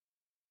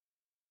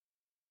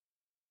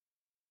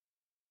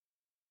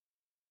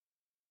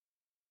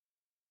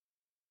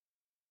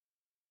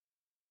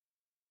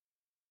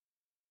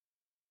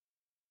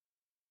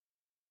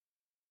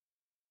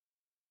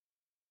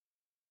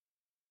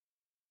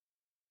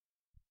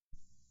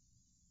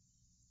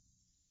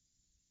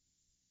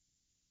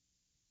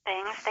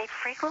things, they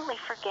frequently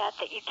forget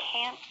that you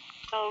can't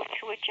go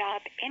to a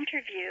job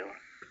interview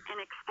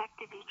and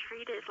expect to be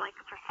treated like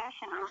a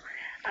professional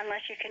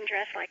unless you can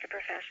dress like a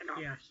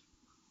professional. Yes.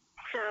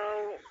 So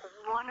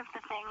one of the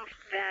things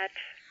that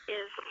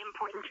is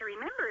important to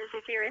remember is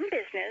if you're in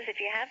business, if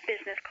you have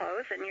business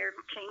clothes and you're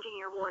changing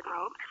your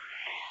wardrobe,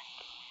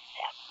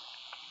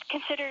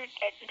 consider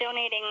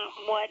donating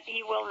what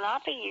you will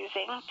not be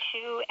using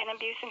to an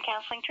abuse and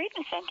counseling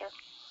treatment center.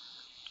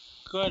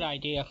 Good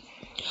idea.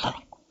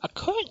 A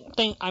current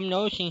thing I'm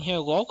noticing here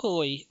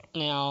locally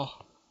now,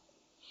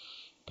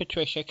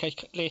 Patricia, because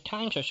the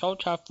times are so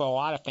tough for a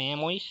lot of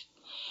families,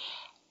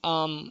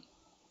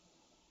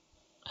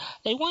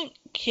 they want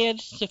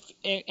kids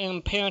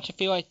and parents to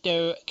feel like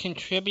they're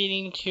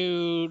contributing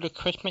to the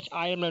Christmas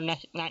item and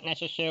not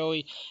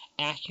necessarily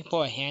asking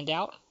for a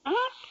handout. Uh-huh.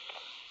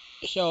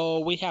 So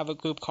we have a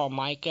group called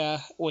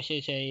MICA, which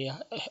is a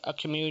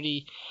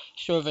community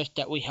service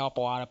that we help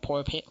a lot of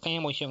poor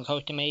families here in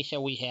Costa Mesa.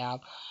 We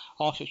have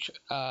also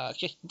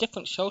just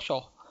different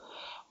social.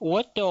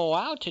 What they're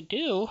allowed to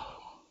do,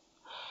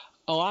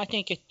 a lot of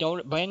things get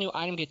donated, brand new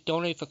items get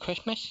donated for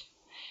Christmas,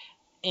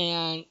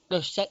 and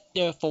they're set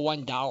there for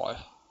 $1.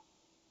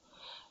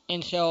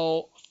 And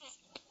so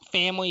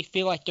families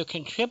feel like they're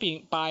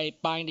contributing by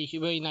buying these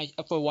really nice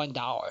for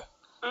 $1.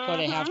 So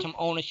they have some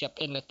ownership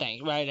in the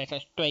thing, right? It's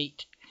a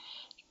straight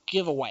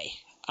giveaway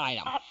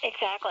item.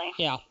 Exactly.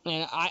 Yeah,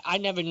 and I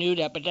never knew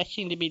that, but that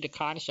seemed to be the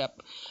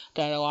concept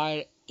that a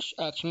lot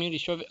of community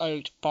service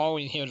are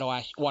following here the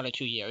last 1 or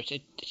 2 years.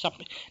 It's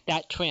something,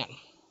 that trend.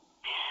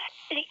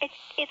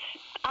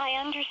 I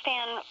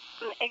understand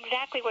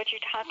exactly what you're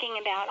talking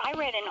about. I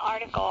read an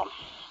article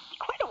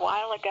quite a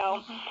while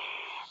ago,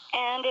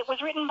 and it was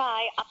written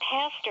by a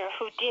pastor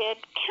who did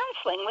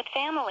counseling with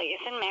families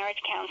and marriage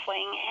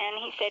counseling, and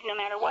he said no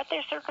matter what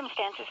their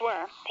circumstances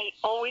were, they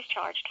always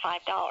charged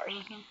 $5.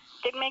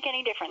 Didn't make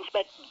any difference,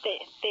 but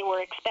they were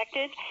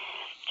expected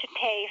to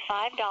pay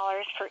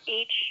 $5 for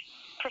each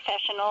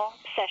professional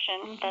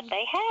session that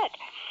they had.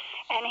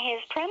 And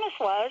his premise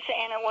was,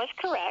 and it was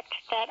correct,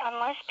 that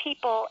unless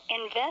people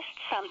invest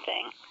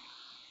something,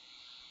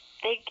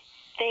 they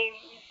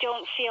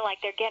don't feel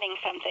like they're getting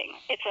something.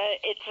 It's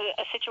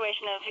a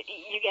situation of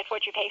you get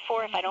what you pay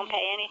for. If I don't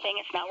pay anything,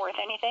 it's not worth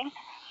anything.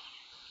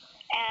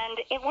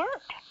 And it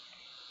worked.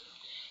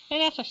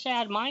 And that's a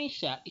sad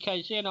mindset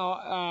because,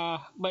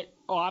 but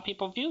a lot of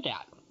people view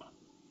that.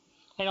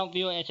 They don't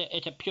view it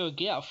as a pure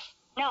gift.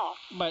 No.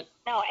 But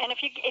no, and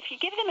if you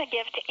give them a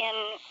gift in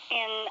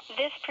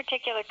this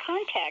particular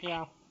context,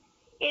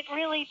 it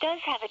really does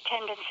have a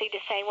tendency to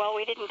say, well,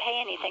 we didn't pay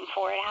anything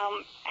for it.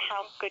 How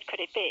good could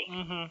it be?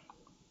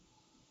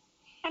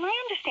 And I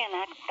understand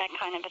that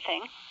kind of a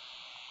thing.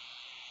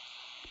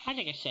 I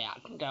think it's sad,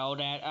 though,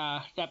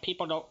 that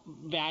people don't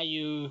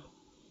value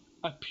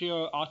a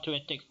pure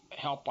altruistic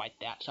help like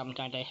that.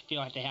 Sometimes they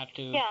feel like they have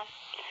to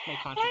make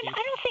contributions.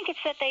 I don't think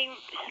it's that they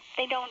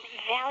don't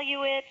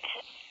value it.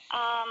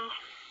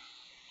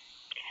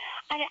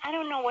 I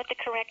don't know what the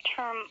correct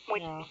term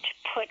would to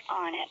put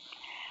on it,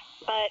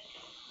 but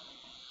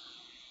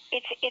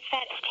it's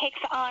that it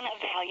takes on a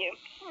value.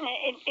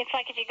 It's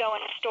like if you go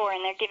in a store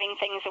and they're giving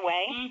things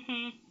away.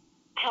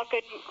 How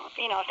good,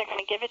 if they're going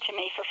to give it to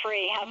me for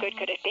free, how good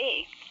could it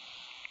be?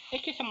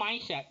 It's just a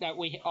mindset that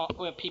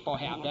people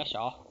have, that's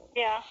all.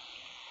 Yeah.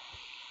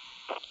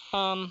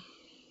 A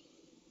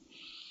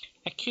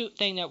cute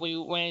thing that we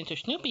went into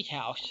Snoopy's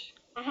house,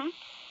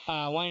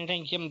 one of the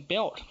things Jim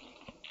built,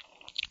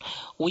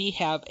 we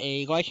have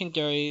a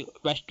legendary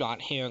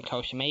restaurant here in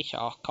Costa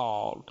Mesa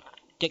called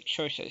Dick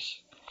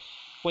Church's,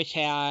 which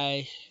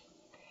has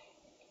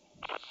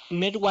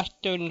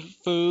Midwestern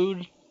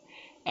food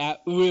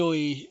at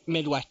really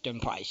Midwestern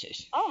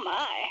prices. Oh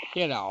my.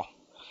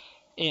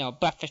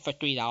 Breakfast for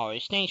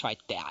 $3, things like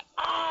that.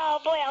 Oh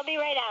boy, I'll be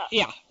right out.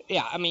 Yeah.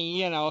 I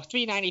mean,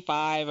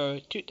 $3.95 or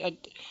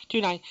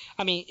 $2.9.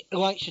 I mean,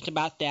 lunch is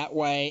about that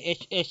way.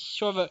 It's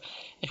sort of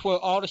it's where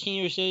all the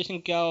senior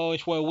citizens go.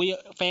 It's where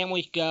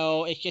families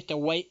go. It's just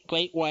a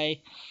great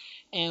way.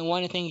 And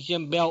one of the things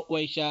Jim built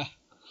was the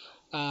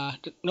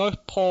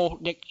North Pole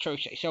Dick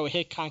Church. So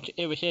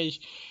it was his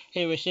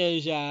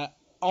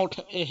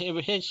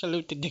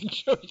salute to Dick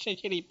Church,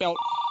 and he built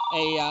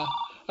a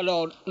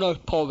little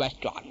North Pole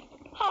restaurant.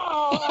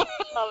 Oh, I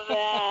love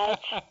that.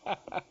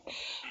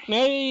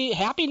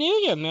 Happy New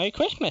Year, Merry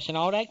Christmas, and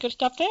all that good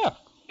stuff there.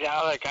 Yeah,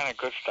 all that kind of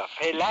good stuff.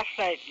 Hey, last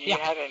night you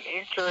had an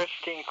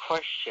interesting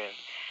question.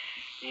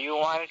 You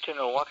wanted to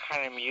know what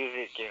kind of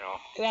music,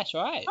 That's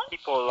right.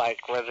 people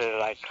like, whether they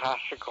like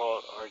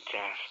classical or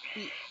jazz.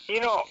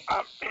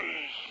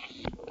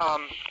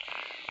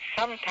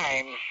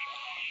 Sometimes,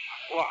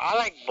 well, I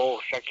like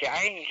both. Okay,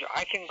 I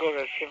can go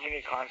to a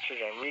symphony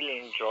concert and really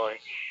enjoy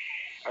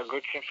a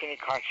good symphony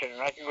concert,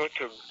 and I can go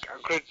to a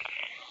good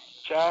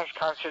jazz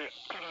concert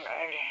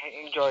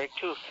and enjoy it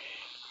too.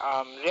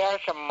 There are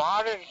some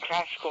modern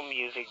classical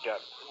music that,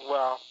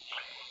 well,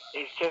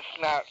 it's just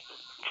not,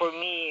 for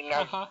me,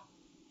 not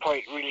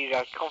quite really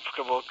that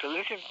comfortable to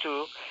listen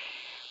to,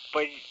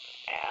 but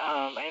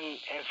And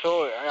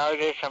so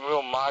there's some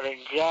real modern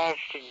jazz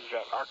things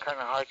that are kind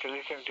of hard to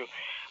listen to.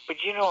 But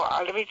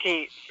let me tell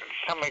you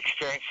some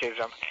experiences.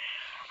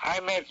 I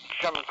met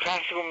some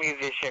classical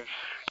musicians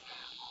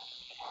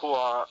who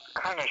are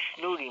kind of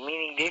snooty,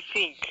 meaning they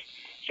think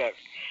that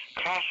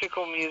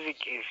classical music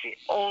is the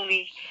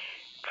only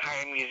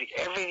kind of music.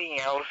 Everything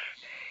else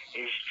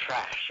is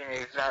trash and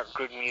it's not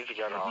good music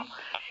at all.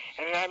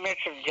 And I met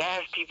some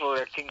jazz people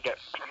that think that,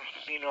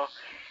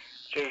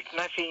 there's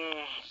nothing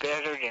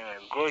better than a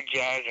good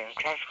jazz and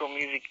classical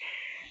music.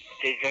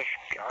 They just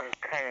are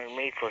kind of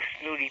made for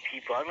snooty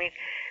people. I mean,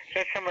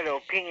 that's some of the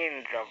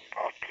opinions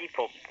of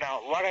people.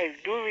 Now, what I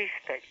do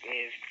respect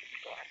is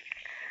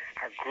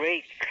a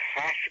great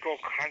classical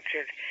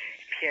concert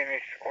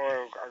pianist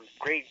or a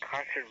great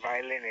concert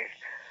violinist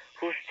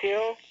who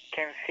still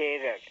can say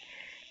that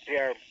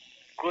they're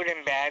good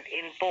and bad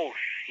in both.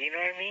 You know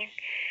what I mean?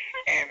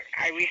 And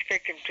I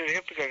respect them to the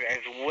hilt because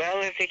as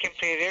well as they can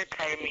play their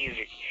kind of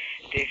music,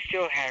 they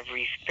still have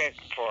respect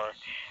for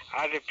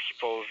other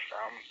people's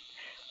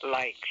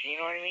likes. You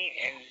know what I mean?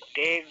 And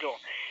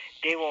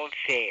they won't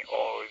say,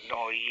 oh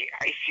no,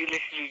 if you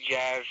listen to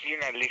jazz, you're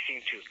not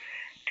listening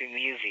to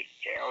music.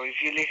 Or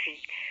if you listen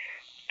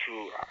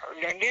to,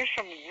 and there's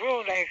some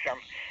real nice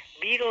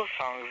Beatles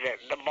songs that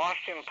the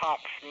Boston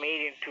Pops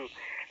made into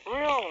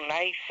real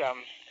nice,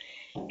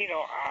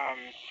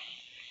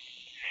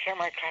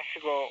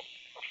 semi-classical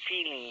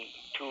feeling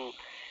to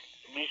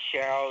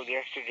Michelle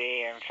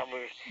yesterday and some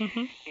of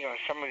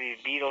some of these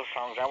Beatles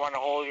songs. I Want to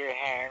Hold Your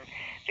Hand.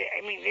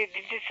 They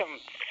did some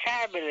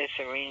fabulous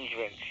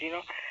arrangements.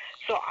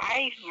 So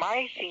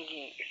my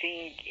thinking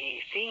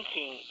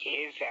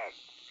is that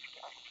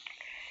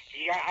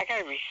I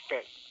got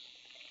respect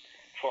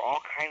for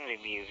all kinds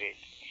of music,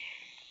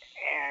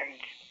 and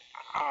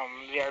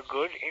they're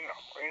good in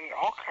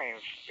all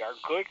kinds. There are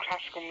good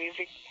classical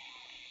music.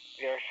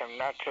 There's some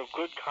not so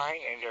good kind,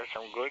 and there's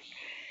some good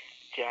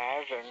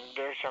jazz, and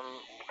there's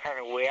some kind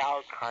of way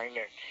out kind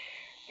that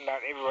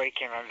not everybody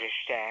can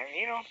understand,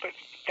 but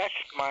that's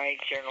my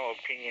general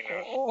opinion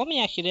of. Let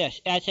me ask you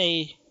this. As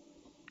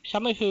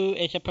someone who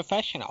is a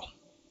professional,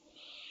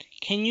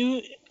 can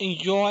you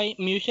enjoy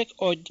music,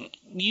 or do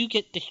you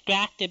get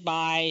distracted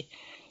by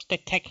the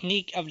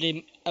technique of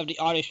the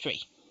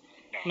artistry?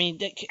 No. I mean,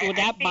 would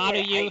that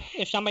bother you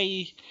if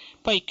somebody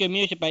plays good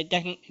music, but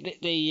doesn't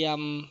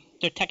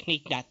the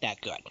technique not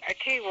that good? I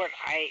tell you what,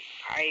 I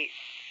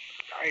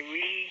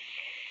really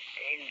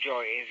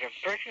enjoy is a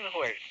person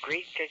who has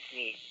great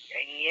technique,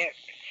 and yet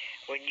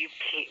when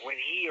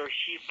he or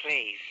she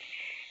plays,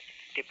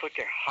 they put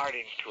their heart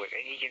into it,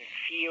 and you can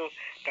feel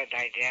the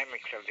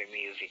dynamics of the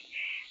music.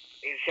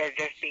 Instead of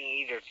just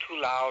being either too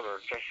loud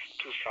or just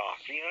too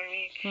soft, you know what I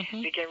mean?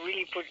 Mm-hmm. They can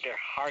really put their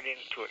heart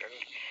into it. And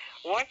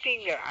one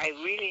thing that I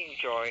really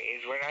enjoy is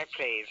when I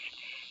play,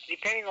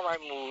 depending on my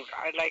mood,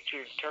 I like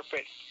to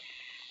interpret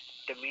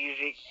the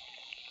music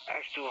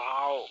as to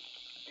how,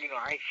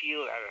 I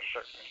feel at a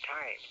certain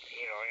time.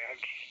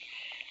 That's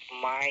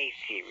my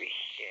theory,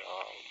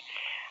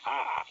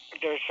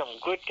 There's some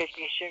good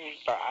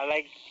technicians, but I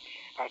like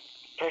a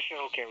person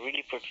who can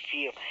really put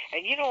feel.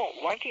 And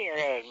one thing I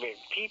gotta admit,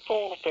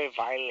 people who play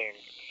violin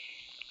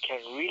can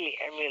really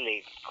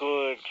emulate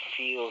good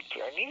feel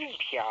to, and even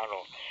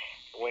piano.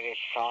 When it's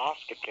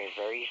soft, they play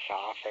very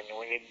soft, and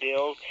when they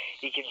build,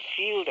 you can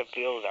feel the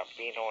build up,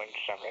 and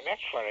stuff, and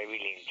that's what I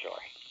really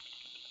enjoy.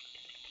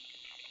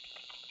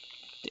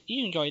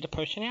 You enjoy the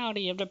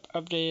personality of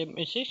the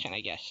musician,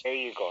 I guess. There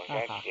you go.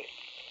 That's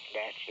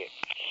it.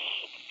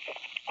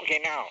 Okay,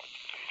 now,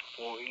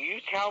 will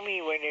you tell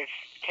me when it's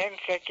 10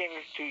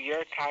 seconds to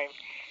your time,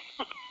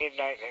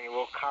 midnight, and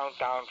we'll count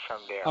down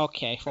from there.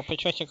 Okay, well,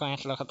 Patricia going to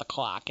have to look at the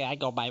clock. I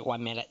go by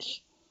 1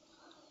 minute.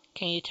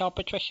 Can you tell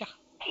Patricia?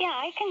 Yeah,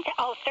 I can.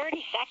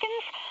 30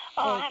 seconds?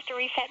 I'll have to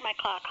reset my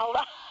clock. Hold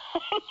on.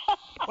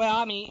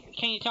 Well,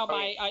 can you tell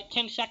by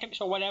 10 seconds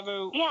or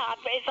whatever? Yeah,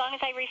 as long as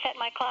I reset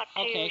my clock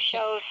to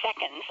show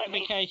seconds.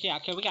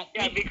 Because we got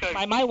because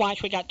by my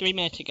watch, we got 3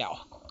 minutes to go.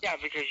 Yeah,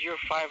 because you're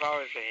 5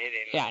 hours ahead,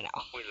 and I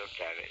know. We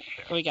looked at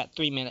it. So. We got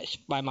 3 minutes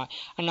by my,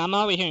 and I'm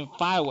already hearing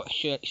fireworks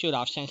shoot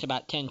off since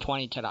about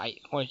 10:20 tonight.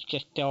 Or it's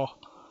just still.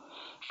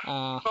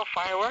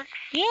 Fireworks?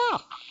 Yeah,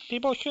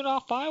 people shoot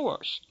off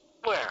fireworks.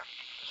 Where?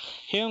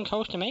 Here in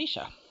Costa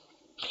Mesa.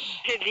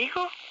 Is it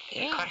legal?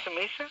 Yeah. In Costa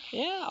Mesa?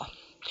 Yeah.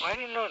 I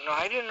didn't know. No,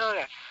 I didn't know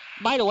that.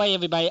 By the way,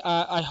 everybody,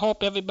 I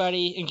hope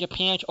everybody in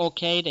Japan's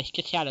okay. They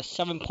just had a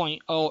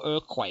 7.0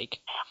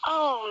 earthquake.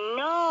 Oh,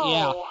 no.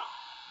 Yeah.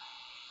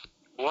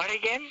 What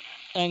again?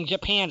 In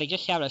Japan, they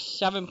just had a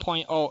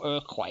 7.0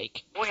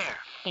 earthquake. Where?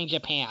 In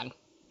Japan.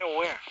 No,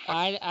 where?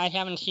 I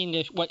haven't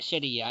seen what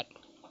city yet.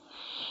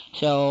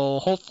 So,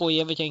 hopefully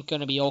everything's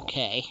going to be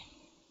okay.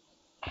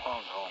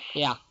 Oh, no.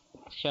 Yeah.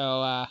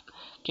 So,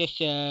 just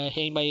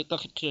anybody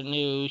look at the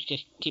news,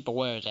 just keep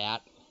aware of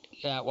that.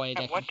 That way.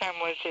 What time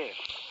was this?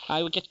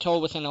 I was just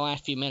told within the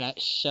last few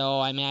minutes, so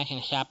I imagine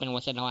it's happened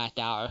within the last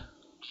hour.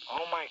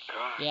 Oh my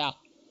God. Yeah.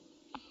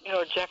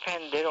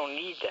 Japan, they don't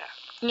need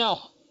that. No,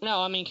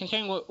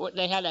 considering what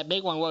they had that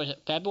big one, what was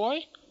it,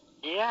 February?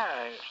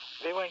 Yeah,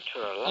 they went to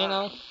a lot. You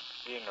know?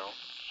 You know.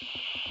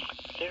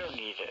 They don't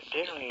need it.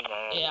 They don't need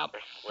that. Yeah,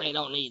 they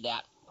don't need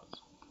that.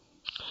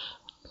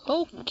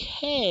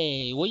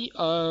 Okay, we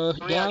are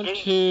down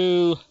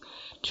to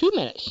 2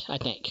 minutes, I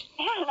think.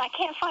 Yeah, I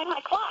can't find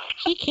my clock.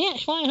 She can't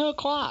find her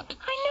clock.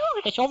 I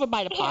know. It's over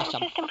by the Yeah,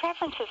 possum. system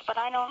preferences, but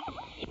I don't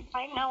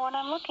quite know what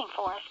I'm looking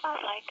for.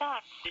 Spotlight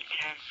dock. She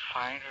can't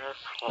find her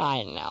clock.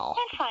 I know.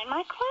 Can't find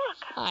my clock.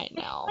 I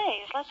know.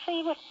 Displays. Let's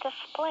see what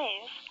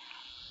displays.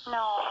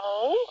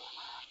 No.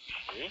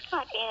 See?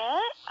 Not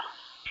it.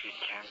 She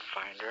can't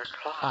find her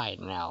clock. I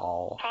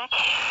know.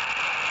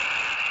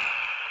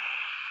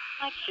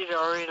 She's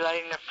already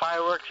lighting the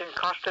fireworks in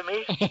Costa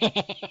Mesa.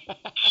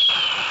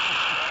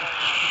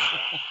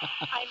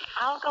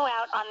 I'll go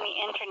out on the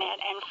internet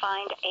and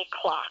find a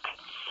clock.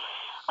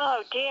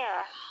 Oh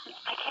dear,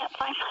 I can't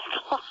find my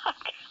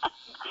clock.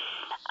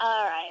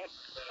 All right.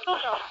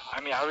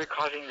 I mean, are we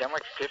causing that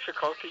much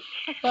difficulty?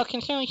 Well,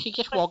 considering she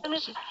just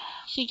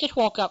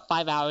woke up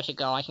 5 hours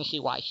ago, I can see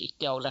why she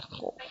still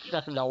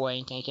doesn't know where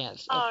anything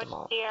is at the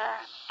moment. Oh dear,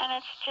 and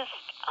it's just,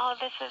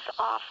 this is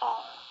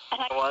awful.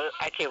 And Well,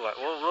 I tell you what,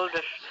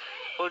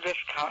 we'll just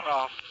count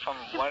off from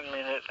 1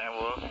 minute and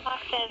we'll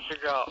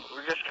figure out.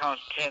 We'll just count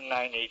 10,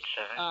 9, 8,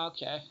 7.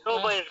 Okay.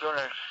 Nobody's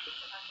gonna.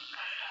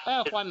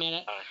 Well, 1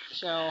 minute.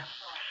 So.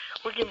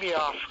 We can be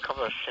off a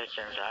couple of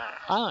seconds.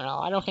 I don't know.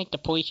 I don't think the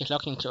police is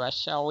looking to us,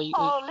 so we.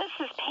 Oh, this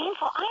is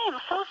painful. I am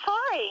so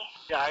sorry.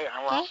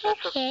 Yeah, well,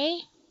 that's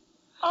okay.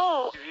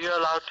 Oh. You're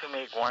allowed to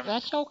make one.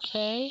 That's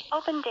okay.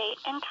 Open date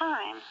and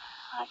time.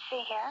 Let's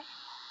see here.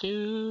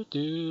 Do.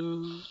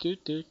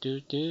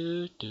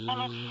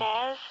 And it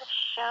says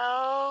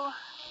show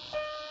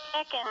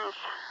seconds.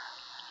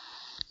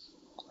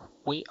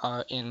 We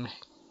are in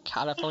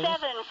California.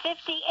 7,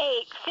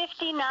 58,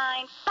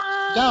 59,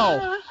 5.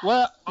 Go.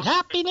 Well,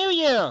 Happy New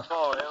Year.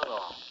 Oh,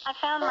 hello. I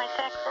found my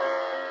text.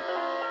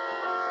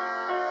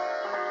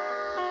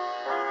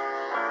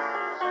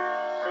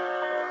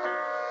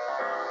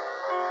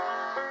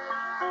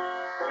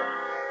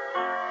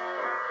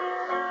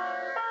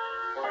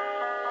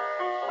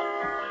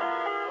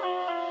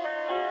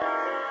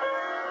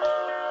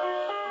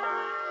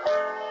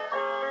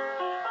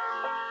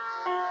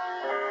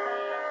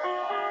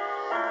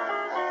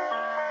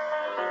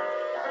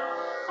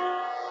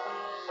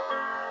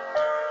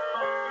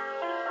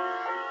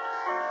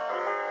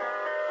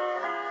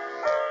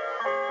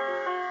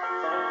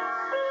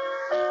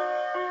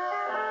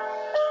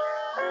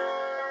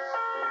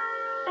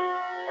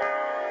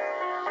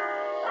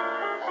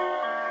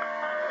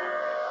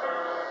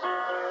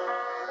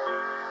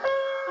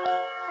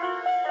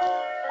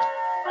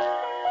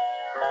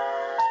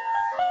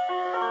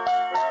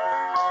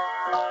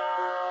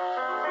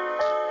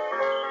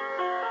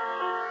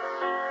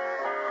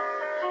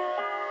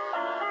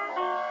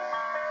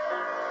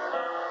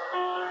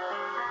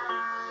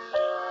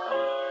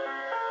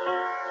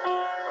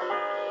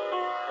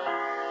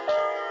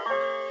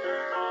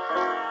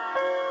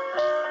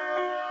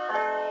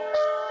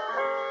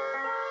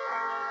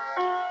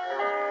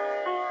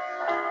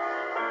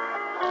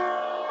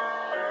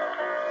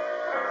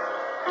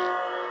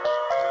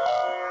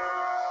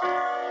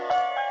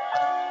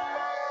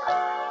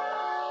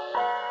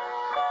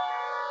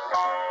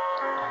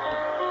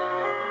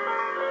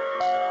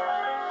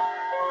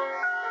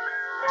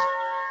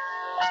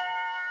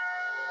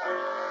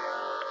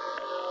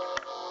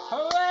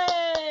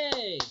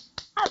 Hooray!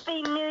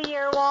 Happy New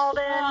Year,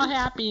 Walden. Oh,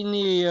 Happy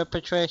New Year,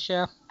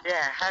 Patricia.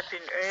 Yeah,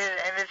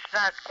 and it's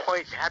not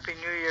quite Happy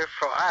New Year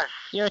for us.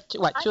 You're,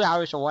 2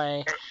 hours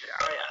away?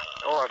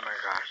 Oh my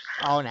gosh.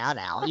 Oh,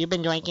 now. You've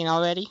been drinking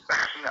already?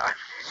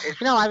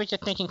 No. I was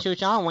just thinking too,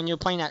 John, when you were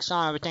playing that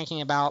song, I was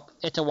thinking about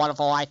It's a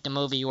Wonderful Life, the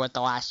movie, with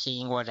the last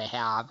scene where they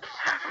have.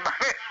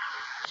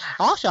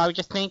 Also, I was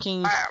just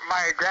thinking.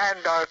 My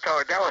granddaughter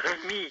told that was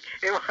me.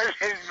 It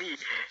wasn't me.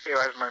 It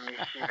was my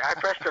machine. I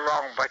pressed the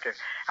wrong button.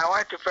 I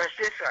wanted to press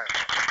this one.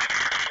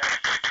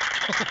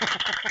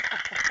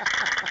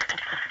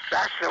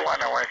 That's the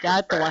one I wanted to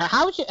That's press. the one.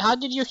 How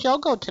did your show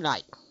go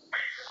tonight?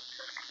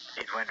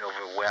 It went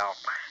over well.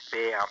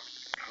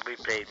 We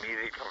played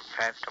music from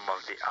Phantom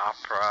of the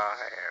Opera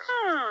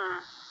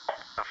and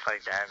stuff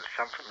like that, and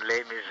some from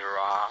Les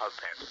Miserables,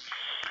 and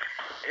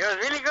it was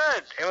really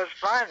good. It was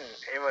fun.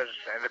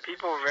 And the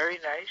people were very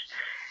nice,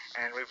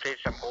 and we played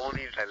some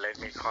oldies like Let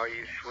Me Call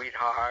You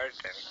Sweetheart,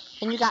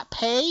 and you got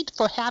paid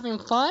for having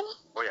fun?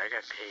 Oh yeah, I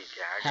got paid.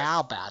 Yeah. How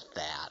about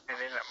that? And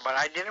then, but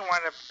I didn't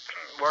want to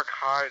work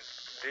hard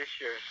this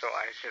year, so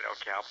I said,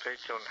 okay, I'll play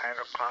till 9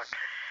 o'clock.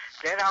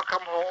 Then I'll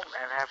come home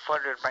and have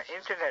fun with my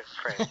internet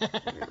friends.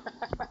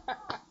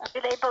 Do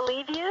they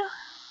believe you?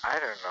 I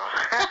don't know.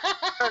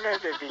 I don't know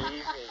if they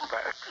believe me,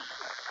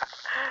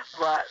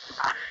 but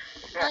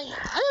I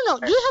don't know.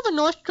 Do you have a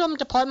Nordstrom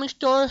department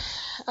store,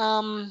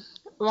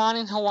 Ron,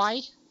 in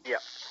Hawaii? Yeah.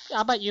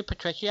 How about you,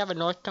 Patricia? You have a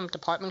Nordstrom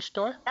department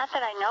store? Not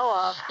that I know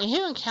of. And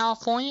here in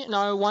California,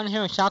 one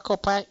here in Saco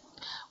Park,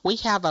 we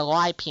have a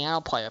live piano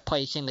player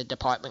placed in the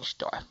department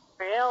store.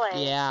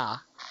 Really? Yeah.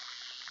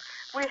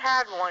 We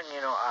had one,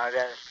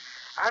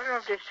 I don't know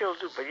if they still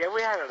do, but yeah,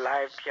 we had a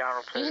live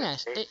piano player.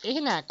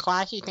 Isn't that a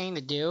classy thing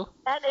to do?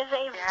 That is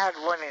We had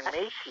one in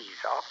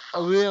Macy's also.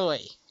 Oh,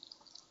 really?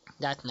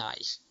 That's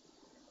nice.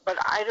 But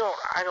I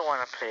don't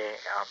want to play.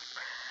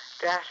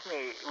 They asked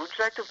me, would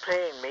you like to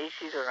play in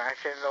Macy's? And I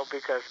said no,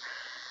 because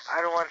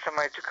I don't want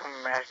somebody to come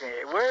and ask me,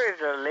 where is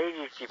the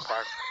ladies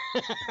department?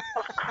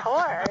 Of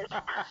course.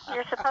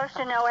 You're supposed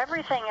to know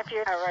everything if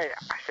you're... All right.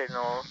 I said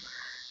no.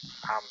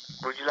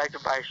 Would you like to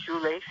buy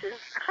shoelaces?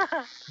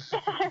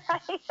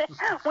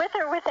 With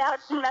or without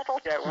metal?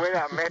 Yeah,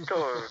 without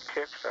metal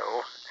tips.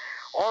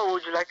 Or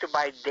would you like to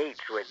buy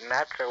dates with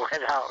nuts or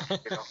without? You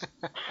know.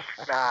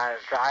 Nah.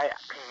 So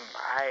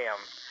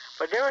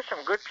but there were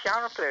some good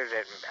piano players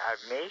at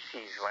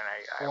Macy's when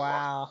I wow.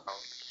 walked around.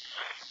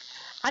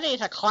 I think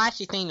it's a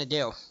classy thing to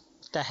do,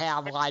 to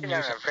have live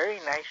music. On a very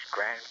nice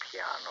grand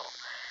piano.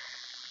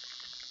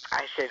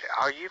 I said,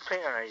 are you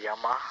playing on a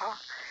Yamaha?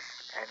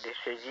 And they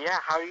said, yeah,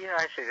 how do you know?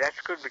 I said,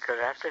 that's good, because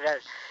after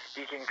that,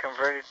 you can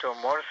convert it to a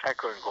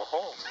motorcycle and go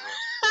home.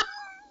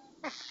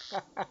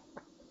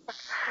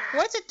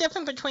 What's the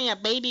difference between a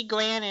baby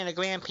grand and a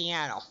grand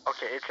piano?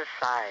 Okay, it's a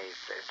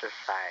size.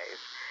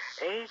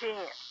 Anything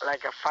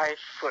like a 5'2"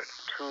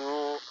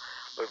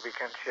 would be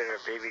considered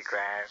a baby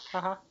grand.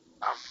 Uh-huh.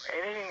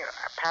 Anything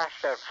past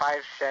that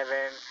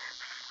 5'7"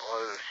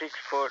 or 6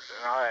 foot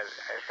and all that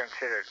is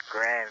considered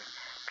grand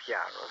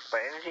pianos.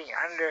 But anything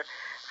under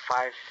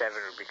 5'7"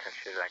 would be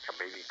considered like a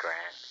baby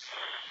grand.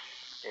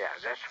 Yeah,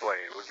 that's what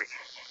it would be.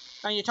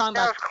 Are you talking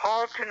I about? was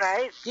called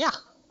tonight. Yeah.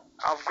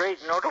 Of great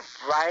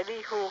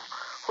notoriety.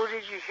 Who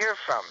did you hear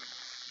from?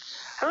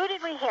 Who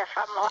did we hear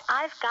from? Well,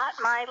 I've got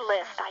my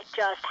list. I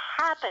just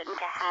happen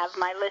to have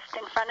my list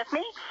in front of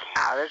me.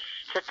 Let's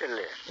check the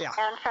list. Yeah.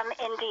 And from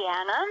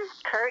Indiana,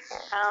 Kurt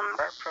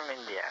from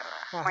Indiana.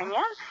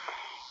 California.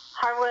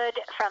 Harwood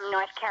from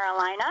North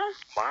Carolina.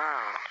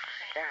 Wow.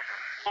 Yeah.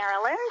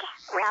 Maryland.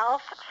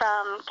 Ralph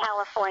from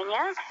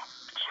California.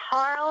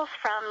 Charles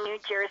from New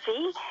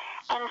Jersey.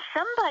 And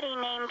somebody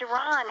named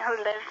Ron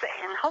who lives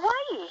in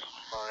Hawaii.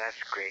 Oh,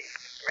 that's great.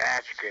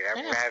 That's great.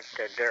 I'm glad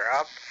that they're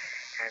up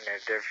and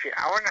that they're...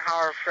 I wonder how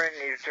our friend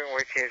is doing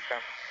with his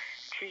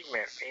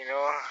treatment. You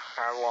know,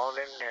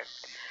 Walden.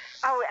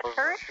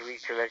 Kurt? This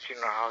week to let you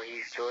know how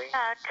he's doing.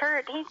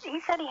 Kurt, he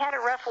said he had a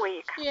rough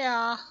week.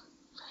 Yeah.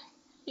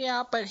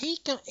 Yeah, but he's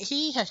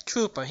a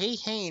trooper.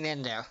 He's hanging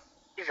in there.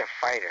 He's a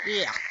fighter.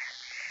 Yeah.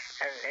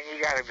 And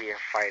you gotta be a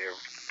fighter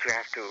to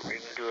have to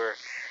endure,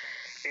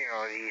 you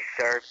know, these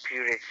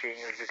therapeutic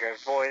things,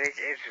 because, boy,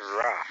 it's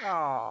rough.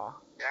 Oh.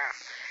 Yeah.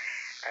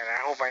 And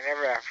I hope I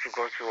never have to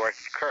go through what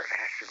Kurt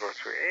has to go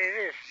through.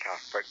 It is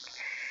tough, but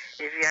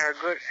if you have a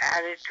good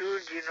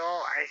attitude, you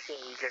know, I think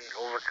you can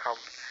overcome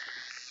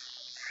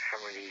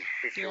some of these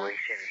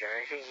situations, and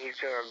I think he's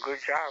doing a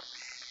good job.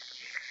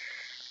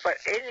 But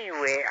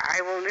anyway, I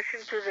will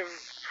listen to the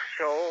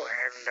show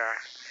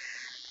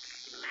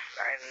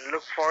and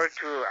look forward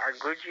to a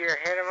good year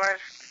ahead of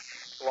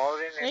us,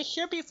 Walden. It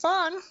should be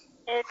fun.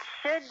 It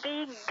should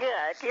be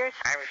good.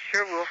 I'm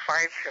sure we'll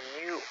find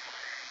some new...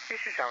 This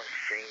sounds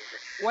strange.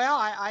 Well,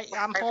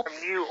 I'm hoping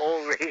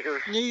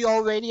new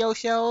old radio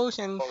shows,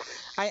 and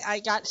I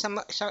got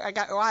I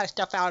got a lot of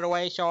stuff out of the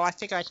way, so I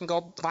think I can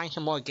go find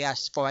some more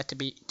guests for it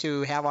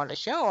to have on the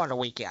show on the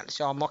weekend.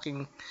 So I'm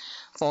looking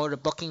forward to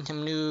booking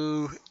some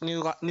new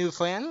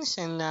friends,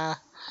 and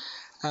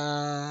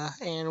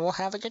we'll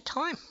have a good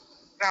time.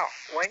 Now,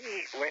 when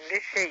they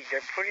say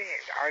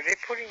are they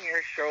putting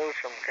your shows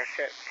from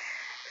cassette?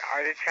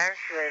 Are they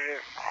transferring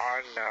it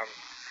on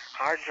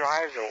hard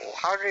drives, or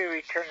how do they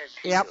return it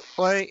to you?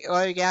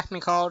 Larry got me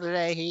called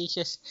today.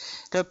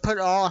 They put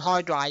it all on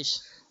hard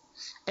drives.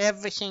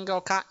 Every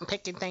single cotton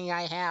picking thing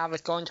I have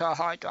is going to a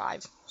hard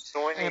drive.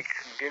 So when they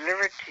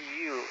deliver it to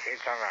you,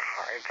 it's on a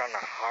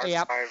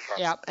hard drive.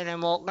 Yep. And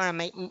then we're gonna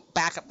make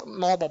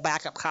mobile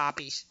backup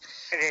copies.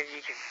 And then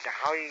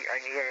are you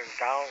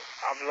gonna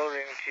upload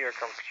it into your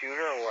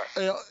computer or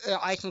what?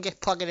 I can just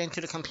plug it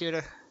into the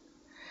computer.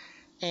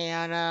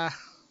 And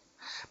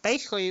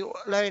basically,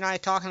 Larry and I are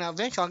talking about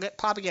eventually I'll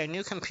probably get a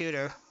new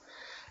computer,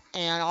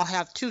 and I'll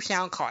have 2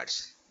 sound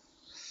cards.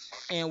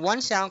 And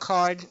one sound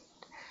card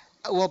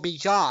will be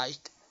JAWS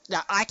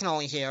that I can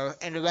only hear,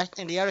 and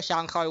the other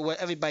sound card with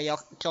everybody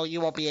else, so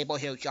you won't be able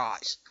to hear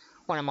JAWS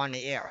when I'm on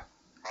the air.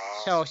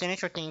 So it's an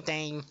interesting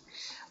thing,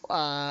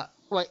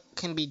 what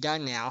can be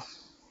done now.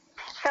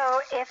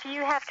 So if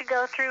you have to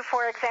go through,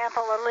 for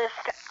example, a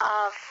list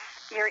of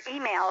your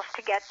emails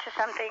to get to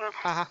something,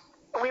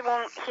 we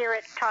won't hear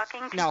it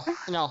talking to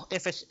you? No.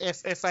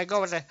 If I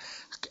go with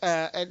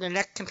the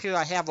next computer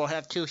I have will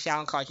have 2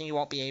 sound cards, and you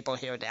won't be able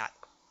to hear that.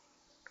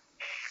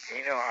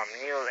 You know,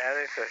 Neil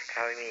Ellis was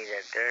telling me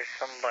that there's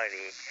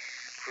somebody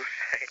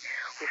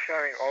who's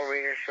showing all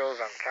radio shows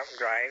on thumb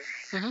drives.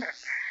 And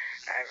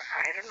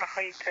I don't know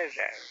how he does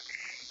that.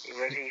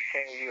 Whether he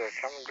sends you a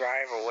thumb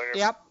drive or whatever.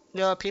 Yep,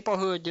 there are people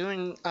who are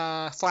doing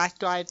flash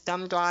drives,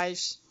 thumb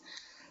drives.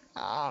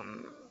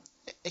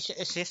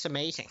 It's just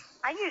amazing.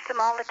 I use them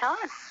all the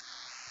time.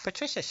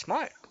 Patricia's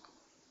smart.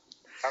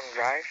 Thumb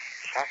drive?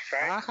 Flash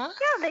drive? Uh-huh.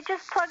 Yeah, they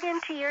just plug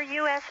into your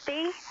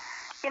USB,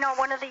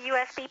 one of the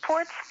USB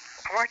ports.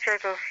 How much are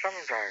those thumb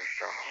drives,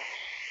 though?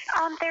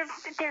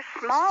 They're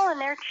small and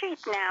they're cheap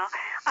now.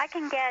 I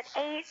can get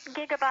 8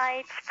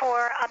 gigabytes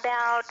for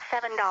about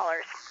 $7.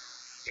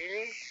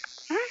 Really?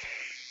 Hmm?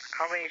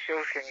 How many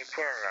shows can you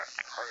put on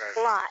A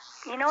that? lot.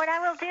 You know what I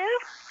will do?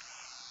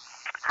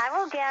 I'm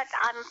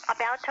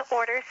about to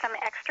order some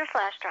extra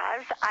flash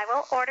drives. I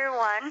will order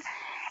one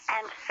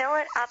and fill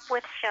it up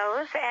with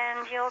shows,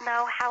 and you'll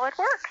know how it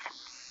works.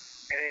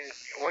 And then,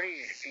 what do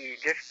you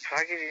just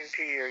plug it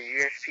into your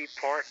USB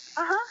port?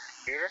 Uh-huh.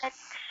 Computer? It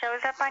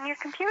shows up on your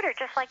computer,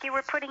 just like you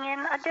were putting in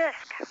a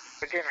disc.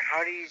 But then,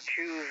 how do you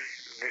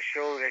choose the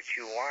show that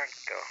you want,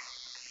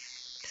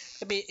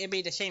 though? It'd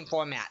be the same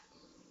format.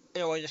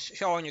 It will just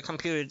show on your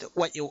computer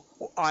what you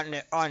on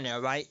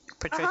there, right,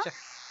 Patricia?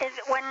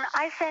 When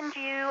I send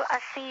you a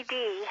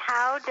CD,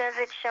 how does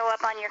it show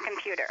up on your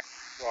computer?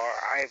 Well,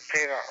 I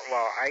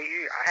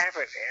have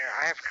a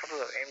couple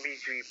of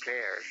MP3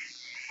 players.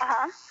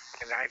 Uh-huh.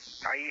 And I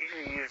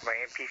usually use my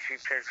MP3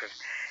 player because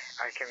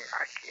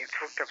it's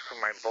hooked up to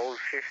my Bose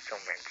system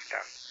and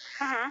stuff.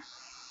 Mm-hmm.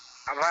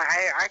 But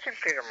I can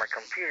play it on my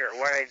computer.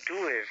 What I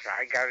do is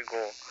I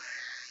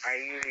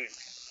usually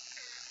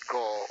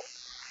go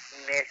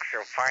next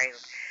or find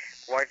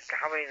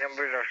how many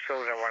numbers or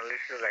shows I want to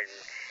listen to, like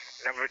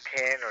number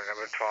 10 or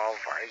number 12.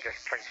 I just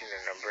punch in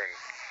the number and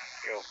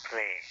it'll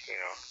play,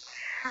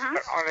 Mm-hmm.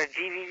 But on a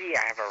DVD,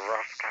 I have a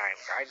rough time.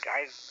 I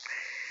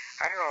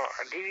don't know,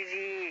 a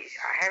DVD,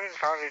 I haven't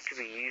found it to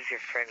be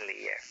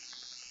user-friendly yet.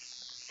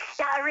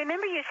 Yeah, I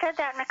remember you said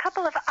that, and a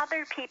couple of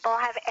other people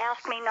have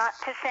asked me not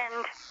to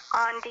send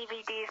on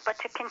DVDs, but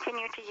to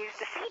continue to use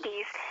the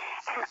CDs.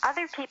 And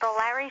other people,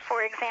 Larry,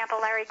 for example,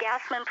 Larry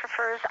Gassman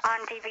prefers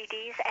on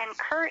DVDs, and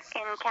Kurt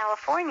in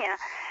California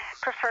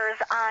prefers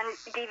on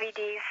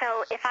DVDs.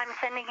 So if I'm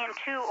sending him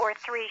 2 or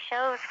 3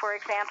 shows, for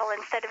example,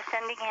 instead of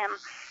sending him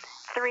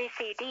 3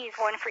 CDs,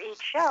 one for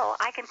each show,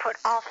 I can put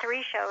all 3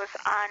 shows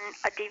on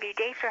a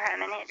DVD for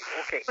him. And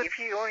Okay, if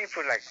you only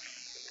put like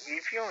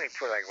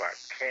what,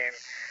 10,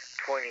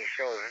 20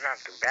 shows, it's not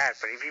too bad.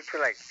 But if you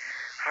put like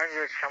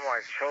 100 some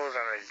odd shows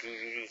on a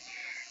DVD,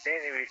 then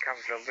it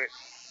becomes a bit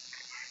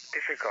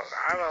difficult.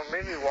 I don't know,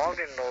 maybe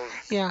Walden knows.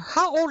 Yeah.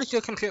 How old is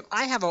your computer?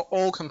 I have an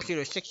old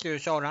computer, 6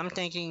 years old. I'm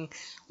thinking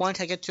once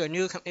I get to a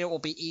new computer, it will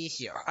be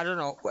easier. I don't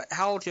know.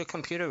 How old's your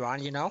computer, Ron?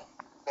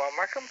 Well,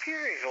 my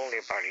computer is only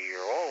about a year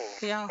old.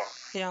 Yeah. Well,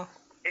 Yeah.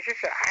 it's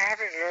just that I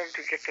haven't learned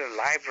to get to the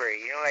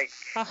library.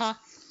 Uh-huh.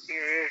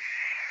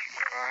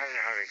 I don't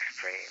know how to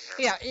explain.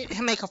 Yeah, you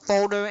can make a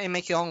folder and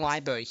make your own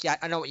library. Yeah,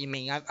 I know what you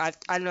mean.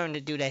 I learned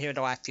to do that here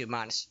the last few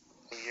months.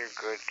 You're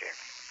good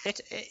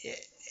then.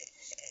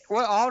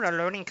 We're all on a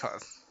learning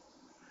curve.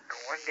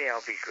 One day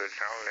I'll be good.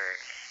 I'll learn.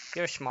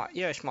 You're smart.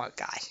 You're a smart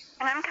guy.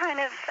 And I'm kind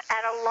of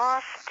at a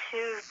loss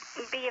to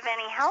be of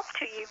any help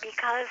to you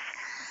because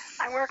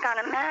I work on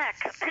a Mac.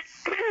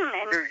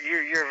 And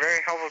you're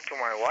very helpful to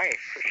my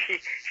wife.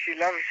 She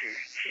loves you.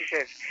 She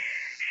says,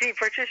 "See,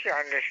 Patricia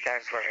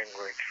understands what I'm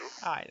going through."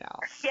 I know.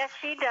 Yes,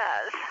 she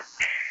does.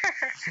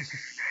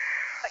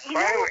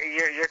 By the way,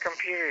 your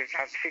computer is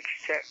not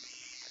fixed yet,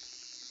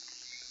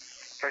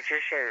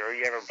 Patricia, or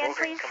you have a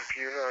broken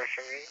computer or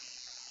something?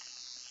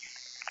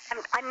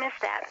 I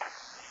missed that.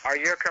 Are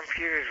your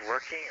computers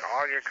working?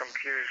 All your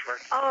computers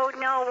working? Oh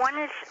no, one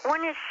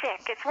is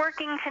sick. It's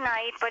working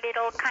tonight, but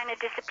it'll kind of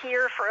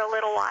disappear for a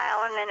little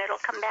while and then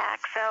it'll come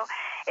back. So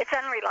it's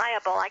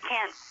unreliable. I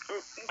can't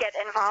get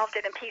involved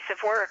in a piece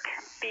of work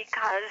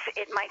because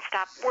it might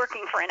stop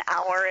working for an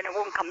hour and it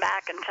won't come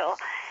back until,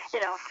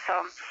 so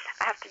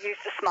I have to use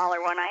the smaller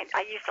one.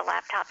 I use the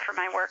laptop for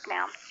my work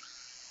now.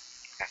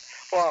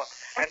 Well,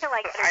 I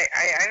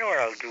I know what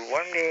I'll do.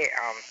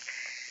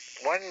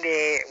 One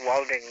day,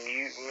 Walden,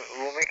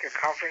 we'll make a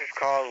conference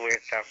call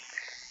with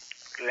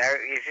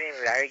Larry. His name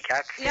is Larry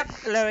Katz. Yep,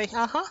 Larry.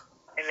 Uh-huh.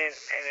 And then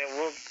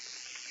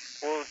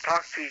we'll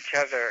talk to each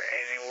other,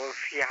 and then we'll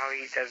see how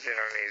he does it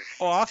on his.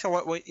 Well, also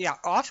what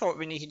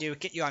we need to do is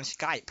get you on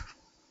Skype.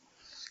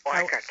 Oh,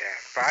 I got that.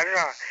 But I don't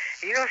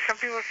know. Some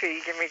people say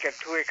you can make a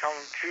two-way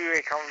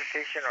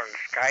conversation on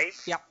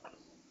Skype. Yep.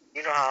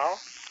 You know how?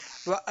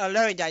 Well,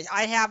 Larry does.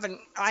 I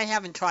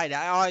haven't tried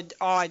that.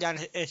 All I done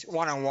is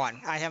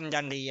one-on-one. I haven't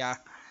done the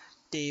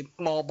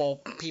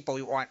mobile people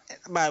you want,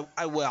 but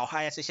I will.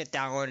 I have to sit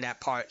down and learn that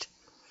part.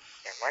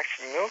 Yeah, my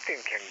friend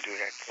Milton can do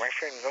that.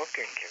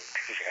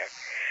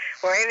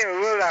 Well, anyway,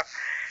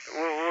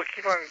 we'll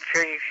keep on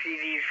trading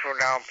CDs for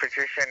now,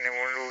 Patricia, and then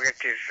when we get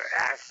this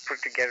app put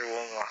together,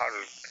 we'll know how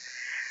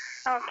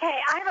to. Okay,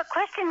 I have a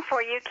question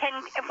for you.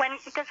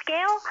 Does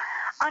Gail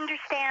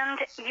understand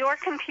your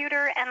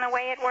computer and the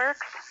way it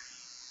works?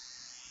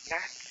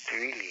 Not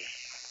really.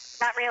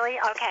 Not really?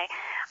 Okay.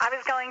 I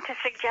was going to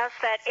suggest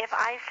that if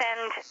I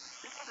send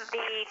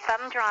the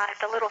thumb drive,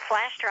 the little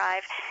flash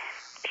drive,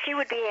 she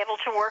would be able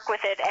to work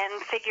with it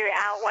and figure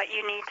out what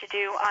you need to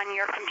do on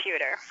your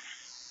computer.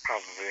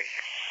 Probably.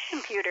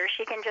 Computer,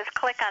 she can just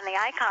click on the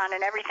icon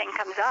and everything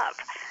comes up.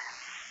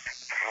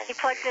 She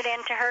plugs it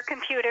into her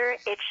computer.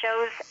 It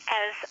shows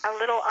as a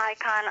little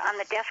icon on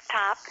the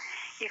desktop.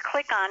 You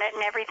click on it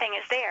and everything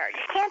is there.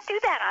 You can't do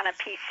that on a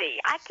PC.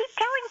 I keep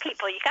telling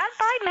people, you got to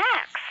buy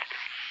Macs.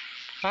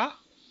 Huh?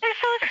 They're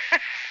so...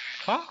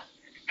 Huh?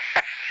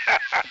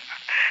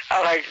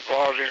 I like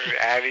Walden's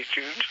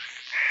attitude.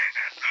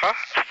 Huh?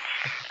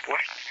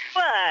 What?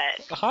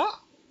 What? Huh?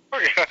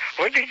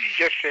 What did you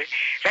just say?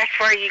 That's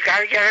why you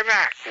gotta get a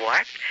Mac.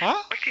 What?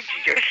 Huh? What did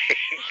you just say?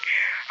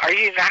 Are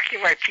you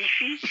knocking my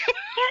PC?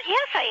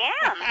 Yes, I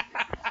am.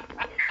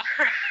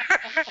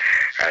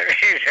 I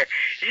mean,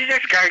 you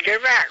just gotta get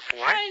a Mac.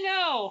 What? I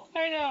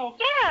know.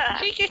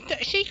 Yeah.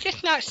 She's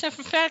just not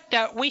simple fact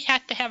that we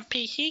have to have a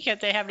PC because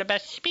they have the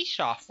best speech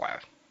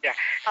software. Yeah.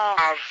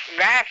 Oh.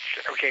 Mac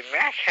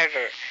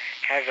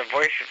has a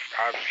voice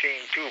thing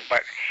too,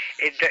 but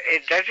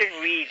it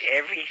doesn't read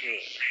everything.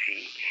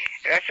 See,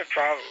 that's the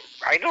problem.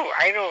 I know.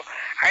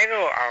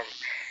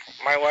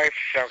 My wife's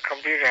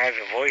computer has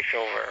a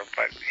voiceover,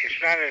 but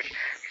it's not as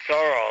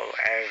thorough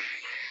as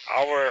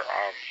our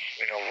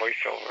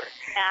voiceover.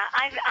 Yeah,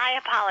 I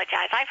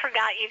apologize. I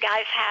forgot you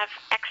guys have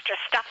extra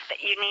stuff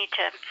that you need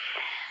to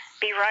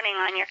be running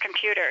on your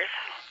computers.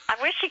 I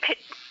wish you could.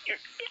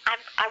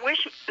 I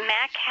wish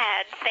Mac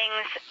had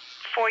things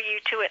for you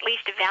to at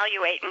least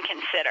evaluate and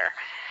consider.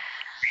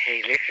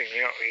 Hey, listen,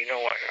 you know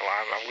what?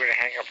 I'm going to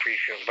hang up pretty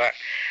soon. But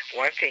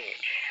one thing,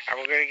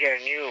 I'm going to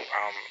get a new.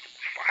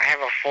 I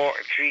have a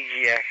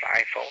 3GS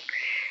iPhone,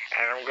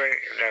 and I'm going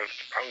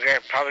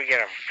to probably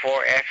get a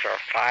 4S or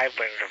a 5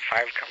 when the 5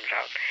 comes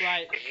out.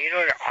 Right. And you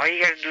know that all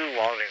you got to do,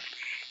 Walden,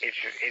 it's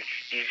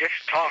you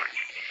just talk,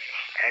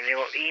 and it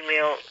will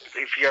email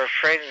if your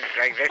friend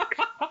like that.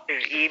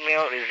 His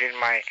email is in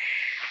my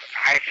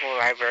iPhone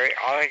library.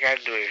 All I got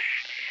to do is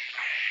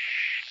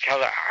tell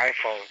the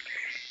iPhone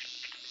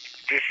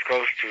this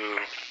goes to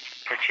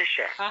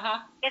Patricia.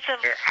 It's a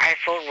Your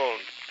iPhone will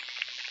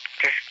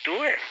just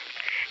do it.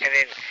 And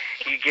then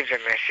you give the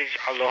message,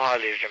 aloha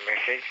is the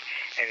message,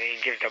 and then you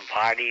give the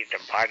body of the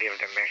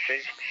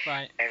message.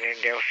 Right. And then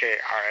they'll say,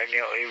 and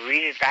they'll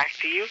read it back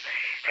to you,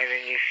 and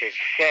then you say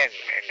send,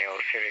 and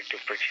they'll send it to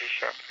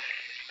Patricia.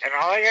 And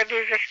all I gotta do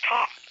is just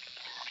talk.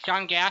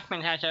 John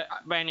Gassman has a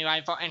brand new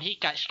iPhone, and he's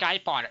got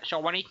Skype on it. So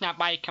when he's not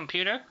by a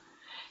computer,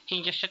 he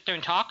can just sit there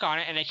and talk on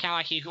it, and it sounds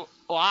like he's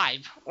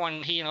live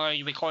when he and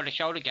Larry record the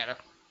show together.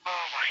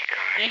 Oh my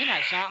God! Isn't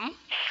that something?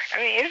 I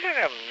mean, isn't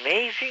it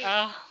amazing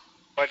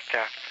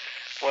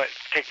what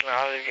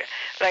technology?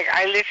 Like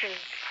I listen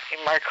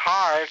in my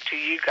car to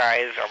you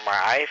guys on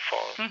my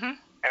iPhone,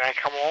 and I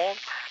come home,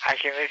 I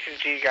can listen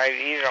to you guys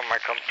either on my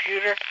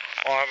computer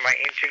or on my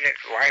internet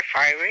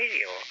Wi-Fi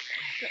radio.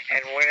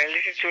 And when I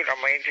listen to it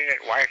on my internet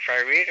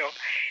Wi-Fi radio,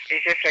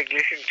 it's just like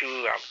listening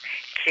to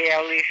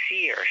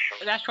KLAC or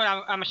something. That's what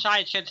I'm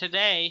excited said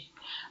today.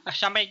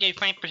 Somebody gave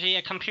Frank Brazil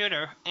a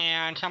computer,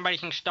 and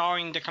somebody's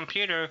installing the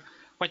computer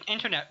with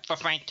internet for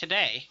Frank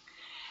today.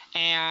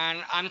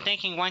 And I'm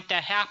thinking once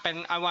that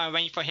happens, I want to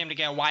arrange for him to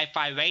get a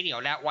Wi-Fi radio.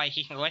 That way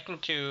he can listen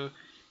to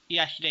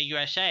Yesterday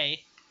USA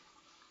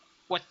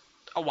with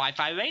a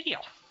Wi-Fi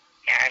radio.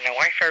 Yeah, and the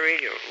Wi-Fi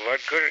radio, what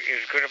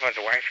is good about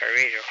the Wi-Fi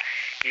radio,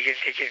 you can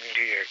take it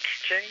into your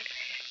kitchen,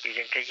 you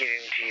can take it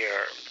into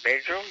your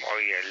bedroom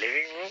or your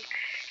living room,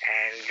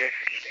 and just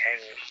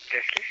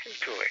listen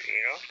to it,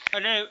 you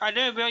know? Are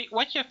there really,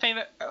 what's your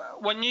favorite,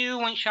 when you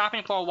went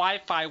shopping for a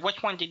Wi-Fi,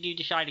 which one did you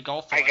decide to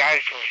go for? I got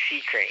it from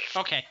C-Crane.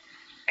 Okay.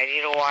 And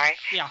you know why?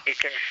 Yeah. It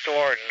can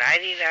store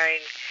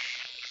 99,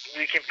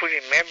 we can put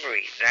in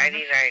memory,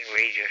 99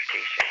 radio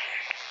stations.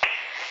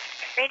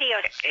 radio.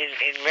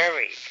 In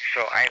memory.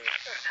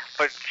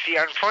 But see,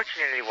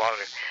 unfortunately,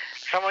 Walden,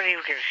 somebody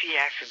who can see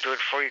has to do it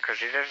for you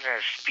because it doesn't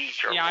have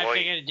speech or voice. I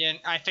figured it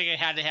didn't. I figured it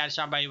had to have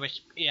somebody with,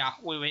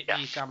 we would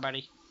need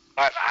somebody.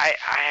 But I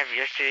have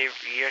yesterday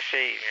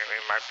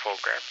in my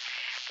program.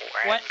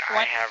 And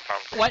I have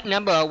what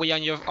number are we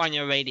on your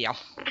radio?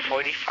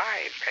 45.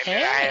 And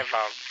then I have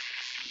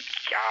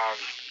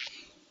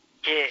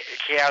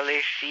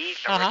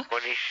KLAC number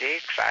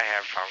 26. I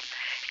have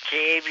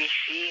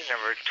KABC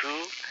number 2.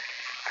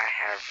 I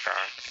have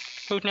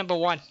who's number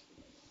 1?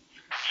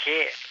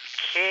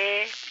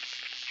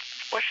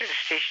 What's the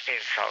station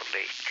in Salt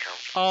Lake?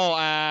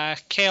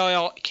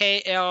 KLX.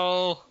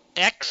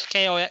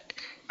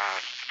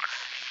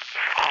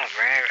 Oh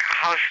man,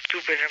 how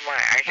stupid am I?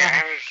 I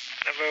have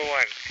number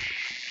 1.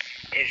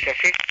 It's a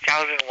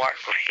 50,000 watt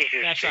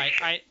radio That's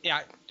station. right.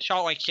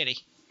 Salt Lake City.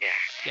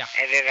 Yeah.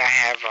 And then I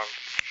have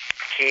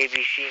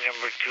KABC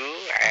number 2.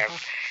 I have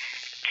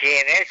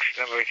KNX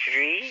number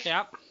 3.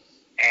 Yep.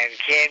 And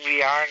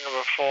KNBR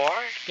number 4.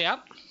 Yep.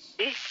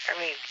 See? I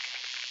mean,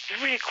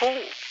 it's really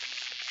cool.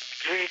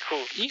 It's really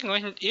cool. You can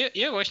listen.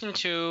 You're listening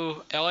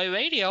to LA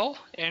radio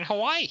in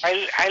Hawaii.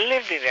 I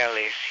lived in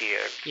LA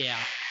here. Yeah.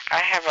 I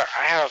have a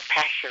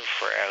passion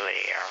for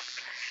LA.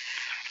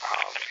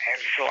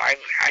 And so I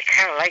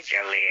kind of like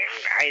LA.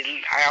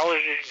 And I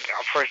always listen.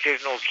 Of course,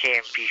 there's no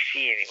KMPC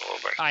anymore,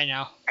 but I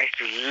know. I used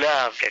to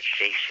love that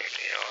station.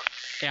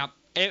 You know.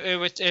 Yeah.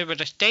 It was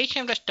a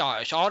station of the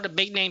stars. All the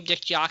big name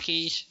disc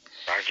jockeys.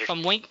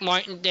 From Wink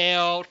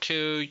Martindale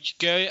to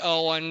Gary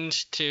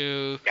Owens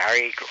to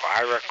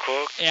Ira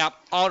Cook. Yep,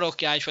 all those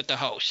guys with the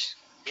hosts.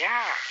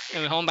 Yeah.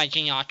 And we're home by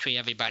Gene Autry,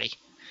 everybody.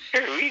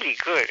 They're really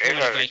good. It's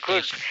Really a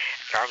good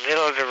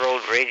middle of the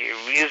road radio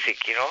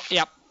music, you know?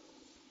 Yep.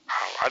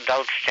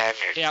 Adult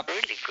standard. Yep.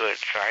 Really good.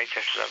 So I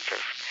just love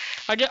this.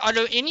 Are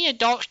there any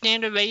adult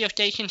standard radio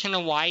stations in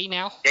Hawaii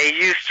now? They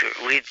used to.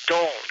 We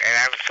don't, and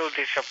I'm so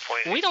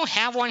disappointed. We don't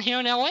have one here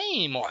in LA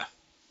anymore.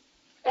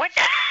 What?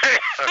 I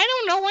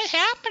don't know what's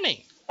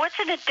happening. What's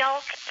an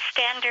adult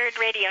standard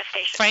radio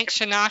station? Frank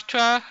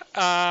Sinatra,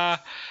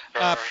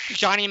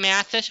 Johnny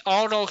Mathis,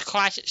 all those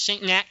classics,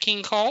 Nat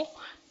King Cole.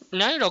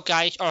 None of those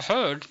guys are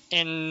heard,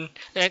 and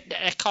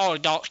that's called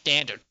adult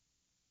standard.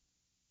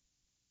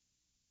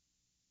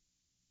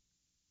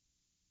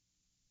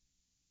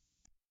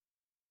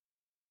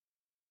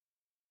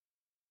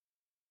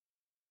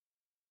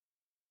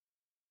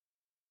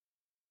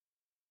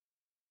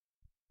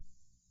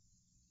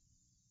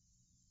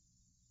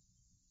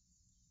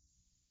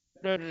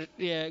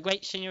 The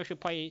great singers who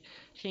play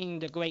sing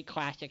the great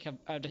classic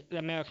of the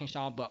American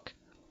Songbook.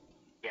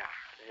 Yeah.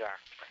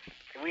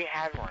 We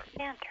had one.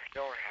 Standard. We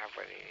don't have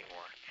one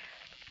anymore.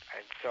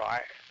 And so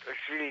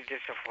it's really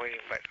disappointing,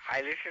 but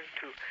I listen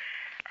to,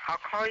 I'll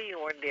call you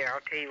one day and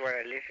I'll tell you what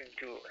I listen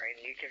to, and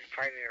you can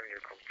find it on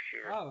your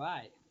computer. All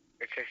right.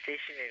 It's a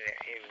station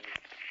in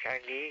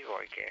San Diego,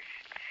 I guess.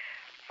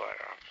 But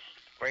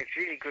it's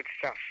really good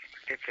stuff.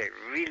 It's a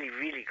really,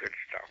 really good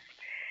stuff.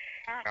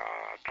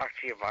 I'll talk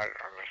to you about it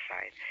on the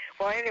side.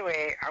 Well,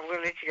 anyway, I'm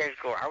going to let you guys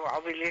go.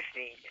 I'll be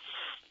listening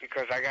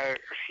because I got to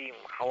see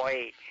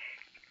Hawaii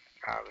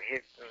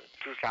hit in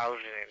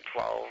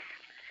 2012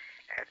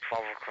 at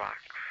 12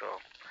 o'clock. So.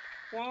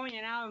 We're only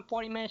an hour and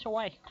 40 minutes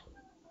away.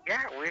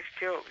 Yeah, we're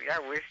still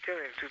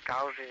in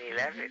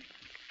 2011.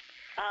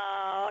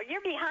 Oh,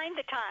 you're behind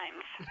the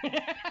times.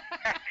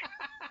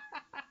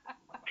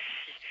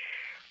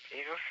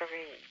 You know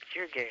something?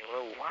 You're getting a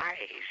little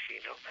wise, you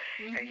know.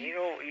 Mm-hmm. And you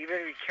know, you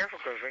better be careful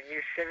because when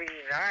you're 79,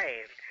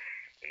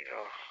 you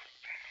know,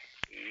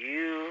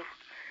 you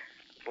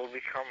will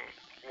become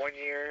 1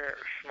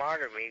 year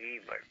smarter maybe,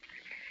 but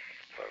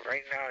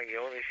right now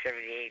you're only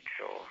 78,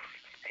 so,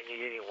 and you're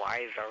getting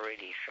wise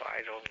already, so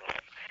I don't know.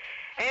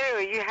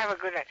 Anyway, you have a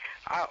good night.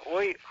 How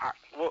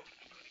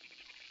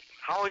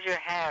was your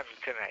ham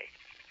tonight?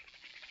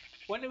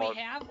 What did we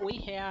have?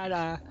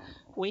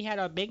 We had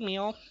our big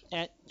meal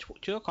at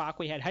 2 o'clock.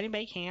 We had honey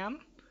baked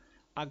ham,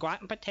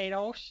 gratin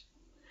potatoes,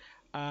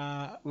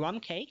 rum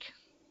cake,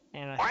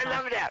 and I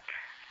love that.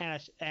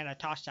 And a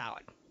tossed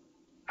salad.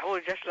 I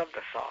would just love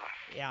the sauce.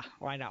 Yeah,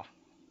 I know.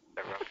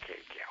 The rum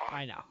cake, yeah.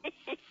 I know.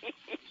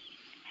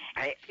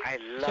 I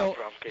love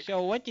rum cake.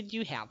 So what did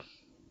you have?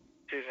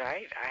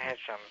 Tonight I had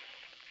some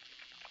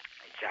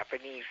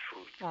Japanese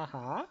food. Uh-huh.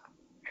 And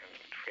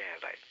we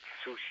had like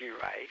sushi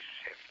rice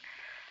and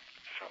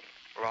some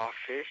raw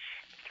fish,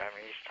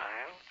 Japanese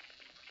style.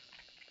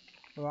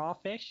 Raw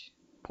fish?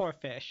 Poor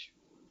fish.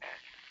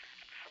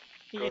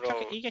 Yeah. You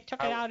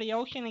took it out of the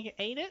ocean and you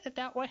ate it? Is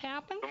that what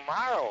happened?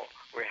 Tomorrow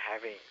we're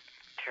having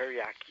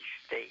teriyaki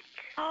steak.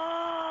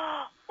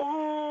 Oh, ooh.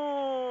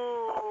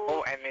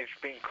 Oh, and it's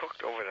being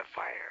cooked over the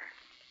fire,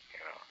 you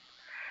know.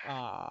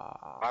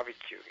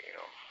 Barbecue, you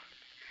know.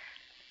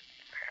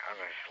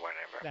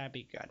 Whatever. That'd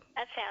be good.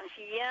 That sounds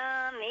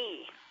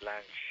yummy.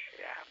 Lunch,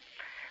 yeah.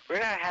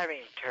 We're not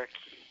having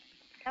turkey.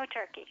 No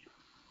turkey.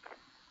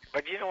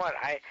 But you know what?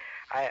 I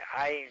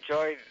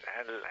enjoyed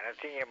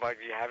thinking about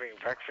you having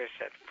breakfast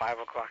at 5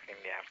 o'clock in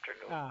the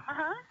afternoon.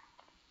 Uh-huh.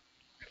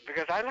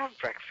 Because I love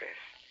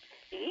breakfast.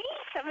 See?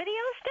 Somebody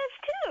else does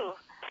too.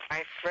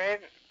 My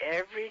friend,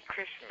 every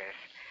Christmas,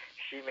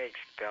 she makes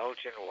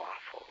Belgian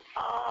waffles.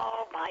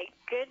 Oh, my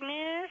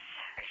goodness.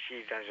 And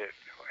she does it.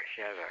 She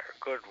has a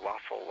good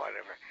waffle,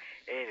 whatever.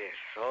 It is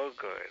so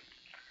good.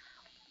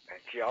 And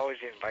she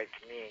always invites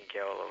me and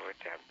Gail over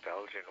to have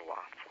Belgian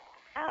waffles.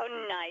 Oh,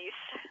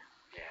 nice.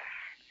 Yeah.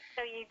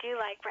 So you do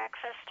like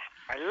breakfast?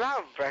 I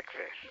love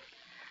breakfast.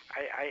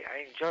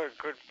 I enjoy a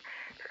good.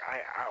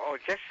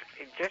 Just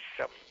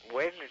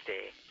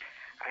Wednesday,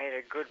 I had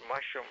a good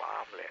mushroom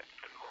omelet.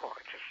 Oh,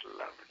 I just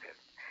loved it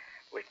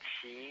with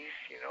cheese,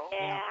 you know.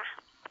 Yeah.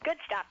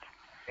 Good stuff.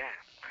 Yeah.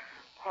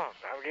 Oh,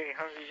 I'm getting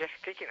hungry just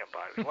thinking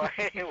about it. Well,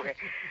 anyway,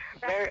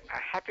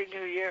 Happy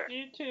New Year.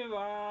 You too,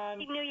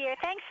 Happy New Year.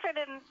 Thanks for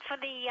the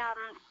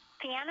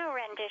piano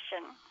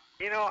rendition.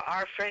 You know,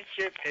 our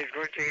friendship is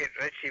going to get.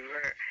 Let's see.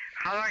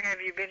 How long have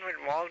you been with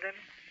Walden?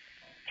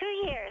 2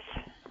 years.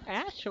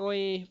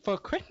 Actually, for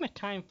Christmas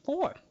time,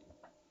 4.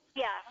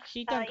 Yeah.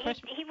 She done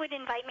Christmas. He would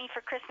invite me for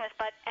Christmas,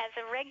 but as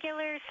a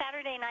regular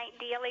Saturday night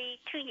daily,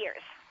 2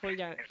 years. We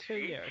done 2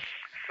 years.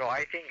 So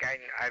I think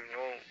I've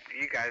known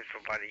you guys for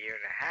about a year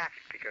and a half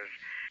because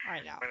I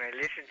know. When I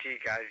listened to you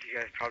guys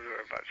probably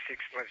were about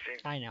 6 months in.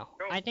 I know.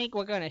 I think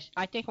we're gonna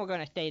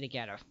stay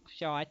together.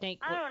 So I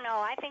think. I don't know.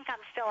 I think I'm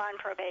still on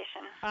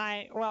probation.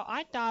 I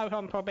thought I was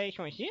on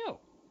probation with you.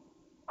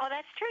 Oh,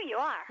 that's true. You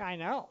are. I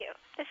know.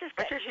 This is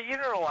good. Patricia, you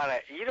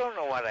don't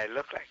know what I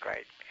look like,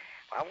 right?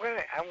 I'm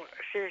gonna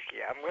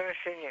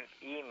send you an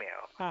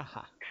email.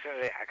 Uh-huh.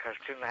 Because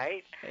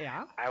tonight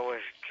Yeah. I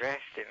was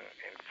dressed in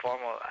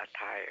formal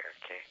attire.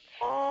 Okay.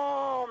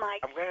 Oh my!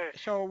 I'm gonna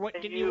So what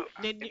send did you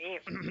did an you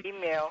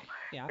email,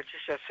 Yeah.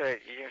 Patricia, so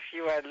you can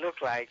see what I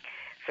look like.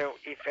 So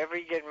if ever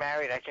you get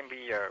married, I can be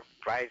your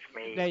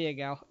bridesmaid. There you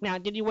go. Now,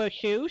 did you wear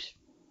shoes?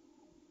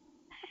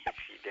 Let's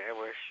see, did I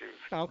wear shoes?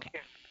 Okay.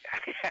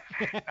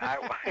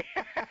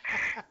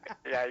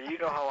 Yeah, you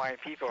know Hawaiian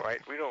people,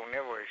 right? We don't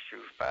never wear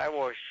shoes, but I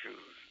wore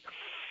shoes.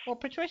 Well,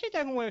 Patricia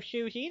doesn't wear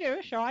shoes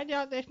either, so I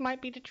doubt this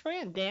might be the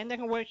trend. Dan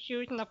doesn't wear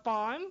shoes on the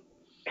farm.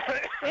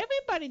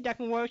 Everybody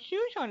doesn't wear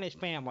shoes on this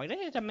family. This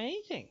is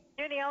amazing.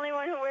 You're the only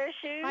one who wears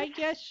shoes? I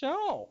guess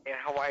so. In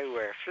Hawaii, we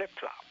wear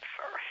flip-flops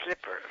or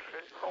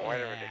slippers or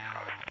whatever they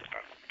call it.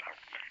 But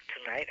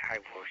tonight, I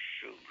wore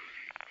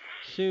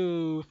shoes.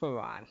 Shoes for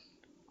on.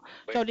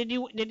 So did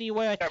you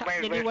wear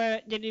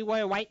did you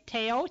wear white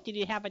tails? Did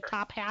you have a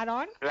top hat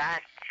on?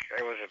 Black.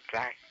 It was a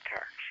black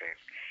tux,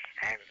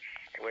 and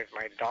with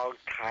my dog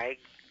Tig.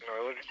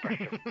 No, it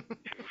wasn't shoes.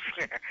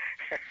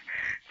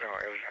 No,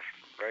 it was a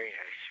very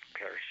nice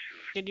pair of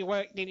shoes.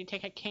 Did you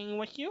take a cane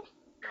with you?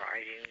 No, I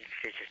didn't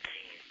take a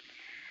cane.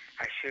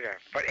 I should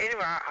have. But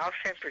anyway, I'll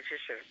send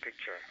Patricia a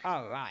picture.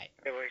 All right.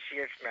 And when she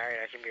gets married,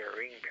 I can be a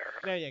ring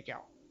bearer. There you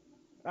go.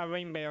 A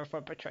ring bearer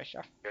for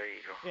Patricia. There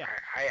you go. Yeah.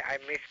 I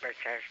missed my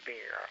chance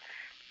being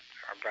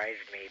a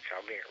bridesmaid, so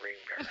I'll be a ring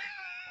bearer.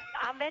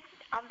 I'll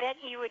bet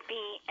you would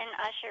be an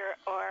usher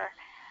or.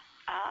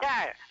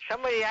 Yeah,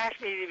 somebody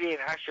asked me to be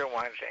an usher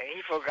once, and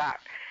he forgot.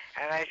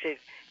 And I said,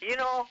 you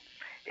know,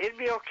 it'd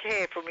be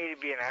okay for me to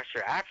be an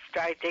usher.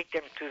 After I take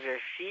them to their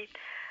seat,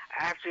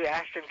 I have to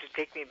ask them to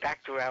take me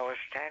back to where I was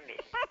standing.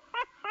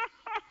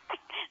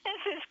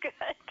 This is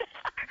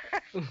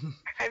good.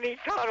 And he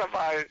thought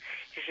about it.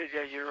 He said,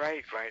 yeah, you're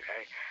right.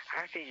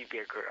 I think you'd be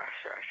a good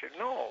usher. I said,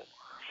 no.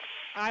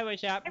 I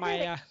was at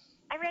my...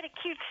 I read a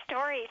cute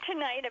story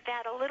tonight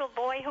about a little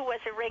boy who was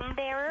a ring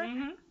bearer.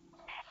 Mm-hmm.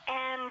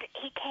 And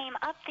he came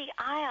up the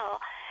aisle,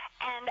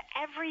 and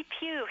every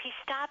pew he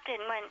stopped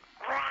and went,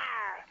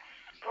 rawr,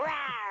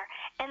 rawr.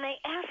 And they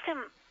asked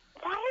him,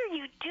 why are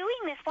you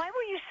doing this? Why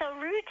were you so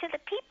rude to the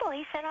people?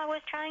 He said, I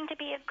was trying to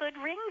be a good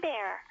ring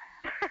bearer.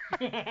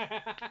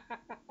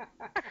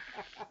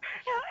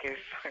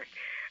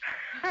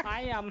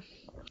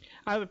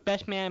 I was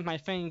best man at my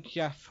friend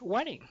Jeff's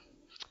wedding.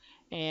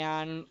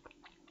 And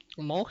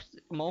most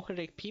of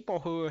the people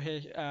who were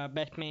his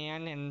best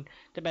man and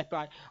the best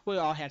bride, we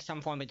all had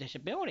some form of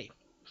disability.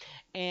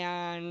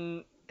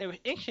 And it was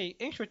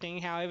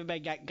interesting how everybody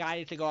got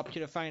guided to go up to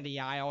the front of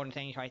the aisle and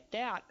things like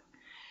that.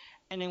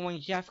 And then when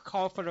Jeff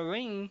called for the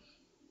ring,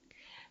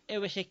 it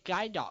was his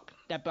guide dog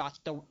that brought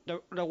the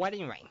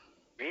wedding ring.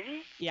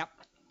 Really? Yep.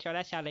 So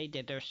that's how they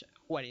did their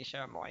wedding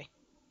ceremony.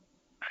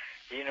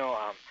 You know,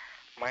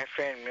 my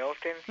friend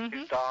Milton,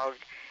 his dog,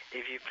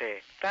 if you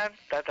play dun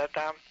da da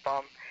dum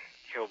bum,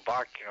 he'll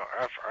bark,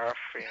 earth,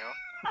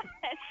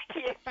 That's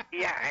cute.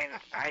 Yeah,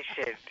 and I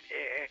said,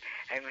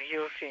 and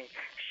he'll sing.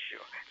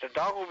 The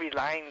dog will be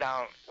lying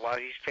down while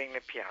he's playing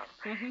the piano.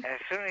 And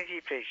as soon as he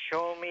plays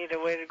 "Show Me the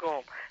Way to Go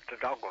Home," the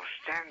dog will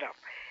stand up.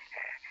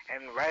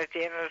 And right at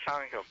the end of the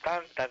song, he'll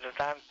dun da da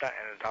dun dun,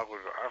 and the dog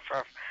will go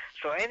arf.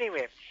 So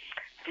anyway,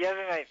 the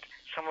other night,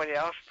 somebody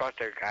else brought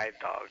their guide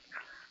dog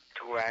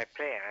to where I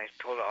play, and I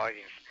told the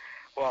audience,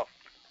 well,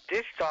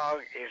 this dog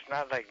is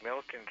not like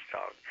Milton's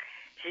dog.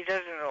 He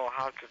doesn't know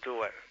how to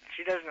do it.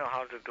 She doesn't know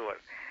how to do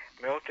it.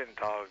 Milton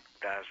dog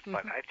does.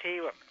 But I tell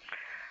you what,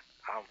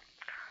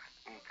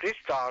 this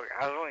dog,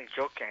 I was only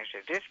joking. I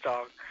said, this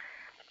dog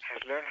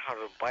has learned how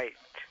to bite.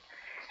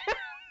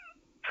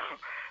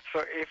 So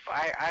if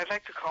I'd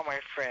like to call my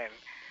friend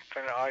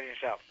from the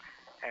audience up,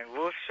 and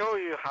we'll show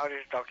you how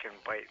this dog can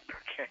bite,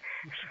 okay?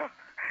 So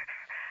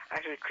I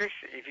said, Chris,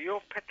 if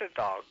you'll pet the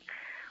dog,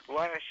 we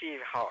want to see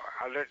how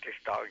alert this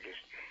dog is.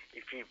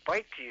 If he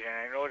bites you, then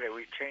I know that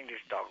we trained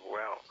this dog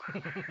well.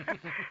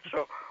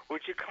 So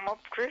would you come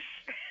up, Chris?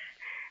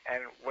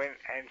 And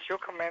she'll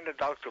command the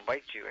dog to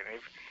bite you, and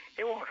if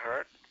it won't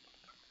hurt,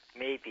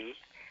 maybe.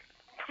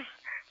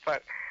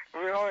 But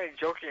we're only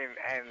joking,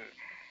 and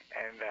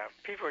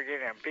people are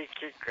getting a big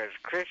kick because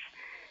Chris,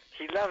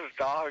 he loves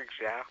dogs,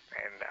 yeah,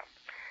 and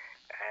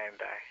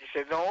he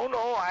said, no,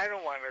 I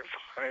don't want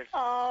to.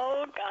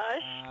 Oh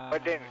gosh.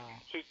 But then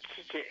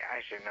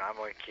I said, no, I'm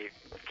only kidding.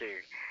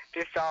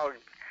 This dog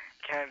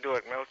can't do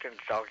what Milton's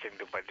dog can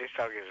do, but this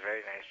dog is a very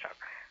nice dog.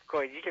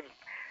 Go ahead, you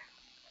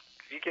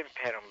can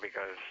pet him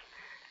because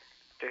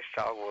this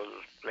dog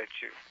will let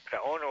you. The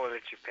owner will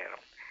let you pet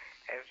him.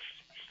 And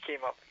he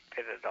came up and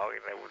pet the dog,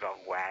 and the dog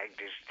wagged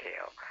his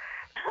tail.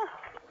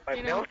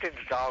 But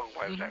Milton's dog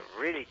was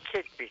really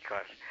kicked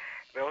because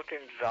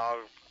Milton's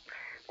dog,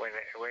 when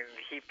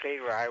he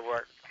played where I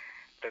worked,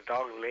 the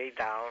dog lay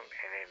down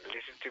and then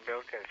listened to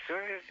Milton. As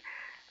soon as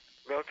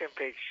Milton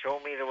played "Show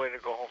Me the Way to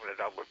Go Home," the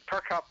dog would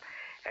perk up.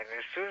 And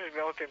as soon as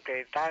Milton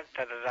played "Dun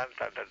Dun Dun Dun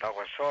Dun," the dog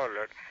was so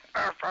alert.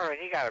 And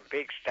he got a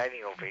big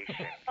standing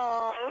ovation.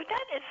 Oh,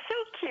 that is so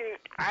cute.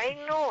 I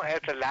know.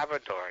 It's a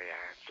Labrador,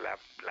 yeah. It's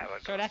Labrador.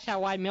 So that's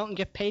why Milton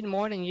gets paid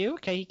more than you?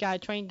 Okay, he got a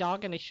trained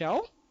dog in the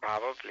show?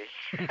 Probably.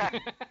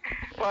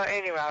 Well,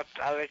 anyway,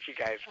 I'll let you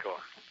guys go.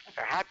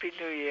 So Happy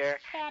New Year.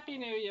 Happy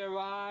New Year,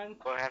 Ron.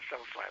 We'll have some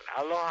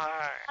fun.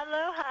 Aloha.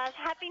 Aloha.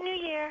 Happy New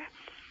Year.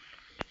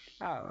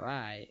 All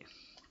right.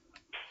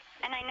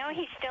 And I know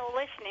he's still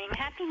listening.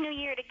 Happy New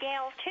Year to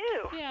Gail,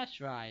 too. Yeah,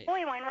 that's right. Boy,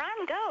 when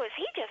Ron goes,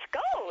 he just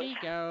goes. He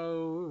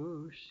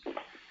goes.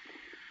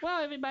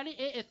 Well, everybody,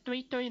 it is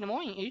 3:30 in the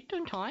morning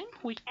Eastern time.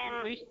 We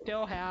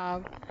still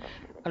have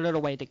a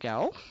little way to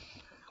go.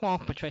 Well,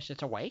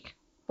 Patricia's awake.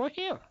 We're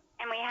here.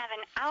 And we have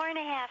an hour and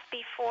a half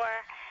before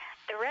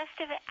the rest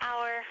of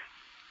our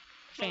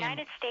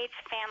United States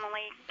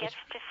family gets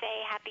to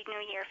say Happy New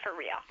Year for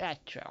real. That's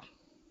true.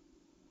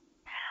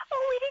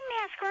 Oh, we didn't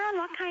ask Ron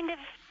what kind of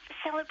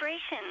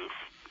celebrations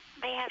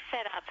they have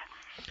set up.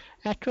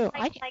 That's true.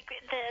 Like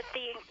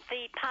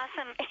the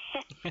possum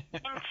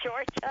in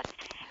Georgia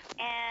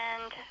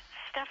and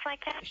stuff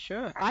like that.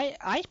 Sure.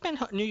 I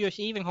spent New Year's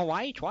Eve in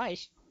Hawaii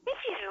twice. Did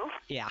you?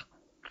 Yeah.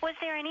 Was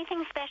there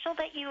anything special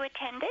that you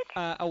attended?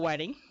 A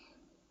wedding.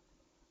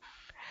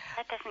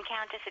 That doesn't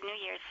count as a New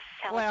Year's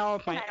Well,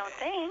 celebration, I don't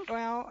think.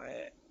 Well,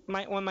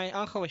 when my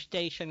uncle was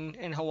stationed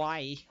in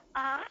Hawaii,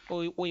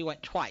 we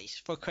went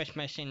twice for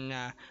Christmas, and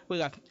we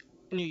left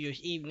New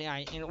Year's Eve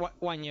night. And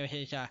one year,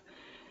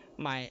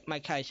 my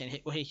cousin,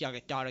 his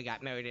youngest daughter,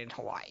 got married in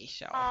Hawaii.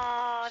 So.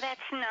 Oh, that's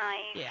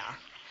nice. Yeah.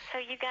 So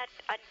you got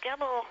a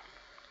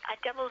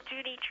double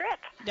duty trip.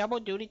 Double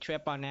duty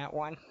trip on that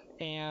one,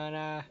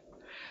 and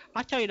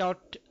I'll tell you though,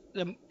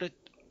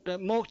 the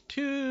most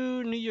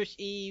two New Year's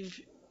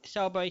Eve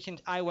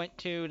celebrations I went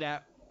to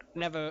that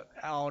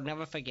I'll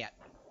never forget.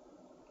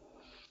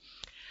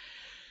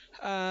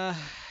 The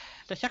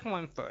second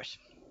one first.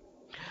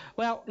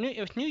 Well, it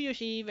was New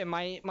Year's Eve, and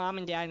my mom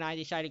and dad and I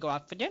decided to go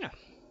out for dinner.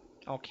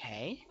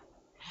 Okay.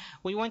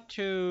 We went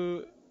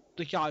to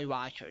the Jolly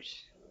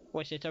Rogers,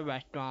 which is a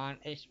restaurant.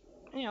 It's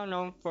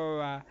known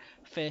for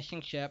fish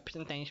and chips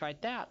and things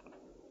like that.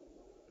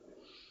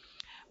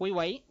 We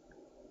wait.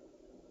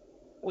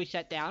 We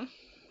sat down.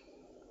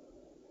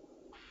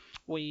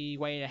 We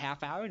waited a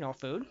half hour, no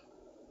food.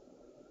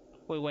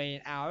 We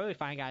waited an hour, we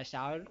finally got a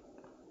salad.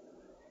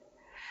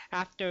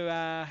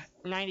 After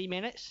 90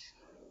 minutes,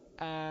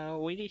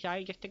 we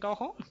decided just to go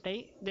home.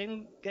 They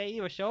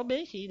were so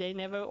busy, they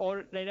never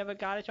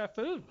got us our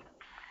food.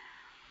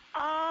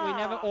 Oh. We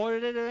never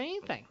ordered it or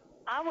anything.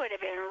 I would have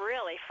been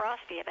really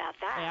frosty about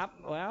that. Yep,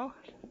 well,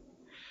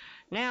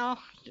 now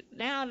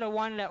the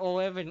one that will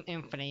live in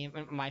infamy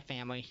in my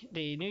family,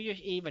 the New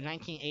Year's Eve of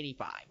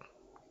 1985.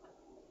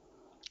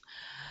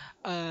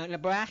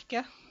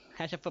 Nebraska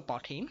has a football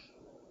team.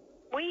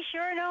 We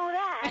sure know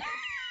that.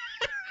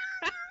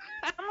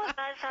 Some of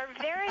us are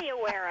very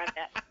aware of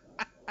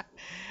it.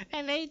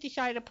 And they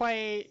decided to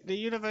play the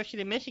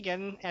University of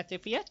Michigan at the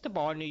Fiesta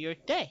Bowl on New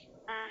Year's Day.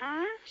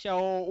 Uh-huh.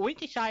 So we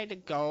decided to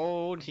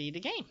go and see the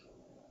game.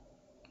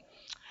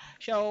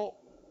 So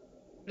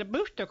the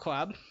Booster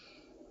Club,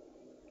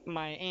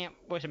 my aunt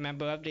was a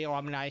member of the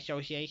Alumni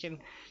Association,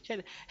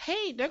 said,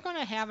 hey, they're going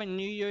to have a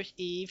New Year's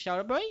Eve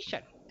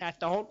celebration at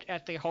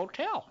the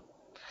hotel.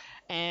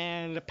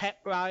 And the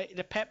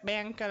pep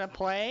band gonna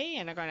play,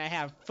 and they're gonna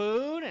have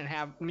food and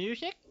have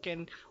music,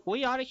 and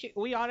we ought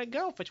to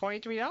go for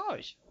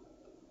 $23.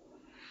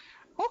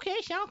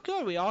 Okay, sounds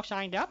good. We all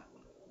signed up.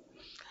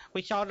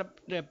 We saw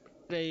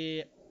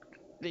the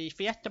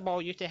Fiesta Bowl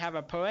used to have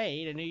a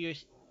parade, a New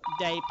Year's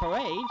Day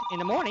parade in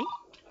the morning.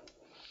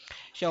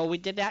 So we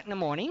did that in the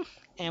morning,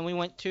 and we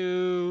went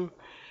to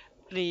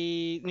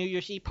the New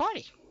Year's Eve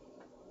party.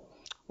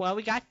 Well,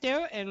 we got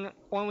there, and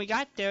when we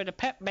got there, the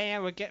pep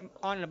band were getting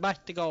on the bus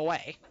to go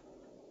away.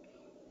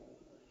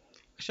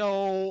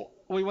 So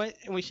we went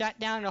and we sat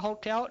down in the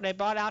hotel. They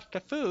brought out the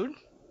food,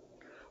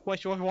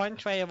 which was one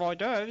tray of hors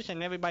d'oeuvres,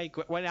 and everybody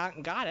went out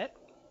and got it.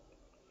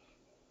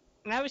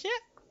 And that was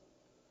it.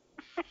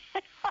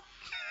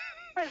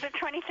 Was it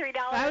 $23?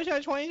 That was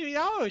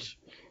 $23.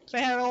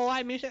 They had a whole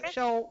live music.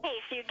 So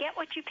you get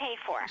what you pay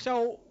for.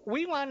 So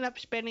we wound up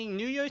spending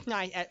New Year's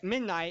night at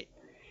midnight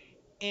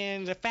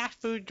in the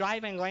fast food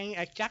drive-in lane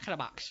at Jack in the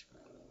Box.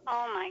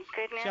 Oh my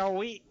goodness.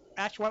 So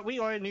that's what we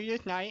ordered New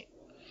Year's night,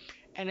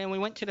 and then we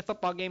went to the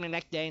football game the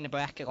next day and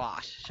Nebraska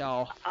lost.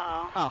 So.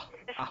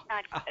 This is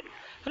not good.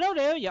 Hello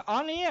there, you're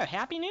on the air.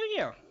 Happy New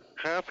Year.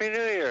 Happy New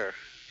Year.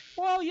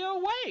 Well, you're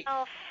awake.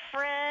 Oh,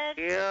 Fred.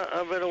 Yeah,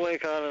 I've been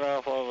awake on and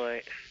off all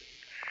night.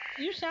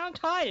 You sound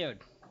tired.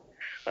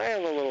 I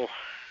am a little.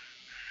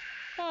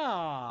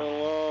 Oh.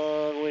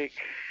 A long week.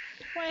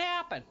 What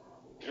happened?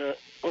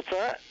 What's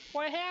that?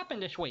 What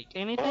happened this week?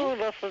 Anything? Oh,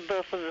 nothing.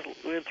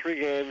 We had 3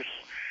 games.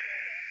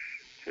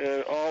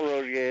 All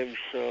road games,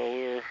 so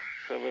we were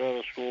coming on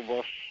a school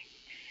bus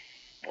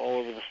all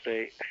over the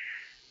state.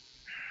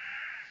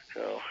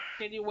 So.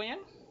 Did you win?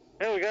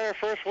 Yeah, we got our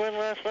first win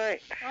last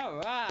night. All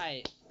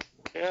right.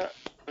 Yeah.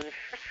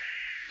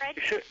 Fred,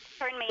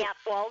 turn me up,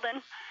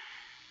 Walden.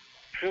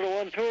 Should have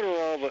won 2 in a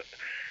row, but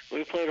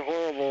we played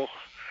horrible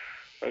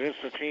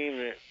against a team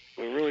that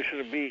we really should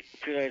have beat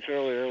 2 nights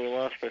earlier. We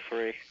lost by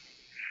 3.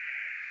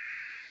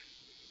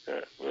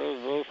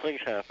 Those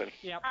things happen.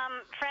 Yep.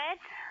 Fred?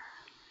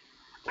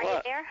 Are What?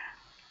 you there?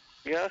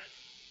 Yeah?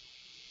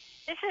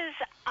 This is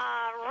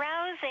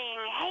rousing.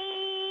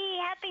 Hey,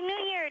 Happy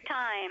New Year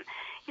time.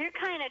 You're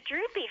kind of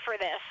droopy for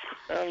this.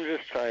 I'm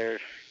just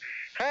tired.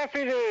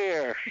 Happy New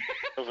Year!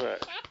 How's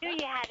that? Knew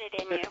you had it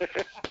in you.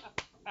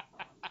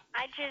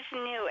 I just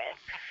knew it.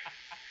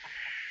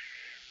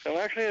 I'm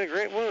actually in a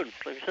great mood.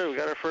 Like I said, we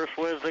got our first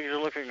win. Things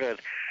are looking good.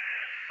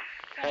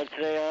 Had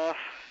today off.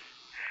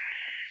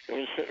 I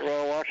was sitting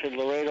around watching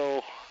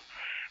Laredo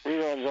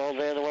reruns all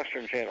day on the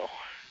Western Channel.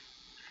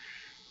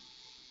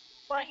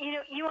 Well,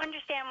 you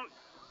understand,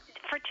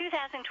 for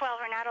 2012,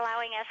 we're not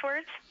allowing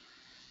S-words?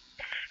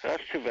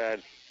 That's too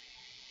bad.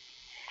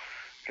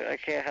 I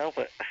can't help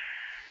it.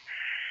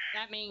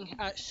 That means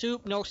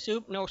soup, no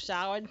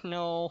salad,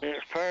 no...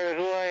 It's part of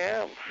who I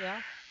am.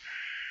 Yeah.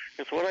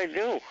 It's what I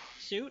do.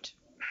 Suit?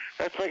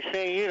 That's like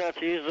saying you not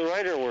to use the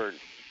writer word.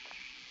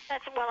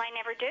 Well, I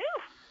never do.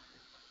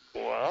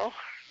 Well,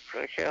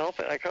 I can't help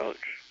it. I coach.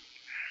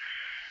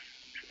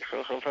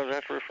 So sometimes I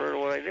have to refer to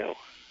what I do.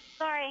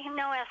 Sorry,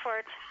 no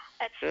S-words.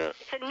 Yeah.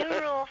 It's a new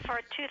rule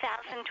for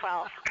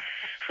 2012.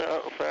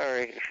 Oh,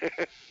 sorry.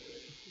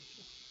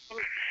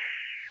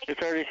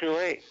 It's already too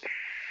late.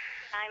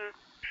 I'm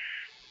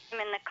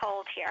in the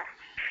cold here.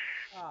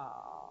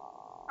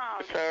 Oh.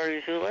 It's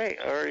already too late.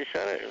 I already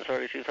said it. It's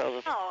already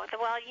 2000. Oh,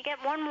 well, you get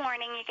one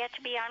warning. You get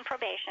to be on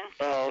probation.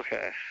 Oh,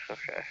 okay.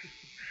 Okay.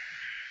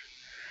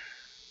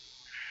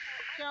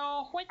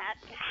 So, what...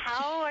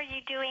 How are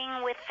you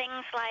doing with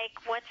things like,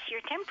 what's your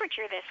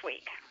temperature this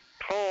week?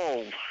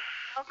 Cold.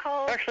 How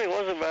cold? Actually, it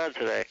wasn't bad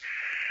today.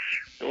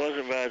 It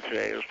wasn't bad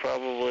today. It was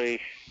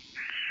probably,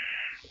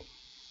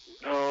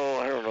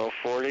 I don't know,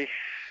 40.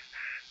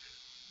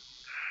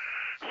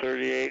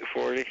 38,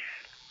 40.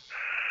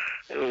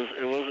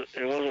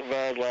 It wasn't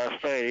bad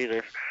last night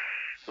either.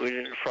 We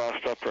didn't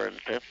frost up or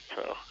anything.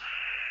 So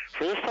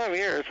for this time of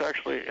year, it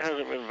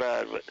hasn't been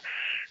bad. But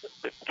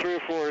 3 or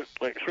 4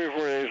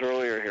 days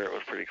earlier here, it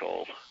was pretty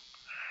cold.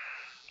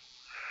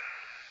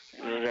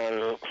 It was down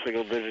to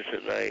single digits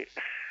at night.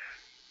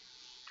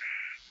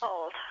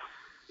 Cold.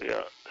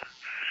 Yeah.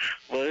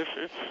 But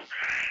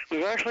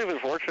we've actually been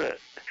fortunate.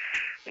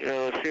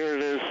 Here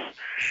it is.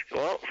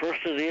 Well,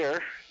 first of the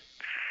year.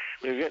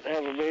 We're getting to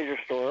have a major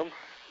storm.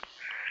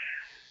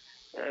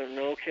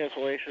 No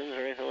cancellations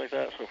or anything like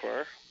that so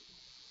far.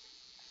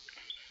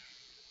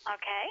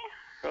 Okay.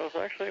 So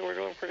we're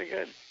doing pretty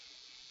good.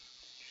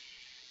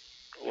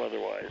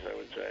 Weather-wise, I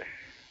would say.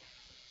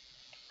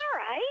 All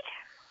right.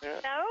 Yeah.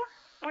 So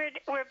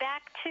we're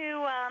back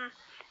to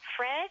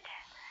Fred.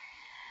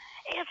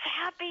 It's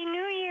Happy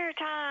New Year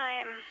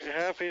time.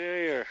 Happy New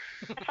Year.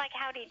 It's like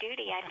Howdy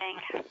Doody, I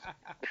think.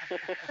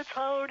 It's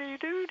Howdy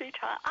Doody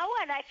time. Oh,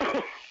 and I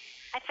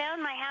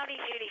found my Howdy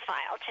Doody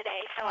file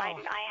today, so I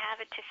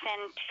have it to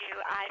send to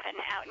Ivan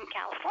out in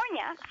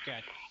California.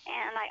 Good.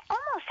 And I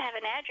almost have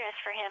an address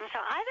for him.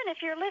 So, Ivan,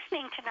 if you're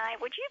listening tonight,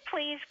 would you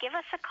please give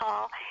us a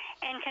call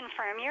and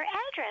confirm your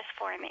address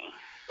for me?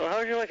 Well,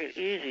 how would you like an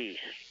easy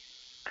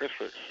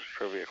Christmas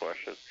trivia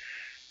question?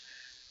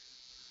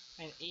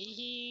 An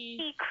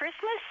easy...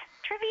 Christmas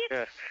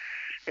trivia?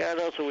 Yeah, I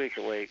know it's a week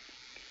late.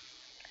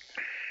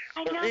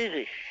 I It's know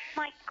easy.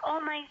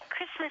 all my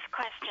Christmas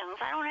questions.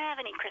 I don't have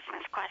any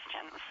Christmas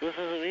questions. This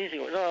is an easy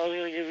one. No, I was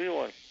going to give you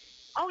one.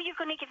 Oh, you're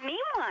going to give me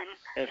one?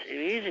 It's an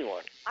easy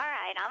one. All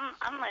right,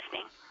 I'm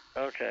listening.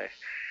 Okay.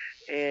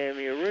 In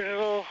the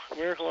original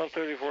Miracle on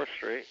 34th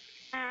Street,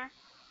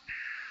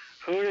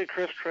 who did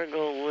Kris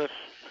Kringle list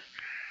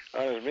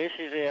on his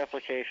Macy's Day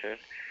application?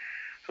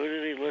 Who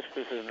did he list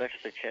as his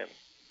next of kin?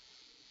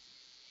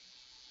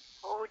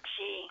 Oh,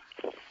 gee.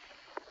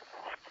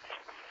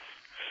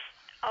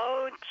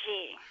 Oh,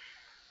 gee.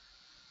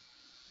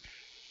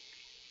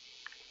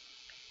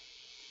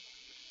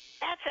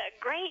 That's a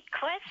great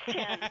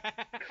question.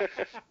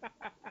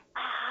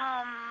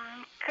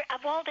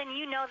 Walden,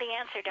 you know the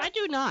answer, don't you? I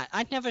do not.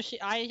 I've never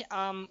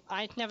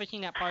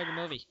seen that part of the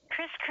movie.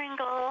 Kris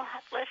Kringle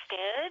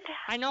listed.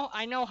 I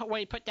know what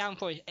he put down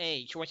for his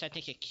age, which I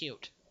think is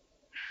cute.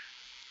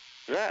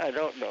 That I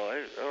don't know.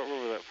 I don't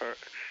remember that part.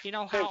 You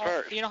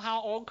know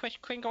how old Kris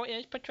Kringle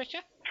is,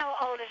 Patricia? How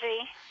old is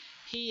he?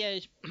 He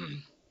is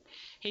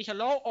he's a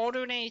little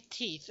older than his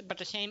teeth, but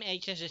the same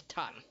age as his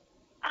tongue.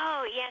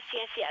 Oh, yes.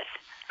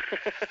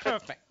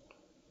 Perfect.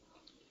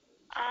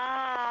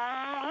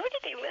 Who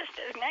did he list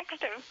as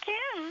next of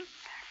kin?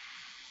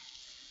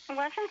 It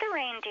wasn't the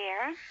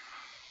reindeer.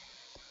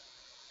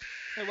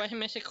 It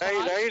wasn't Mrs. Claus?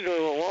 Now you're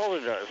doing what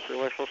Walden does.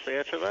 Am I supposed to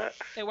answer that?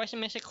 It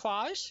wasn't Mrs.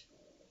 Claus?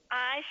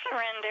 I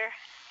surrender.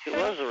 It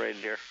was a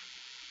reindeer.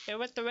 It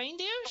was the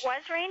reindeers? It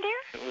was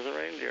reindeer? It was a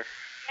reindeer.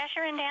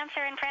 Dasher and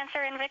Dancer and Prancer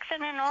and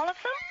Vixen and all of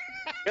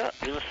them? Yeah,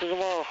 you listen to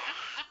them all.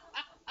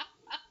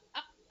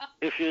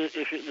 There's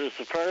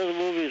a part of the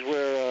movies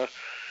where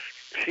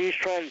she's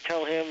trying to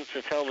tell him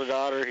to tell the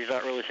daughter he's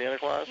not really Santa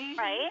Claus.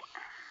 Right.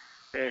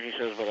 And he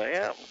says, but I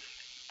am.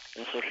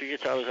 And so she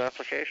gets out his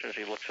application.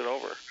 She looks it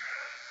over.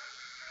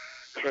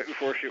 It's right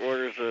before she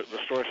orders the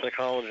store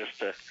psychologist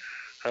to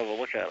have a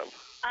look at him.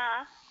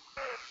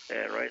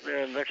 And right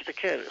there next to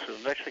Ken, it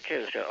says next to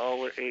Ken, it's got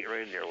all the 8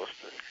 reindeer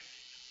listed.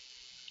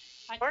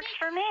 Works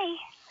for me.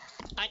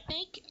 I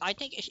think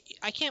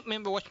I can't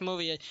remember which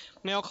movie it is,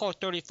 Miracle on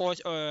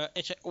 34th or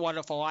It's a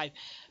Wonderful Life,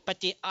 but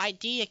the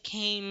idea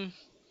came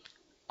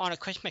on a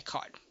Christmas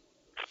card.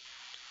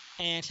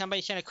 And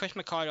somebody sent a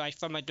Christmas card like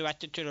from a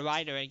director to the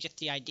writer, and just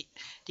the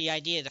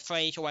idea, the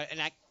phrase, or what, and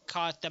that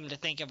caused them to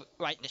think of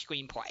writing the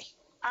screenplay.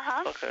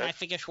 Okay. And I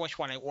forget which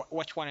one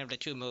of the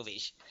 2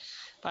 movies.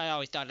 But I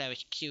always thought that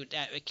was cute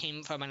that it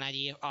came from an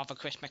idea off a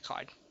Christmas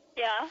card.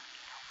 Yeah.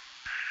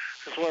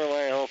 It's one of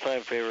my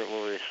all-time favorite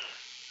movies.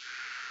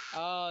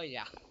 Oh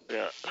yeah.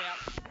 Yeah. Yeah.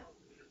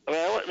 I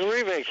mean, the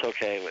remake's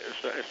okay, but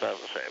it's not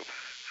the same.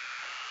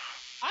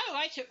 I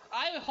like to.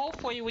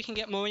 Hopefully we can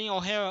get Maureen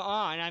O'Hara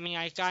on. I mean,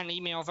 I got an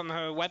email from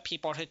her web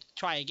people to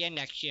try again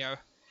next year.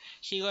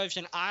 She lives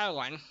in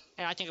Ireland,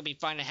 and I think it'd be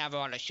fun to have her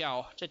on the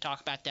show to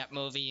talk about that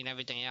movie and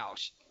everything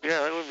else.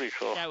 Yeah, that would be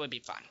cool. That would be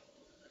fun.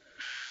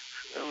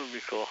 That would be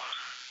cool.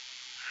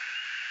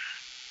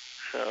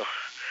 So,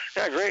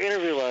 yeah, great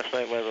interview last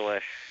night, by the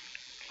way.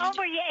 Oh,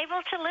 were you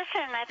able to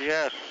listen?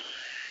 Yes.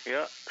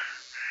 Yeah.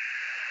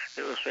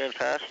 It was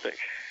fantastic.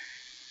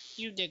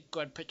 You did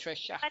good,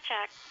 Patricia.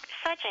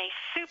 Such a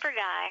super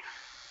guy.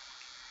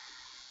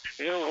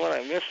 You know what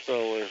I missed,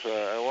 though, was,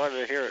 I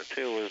wanted to hear it,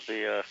 too, was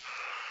the,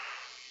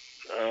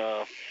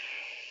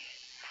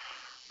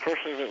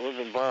 person that lived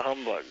in Bar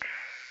Humbug.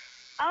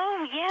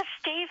 Oh, yes,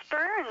 Dave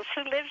Burns,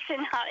 who lives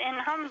in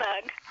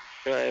Humbug.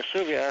 Yeah, I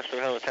assume you asked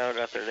them how the town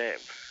got their name.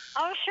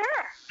 Oh,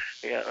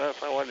 sure. Yeah,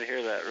 I wanted to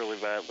hear that really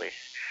badly.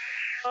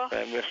 Oh.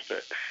 I missed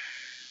it.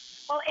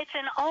 Well, it's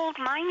an old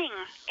mining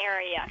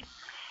area,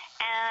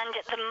 and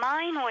the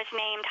mine was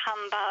named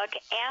Humbug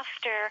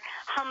after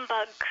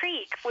Humbug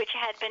Creek, which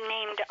had been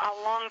named a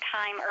long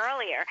time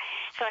earlier.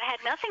 So it had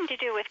nothing to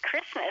do with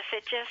Christmas.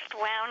 It just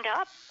wound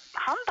up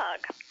Humbug.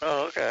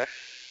 Oh, okay.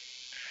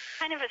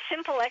 Kind of a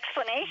simple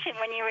explanation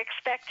when you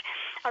expect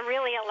a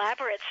really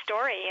elaborate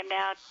story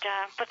about,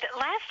 but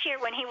last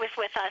year when he was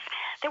with us,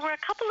 there were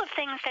a couple of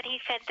things that he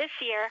said this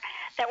year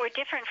that were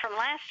different from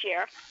last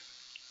year.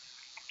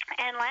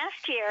 And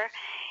last year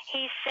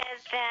he said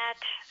that,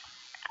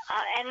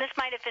 and this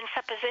might have been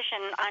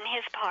supposition on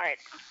his part.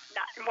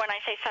 When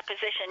I say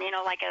supposition, you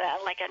know, like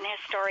an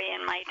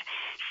historian might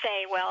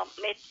say, well,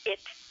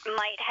 it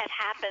might have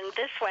happened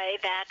this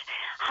way, that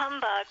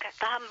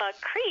the Humbug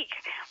Creek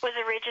was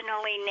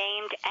originally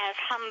named as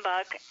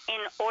Humbug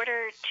in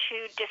order to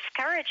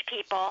discourage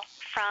people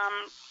from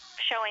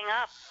showing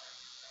up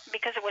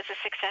because it was a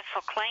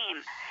successful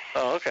claim.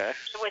 Oh, okay.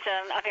 It was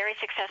a very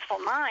successful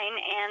mine,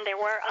 and there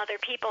were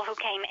other people who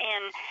came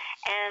in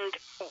and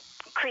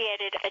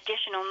created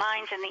additional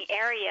mines in the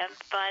area,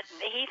 but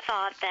he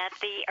thought that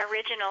the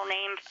original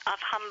name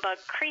of Humbug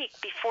Creek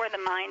before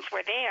the mines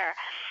were there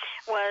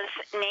was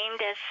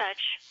named as such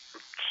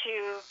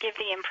to give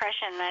the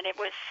impression that it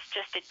was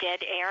just a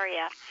dead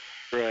area.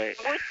 Right.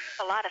 Which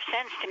makes a lot of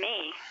sense to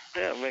me.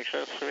 Yeah, it makes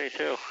sense to me,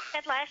 too. He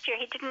said last year.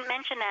 He didn't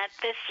mention that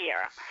this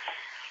year.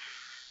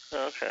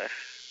 Okay.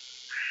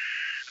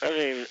 I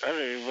didn't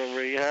even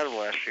remember you had him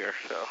last year,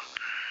 so.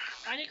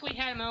 I think we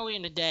had him early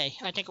in the day.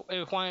 I think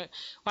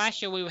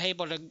last year we were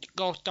able to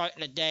go start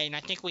in the day, and I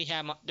think we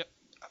had him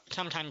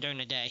sometime during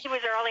the day. He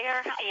was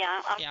earlier?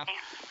 Yeah, okay. Yeah.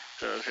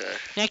 Okay.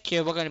 Next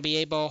year we're going to be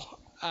able,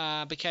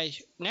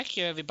 because next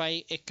year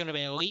everybody, it's going to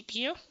be a leap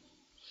year.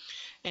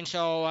 And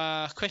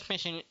so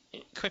Christmas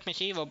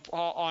Eve will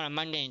fall on a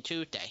Monday and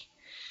Tuesday.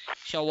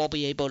 So we'll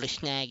be able to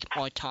snag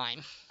more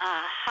time.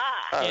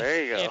 Aha. Oh,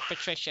 there you go.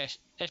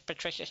 If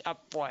Patricia's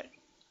up for it.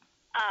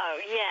 Oh,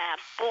 yeah,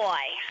 boy.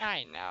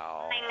 I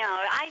know.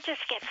 I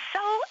just get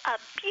so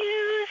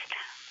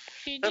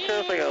abused. That's the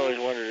other thing I always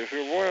wondered. If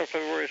you're born on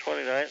February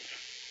 29th,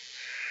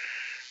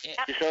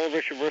 you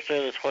celebrate your birthday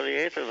on the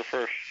 28th or the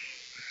 1st?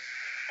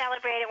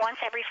 Celebrate it once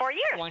every 4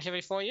 years. Once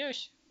every 4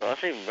 years. Well,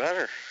 that's even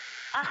better.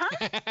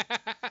 Uh-huh.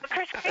 But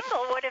Kris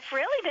Kringle would have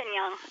really been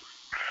young.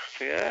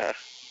 Yeah.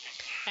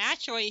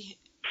 Actually,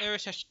 there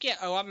was a skit,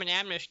 a Robin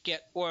Abner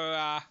skit,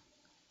 where,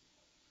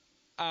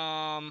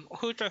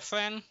 who's her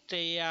friend?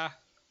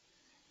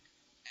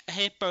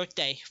 His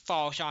birthday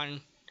falls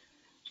on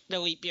the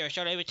leap year,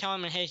 so they were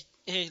telling him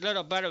his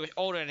little brother was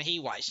older than he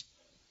was.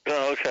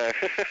 Oh, okay.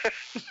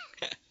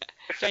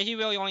 So he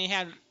really only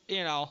had,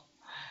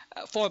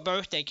 4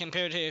 birthdays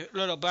compared to his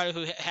little brother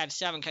who had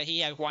 7, because he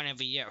had 1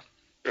 every year.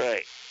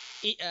 Right.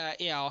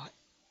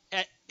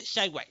 At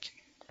Sedgwick.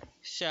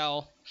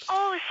 So.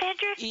 Oh,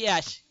 Cedric?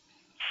 Yes.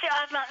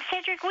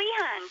 Cedric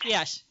Wehunt.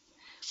 Yes.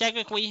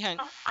 Cedric Wehunt.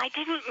 Oh, I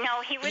didn't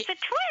know he was a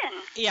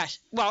twin. Yes.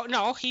 Well,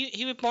 no,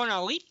 he was born on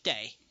a leap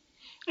day.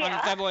 Yeah.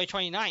 On February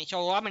 29th.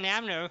 So Robin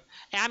Abner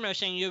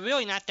saying, you're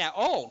really not that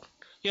old.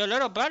 Your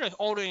little brother's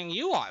older than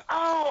you are.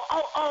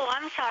 Oh,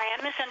 I'm sorry.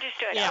 I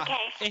misunderstood. Yeah.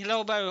 Okay. His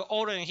little brother was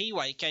older than he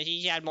was because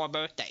he had more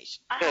birthdays.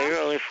 Uh-huh. Yeah, you're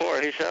only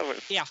 4. He's 7.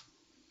 Yeah.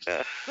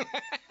 Yeah.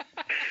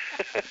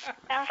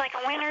 Sounds like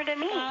a winner to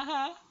me.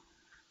 Uh-huh.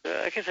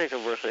 Yeah, I can take a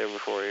birthday every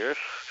 4 years.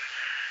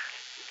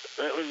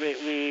 That would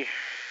make me,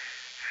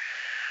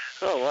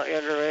 a lot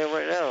younger than I am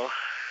right now.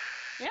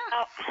 Yeah.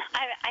 Oh,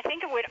 I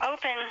think it would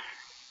open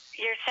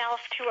yourself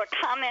to a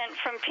comment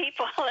from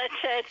people that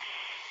said,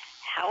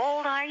 "How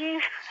old are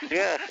you?"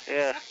 Yeah.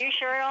 You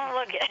sure don't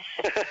look it.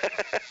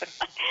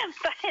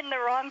 But in the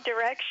wrong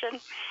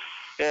direction.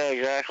 Yeah,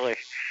 exactly.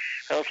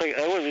 I don't think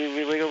I wouldn't even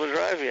be legal to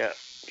drive yet.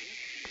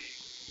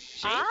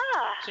 See?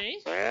 Ah.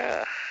 See?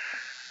 Yeah.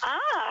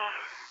 Ah.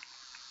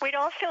 We'd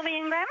all still be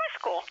in grammar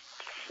school.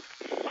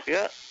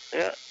 Yeah.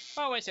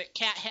 What was it?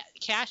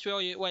 Cat's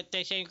really what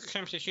they say in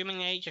terms of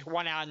human age is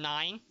 1 out of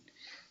 9.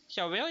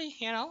 So really,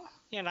 you're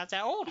not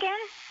that old. Again?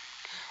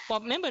 Well,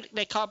 remember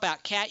they call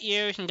about cat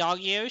years and dog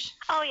years?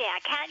 Oh, yeah.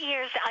 Cat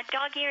years,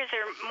 dog years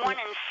are 1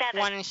 and 7.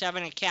 1 and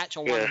 7, and cats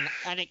are 1. Yeah.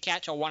 I think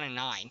cats are 1 and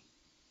 9.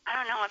 I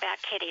don't know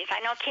about kitties. I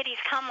know kitties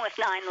come with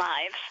 9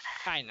 lives.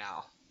 I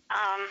know.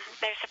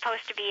 They're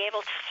supposed to be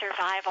able to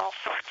survive all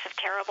sorts of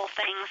terrible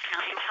things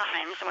 9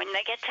 times. When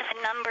they get to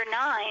the number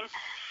 9...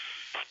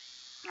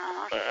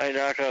 I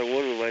knock on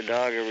wood with my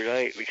dog every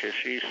night because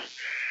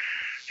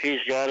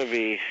he's got to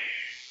be.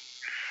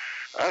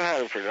 I've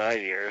had him for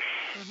 9 years,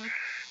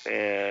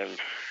 and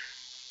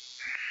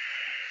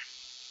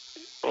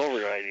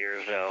over 9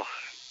 years now,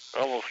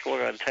 almost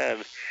going on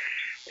 10.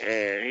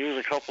 And he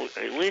was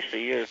at least a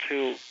year or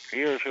two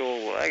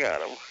old when I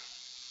got him.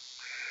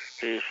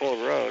 He was full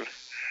grown,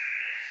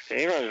 and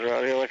he runs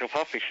around here like a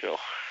puppy still.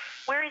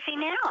 Where is he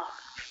now?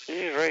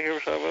 He's right here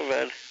beside my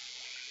bed,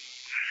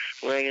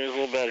 laying in his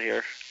little bed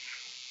here.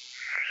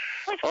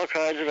 All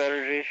kinds of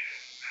energy.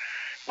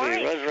 And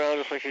he runs around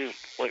just like he's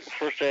like the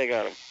first day I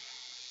got him.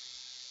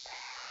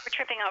 We're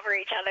tripping over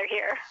each other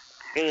here.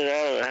 In and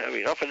out of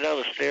up and down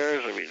the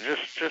stairs.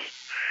 Just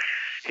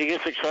he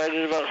gets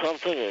excited about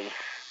something and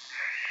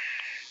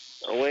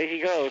away he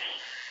goes.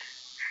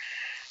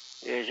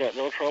 Yeah, he's got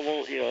no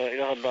trouble. You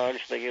know how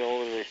dogs, they get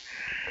older, they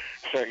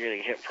start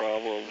getting hip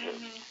problems.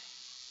 And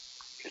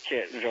they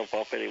can't jump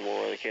up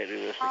anymore. They can't do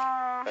this.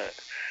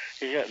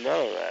 He's got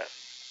none of that.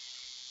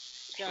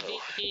 So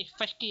he's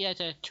frisky as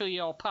a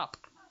 2-year-old pup.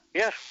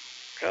 Yeah.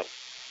 Yep.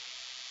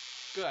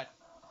 Good.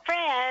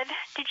 Fred,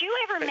 did you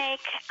ever make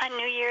a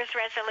New Year's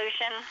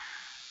resolution?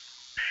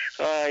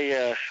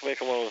 Yeah, make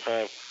them all the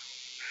time.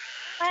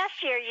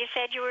 Last year you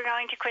said you were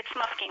going to quit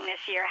smoking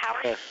this year. How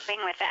are you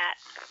doing with that?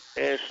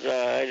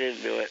 I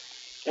didn't do it.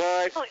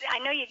 Well, I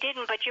know you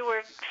didn't, but you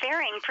were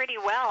faring pretty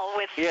well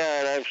with... Yeah,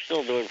 and I'm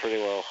still doing pretty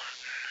well.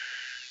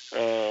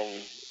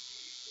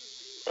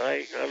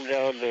 I'm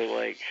down to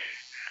like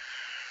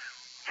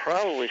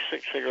probably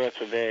 6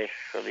 cigarettes a day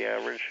on the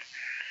average.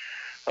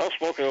 I was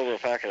smoking over a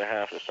pack and a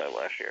half this time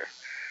last year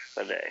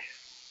a day.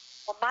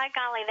 Well, by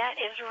golly, that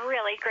is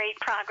really great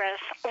progress.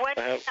 I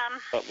have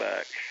cut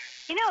back.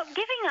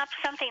 Giving up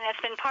something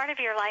that's been part of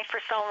your life for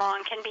so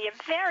long can be a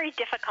very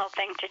difficult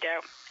thing to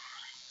do.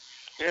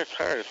 Yeah, it's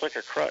hard. It's like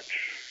a crutch.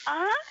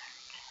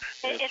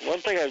 One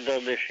thing I've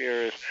done this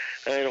year is,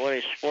 I don't want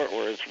any sport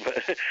words,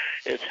 but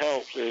it's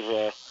helped,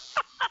 is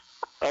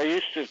I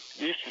used to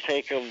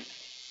take them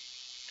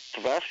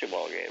to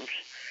basketball games,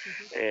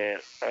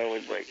 and I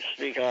would like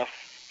sneak off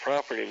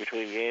property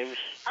between games,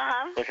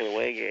 like an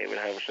away game, and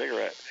have a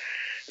cigarette.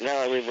 Now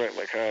I leave them right in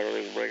my car. I don't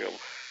even bring them.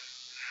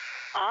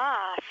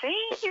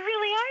 See? You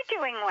really are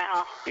doing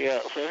well.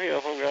 Yeah, so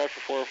if I'm gone for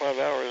 4 or 5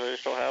 hours, I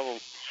just don't have them.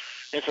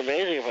 It's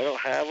amazing if I don't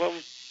have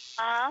them,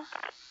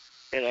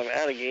 and I'm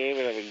at a game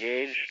and I'm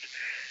engaged,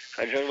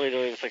 I generally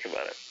don't even think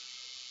about it.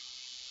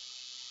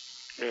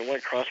 It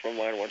might cross my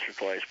mind once or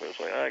twice, but it's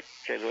like, I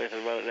can't do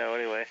anything about it now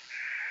anyway.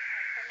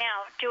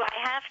 Now, do I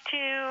have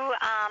to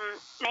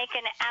make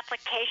an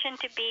application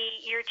to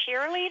be your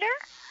cheerleader?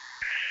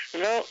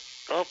 No,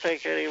 I'll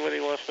take anybody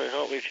who wants to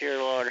help me cheer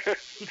along.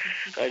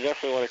 I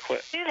definitely want to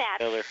quit. Do that,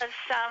 because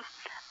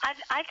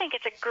I think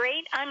it's a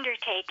great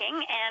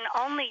undertaking, and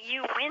only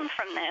you win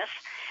from this.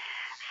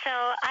 So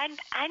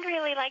I'd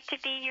really like to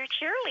be your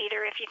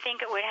cheerleader if you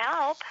think it would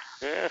help.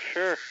 Yeah,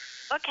 sure.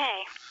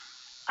 Okay.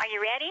 Are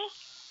you ready?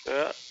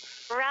 Yeah.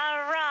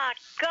 Rah, rah,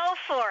 go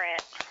for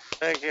it.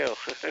 Thank you.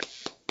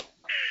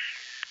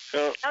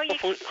 So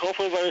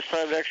hopefully by this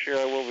time next year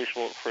I will be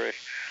smoke-free.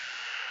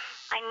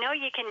 I know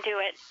you can do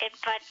it,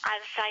 but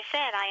as I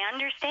said, I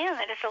understand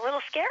that it's a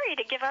little scary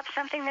to give up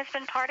something that's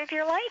been part of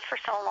your life for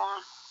so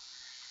long.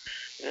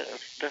 Yeah,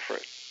 it's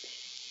different.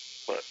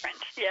 But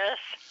yes,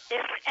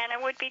 and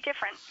it would be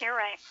different. You're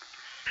right.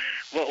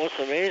 But what's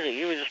amazing,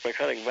 even just by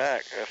cutting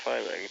back, I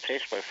find that I can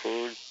taste my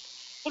food.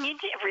 Can you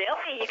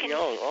really? You can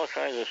all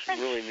kinds of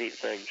really neat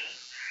things.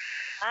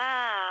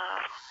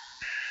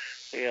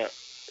 Yeah,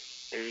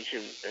 and you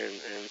can,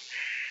 and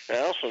I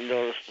also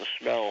noticed the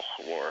smell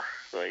more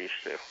than I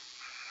used to.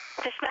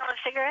 The smell of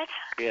cigarettes?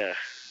 Yeah,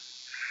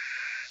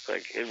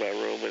 like in my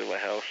room and in my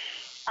house.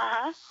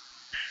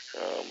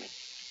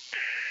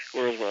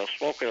 Whereas when I was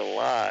smoking a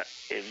lot,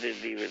 it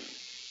didn't even.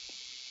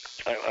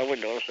 I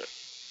wouldn't notice it.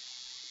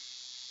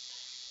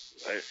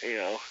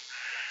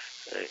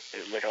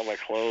 Like on my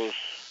clothes.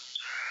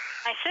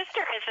 My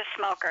sister is a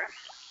smoker,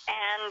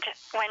 and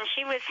when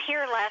she was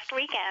here last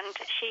weekend,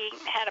 she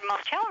had a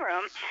motel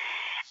room,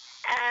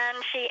 And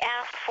she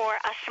asked for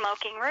a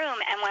smoking room,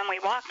 and when we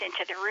walked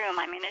into the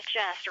room, I mean, it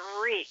just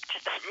reeked.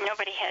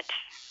 Nobody had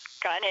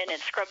gone in and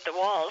scrubbed the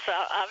walls,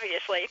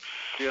 obviously.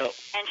 Yep.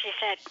 And she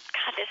said,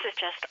 God, this is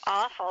just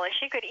awful. And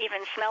she could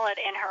even smell it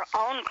in her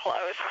own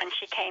clothes when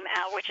she came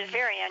out, which is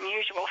very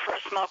unusual for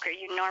a smoker.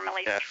 You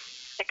normally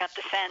pick up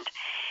the scent.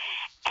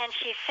 And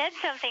she said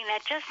something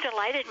that just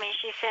delighted me.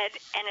 She said,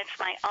 and it's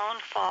my own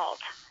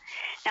fault.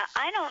 Now,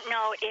 I don't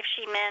know if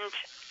she meant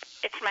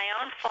it's my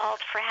own fault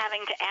for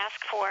having to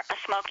ask for a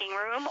smoking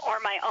room,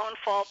 or my own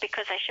fault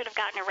because I should have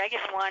gotten a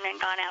regular one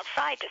and gone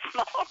outside to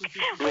smoke,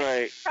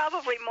 Right. which is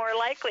probably more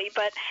likely.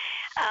 But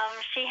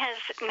she has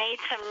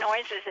made some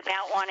noises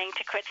about wanting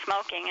to quit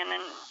smoking, and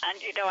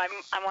you know, I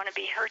want to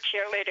be her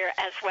cheerleader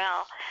as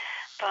well.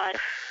 But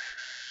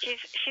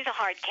she's a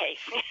hard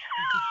case.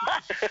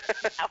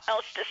 How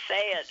else to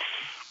say it?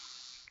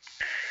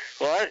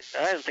 Well,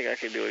 I don't think I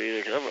can do it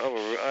either, because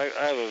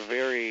I have a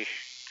very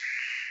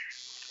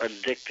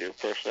addictive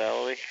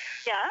personality.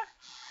 Yeah?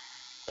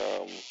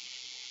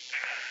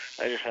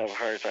 I just have a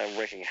hard time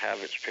breaking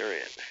habits,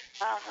 period.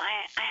 Well,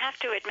 I have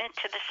to admit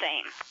to the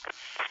same.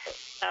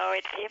 So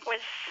it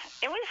was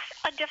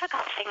a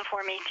difficult thing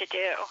for me to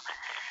do.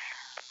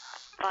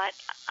 But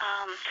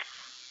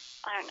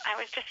I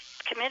was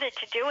just committed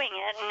to doing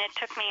it, and it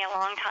took me a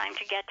long time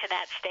to get to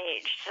that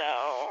stage. So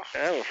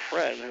I have a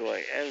friend who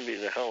I envy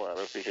the hell out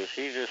of, because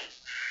he just,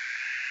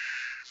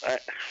 I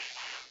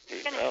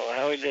don't know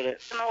how he did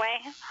it, away.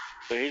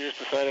 but he just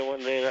decided one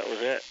day that was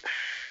it.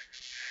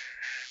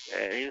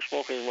 And he was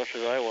smoking as much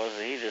as I was,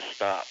 and he just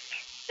stopped.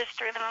 Just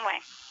threw them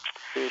away.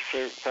 Threw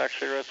his pack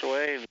cigarettes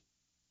away. And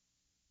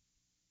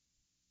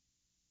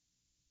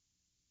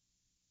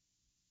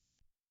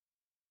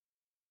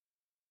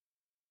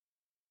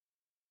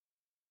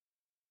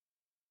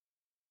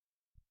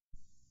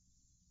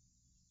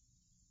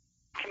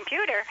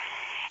computer,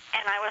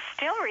 and I will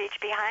still reach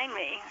behind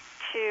me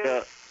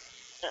to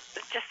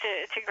just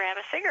to grab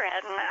a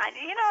cigarette, and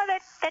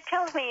that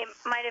tells me it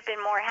might have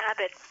been more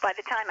habit. By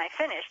the time I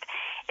finished,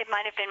 it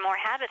might have been more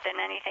habit than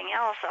anything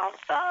else.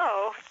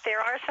 Although there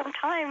are some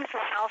times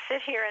when I'll sit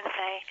here and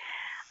say,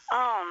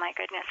 "Oh my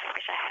goodness, I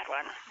wish I had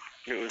one."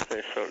 it would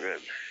taste so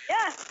good.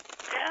 Yeah.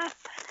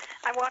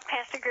 I walk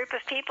past a group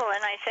of people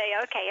and I say,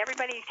 "Okay,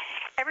 everybody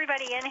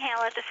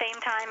inhale at the same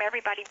time.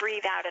 Everybody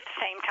breathe out at the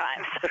same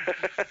time."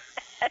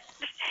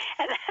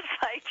 And that's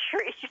my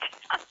treat,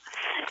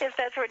 if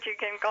that's what you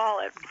can call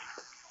it.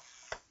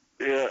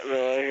 Yeah,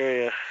 no, I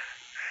hear you.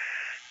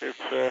 It's,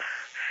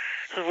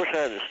 I wish I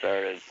hadn't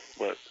started,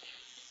 but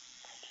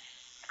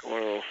one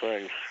of those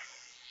things.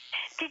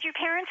 Did your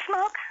parents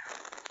smoke?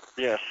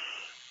 Yes.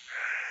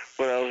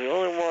 But I was the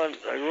only one.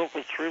 I grew up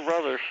with 3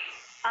 brothers.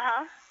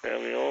 Uh-huh. And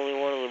I'm the only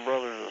one of the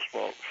brothers that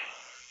smokes.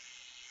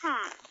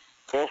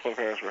 Both my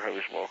parents were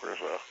heavy smokers,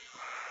 though.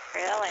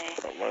 Really?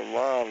 But my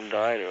mom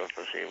died of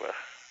emphysema.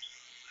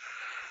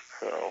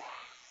 So,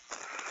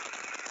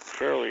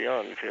 fairly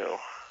young, too.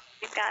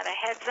 You've got a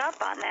heads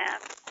up on that.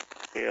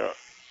 Yeah.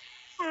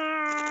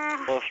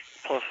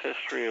 Plus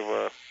history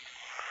of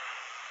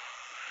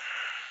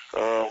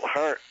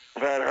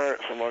bad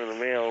hearts among the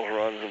males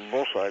runs on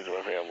both sides of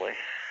my family.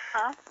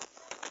 Huh?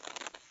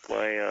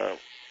 My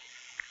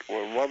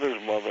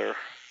mother's mother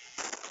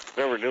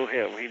never knew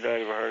him. He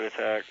died of a heart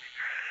attack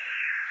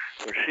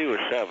when she was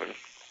 7.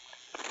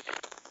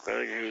 I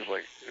think he was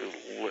like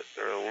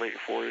late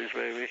 40s,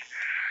 maybe.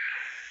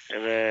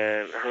 And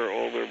then her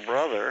older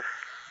brother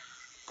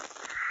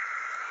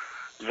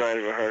died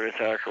of a heart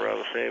attack around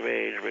the same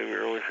age, maybe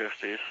early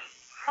 50s.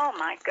 Oh,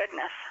 my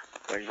goodness.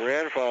 My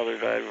grandfather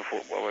died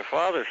before, well, my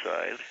father's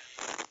side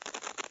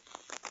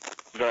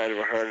died of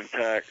a heart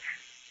attack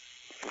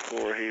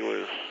before he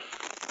was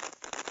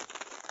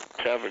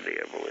 70,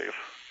 I believe.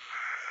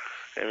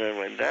 And then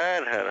my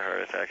dad had a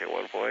heart attack at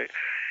one point,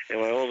 and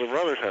my older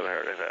brothers had a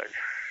heart attack.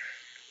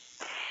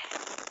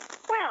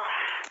 Well,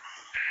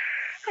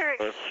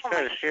 it's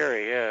kind of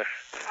scary, yeah.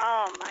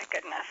 Oh, my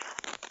goodness.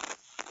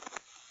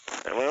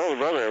 And my older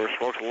brother never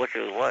smoked a lick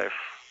in his life.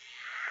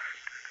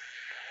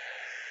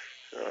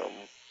 Well,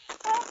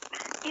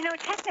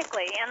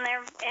 technically, and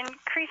they're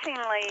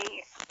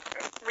increasingly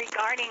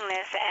regarding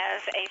this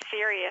as a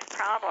serious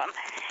problem.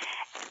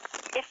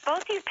 If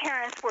both your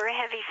parents were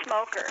heavy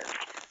smokers,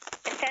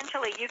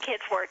 essentially you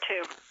kids were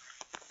too.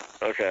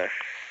 Okay.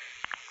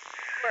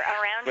 Were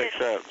around Makes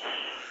sense.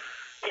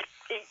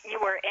 You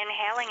were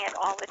inhaling it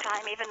all the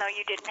time, even though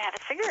you didn't have a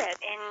cigarette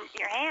in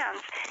your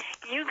hands.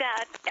 You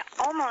got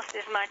almost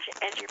as much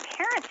as your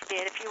parents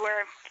did if you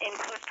were in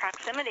close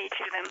proximity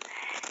to them.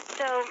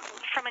 So,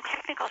 from a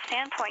technical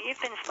standpoint, you've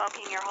been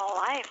smoking your whole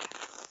life.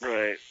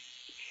 Right.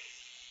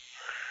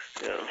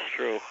 Yeah, that's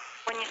true.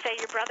 When you say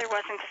your brother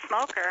wasn't a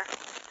smoker,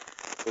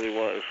 but he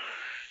was.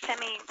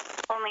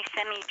 Only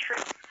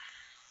semi-true.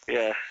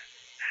 Yeah.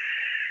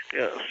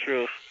 Yeah, that's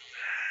true.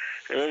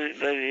 And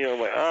then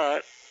my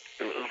aunt,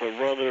 it was my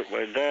brother,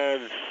 my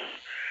dad's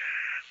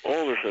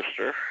older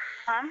sister.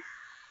 Huh?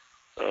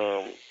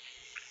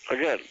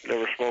 Again,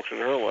 never smoked in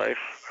her life.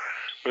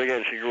 But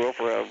again, she grew up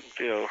around,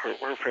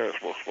 her parents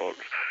both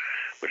smoked.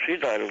 But she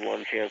died of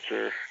lung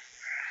cancer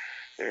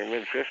in her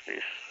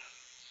mid-50s.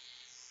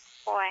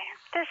 Boy,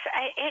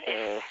 it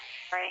is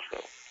scary. So.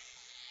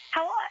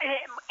 How,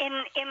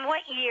 in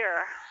what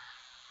year?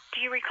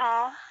 Do you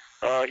recall?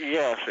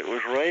 Yes, it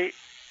was right,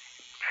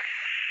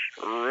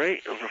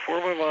 it was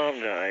before my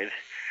mom died.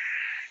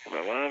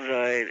 My mom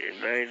died in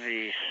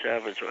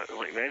 97, so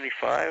like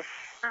 95?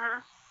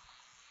 Uh-huh.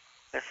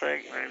 I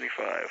think,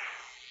 95.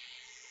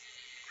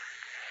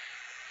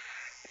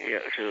 Yeah,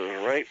 so it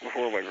was right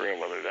before my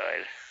grandmother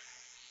died.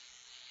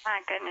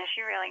 My goodness,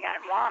 you really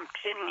got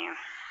whomped, didn't you?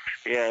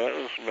 Yeah, that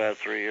was about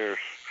 3 years.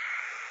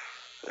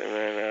 And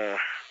then,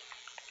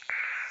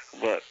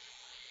 but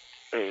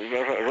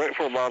right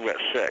before Mom got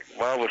sick.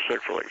 Mom was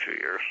sick for like 2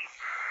 years.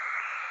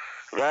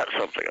 That's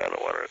something I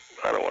don't want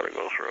to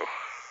go through.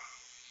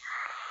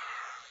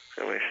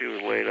 I mean, she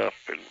was laid up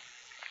and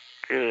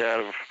in and out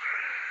of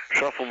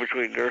shuffle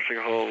between nursing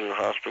homes and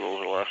hospitals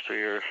in the last 2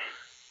 years.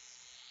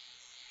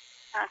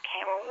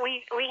 Okay, well,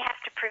 we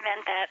have to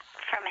prevent that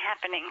from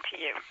happening to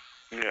you.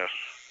 Yes.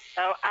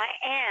 So I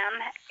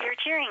am your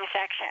cheering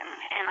section,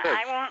 and Good.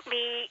 I won't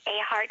be a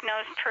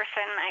hard-nosed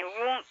person. I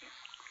won't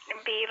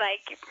be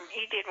like,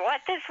 you did what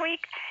this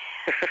week?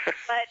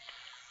 But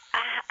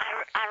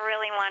I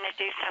really want to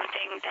do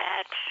something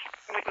that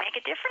would make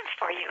a difference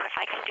for you if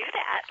I can do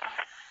that.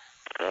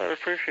 I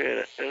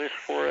appreciate it. Any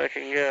support I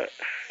can get.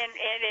 And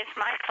it is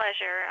my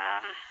pleasure.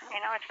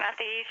 It's not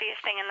the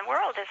easiest thing in the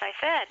world, as I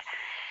said.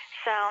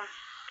 So.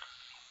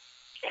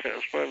 Yeah,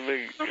 it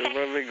was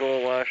my big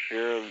goal last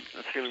year, and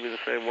it's going to be the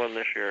same one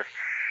this year.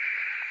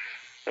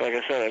 And like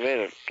I said, I made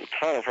a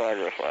ton of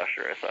progress last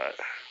year, I thought.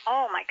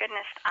 Oh, my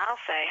goodness, I'll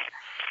say.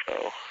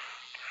 So,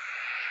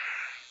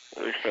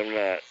 at least I'm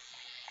not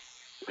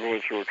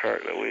going through a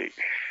carton a week.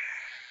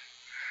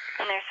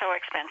 And they're so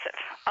expensive.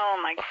 Oh,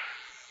 my God.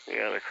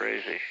 Yeah, they're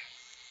crazy.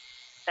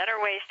 Better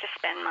ways to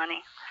spend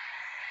money.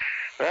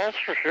 That's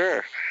for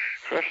sure.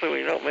 Especially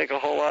when you don't make a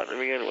whole lot to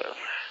begin with.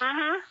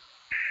 Mm-hmm.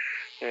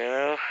 You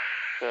know?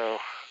 So,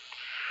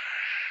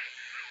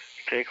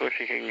 take what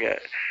you can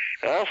get.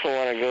 I also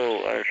want to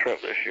go on a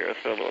trip this year.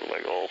 That's another one of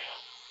my goals.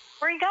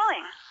 Where are you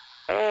going?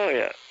 I don't know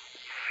yet.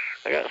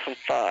 I got some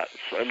thoughts.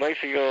 I'd like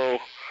to go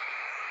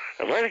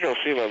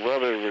see my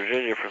brother in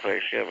Virginia for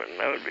Thanksgiving.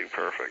 That would be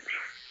perfect.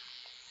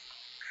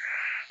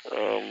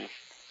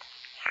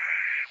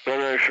 But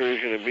I'm not sure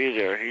he's going to be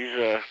there. He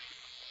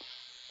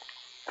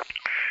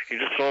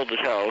just sold his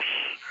house.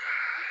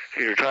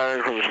 He's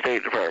retiring from the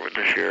State Department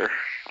this year.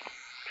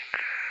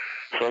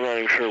 So I'm not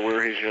even sure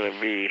where he's going to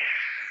be,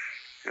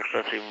 if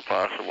that's even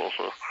possible.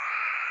 So,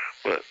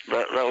 but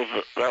that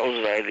was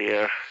an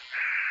idea.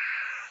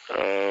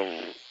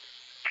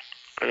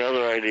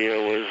 Another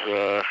idea was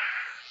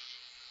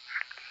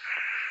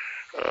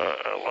I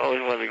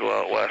always wanted to go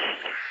out west.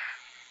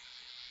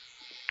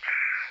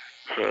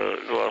 So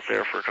go out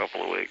there for a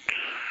couple of weeks.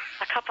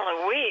 A couple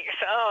of weeks?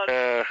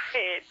 Oh,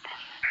 great.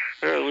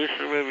 Yeah, at least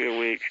maybe a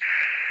week.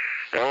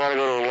 I want to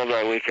go to a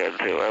one-night weekend,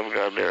 too. I haven't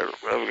gone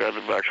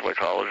back to my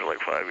college in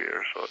like 5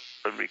 years, so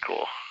that'd be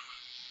cool.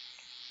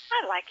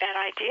 I like that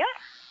idea.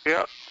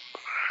 Yeah.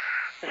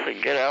 I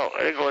said, get out. I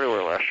didn't go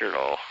anywhere last year at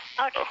all.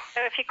 Okay,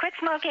 so if you quit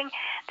smoking,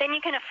 then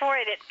you can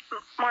afford it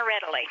more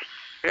readily.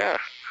 Yeah.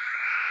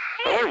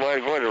 I wouldn't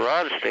mind going to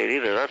Rod State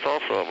either. That's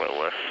also on my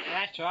list.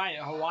 That's right.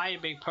 Hawaii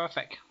would be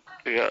perfect.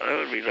 Yeah, that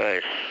would be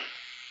nice.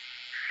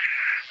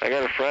 I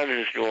got a friend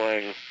who's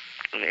going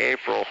in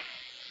April.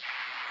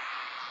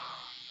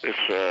 It's,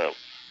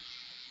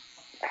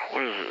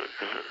 what is it?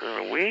 Is it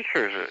in a week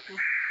or is it?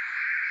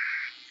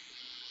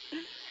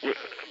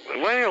 It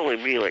might only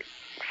be like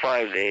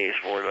 5 days,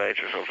 4 nights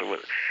or something,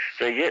 but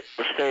they get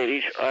to stay at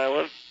each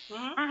island.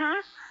 Mm-hmm.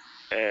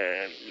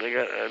 And they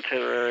got an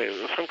itinerary.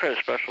 It was some kind of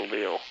special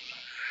deal.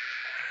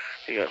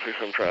 You got through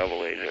some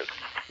travel agent.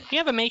 Do you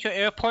have a major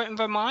airport in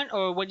Vermont,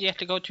 or would you have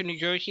to go to New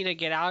Jersey to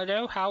get out of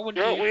there? How would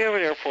you? No, we have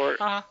an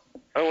airport. Uh-huh.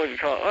 I wouldn't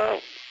call it.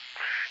 Well,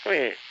 I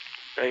mean,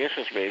 I guess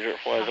it's major. It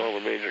flies all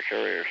the major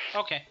carriers.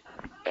 Okay.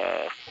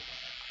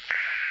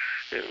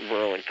 In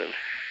Burlington.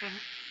 Mm-hmm.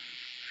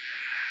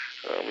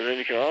 But then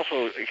you can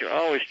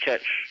always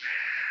catch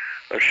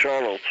a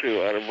shuttle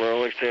too out of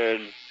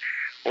Burlington,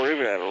 or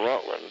even out of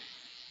Rutland,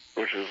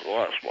 which is a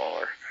lot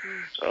smaller,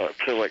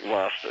 to like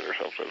Boston or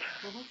something.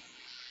 Mm-hmm.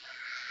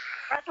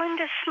 Rutland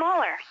is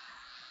smaller.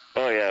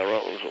 Oh yeah,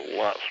 Rutland's a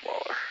lot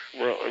smaller.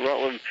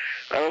 Rutland,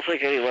 I don't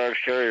think any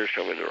large carriers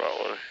come into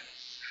Rutland.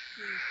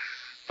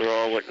 They're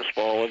all like the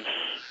small ones,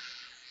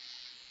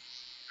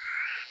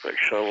 like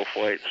shuttle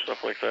flights,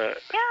 stuff like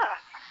that. Yeah.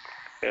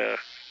 Yeah.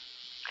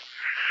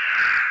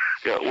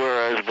 Yeah.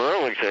 Whereas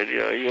Burlington,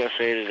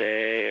 USA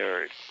Today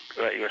or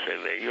not USA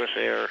Today,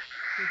 USA Air,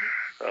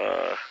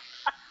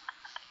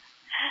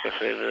 USA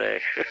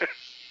Today.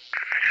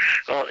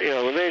 Well,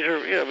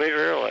 the major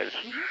airlines.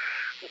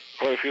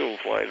 Quite a few of them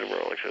fly into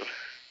Burlington.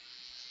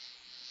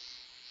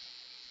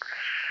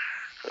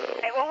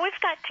 Okay, well,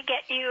 we've got to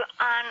get you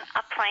on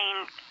a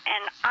plane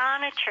and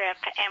on a trip,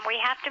 and we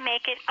have to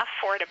make it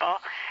affordable.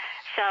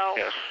 So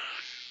yes.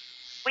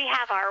 We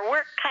have our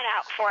work cut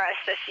out for us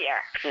this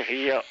year.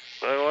 Yep.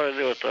 I want to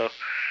do it, though.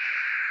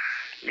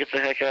 Get the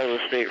heck out of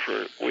the state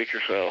for a week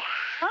or so.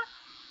 Huh?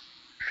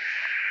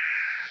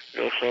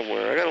 Go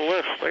somewhere. I got a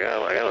list. I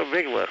got a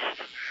big list.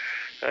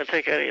 I'd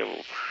take any of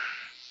them.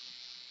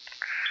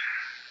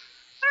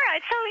 All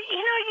right, so,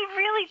 you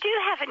really do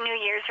have a New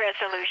Year's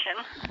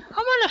resolution.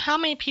 I wonder how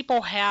many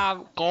people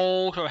have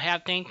goals or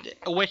have things,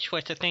 a wish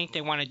list of things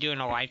they want to do in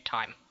a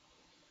lifetime.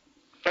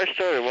 I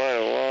started mine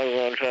a long,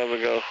 long time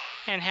ago.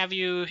 And have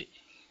you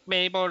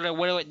been able to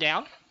whittle it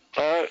down?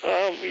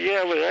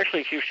 Yeah, but it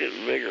actually keeps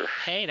getting bigger.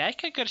 Hey,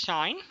 that's a good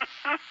sign.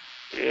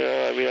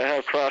 Yeah, I mean, I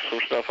have crossed some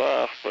stuff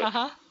off, but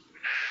I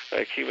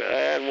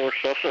add more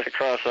stuff that I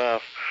cross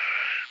off.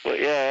 But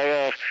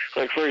yeah,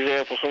 like for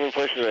example, some of the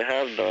places I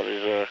have done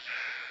is,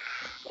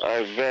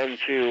 I've been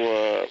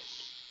to,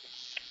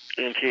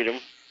 Antietam.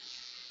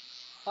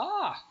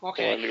 Ah,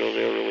 okay. I wanted to go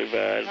there really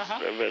bad.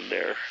 I've been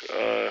there.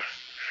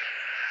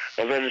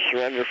 I've been to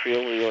Surrender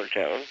Field, New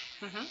Yorktown.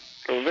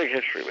 I'm a big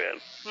history man.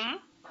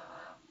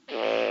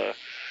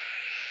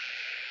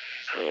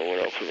 What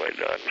else have I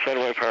done?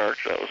 Fenway Park,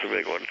 that was a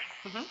big one.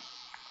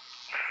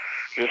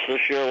 Just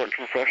this year I went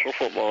to a professional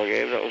football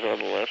game, that was on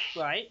the list.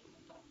 Right.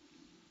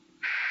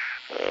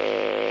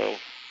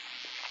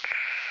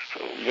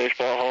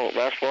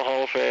 Basketball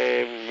Hall of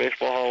Fame,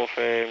 Baseball Hall of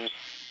Fame.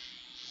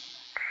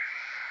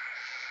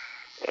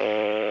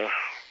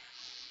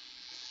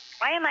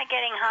 Why am I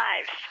getting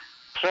hives?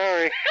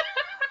 Sorry.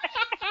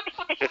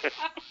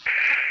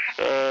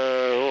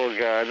 Oh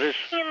God, this.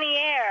 In the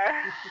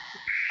air.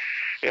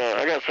 Yeah,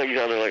 I got things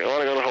on there like I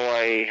want to go to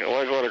Hawaii. I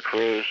want to go on a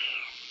cruise.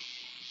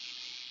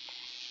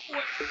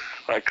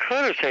 I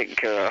could have taken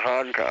care of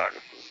Hong Kong.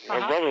 My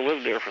brother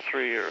lived there for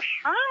 3 years.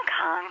 Hong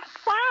Kong?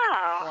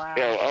 Wow.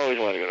 Yeah, I always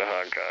wanted to go to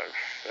Hong Kong.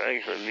 I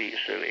think it's a neat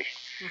city.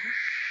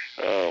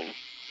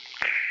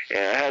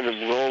 Yeah, I had the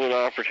golden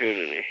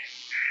opportunity.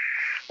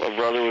 My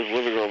brother was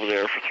living over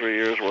there for 3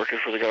 years working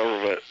for the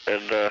government,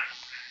 and so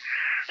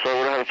I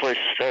would have had a place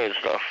to stay and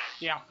stuff.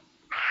 Yeah.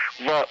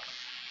 But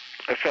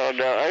I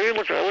found out, I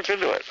looked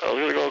into it. I was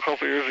going to go a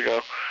couple years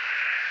ago,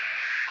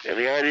 and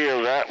the idea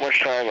of that much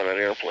time on an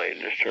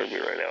airplane just turned me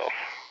right off.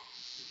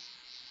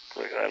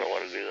 Like, I don't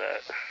want to do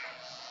that.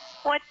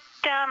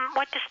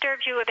 What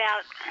disturbed you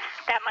about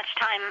that much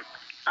time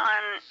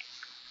on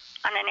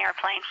an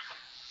airplane?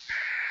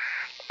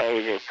 I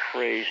would go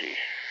crazy.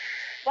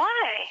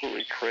 Why?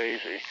 Absolutely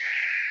crazy.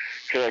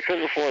 Because I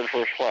couldn't afford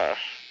first class.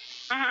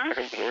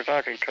 We're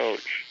talking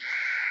coach.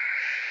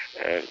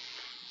 And,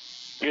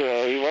 you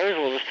might as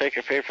well just take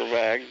a paper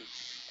bag,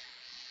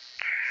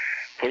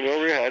 put it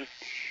over your head,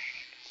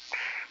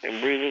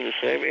 and breathe in the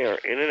same air,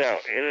 in and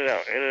out, in and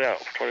out, in and out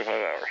for 25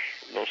 hours.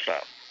 No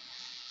stop.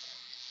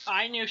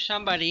 I knew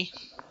somebody.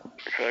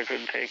 Because I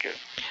couldn't take it.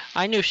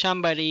 I knew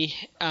somebody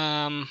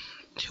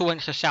who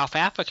went to South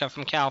Africa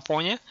from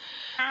California.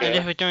 And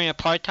this was during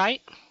apartheid.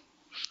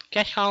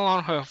 Guess how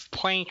long her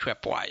plane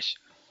trip was?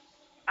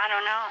 I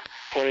don't know.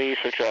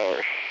 26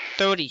 hours.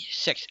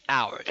 36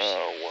 hours.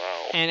 Oh,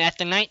 wow. And at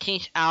the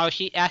 19th hour,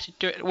 she asked to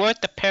do it. Where's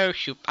the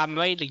parachute? I'm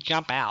ready to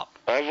jump out.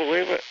 I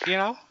believe it.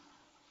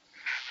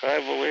 I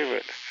believe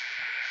it.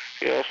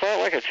 It's not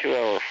like a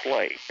 2-hour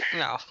flight.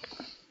 No.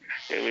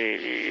 I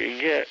mean, you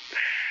get,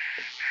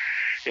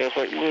 it's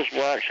like Louis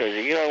Black says,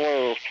 you get on one of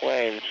those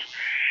planes,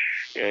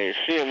 you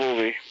see a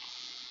movie,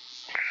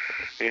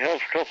 you have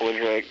a couple of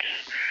drinks,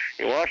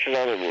 you watch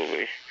another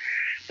movie,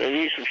 then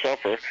you eat some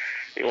supper,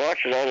 you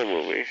watch another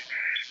movie,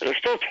 and there's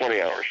still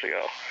 20 hours to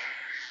go.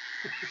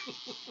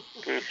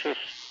 It's just,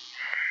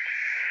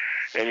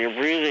 and you're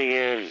breathing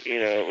in,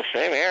 the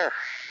same air.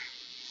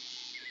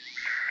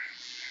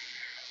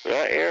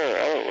 That air,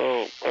 I don't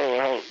know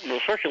how, the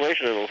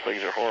circulation of those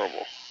things are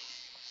horrible.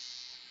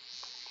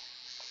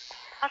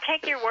 I'll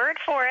take your word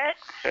for it.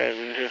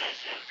 And just,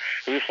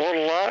 have you flown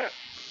a lot?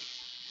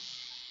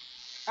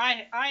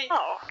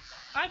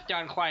 I've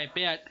done quite a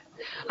bit.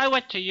 I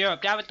went to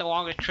Europe. That was the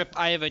longest trip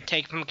I ever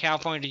take from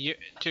California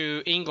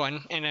to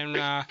England, and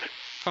then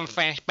from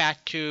France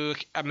back to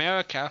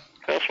America.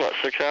 That's what,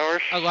 6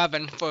 hours?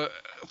 11 for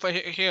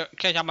here,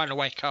 because I'm on the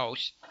West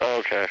Coast. Oh,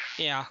 okay.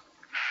 Yeah.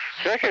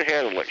 See, I could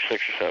handle like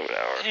 6 or 7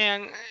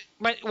 hours.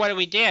 But what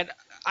we did,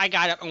 I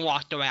got up and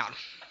walked around.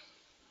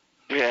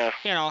 Yeah.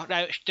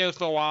 I stood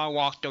for a while,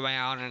 walked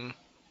around, and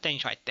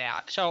things like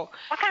that. So.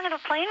 What kind of a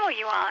plane were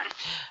you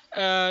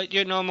on?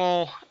 Your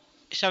normal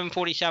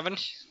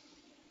 747s.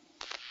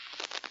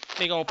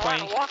 Big old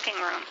plane. A lot of walking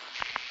room.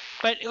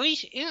 But at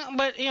least,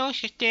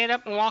 she stand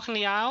up and walk in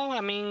the aisle.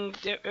 I mean,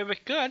 it was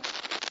good.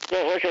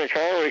 Well, like in a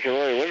car where you can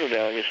roll your window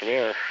down and get some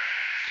air.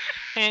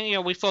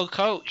 And, we full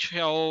coach,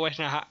 so it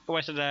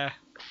wasn't a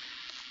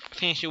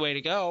fancy way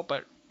to go,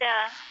 but.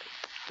 Yeah.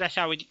 That's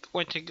how we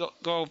went to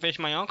go visit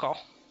my uncle.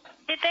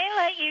 Did they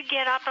let you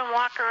get up and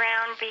walk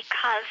around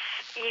because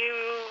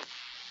you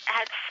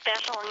had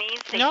special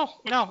needs?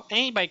 No.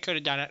 Anybody could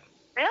have done it.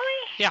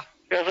 Really? Yeah.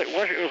 Yeah, it's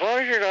like, as long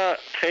as you're not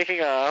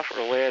taking off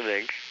or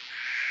landing,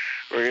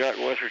 or you're not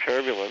going through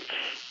turbulence,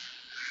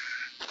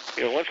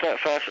 once that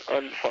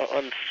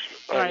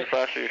Right.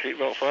 Fasten your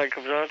seatbelt sign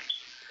comes on.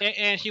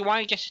 And if you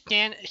want to just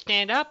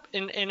stand up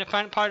in the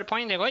front part of the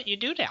plane, they let you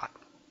do that.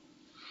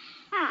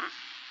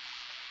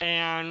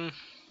 And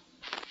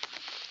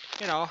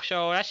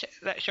so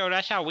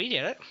that's how we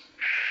did it.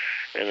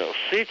 And those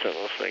seats on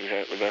those things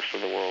aren't the best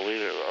in the world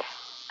either, though.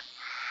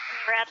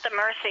 You're at the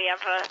mercy of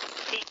a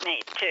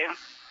seatmate, too.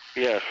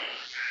 Yes.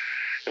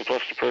 And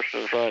plus the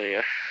person in front of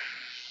you.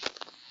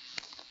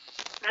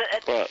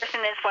 The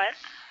person is what?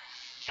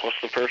 Plus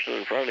the person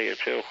in front of you,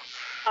 too.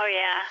 Oh,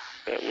 yeah.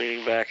 That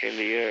leaning back in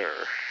the air.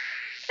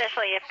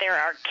 Especially if there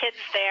are kids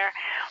there.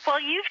 Well,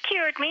 you've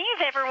cured me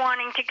of ever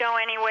wanting to go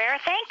anywhere.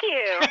 Thank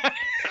you.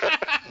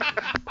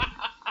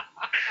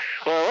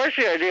 Well, I like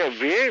the idea of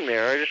being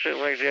there. I just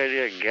didn't like the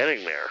idea of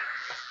getting there.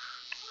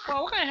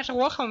 Well, we're going to have to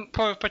work on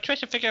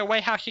Patricia figure a way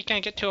how she's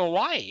going to get to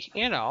Hawaii,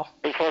 And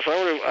plus,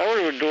 I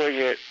would have been doing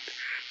it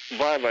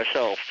by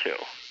myself, too.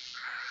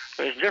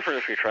 It's different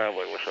if you're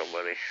traveling with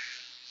somebody.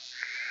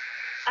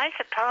 I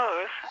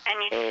suppose.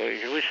 And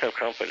you at least have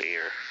company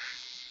here.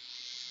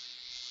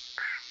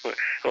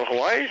 Well,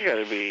 Hawaii's got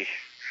to be,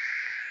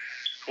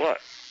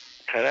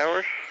 10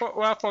 hours?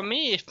 Well, for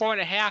me, it's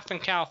 4.5 in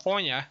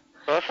California.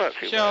 Well, that's not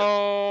too bad.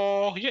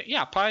 So,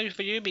 yeah, probably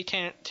for you it'd be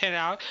 10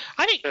 hours.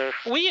 I think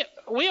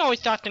we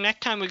always thought the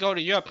next time we go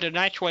to Europe, the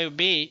nice way would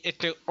be is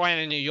to land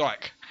in New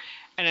York.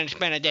 And then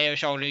spend a day or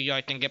so in New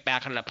York, then get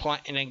back on the plane,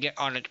 and then get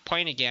on the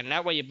plane again.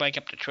 That way you break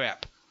up the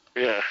trip.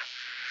 Yeah.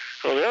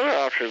 Well, the other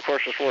option, of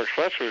course, is more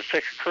expensive, is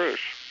take a cruise.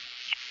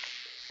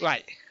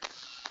 Right.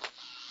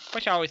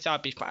 Which I always thought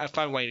would be a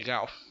fun way to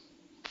go.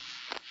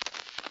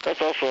 That's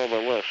also on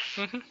my list.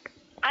 Mm-hmm.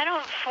 I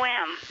don't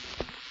swim.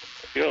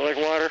 You don't like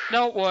water?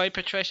 Don't worry,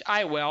 Patricia,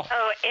 I will.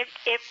 Oh, it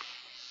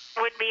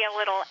would be a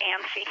little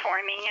antsy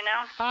for me,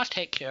 I'll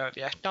take care of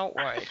you. Don't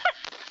worry.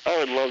 I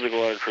would love to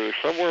go on a cruise,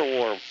 somewhere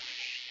warm.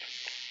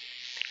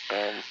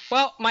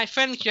 Well, my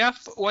friend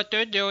Jeff, what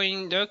they're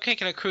doing, they're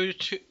taking a cruise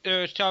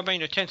they're celebrating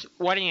their 10th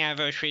wedding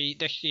anniversary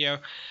this year,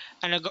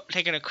 and they're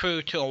taking a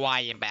cruise to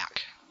Hawaii and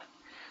back.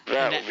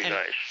 That would be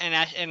nice.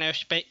 And they're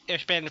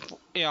spending,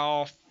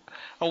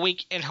 a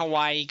week in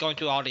Hawaii going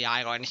through all the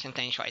islands and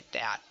things like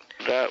that.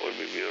 That would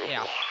be beautiful.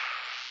 Yeah.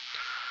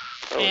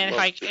 And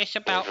it's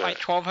about like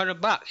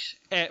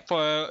 $1,200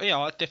 for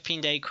a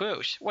 15-day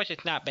cruise, which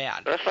is not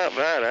bad. That's not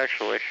bad,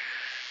 actually.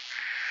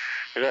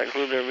 Does that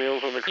include their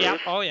meals on the cruise? Yep.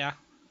 Oh yeah.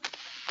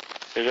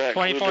 Does that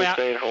include their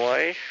stay in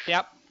Hawaii?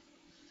 Yep.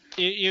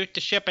 You use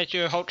the ship as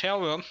your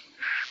hotel room.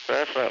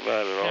 That's not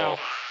bad at all.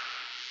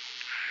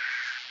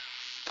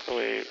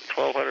 Only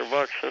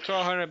 $1,200.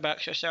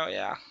 $1,200 or so,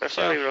 yeah. That's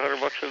not even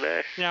 $100 a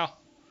day. No.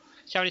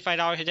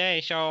 $75 a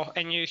day.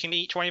 And you can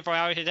eat 24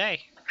 hours a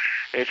day.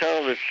 They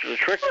tell them the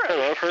trick that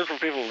I've heard from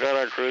people who've gone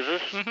on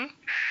cruises.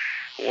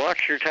 Mm-hmm.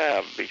 Watch your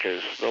tab,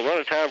 because they'll run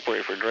a tab for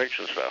you for drinks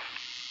and stuff.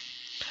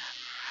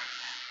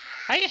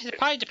 I guess it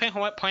probably depends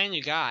on what plan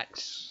you got,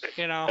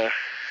 And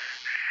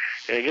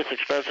it gets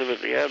expensive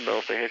at the end, though,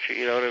 if they hit you,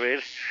 you know what I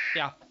mean?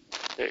 Yeah.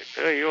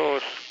 Hey, you owe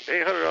us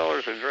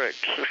 $800 in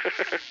drinks.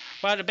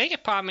 Well, the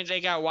biggest problem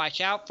they got to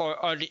watch out for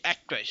are the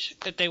extras.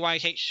 If they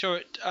want to take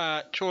short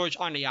tours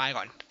on the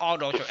island. All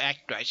those are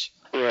extras.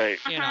 Right.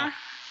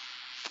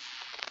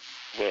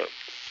 But,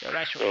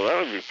 that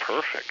would be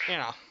perfect.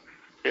 Yeah,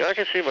 I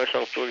can see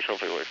myself doing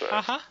something like that.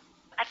 Uh-huh.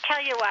 I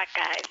tell you what,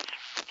 guys.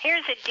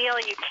 Here's a deal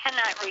you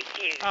cannot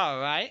refuse. All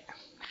right.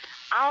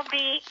 I'll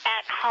be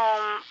at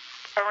home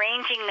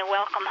arranging the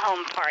welcome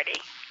home party.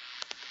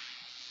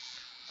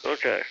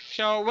 Okay.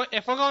 So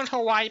if we're going to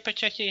Hawaii,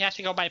 Patricia, you have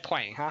to go by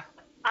plane, huh?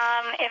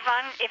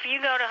 If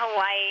you go to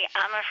Hawaii,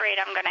 I'm afraid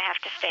I'm going to have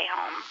to stay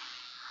home.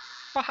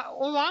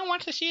 Well, I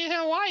want to see you in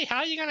Hawaii. How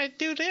are you going to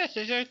do this?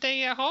 Is there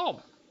staying at home?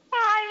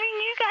 Well, I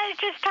mean, you guys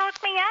just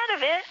talked me out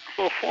of it.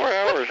 Well, 4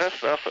 hours,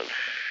 that's nothing.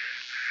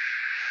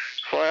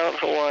 Fly out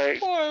to Hawaii,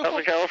 out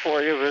to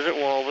California, visit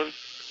Walden.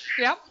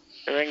 Yep.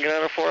 And then get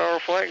on a 4-hour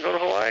flight and go to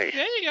Hawaii.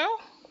 There you go.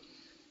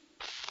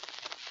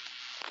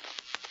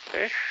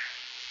 Okay.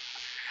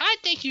 I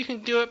think you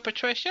can do it,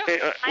 Patricia. Hey,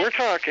 we're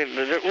talking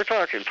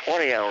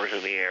 20 hours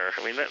in the air.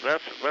 I mean,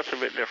 that's a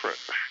bit different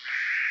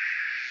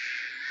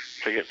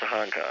to get to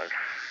Hong Kong.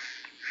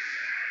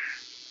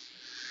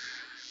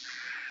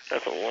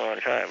 That's a long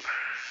time.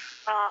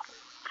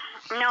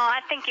 No,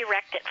 I think you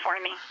wrecked it for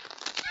me.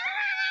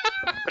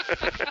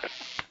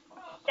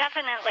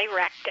 Definitely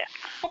wrecked it.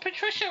 Well,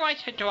 Patricia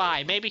likes to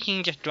drive. Maybe he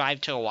can just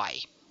drive to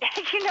Hawaii.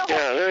 You know what?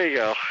 Yeah, there you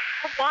go.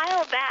 A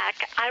while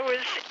back, I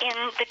was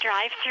in the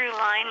drive-through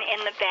line in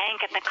the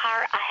bank, and the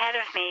car ahead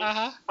of me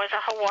was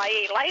a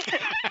Hawaii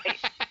license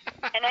plate.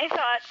 And I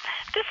thought,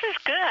 this is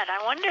good.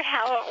 I wonder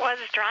how it was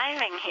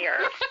driving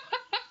here.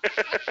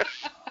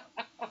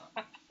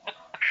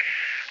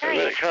 And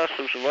then it costs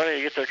them some money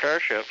to get their car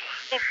shipped.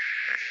 It's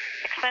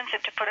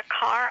expensive to put a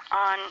car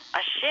on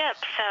a ship,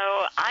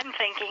 so I'm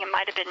thinking it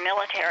might have been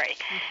military,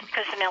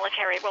 because the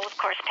military will, of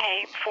course,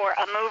 pay for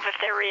a move if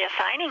they're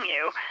reassigning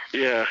you.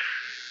 Yeah.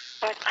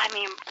 But, I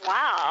mean,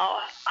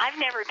 wow. I've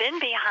never been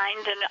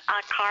behind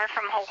a car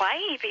from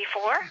Hawaii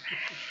before.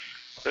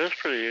 That's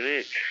pretty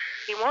unique.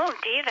 You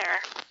won't either.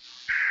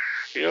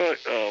 You know what,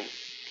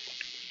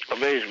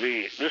 amazed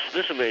me.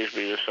 This amazed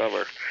me this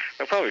summer.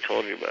 I probably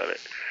told you about it.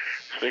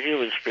 It's the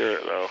human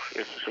spirit, though.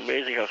 It's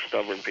amazing how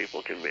stubborn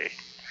people can be.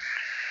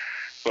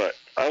 But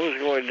I was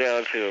going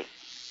down to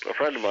a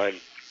friend of mine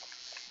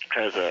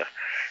has a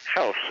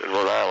house in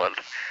Rhode Island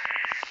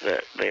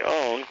that they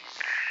own,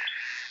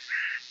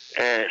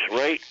 and it's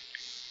right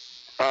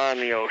on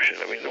the ocean.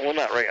 I mean, well,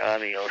 not right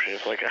on the ocean.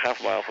 It's like a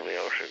half mile from the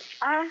ocean.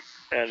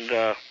 And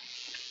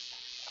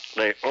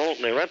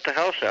they rent the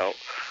house out,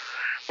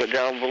 but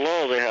down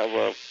below they have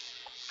a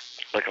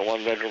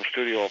one-bedroom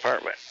studio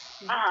apartment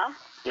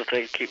that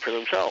they keep for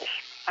themselves.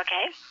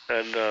 Okay.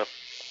 And the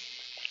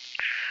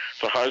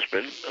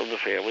husband of the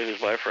family,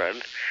 who's my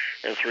friend,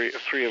 and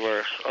three of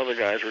our other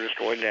guys were just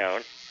going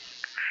down.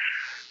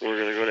 We're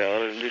going to go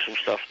down and do some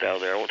stuff down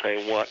there. I won't tell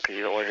you what, because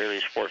you don't want to hear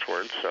these sports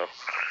words. So,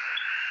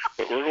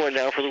 but we're going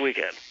down for the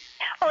weekend.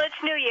 Well, it's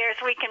New Year's.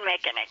 We can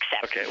make an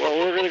exception. Okay. Well,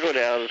 we're going to go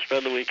down and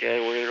spend the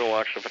weekend. We're going to go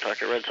watch the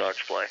Pawtucket Red Sox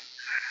play.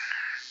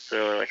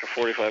 They're like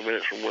 45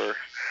 minutes from where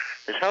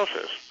his house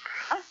is.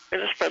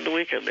 And just spend the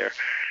weekend there.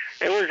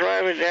 And we're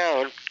driving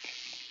down,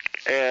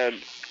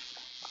 and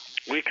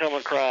we come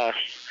across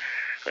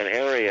an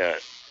area.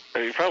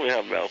 And you probably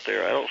have them out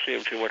there. I don't see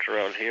them too much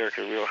around here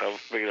because we don't have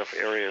big enough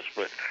areas.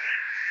 But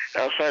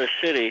outside of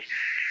city,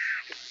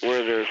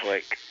 where there's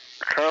like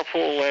a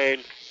carpool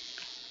lane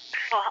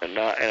and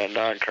a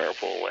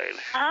non-carpool lane.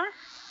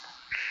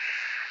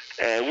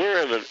 And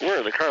we're in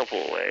the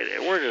carpool lane,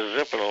 and we're just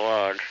zipping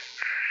along.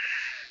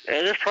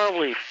 And there's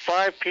probably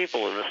 5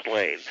 people in this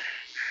lane.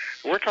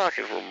 We're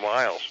talking for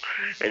miles.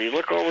 And you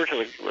look over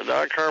to the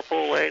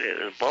non-carpool lane,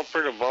 and it's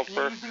bumper to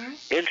bumper,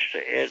 inch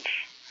to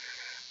inch.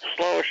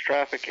 Slowest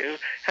traffic is.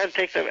 Had to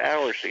take them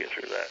hours to get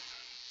through that.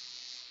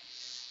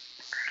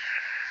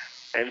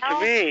 And to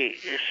me,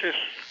 it's just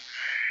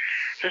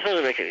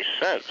doesn't make any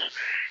sense.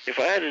 If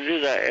I had to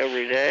do that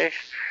every day,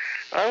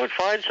 I would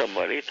find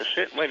somebody to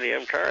sit in my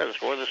damn car that's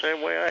going the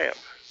same way I am.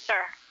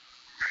 Sure.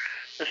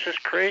 It's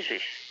just crazy.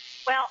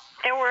 Well,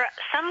 there were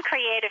some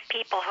creative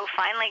people who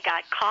finally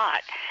got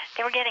caught.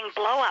 They were getting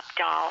blow-up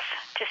dolls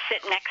to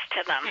sit next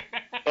to them.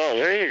 Oh,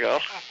 there you go.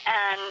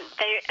 And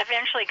they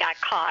eventually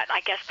got caught,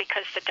 I guess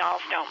because the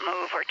dolls don't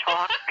move or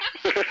talk.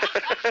 But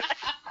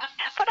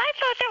I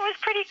thought that was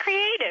pretty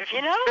creative,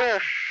 you know?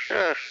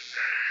 Yeah.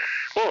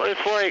 Well,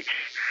 it's like,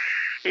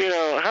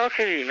 how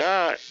can you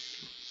not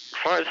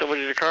find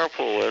somebody to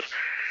carpool with?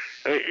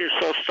 I mean, it's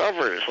so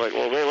stubborn. It's like,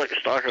 well, they like to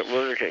stock at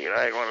Burger King, and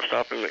I ain't going to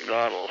stop at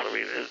McDonald's. I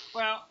mean,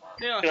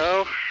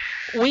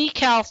 we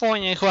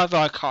Californians love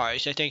our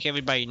cars. I think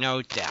everybody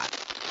knows that.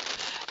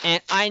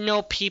 And I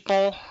know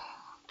people,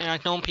 and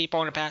I've known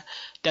people in the past,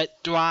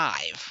 that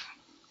drive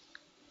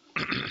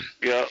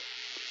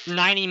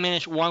 90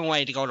 minutes one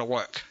way to go to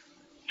work.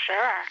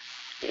 Sure.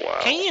 Wow.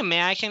 Can you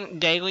imagine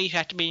daily you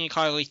have to be in your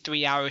car at least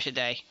 3 hours a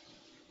day?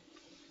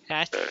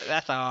 That's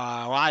a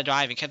lot of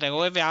driving, because they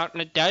live out in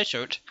the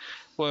desert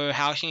where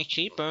housing is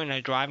cheaper, and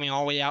they're driving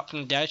all the way out from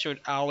the desert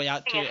all the way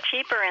out to... It's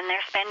cheaper, and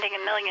they're spending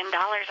 $1 million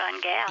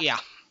on gas. Yeah.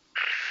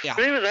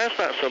 But even that's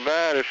not so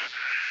bad if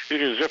you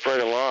can zip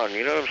right along,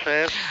 you know what I'm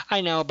saying?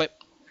 I know, but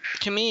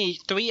to me,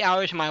 3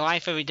 hours of my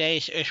life every day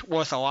is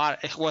worth a lot.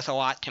 It's worth a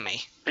lot to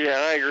me. Yeah,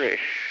 I agree.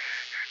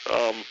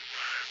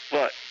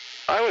 But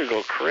I would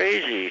go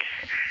crazy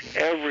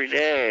every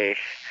day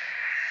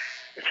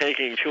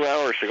taking 2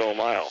 hours to go a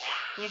mile.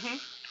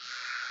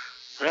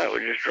 That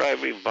would just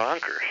drive me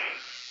bonkers.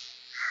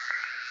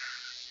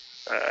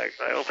 I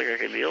don't think I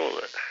could deal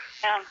with it.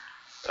 Yeah.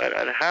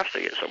 I'd have to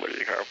get somebody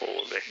to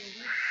carpool with me.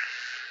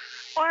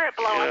 Or a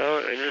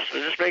blow-up. It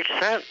just makes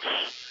sense.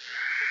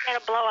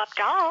 Get a blow-up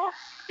doll.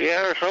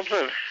 Yeah, or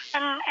something.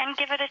 And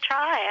give it a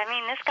try. I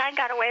mean, this guy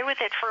got away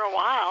with it for a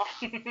while.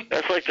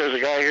 That's like there's a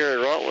guy here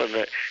in Rutland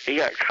that he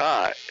got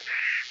caught,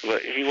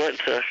 but he went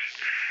to,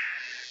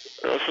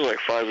 this was like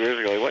 5 years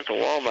ago, he went to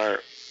Walmart,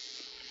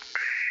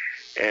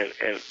 and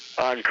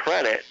on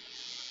credit,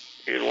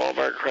 his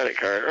Walmart credit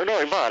card, or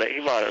no, he bought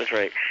it, that's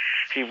right.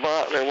 He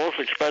bought their most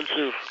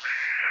expensive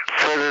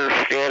printer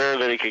scanner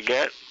that he could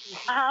get.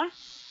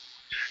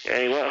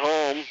 And he went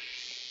home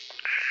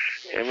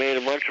and made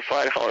a bunch of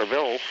 $5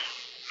 bills.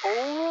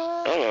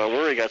 I don't know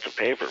where he got the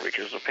paper,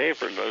 because the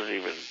paper doesn't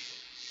even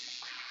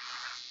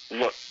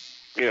look,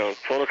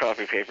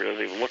 photocopy paper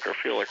doesn't even look or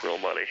feel like real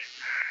money.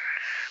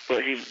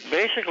 But he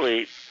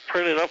basically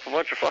printed up a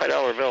bunch of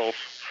 $5 bills,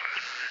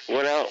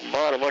 went out and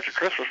bought a bunch of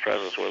Christmas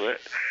presents with it,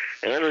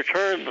 and then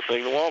returned the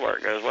thing to Walmart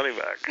and got his money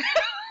back.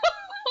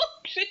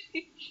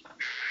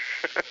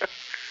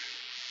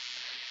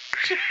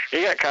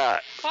 He got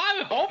caught.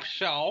 I hope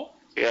so.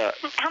 Yeah.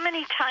 How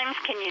many times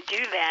can you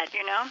do that,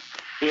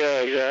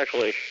 Yeah,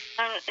 exactly.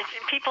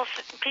 People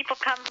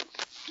come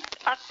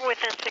up with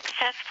a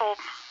successful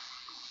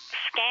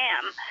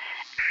scam.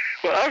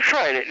 Well, I've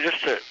tried it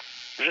just to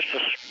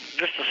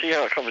see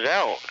how it comes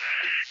out.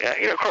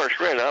 Yeah, of course,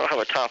 I don't have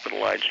a top of the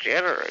line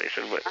scanner or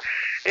anything, but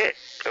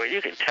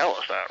you can tell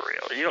it's not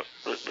real.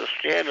 The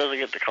scan doesn't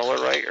get the color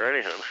right or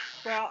anything.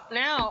 Well,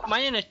 now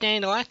my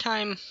understanding, the last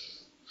time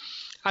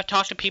I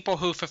talked to people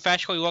who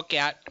professionally look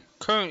at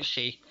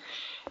currency,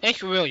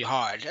 It's really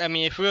hard. I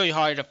mean, it's really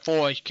hard to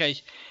forge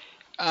because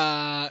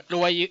the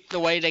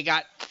way they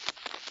got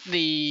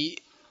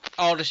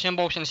all the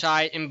symbols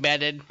inside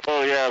embedded.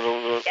 Oh yeah,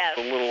 Yes.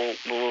 the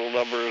little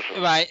numbers.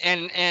 Right,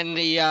 and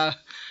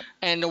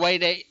the way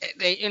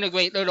they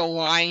integrate little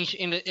lines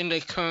in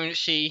the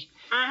currency,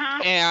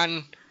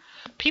 and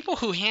people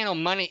who handle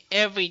money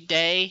every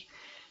day,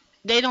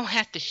 they don't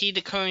have to see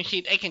the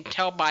currency. They can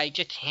tell by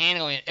just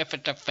handling it if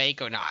it's a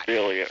fake or not.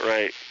 Feeling it,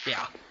 right?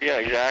 Yeah. Yeah,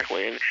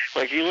 exactly. And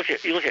like you look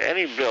at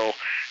any bill,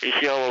 you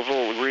see all those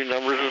little green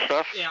numbers and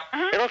stuff. Yeah.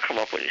 They don't come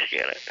up when you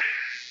scan it.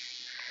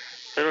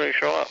 They don't even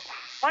show up.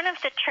 One of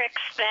the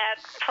tricks that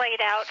played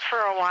out for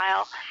a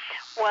while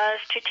was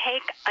to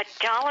take a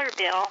dollar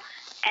bill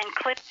and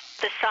clip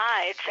the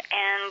sides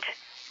and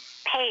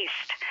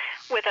paste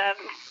with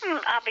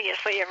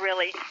obviously a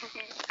really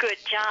good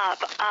job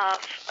of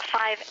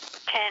 5,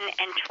 10,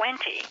 and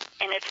 20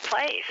 in its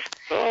place.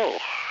 Oh.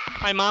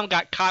 My mom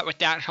got caught with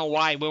that in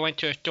Hawaii. We went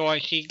to a store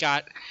and she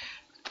got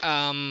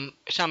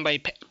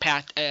somebody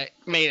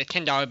made a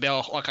 $10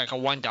 bill look like a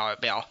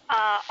 $1 bill.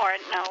 Or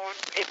no,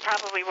 it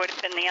probably would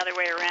have been the other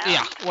way around.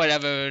 Yeah,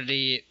 whatever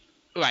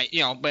right,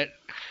 but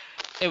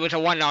it was a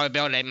 $1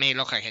 bill that made it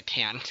look like a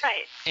 10.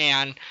 Right.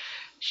 And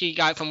she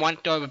got from one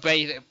store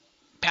to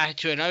pass it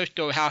to another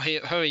store without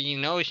her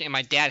even noticing, and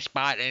my dad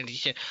spotted it, and he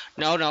said,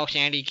 no,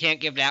 Sandy, you can't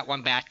give that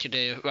one back to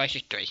the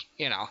registry,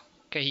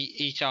 because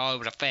he saw it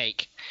was a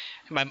fake.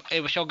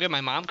 It was so good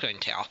my mom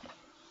couldn't tell.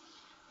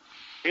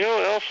 You know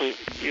what else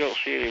you don't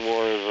see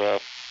anymore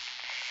is,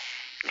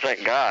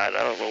 thank God,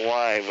 I don't know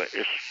why, but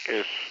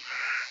it's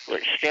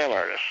like scam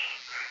artists.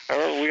 I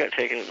remember we got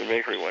taken at the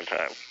bakery one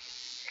time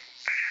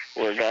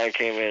where a guy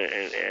came in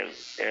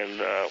and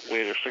we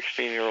had a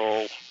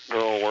 16-year-old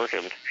girl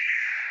working,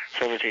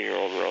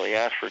 17-year-old girl. He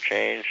asked for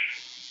change.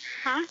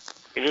 Huh?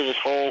 He did this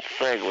whole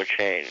thing with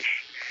change.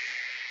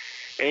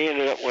 And he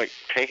ended up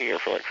taking her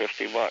for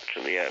 $50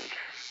 in the end.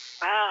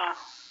 Wow.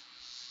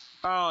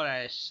 Oh,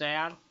 that is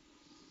sad.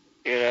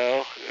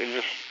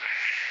 It's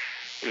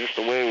just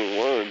the way we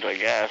learned, I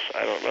guess.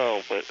 I don't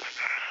know, but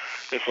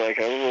it's like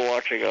I remember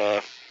watching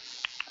a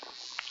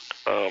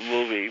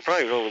movie. You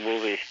probably know the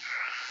movie.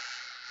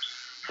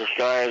 This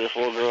guy, this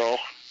little girl,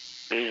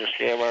 he's a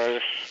scam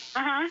artist,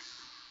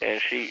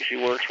 and she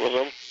works with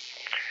him,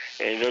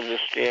 and he does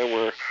this scam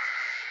where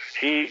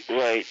he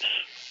writes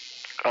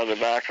on the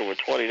back of a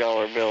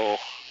 $20 bill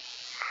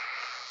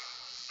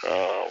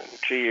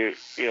to you,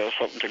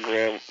 something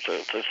to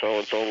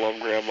so-and-so, love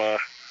grandma,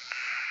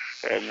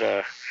 and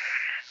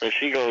then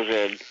she goes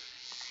in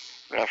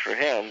after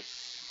him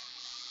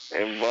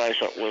and buys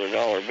something with a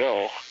 $1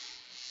 bill.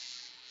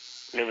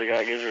 And the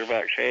guy gives her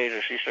back change,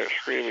 and she starts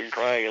screaming,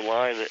 crying, and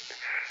lying that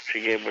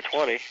she gave him a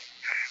 20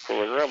 from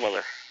her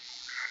grandmother.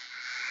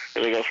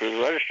 And they go through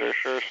the register,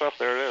 sure enough,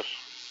 there it is.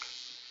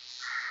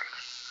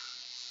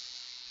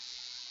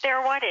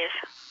 There what is?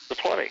 The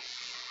 20.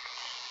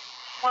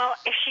 Well,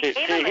 if she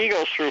gave him he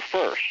goes through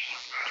first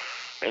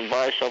and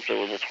buys something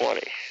with a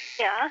 20.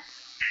 Yeah.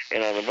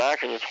 And on the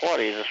back of the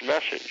 20 is this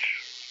message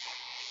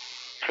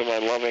to my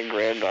loving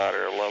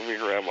granddaughter, love your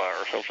grandma,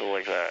 or something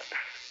like that.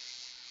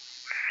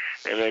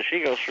 And then she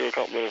goes through a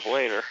couple minutes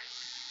later,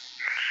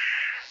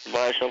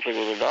 buys something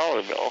with a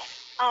 $1 bill.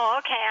 Oh,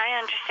 okay, I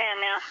understand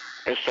now.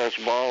 And starts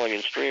bawling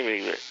and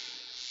screaming that,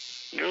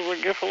 "This is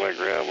a gift for my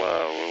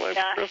grandma for my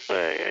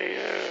birthday."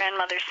 Yeah.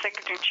 Grandmother's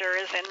signature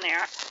is in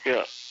there.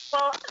 Yeah.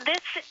 Well,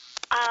 this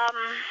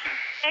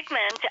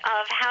segment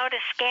of how to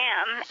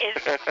scam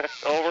is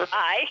over.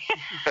 Bye.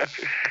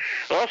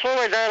 Well, that's what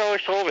my dad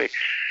always told me.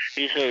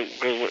 He said,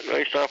 because I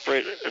used to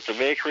operate at the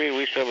bakery,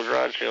 we used to have a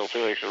garage sale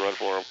too. I used to run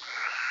for him.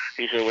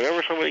 He said,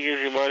 whenever somebody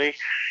gives you money,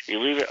 you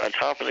leave it on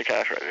top of the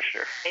cash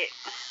register. Right.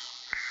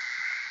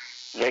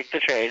 Make the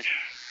change,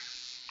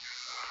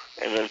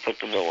 and then put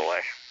the bill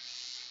away.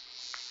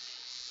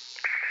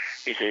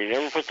 He said, you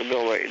never put the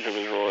bill right into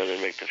the drawer and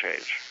then make the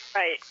change.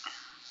 Right.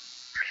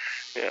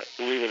 Yeah,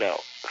 leave it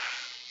out.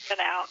 Leave it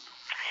out.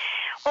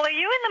 Well, are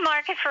you in the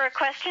market for a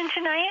question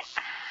tonight?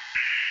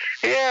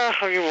 Yeah,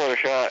 I'll give one a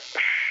shot.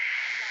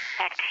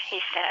 Heck,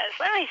 he says.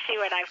 Let me see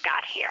what I've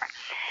got here.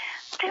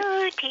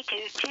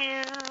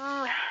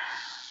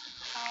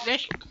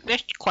 This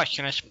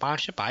question is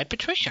sponsored by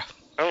Patricia.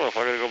 I don't know if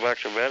I'm going to go back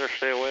to bed or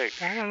stay awake.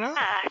 I don't know.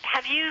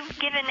 Have you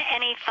given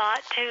any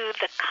thought to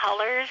the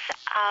colors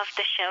of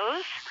the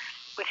shows?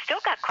 We've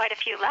still got quite a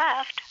few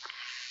left.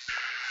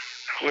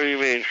 What do you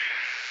mean?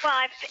 Well,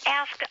 I've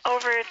asked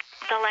over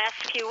the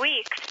last few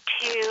weeks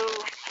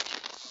to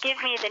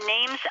give me the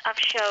names of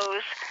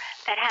shows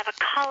that have a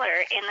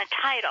color in the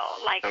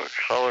title, like a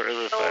color in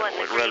the title,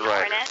 like Red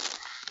Rider.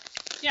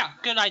 Yeah,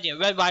 good idea.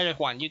 Red Rider's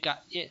one. You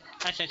got it.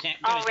 That's a good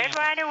example. Red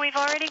Rider we've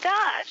already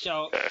got.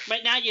 So,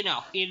 but now you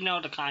know. You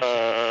know the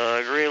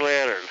concept. Green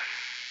Lantern.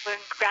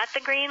 We've got the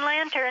Green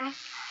Lantern.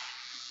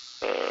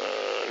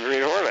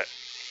 Green Hornet.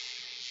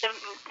 Say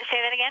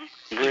that again?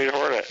 Green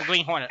Hornet.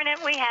 Green Hornet.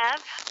 We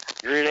have.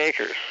 Green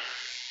Acres.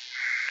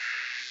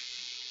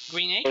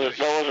 Green Acres?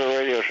 That wasn't a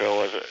radio show,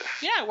 was it?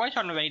 Yeah, it was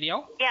on the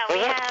radio. Yeah, we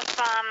have,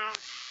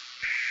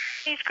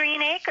 These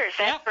Green Acres,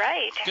 that's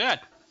right. Good.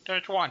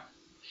 There's one.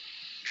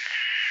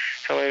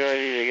 How many do I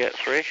need to get?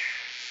 3?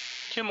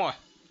 2 more.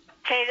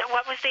 Okay,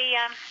 what was the,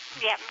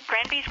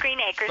 Granby's Green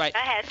Acres. Right. Go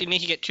ahead. You need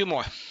to get 2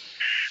 more.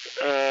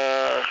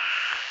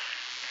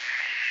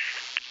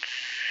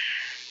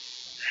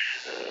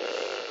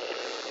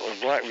 Was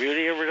Black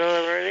Beauty ever done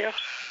on the radio?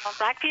 Well,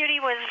 Black Beauty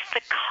was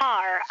the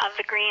car of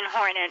the Green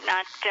Hornet,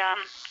 not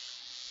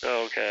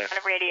Okay.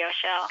 a radio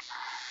show.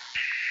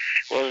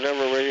 Well, there's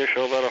never a radio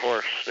show about a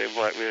horse named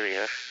Black Beauty,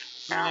 huh?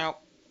 No.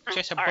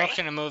 Just a book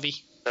and a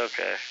movie.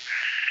 Okay.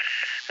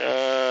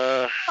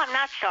 I'm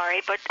not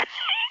sorry, but...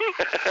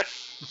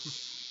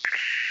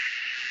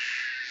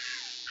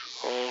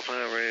 All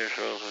time radio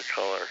shows in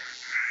color.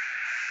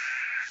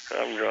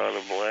 I'm drawing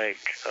a blank.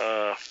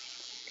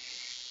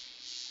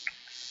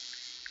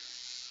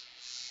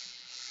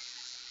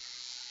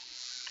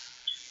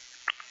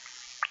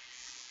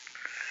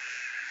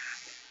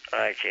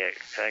 I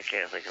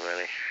can't think of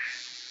any.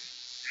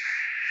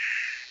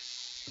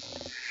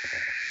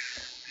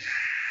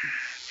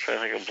 Trying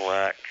to think of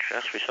Black.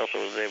 Has to be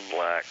something with the name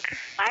Black.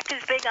 Black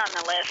is big on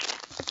the list.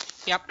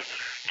 Yep.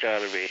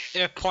 Gotta be.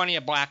 There are plenty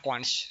of black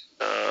ones.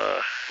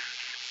 I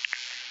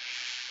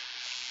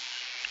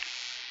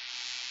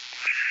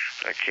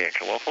can't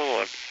come up with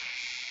one.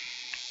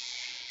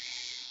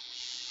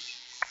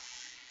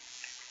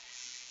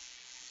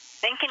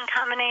 Think in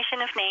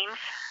combination of names.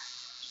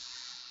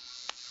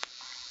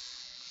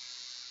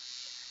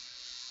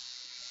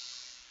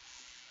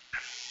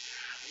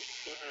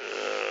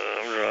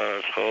 I'm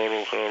drawing a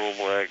total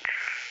blank.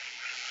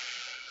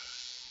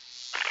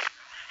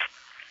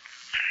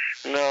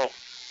 No,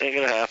 ain't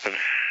gonna happen.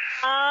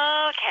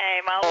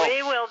 Okay, well,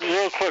 we will be...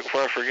 Real quick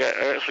before I forget,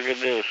 I got some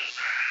good news.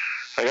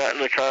 I got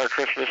in the car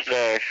Christmas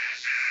Day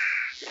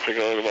to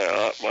go to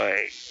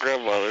my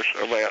grandmother's,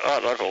 or my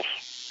aunt and uncle's.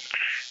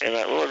 And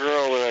that little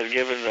girl that I'd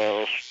given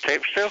those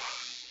tapes to,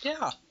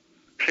 Yeah.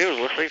 she was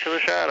listening to The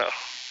Shadow.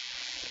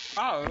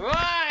 All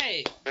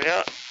right.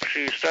 Yeah,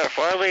 she started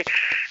finally,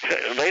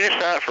 they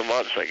just had it for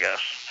months, I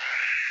guess.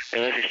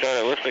 And then she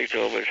started listening to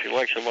them, and she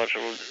likes a bunch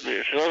of them.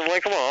 She doesn't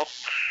like them all.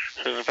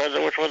 So it depends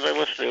on which ones I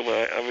listen to,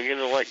 but I'm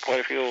beginning to like quite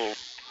a few of them.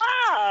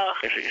 Oh.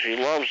 And she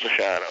loves The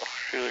Shadow.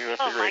 She thinks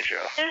that's a great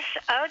show.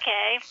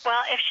 Okay.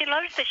 Well, if she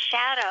loves The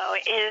Shadow,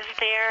 is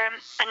there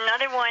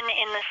another one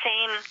in the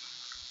same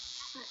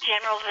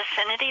general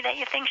vicinity that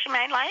you think she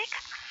might like?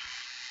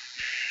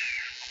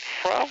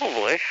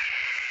 Probably.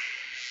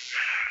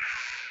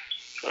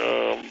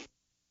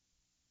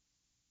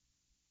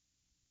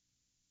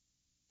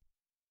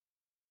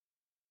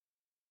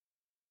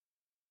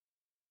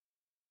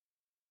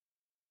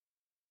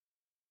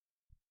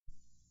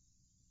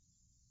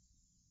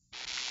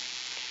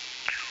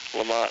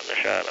 Lamont in The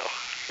Shadow.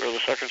 Or the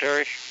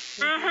secretary?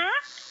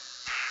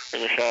 Mm-hmm.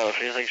 In The Shadow.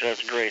 She thinks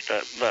that's great.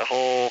 That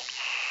whole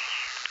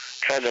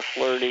kind of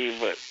flirty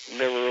but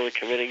never really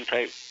committing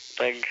type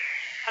thing.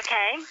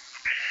 Okay.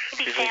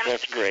 She thinks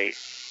that's great.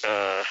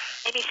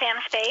 Maybe Sam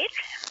Spade?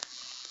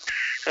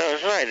 Oh,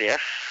 there's an idea.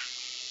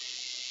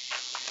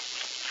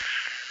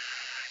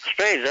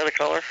 Spade, is that a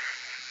color?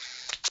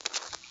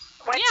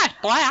 What? Yeah,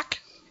 black.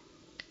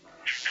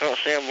 Oh,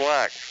 Sam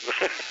Black.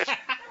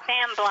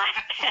 Sam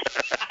Black.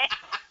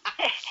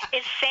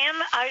 Is Sam,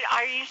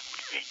 are you...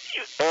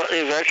 Oh,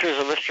 The Adventures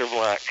of Mr.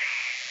 Black.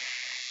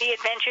 The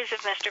Adventures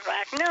of Mr.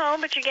 Black. No,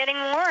 but you're getting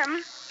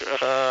warm.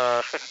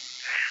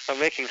 I'm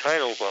making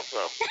titles up,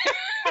 though.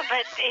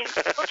 But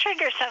it will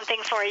trigger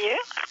something for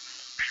you.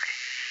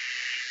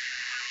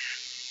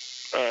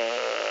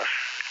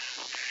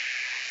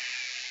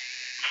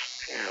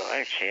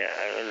 I can't.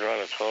 I'm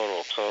drawing a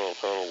total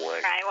blank.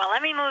 All right, well,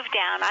 let me move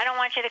down. I don't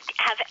want you to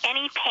have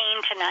any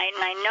pain tonight,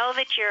 and I know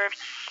that you're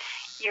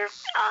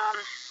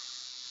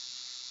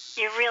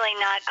really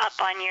not up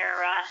on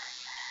your,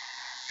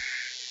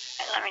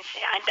 let me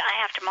see. I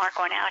have to mark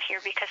one out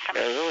here because some...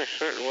 Yeah, there's only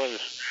certain ones.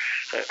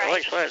 I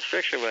like science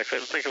fiction, but I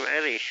couldn't think of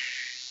any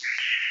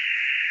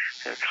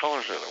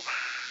colors in them.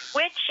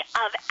 Which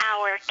of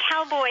our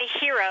cowboy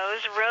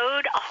heroes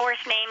rode a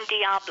horse named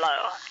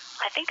Diablo?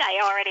 I think I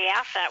already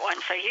asked that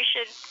one, so you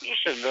should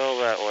know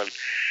that one.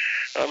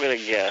 I'm gonna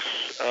guess.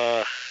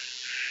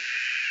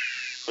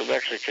 The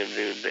Mexican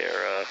dude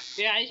there.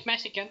 Yeah, he's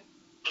Mexican.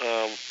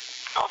 Go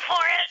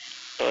for it.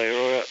 You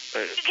wrote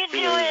You can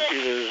do it.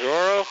 Either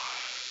Zorro.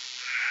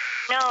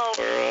 No.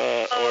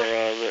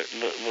 Or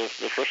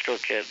the Frisco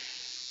Kid.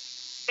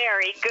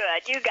 Very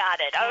good. You got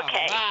it.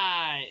 Okay.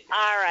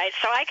 All right.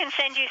 So I can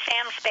send you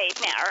Sam Spade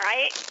now,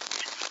 right?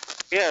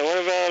 Yeah. What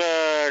about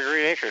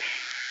Green Acres?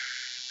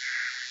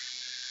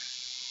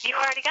 You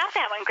already got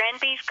that one.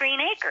 Granby's Green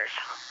Acres.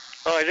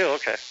 Oh, I do.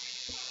 Okay.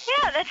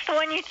 Yeah, that's the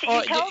one you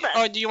told us.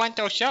 Oh, do you want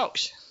those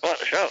shows? What,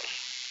 the shows?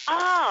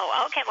 Oh,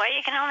 okay. Well,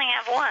 you can only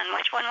have one.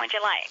 Which one would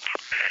you like?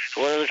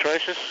 What are the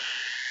choices?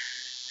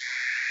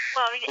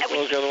 Well, what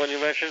was the other one you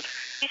mentioned?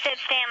 You said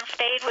Sam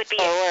Spade would be...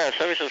 Oh, yeah.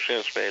 Send me some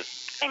Sam Spade.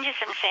 Send you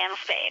some Sam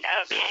Spade.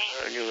 Okay.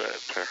 I'll give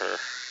that to her.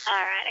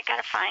 All right. I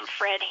got to find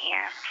Fred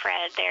here.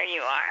 Fred, there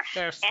you are.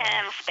 There's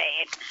Sam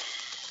Spade.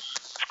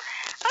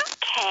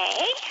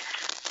 Okay.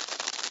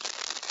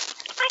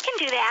 can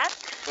do that.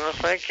 Well,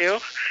 thank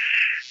you.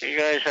 You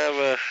guys have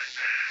a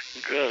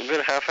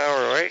good half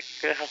hour, right?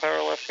 Good half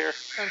hour left here?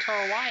 Until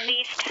Hawaii. At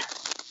least.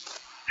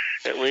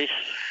 At least.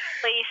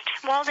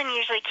 Walden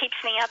usually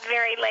keeps me up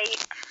very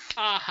late.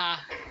 Uh-huh.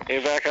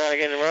 You back on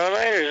again tomorrow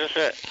night, or is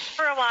this it?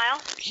 For a while.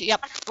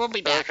 Yep, we'll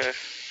be back. Okay.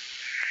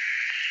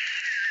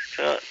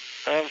 So,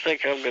 I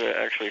think I'm going to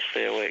actually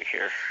stay awake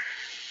here.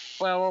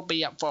 Well, we'll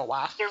be up for a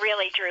while. You're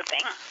really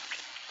drooping.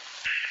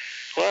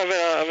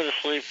 Well, I've been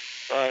asleep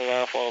on and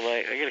off all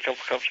night. I get a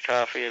couple cups of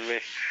coffee in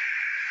me.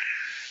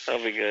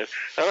 I'll be good.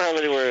 I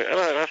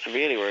don't have to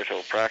be anywhere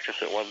until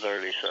practice at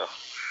 1:30, so.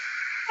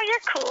 Oh,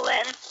 you're cool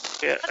then.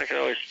 Yeah, I can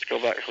always go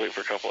back to sleep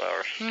for a couple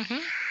hours.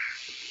 Mm-hmm.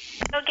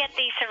 Go get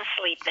thee some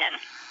sleep then.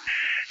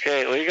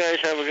 Okay, well, you guys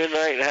have a good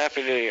night and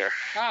Happy New Year.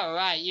 All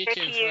right, you Good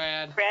too, to you,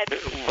 Fred. Fred.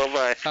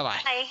 Bye-bye.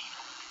 Bye-bye. Bye.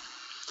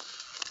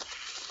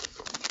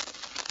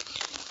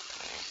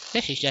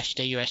 This is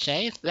YUSA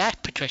USA. That's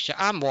Patricia.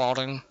 I'm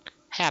Walden.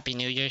 Happy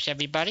New Year's,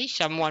 everybody.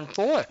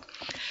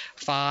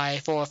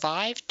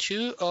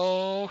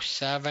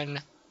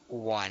 714-545-2071.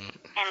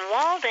 And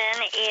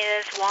Walden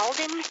is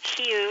Walden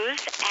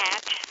Hughes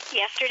at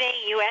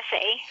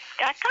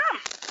yesterdayusa.com.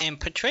 And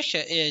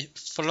Patricia is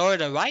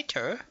Florida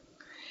Writer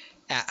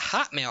at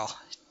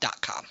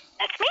hotmail.com.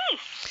 That's me.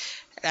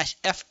 That's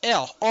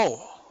FLORIDA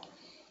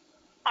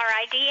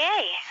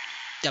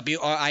WRITER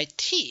at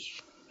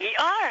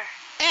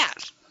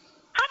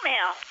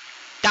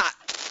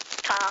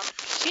hotmail.com.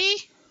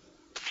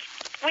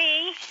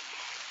 We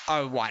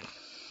R1.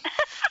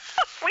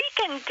 We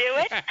can do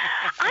it.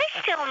 I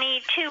still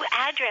need 2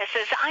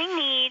 addresses. I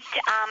need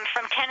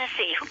from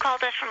Tennessee. Who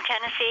called us from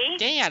Tennessee?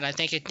 Dan, I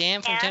think it's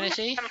Dan from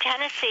Tennessee. From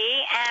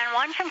Tennessee, and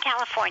one from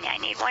California. I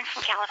need one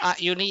from California.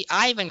 You need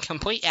Ivan's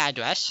complete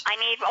address. I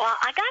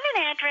got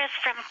an address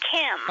from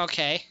Kim.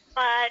 Okay.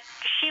 But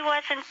she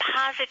wasn't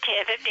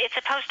positive. It's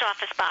a post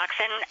office box,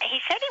 and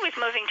he said he was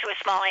moving to a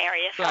small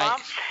area, so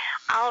Right.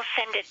 I'll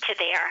send it to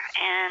there.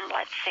 And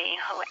let's see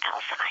who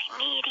else I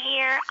need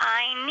here.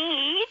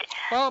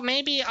 Well,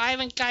 maybe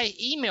Ivan got his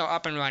email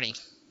up and running.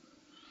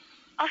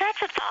 Oh,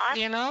 that's a thought.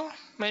 You know?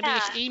 Maybe Yeah.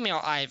 it's email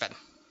Ivan.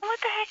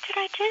 What the heck did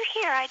I do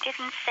here? I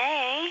didn't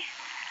say.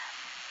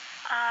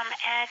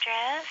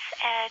 Address.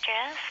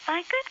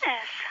 My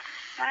goodness.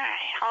 All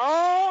right,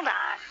 hold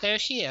on. There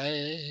she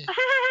is.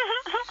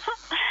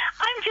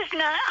 I'm just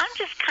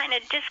kind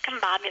of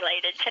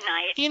discombobulated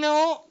tonight. You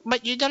know,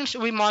 but you done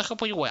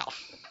remarkably well.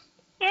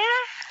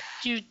 Yeah?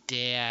 You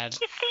did.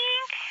 You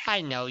think?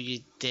 I know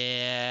you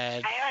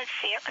did. Let's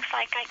see. It looks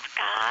like I've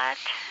got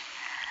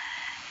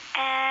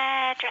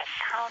address.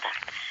 Hold on.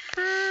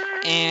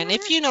 And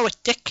if you know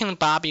what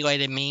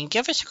discombobulated means,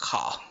 give us a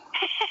call.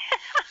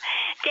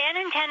 Dan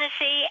in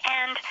Tennessee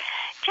and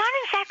John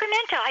in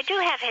Sacramento. I do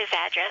have his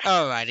address.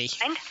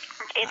 Alrighty. And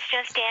it's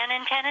just Dan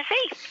in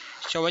Tennessee.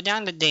 So we're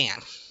down to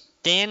Dan.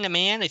 Dan the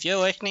man, if you're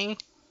listening,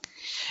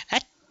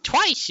 that's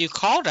twice you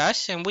called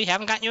us and we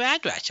haven't gotten your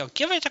address. So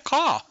give us a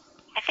call.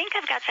 I think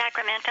I've got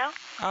Sacramento.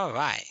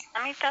 Alright.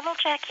 Let me double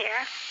check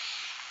here.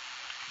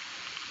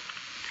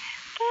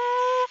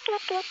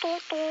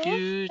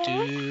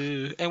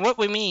 And what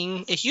we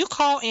mean is you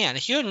call in.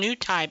 If you're a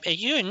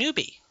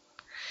newbie,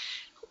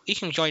 you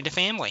can join the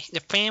family.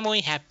 The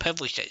family has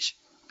privileges.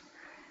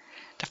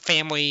 The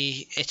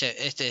family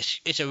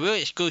it's a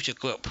really exclusive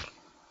group.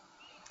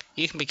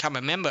 You can become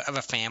a member of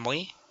a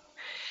family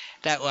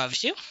that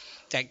loves you.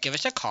 That give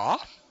us a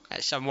call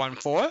at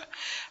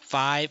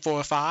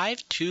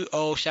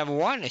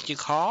 714-545-2071. If you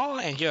call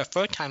and you're a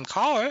first-time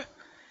caller,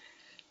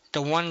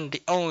 the one,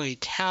 the only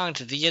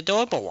talented, the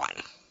adorable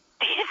one.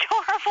 The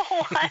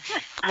adorable one.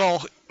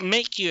 Will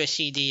make you a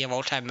CD of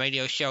old-time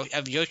radio show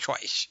of your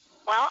choice.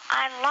 Well,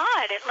 I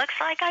lied. It looks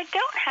like I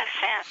don't have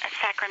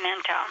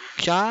Sacramento.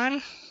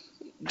 John,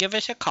 give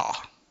us a call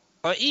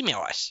or email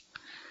us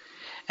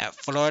at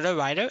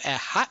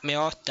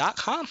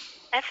floridawriter@hotmail.com.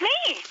 That's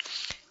me.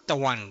 The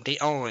one,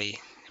 the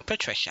only,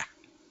 Patricia.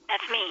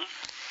 That's me.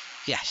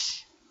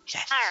 Yes.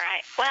 Yes. All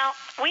right. Well,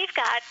 we've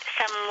got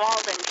some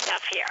Walden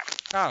stuff here.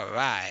 All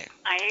right.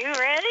 Are you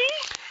ready?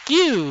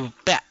 You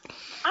bet.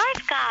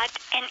 I've got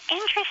an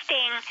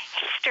interesting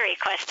history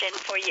question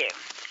for you.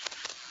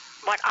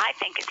 What I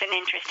think is an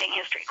interesting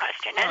history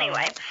question.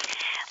 Anyway,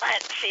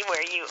 let's see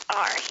where you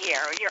are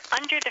here. You're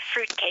under the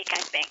fruitcake,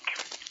 I think.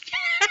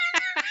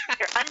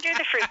 You're under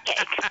the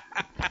fruitcake.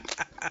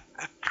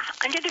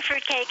 Under the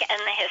fruitcake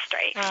and the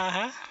history.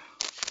 Uh-huh.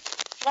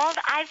 Well,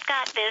 I've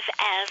got this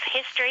as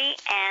history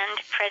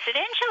and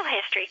presidential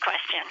history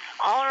question,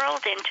 all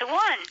rolled into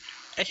one.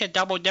 It's a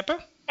double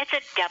dipper? It's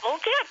a double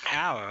dip.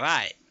 All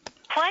right.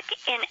 What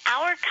in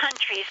our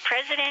country's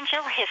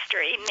presidential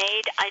history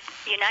made a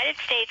United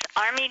States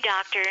Army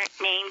doctor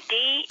named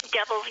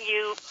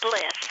D.W.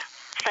 Bliss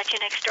such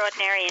an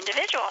extraordinary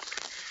individual?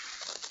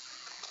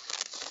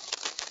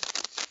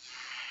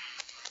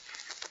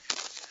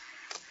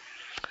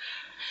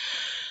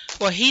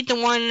 Was he the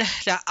one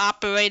that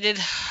operated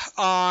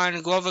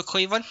on Grover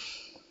Cleveland?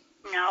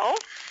 No.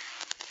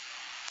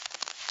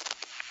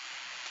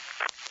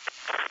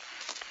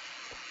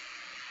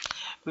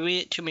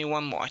 Read it to me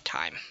one more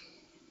time.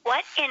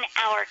 What in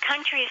our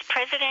country's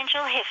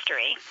presidential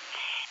history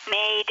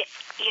made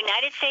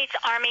United States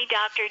Army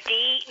Dr.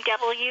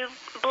 D.W.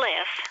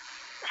 Bliss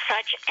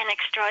such an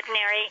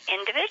extraordinary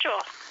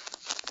individual?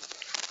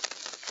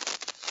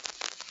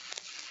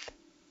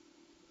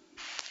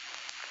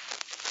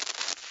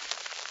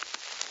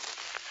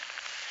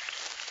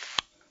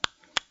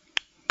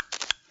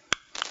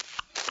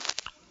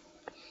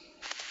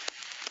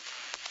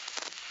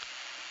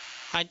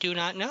 I do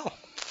not know.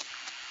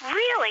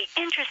 Really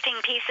interesting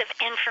piece of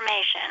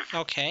information.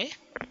 Okay.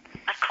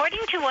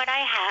 According to what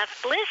I have,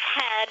 Bliss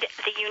had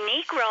the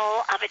unique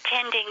role of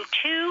attending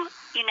 2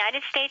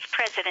 United States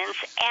presidents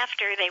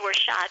after they were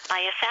shot by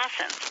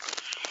assassins.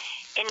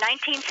 In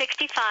 1865,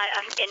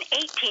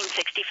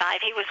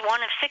 he was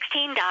one of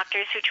 16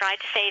 doctors who tried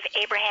to save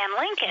Abraham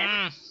Lincoln.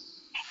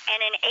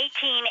 And in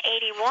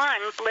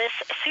 1881, Bliss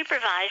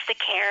supervised the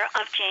care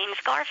of James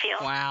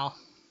Garfield. Wow.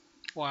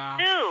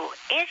 Ooh,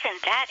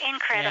 isn't that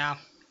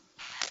incredible?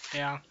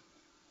 Yeah.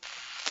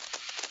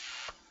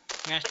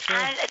 That's true.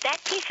 That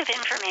piece of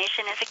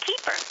information is a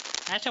keeper.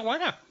 That's a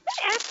winner.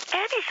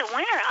 That is a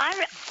winner.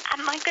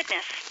 My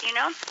goodness, you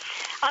know?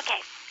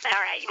 Okay, all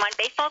right. You want a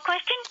baseball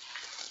question?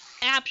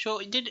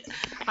 Absolutely.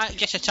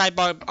 Just a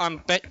sidebar on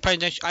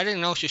presidential. I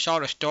didn't know if you saw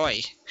the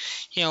story.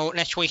 You know,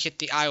 next week at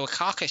the Iowa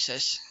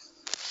caucuses.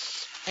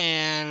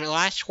 And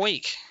last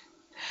week,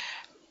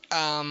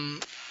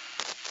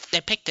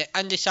 they picked an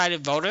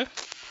undecided voter.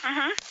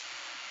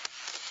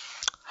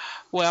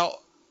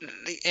 Well,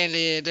 and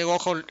the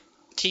local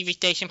TV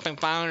station from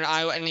Walden,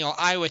 Iowa, and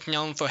Iowa's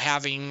known for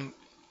having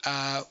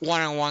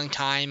one-on-one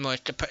time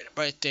with the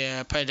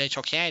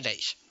presidential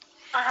candidates.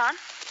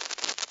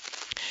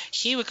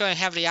 She was going to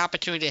have the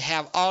opportunity to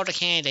have all the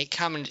candidates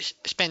come and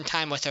spend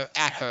time with her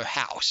at her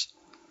house.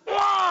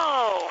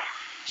 Whoa!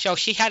 So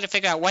she had to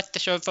figure out what to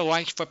serve for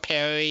lunch for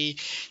Perry.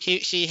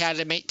 She had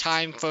to make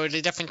time for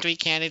the different 3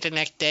 candidates the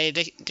next day.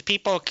 The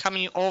people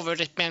coming over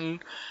to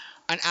spend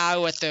an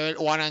hour with her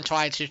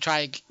one-on-one to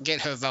try to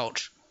get her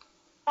vote.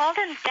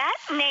 Walden, that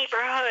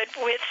neighborhood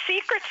with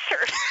Secret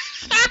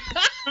Service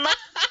must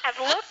have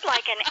looked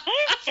like an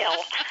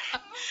anthill.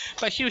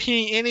 But she was in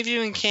an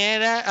interview in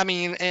Canada,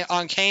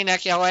 on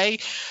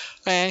KNXLA,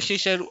 and she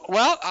said,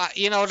 well,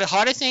 the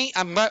hardest thing,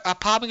 I'm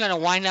probably going to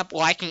wind up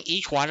liking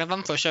each one of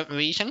them for certain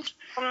reasons.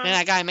 Then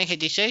I got to make a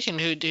decision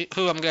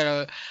who I'm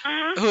going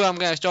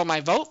to store my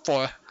vote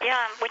for.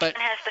 Yeah, which one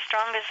has the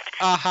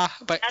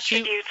strongest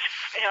attributes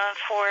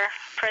for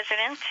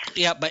president.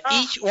 Yeah, but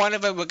each one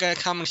of them were going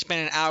to come and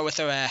spend an hour with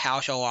her at a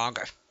house or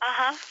longer.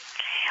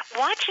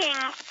 Watching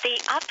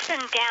the ups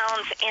and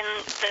downs in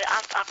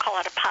I'll call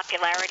it a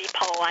popularity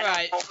poll.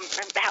 I don't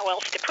know how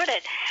else to put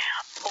it.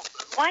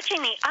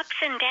 Watching the ups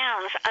and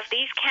downs of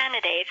these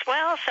candidates.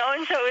 Well,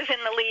 so-and-so is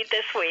in the lead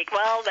this week.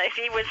 Well,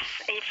 he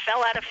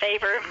fell out of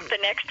favor the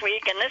next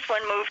week, and this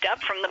one moved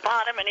up from the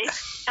bottom, and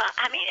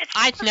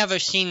I've never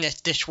seen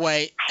this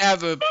way,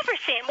 ever. Never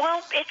seen.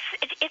 Well,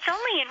 it's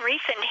only in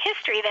recent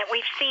history that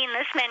we've seen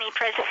this many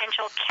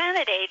presidential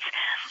candidates,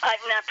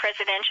 not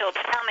presidential,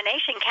 but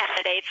nomination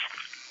candidates.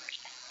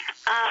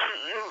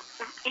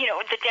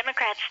 The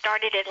Democrats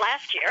started it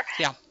last year.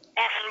 Yeah.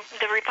 And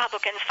the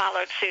Republicans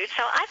followed suit.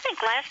 So I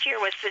think last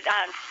election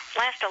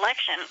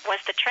was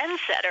the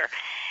trendsetter.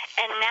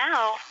 And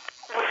now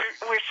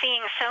we're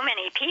seeing so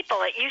many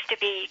people. It used to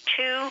be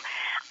 2, and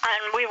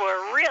we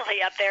were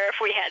really up there if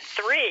we had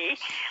 3.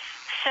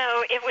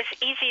 So it was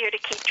easier to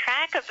keep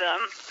track of them.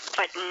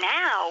 But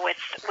now with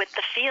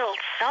the field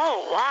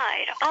so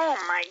wide, oh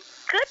my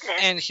goodness.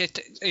 And it's just,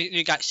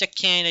 you got 6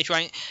 candidates,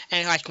 right?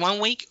 And like one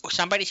week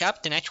somebody's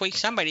up, the next week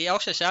somebody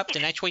else is up, the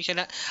next week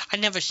I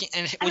never seen,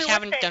 and we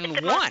haven't done one.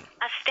 The most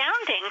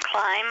astounding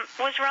climb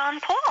was Ron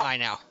Paul. I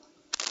know.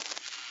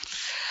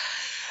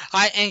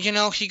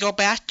 If you go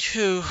back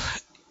to,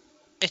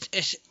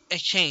 it's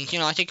changed.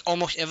 I think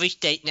almost every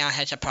state now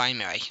has a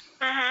primary.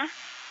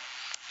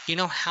 You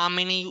know how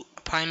many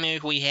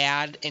primaries we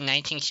had in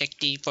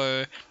 1960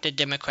 for the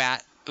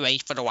Democrat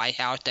race for the White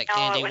House that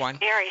Kennedy won?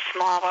 It was very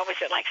small. What was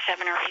it, like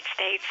 7 or 8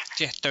 states?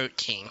 Just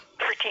 13.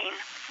 13.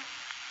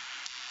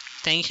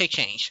 Things have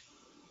changed.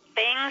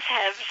 Things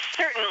have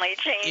certainly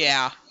changed.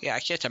 Yeah,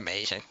 it's just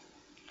amazing.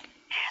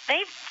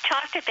 They've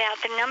talked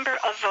about the number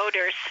of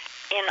voters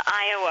in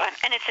Iowa,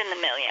 and it's in the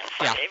millions.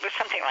 Yeah. It was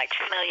something like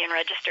 2 million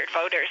registered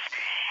voters,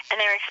 and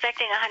they're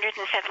expecting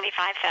 175,000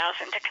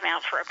 to come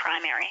out for a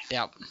primary.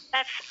 Yep.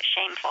 That's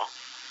shameful.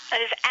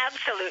 That is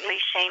absolutely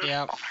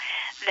shameful.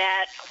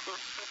 That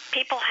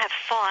people have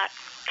fought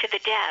to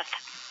the death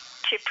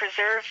to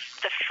preserve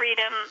the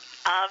freedom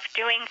of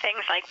doing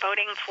things like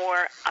voting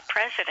for a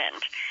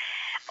president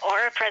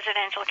or a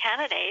presidential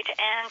candidate,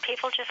 and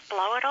people just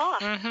blow it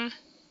off.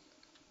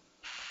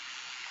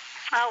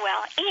 Oh,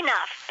 well,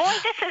 enough. Boy,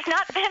 this has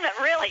not been a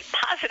really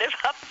positive,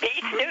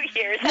 upbeat New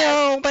Year's.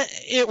 No, but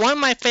one of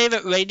my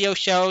favorite radio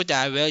shows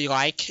that I really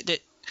like,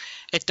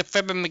 it's the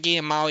Fibber McGee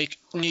and Molly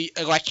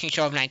election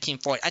show of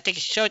 1940. I think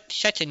it's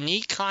such a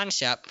neat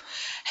concept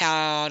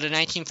how the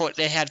 1940,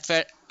 they had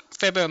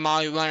Fibber and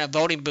Molly run a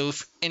voting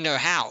booth in their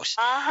house.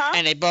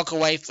 And they broke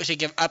away to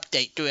give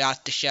update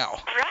throughout the show.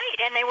 Right,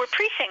 and they were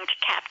precinct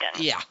captains.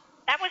 Yeah.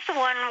 That was the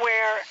one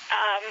where...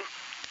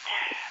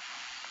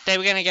 they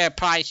were going to get a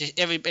prize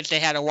if they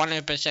had a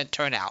 100%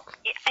 turnout.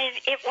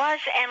 It was,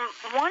 and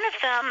one of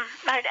them,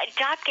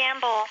 Doc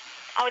Gamble...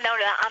 Oh, no,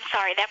 I'm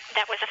sorry.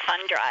 That was a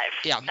fund drive.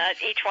 Yeah.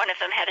 Each one of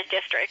them had a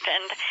district,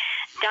 and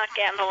Doc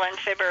Gamble and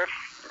Fibber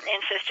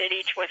insisted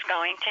each was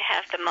going to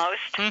have the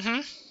most.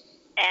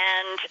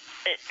 And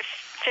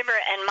Fibber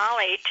and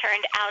Molly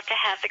turned out to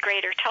have the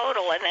greater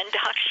total, and then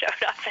Doc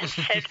showed up and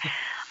said,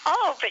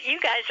 oh, but you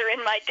guys are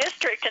in my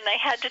district, and they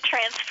had to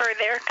transfer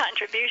their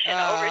contribution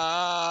over.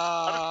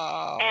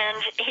 And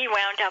he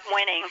wound up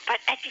winning.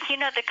 But,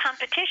 the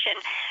competition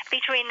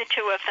between the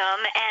two of them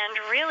and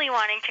really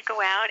wanting to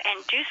go out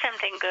and do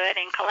something good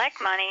and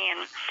collect money,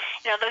 and,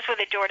 those were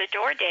the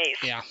door-to-door days.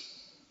 Yeah.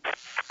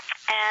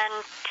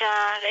 And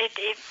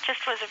it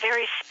just was a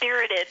very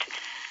spirited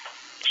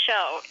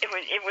show.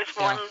 It was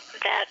one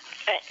that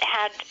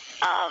had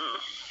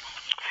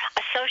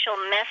a social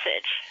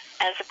message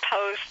as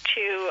opposed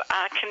to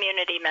a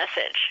community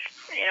message,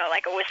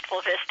 like a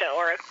Wistful Vista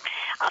or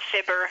a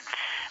Fibber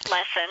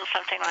lesson,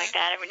 something like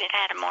that. It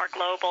had a more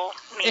global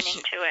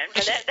meaning to it.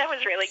 But that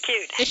was really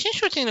cute. It's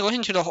interesting to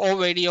listen to the whole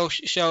radio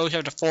shows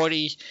of the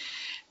 40s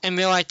and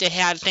realize they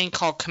had a thing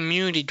called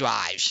community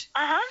drives.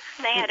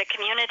 They had a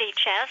community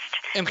chest.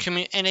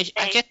 And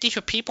I guess these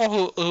were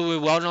people who were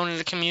well known in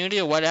the community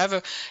or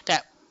whatever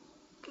that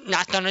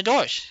knocked on the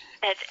doors.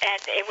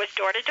 It was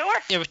door to door.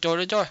 It was door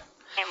to door.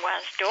 It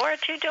was door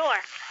to door.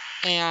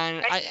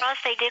 And Red Cross,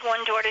 they did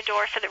one door to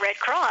door for the Red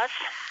Cross.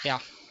 Yeah.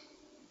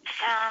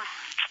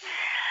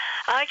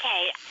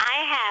 Okay,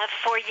 I have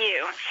for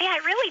you. See, I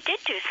really did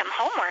do some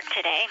homework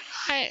today.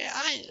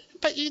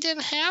 But you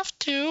didn't have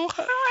to.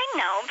 Well, I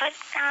know, but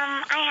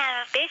I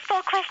have a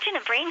baseball question,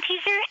 a brain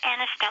teaser,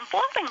 and a stump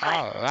Walden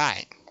question. All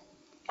right.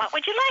 What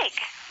would you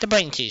like? The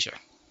brain teaser.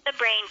 The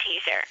brain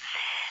teaser.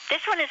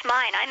 This one is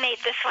mine. I made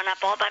this one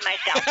up all by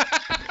myself.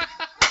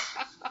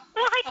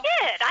 Well, I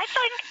did.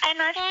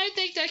 I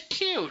think that's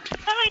cute.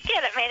 Well, I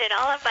did. I made it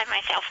all up by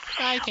myself.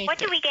 What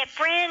do we get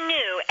brand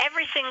new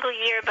every single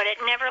year, but it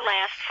never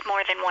lasts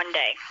more than one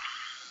day?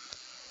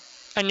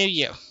 A new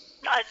year.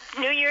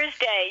 New Year's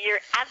Day.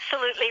 You're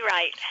absolutely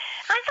right.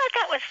 I thought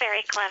that was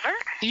very clever.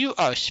 You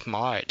are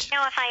smart.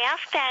 Now, if I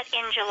asked that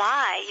in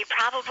July, you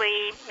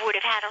probably would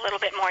have had a little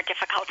bit more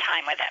difficult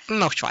time with it.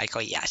 Most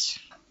likely, yes.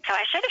 So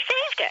I should have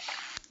saved it.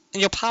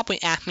 You'll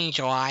probably ask me in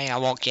July, and I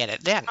won't get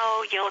it then.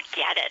 Oh, you'll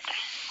get it.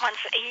 Once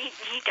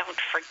you don't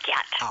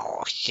forget.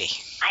 Oh, see.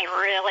 I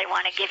really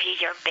want to give you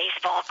your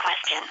baseball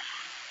question.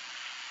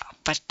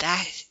 But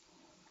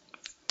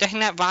doesn't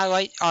that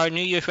violate our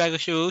New Year's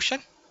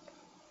resolution?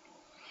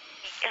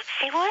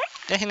 Say what?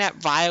 Doesn't that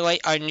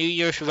violate our New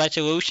Year's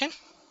resolution?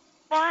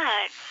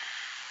 What?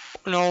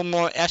 No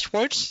more S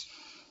words?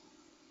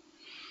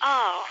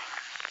 Oh.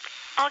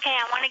 Okay,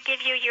 I want to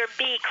give you your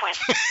B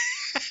question.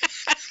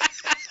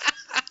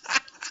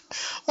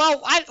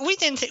 Well,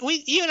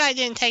 you and I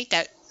didn't take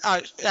that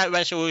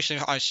resolution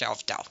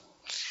ourselves, though.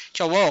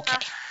 So we're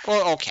okay.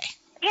 We're okay.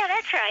 Yeah,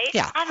 that's right.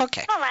 Yeah, I'm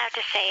okay. allowed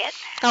to say it.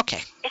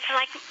 Okay. It's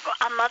like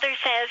a mother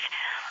says,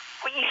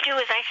 well, you do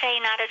as I say,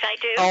 not as I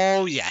do.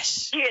 Oh,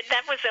 yes.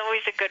 That was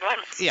always a good one.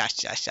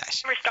 Yes.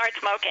 Never start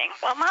smoking.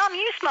 Well, Mom,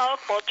 you smoke.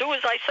 Well, do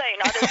as I say,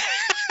 not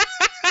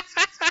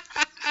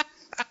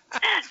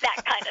as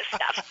that kind of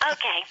stuff.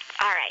 Okay.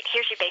 All right.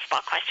 Here's your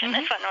baseball question.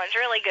 This one was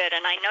really good,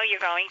 and I know you're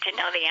going to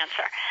know the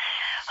answer.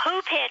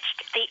 Who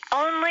pitched the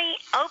only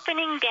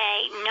opening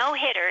day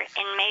no-hitter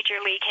in Major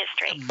League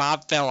history?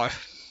 Bob Feller.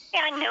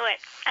 Yeah, I knew it,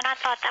 and I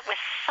thought that was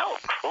so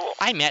cool.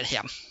 I met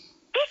him.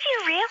 Did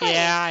you really?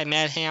 Yeah, I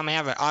met him. I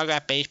have an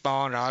autographed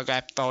baseball and an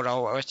autographed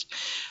photo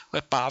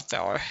with Bob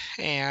Feller.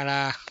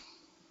 And,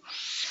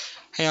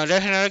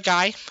 there's another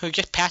guy who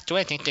just passed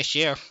away, I think, this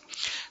year,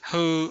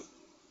 who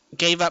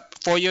gave up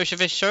 4 years of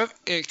his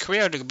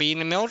career to be in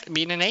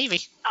the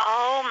Navy.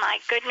 Oh, my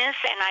goodness,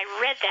 and I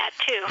read that,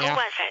 too. Yeah. Who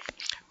was it?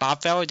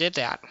 Bob Feller did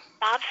that.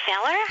 Bob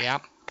Feller?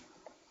 Yep.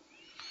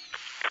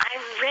 I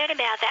read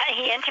about that.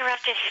 He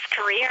interrupted his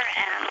career,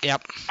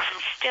 and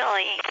still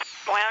he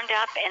wound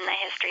up in the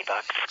history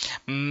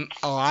books.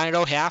 A lot of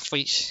those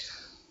athletes,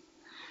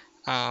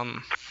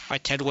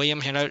 like Ted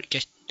Williams,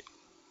 just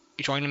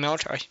joined the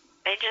military.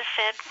 They just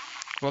said,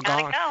 we're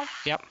gotta gone. go.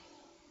 Yep.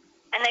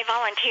 And they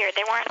volunteered.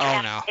 They weren't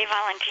drafted. No. They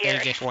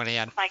volunteered. They just went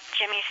in. Like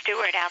Jimmy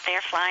Stewart out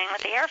there flying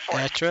with the Air Force.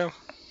 That's true.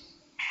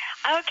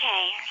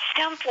 Okay,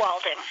 Stump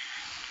Walden.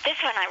 This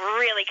one, I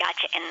really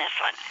got you in this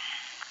one.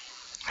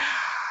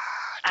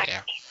 Dear.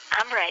 Okay,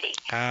 I'm ready.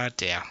 Oh,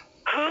 dear.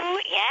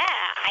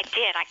 I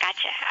did. I got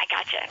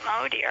you.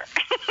 Oh, dear.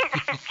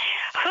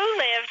 Who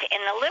lived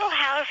in the little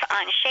house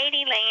on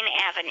Shady Lane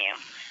Avenue?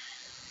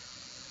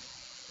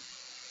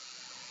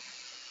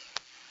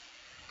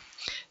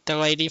 The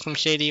lady from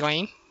Shady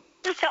Lane?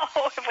 No,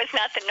 it was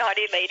not the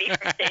naughty lady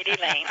from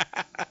Shady Lane.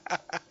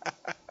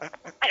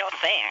 I don't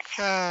think.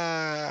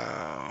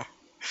 Oh.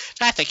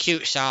 That's a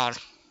cute song,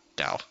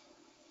 though.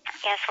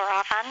 Guess we're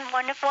off on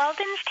one of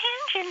Walden's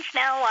tangents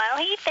now while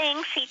he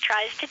thinks he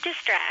tries to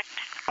distract.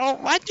 Oh,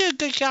 I do a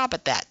good job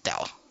at that,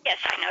 though. Yes,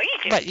 I know you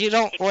do. But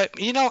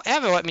you don't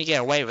ever let me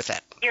get away with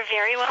it. You're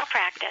very well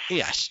practiced.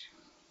 Yes.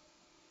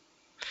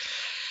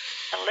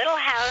 The Little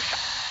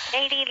House,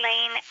 Shady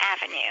Lane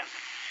Avenue.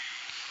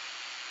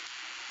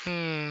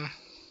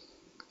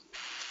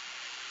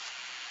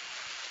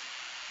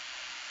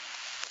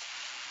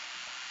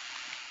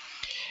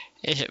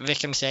 Is it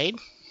Vic and Sade?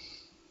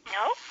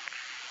 No.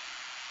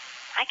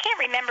 I can't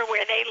remember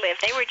where they live.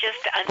 They were just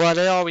well,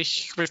 they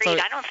always refer.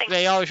 I don't think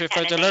they always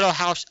refer to the name. little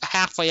house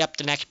halfway up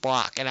the next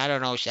block, and I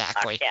don't know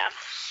exactly. Yeah.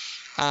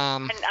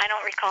 And I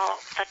don't recall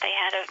that they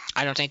had a.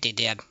 I don't think they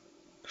did.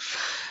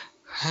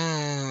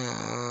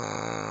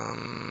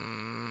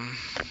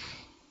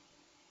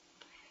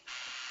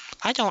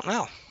 I don't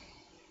know.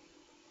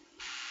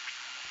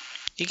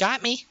 You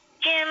got me?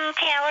 Jim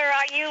Taylor,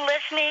 are you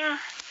listening?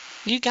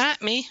 You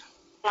got me.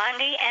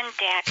 Blondie and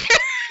Deck.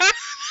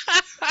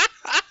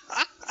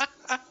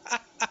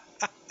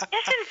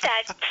 Isn't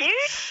that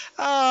cute?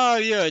 Oh,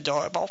 you're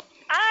adorable.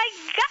 I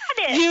got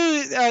it.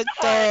 You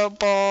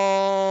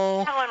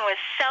adorable. That one was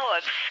so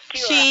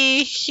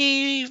obscure.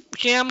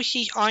 Jim,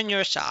 she's on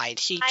your side.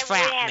 She trapped me. I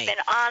would have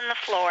been on the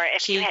floor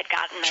if you had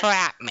gotten this. She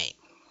trapped me.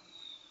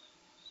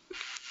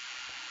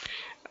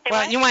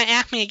 Well, you want to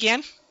ask me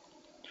again?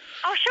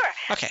 Oh, sure.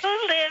 Okay.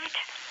 Who lived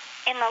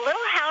in the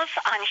little house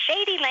on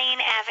Shady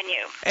Lane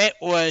Avenue? It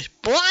was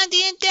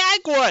Blondie and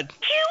Dagwood.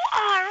 You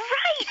are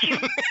right. You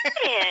did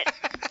it.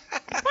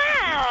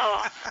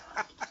 Wow.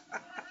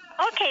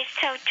 Okay,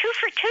 so 2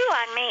 for 2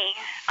 on me.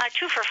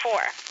 2 for 4.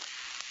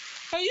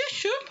 Oh, you're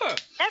super.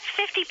 That's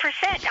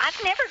 50%.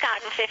 I've never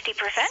gotten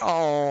 50%.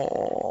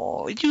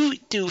 Oh, you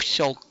do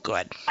so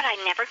good. But I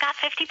never got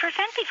 50%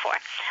 before.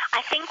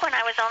 I think when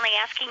I was only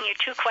asking you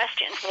 2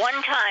 questions,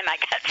 one time I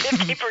got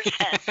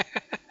 50%.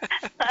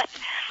 but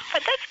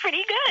that's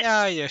pretty good.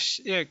 Oh,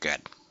 you're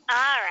good.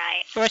 All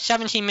right. We're at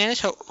 17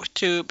 minutes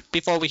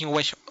before we can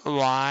wish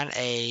Ron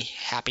a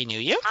Happy New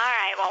Year. All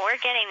right. Well, we're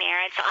getting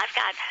there. So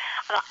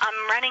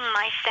I'm running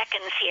my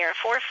seconds here.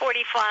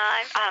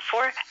 4:45,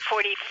 4:44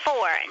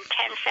 and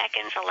 10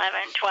 seconds.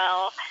 11,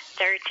 12,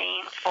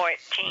 13,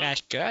 14.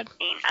 That's good.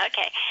 15.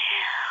 Okay.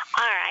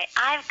 All right.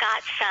 I've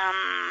got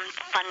some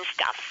fun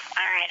stuff.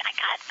 All right. I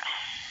got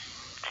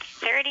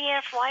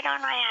 30th. Why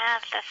don't I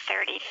have the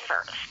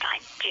 31st? I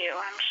do.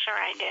 I'm sure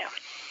I do.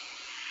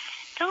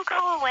 Don't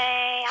go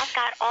away. I've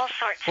got all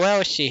sorts. Well,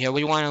 let's see here.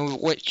 We want to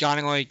wish John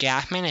and Lori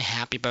Gaffman a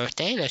happy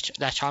birthday.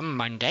 That's on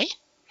Monday.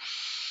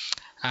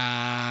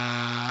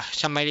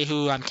 Somebody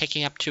who I'm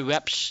taking up to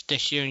reps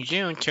this year in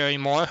June, Terry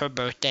Moore, her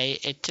birthday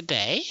is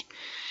today.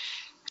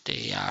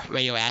 The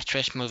radio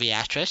actress, movie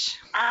actress.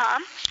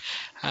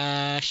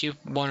 She was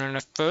born on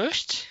the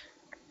 1st.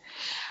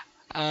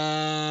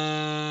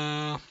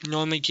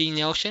 Norma G.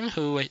 Nelson,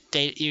 who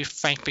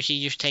Frank Bashir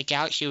used to take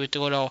out. She was the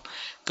little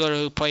girl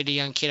who played the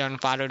young kid on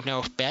Father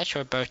Knows Best.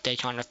 Her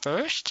birthday's on the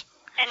 1st.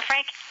 And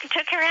Frank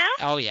took her out?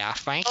 Oh, yeah.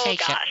 Frank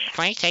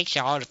takes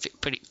all the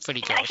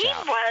pretty girls out. He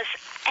was.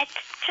 It's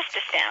just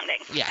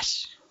astounding.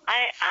 Yes.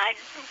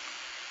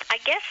 I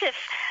guess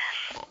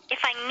if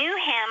I knew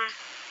him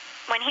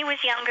when he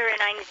was younger and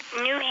I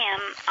knew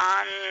him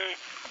on,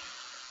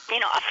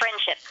 a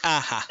friendship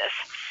basis,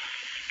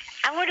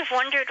 I would have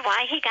wondered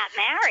why he got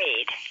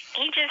married.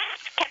 He just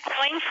kept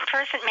going for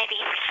person. Maybe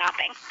he was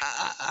shopping.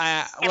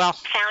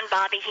 Found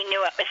Bobby. He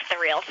knew it was the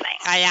real thing.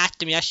 I asked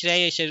him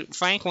yesterday. I said,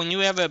 Frank, when you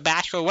were ever a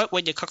bachelor, what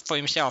would you cook for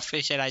himself?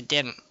 He said, I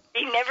didn't.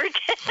 He never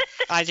did.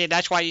 I said,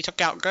 that's why you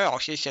took out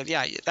girls. He said,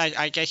 yeah,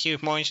 I guess you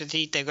were more interested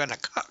in they're going to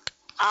cook.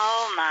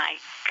 Oh, my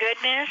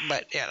goodness.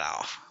 But,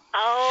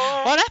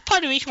 Oh. Well, that's part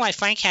of the reason why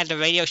Frank had the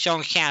radio show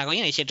in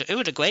Catalina. He said it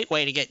was a great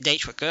way to get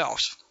dates with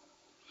girls.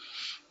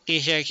 He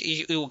said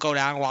you would go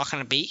down and walk on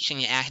the beach, and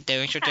you asked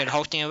they're interested in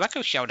hosting a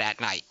record show that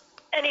night.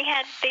 And he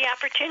had the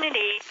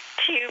opportunity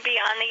to be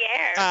on the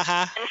air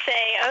and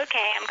say,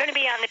 okay, I'm going to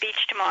be on the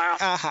beach tomorrow.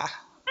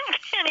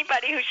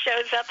 Anybody who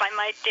shows up, I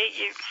might date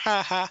you.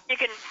 You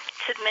can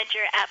submit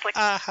your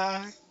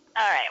application.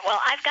 All right. Well,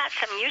 I've got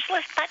some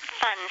useless but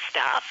fun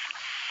stuff.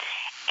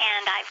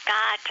 And I've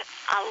got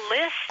a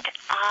list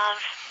of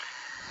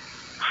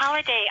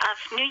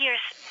New Year's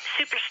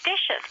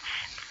superstitions.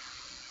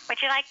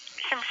 Would you like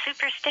some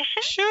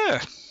superstitions? Sure.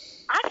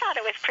 I thought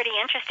it was pretty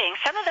interesting.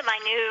 Some of them I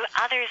knew,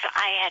 others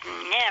I had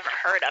never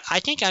heard of.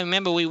 I think I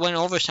remember we went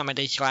over some of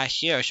these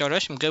last year, so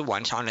there's some good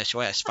ones on this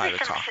list, if I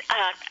recall.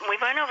 We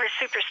went over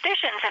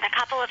superstitions, and a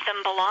couple of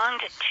them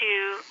belonged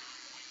to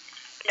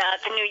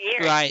the new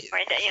year. Right.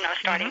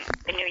 Starting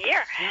the new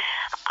year.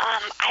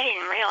 I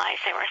didn't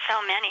realize there were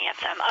so many of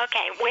them.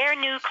 Okay, wear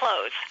new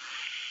clothes.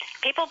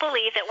 People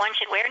believe that one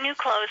should wear new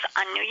clothes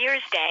on New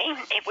Year's Day.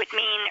 It would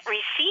mean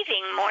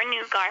receiving more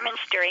new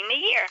garments during the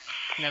year.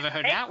 Never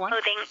heard red that one.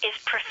 Clothing is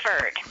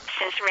preferred,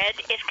 since red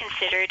is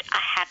considered a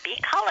happy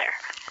color.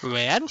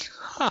 Red?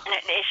 Huh. And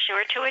it is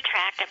sure to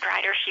attract a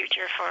brighter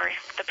future for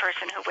the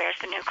person who wears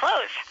the new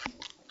clothes.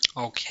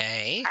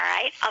 Okay. All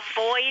right.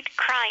 Avoid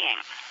crying.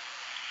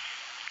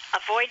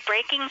 Avoid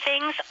breaking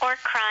things or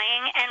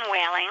crying and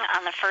wailing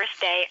on the first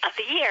day of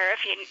the year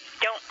if you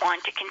don't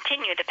want to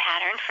continue the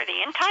pattern for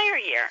the entire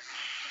year.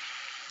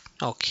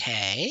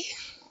 Okay.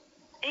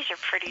 These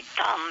are pretty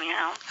dumb, you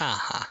know.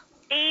 Uh-huh.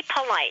 Be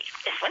polite.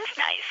 This one's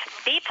nice.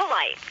 Be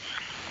polite.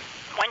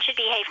 One should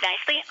behave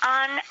nicely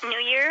on the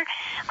New Year,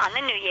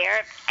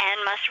 and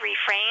must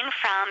refrain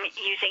from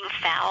using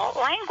foul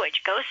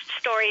language. Ghost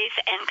stories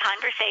and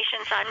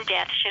conversations on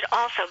death should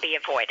also be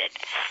avoided.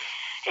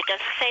 It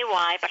doesn't say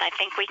why, but I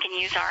think we can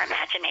use our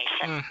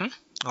imagination.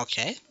 Mm-hmm.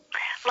 Okay.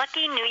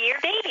 Lucky New Year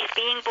babies.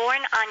 Being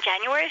born on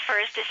January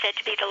 1st is said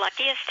to be the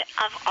luckiest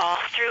of all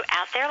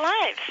throughout their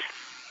lives.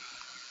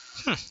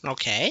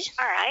 Okay.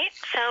 All right.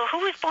 So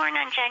who was born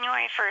on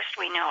January 1st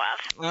we know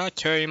of?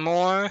 Terry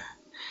Moore.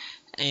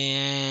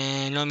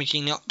 And let me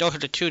see, those are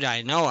the two that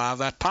I know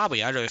of.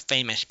 Probably other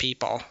famous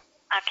people.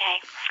 Okay.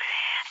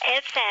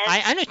 It says...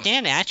 I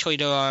understand actually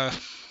there are...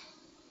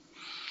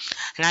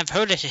 And I've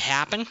heard this has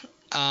happened.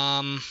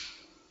 A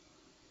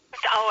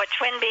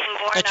twin being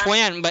born a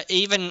twin, but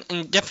even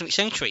in different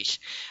centuries.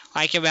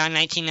 Like around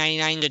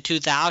 1999 to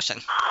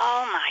 2000.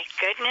 Oh my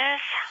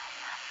goodness.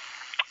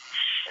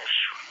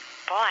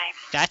 Boy.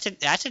 That's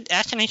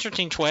an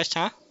interesting twist,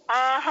 huh?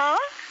 Uh-huh.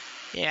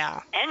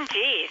 Yeah.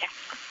 Indeed.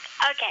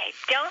 Okay,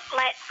 don't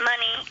let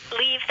money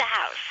leave the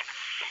house.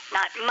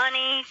 Not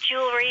money,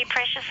 jewelry,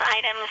 precious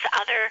items,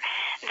 other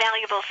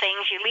valuable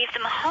things. You leave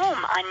them home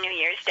on New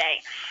Year's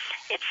Day.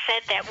 It's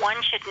said that one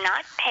should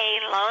not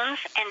pay loans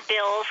and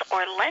bills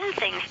or lend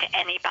things to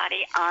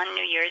anybody on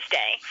New Year's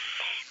Day.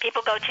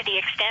 People go to the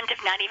extent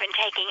of not even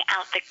taking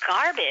out the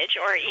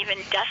garbage or even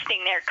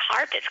dusting their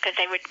carpets because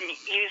they would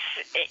use,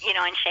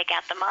 and shake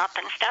out the mop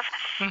and stuff.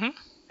 Mm-hmm.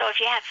 So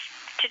if you have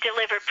to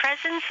deliver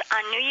presents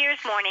on New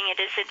Year's morning,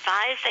 it is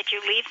advised that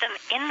you leave them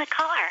in the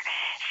car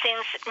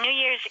since New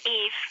Year's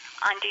Eve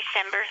on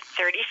December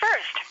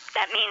 31st.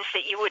 That means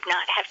that you would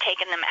not have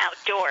taken them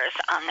outdoors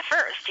on the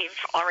 1st.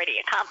 You've already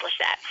accomplished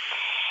that.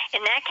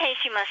 In that case,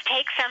 you must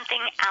take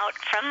something out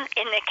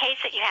in the case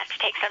that you have to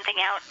take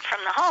something out from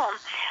the home,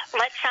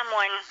 let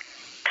someone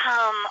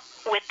come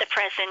with the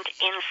present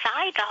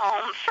inside the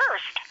home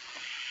first.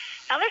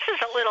 Now, this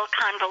is a little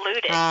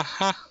convoluted,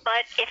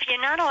 but if you're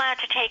not allowed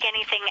to take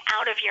anything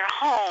out of your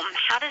home,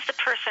 how does the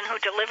person who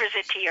delivers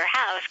it to your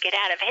house get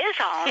out of his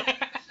home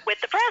with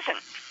the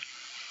present?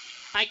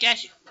 I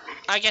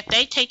guess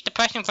they take the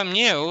present from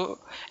you,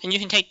 and you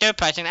can take their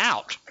present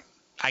out.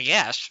 I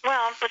guess.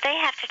 Well, but they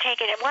have to take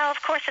it. Well,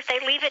 of course, if they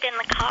leave it in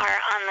the car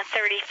on the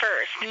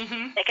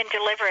 31st, they can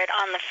deliver it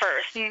on the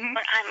 1st.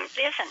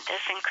 Isn't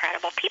this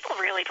incredible? People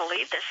really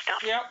believe this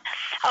stuff. Yep.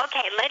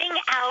 Okay, letting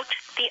out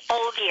the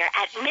old year.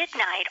 At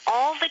midnight,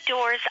 all the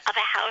doors of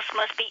a house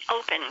must be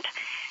opened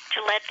to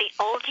let the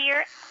old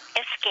year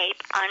escape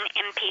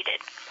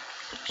unimpeded.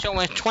 So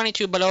when it's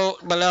 22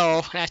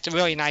 below, that's a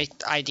really nice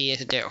idea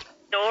to do.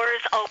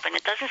 Doors open.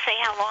 It doesn't say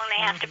how long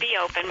they have to be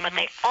open, but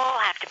they all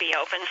have to be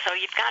open. So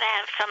you've got to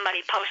have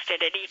somebody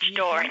posted at each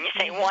door, and you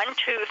say 1, 2,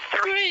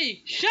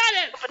 3. Shut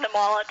it! Open them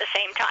all at the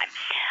same time.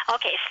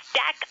 Okay,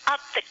 stack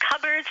up the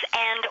cupboards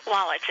and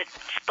wallets. It's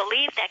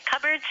believed that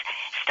cupboards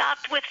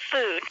stocked with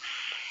food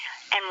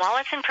and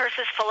wallets and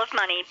purses full of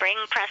money bring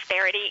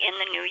prosperity in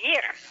the new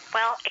year.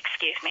 Well,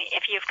 excuse me.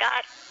 If you've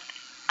got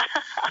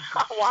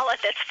a wallet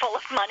that's full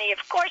of money,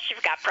 of course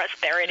you've got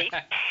prosperity.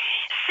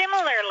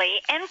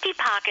 Similarly, empty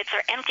pockets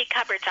or empty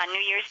cupboards on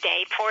New Year's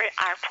Day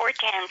are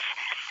portents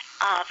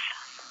of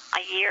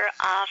a year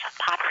of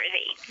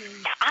poverty.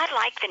 Now, I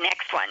like the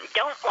next one.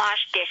 Don't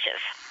wash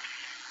dishes.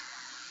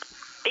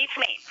 Beats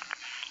me.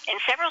 In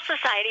several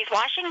societies,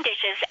 washing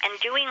dishes and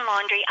doing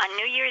laundry on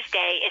New Year's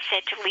Day is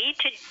said to lead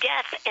to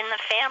death in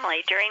the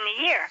family during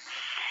the year.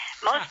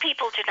 Most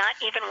people do not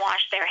even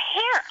wash their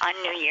hair on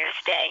New Year's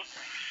Day.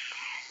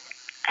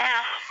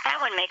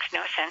 That one makes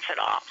no sense at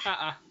all.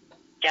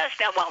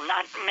 Well,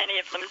 not many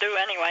of them do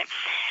anyway.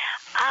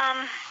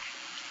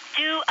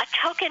 Do a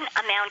token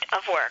amount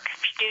of work.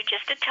 Do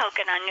just a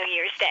token on New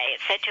Year's Day.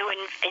 It's said to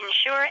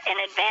ensure an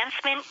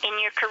advancement in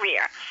your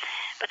career.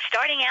 But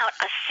starting out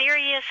a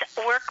serious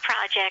work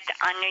project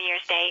on New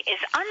Year's Day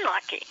is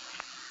unlucky.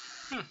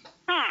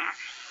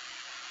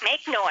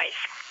 Make noise.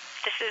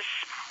 This is,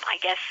 I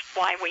guess,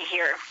 why we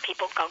hear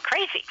people go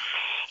crazy.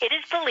 It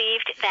is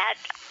believed that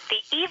the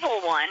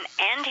evil one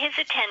and his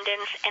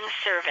attendants and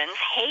servants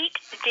hate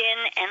din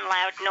and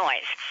loud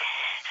noise.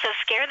 So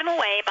scare them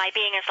away by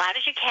being as loud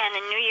as you can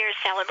in New Year's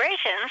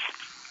celebrations.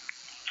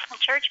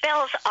 Church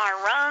bells are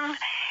rung,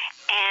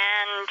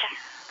 and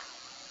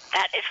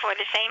that is for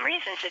the same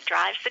reasons. It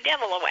drives the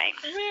devil away.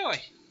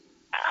 Really?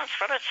 That's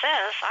what it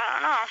says. I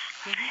don't know.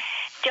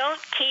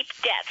 Don't keep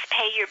debts.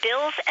 Pay your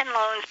bills and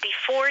loans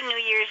before New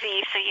Year's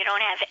Eve so you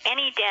don't have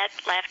any debt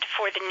left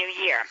for the new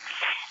year.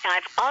 Now,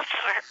 I've also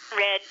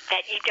read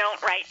that you don't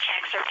write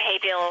checks or pay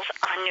bills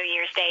on New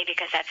Year's Day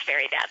because that's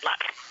very bad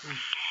luck.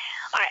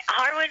 All right,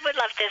 Harwood would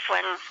love this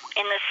one.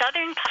 In the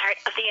southern part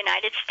of the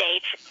United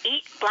States,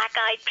 eat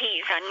black-eyed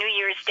peas on New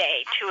Year's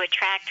Day to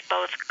attract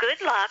both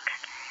good luck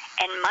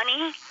and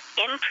money,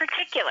 in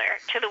particular,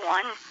 to the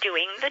one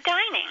doing the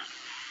dining.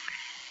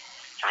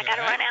 I got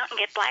to run out and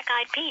get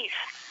black-eyed peas.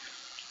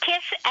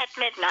 Kiss at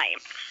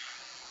midnight.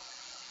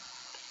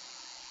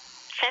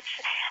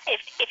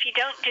 If you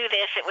don't do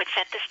this, it would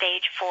set the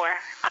stage for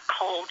a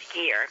cold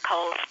year,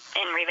 cold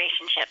in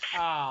relationships.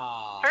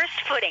 Aww. First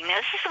footing. Now,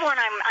 this is the one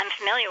I'm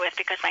familiar with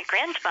because my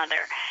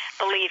grandmother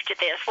believed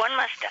this. One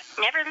must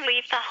never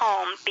leave the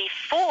home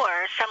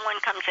before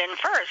someone comes in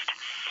first.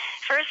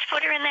 First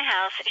footer in the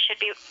house should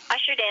be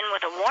ushered in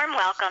with a warm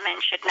welcome and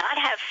should not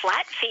have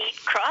flat feet,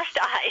 crossed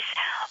eyes,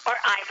 or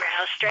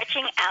eyebrows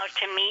stretching out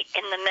to meet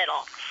in the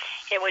middle.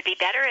 It would be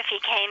better if he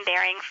came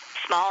bearing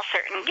small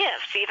certain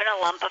gifts, even a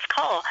lump of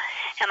coal.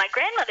 And my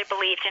grandmother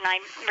believed, and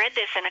I read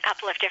this in a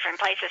couple of different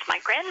places,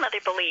 my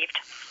grandmother believed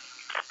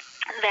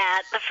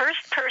that the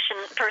first person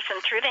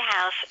through the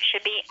house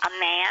should be a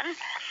man,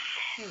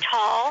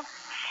 tall,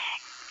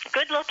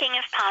 good-looking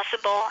if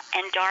possible,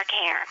 and dark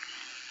hair.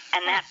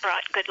 And that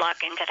brought good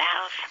luck into the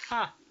house.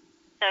 Huh.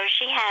 So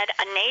she had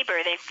a neighbor.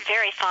 They're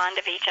very fond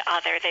of each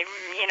other. It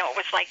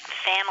was like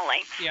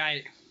family. Yeah.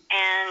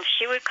 And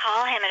she would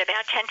call him at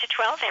about 10 to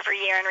 12 every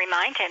year and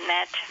remind him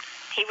that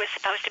he was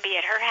supposed to be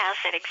at her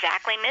house at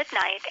exactly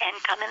midnight and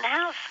come in the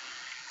house.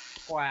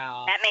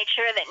 Wow. That made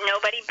sure that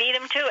nobody beat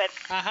him to it.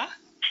 Uh-huh.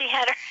 She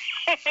had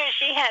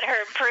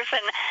her person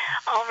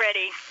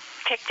already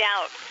picked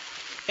out.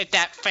 Is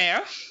that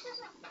fair?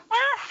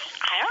 Well,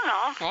 I don't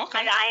know.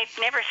 Okay. I've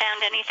never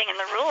found anything in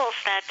the rules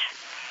that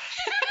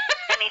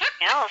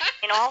anything else.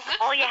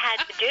 All you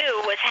had to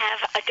do was have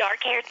a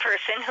dark-haired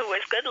person who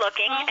was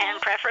good-looking and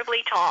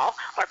preferably tall,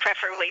 or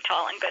preferably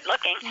tall and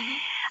good-looking,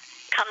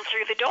 come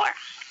through the door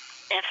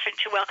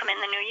to welcome in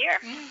the new year.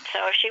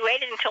 So if she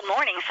waited until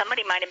morning,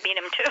 somebody might have beat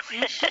him too,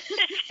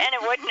 and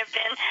it wouldn't have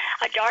been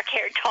a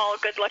dark-haired, tall,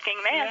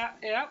 good-looking man.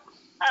 Yeah.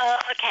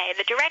 Okay,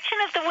 the direction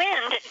of the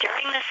wind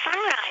during the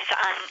sunrise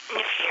on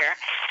New Year,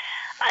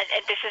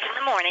 this is in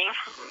the morning,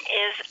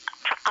 is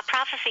a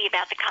prophecy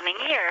about the coming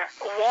year.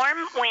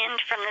 Warm wind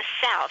from the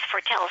south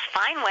foretells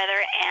fine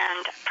weather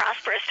and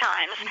prosperous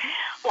times,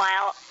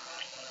 while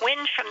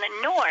wind from the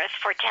north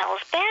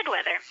foretells bad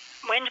weather.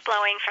 Wind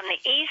blowing from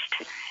the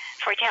east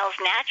foretells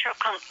natural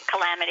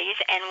calamities,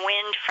 and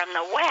wind from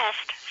the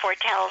west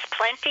foretells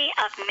plenty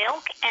of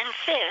milk and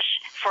fish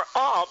for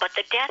all but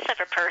the death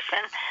of a person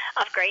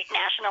of great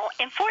national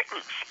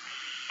importance.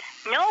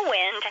 No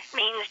wind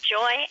means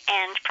joy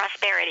and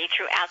prosperity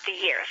throughout the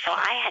year, so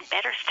I had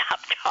better stop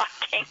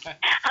talking.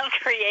 I'm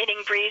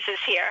creating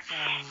breezes here.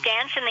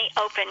 Dance in the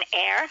open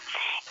air.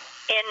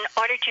 In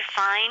order to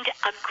find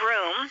a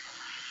groom,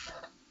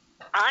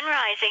 on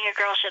rising, a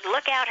girl should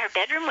look out her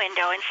bedroom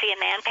window and see a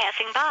man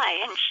passing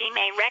by, and she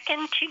may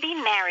reckon to be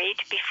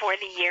married before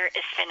the year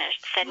is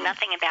finished. Said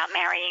nothing about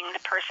marrying the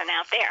person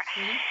out there.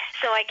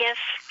 So I guess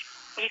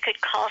you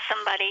could call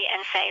somebody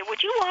and say,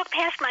 would you walk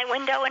past my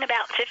window in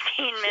about 15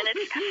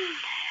 minutes?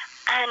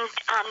 And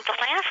the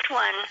last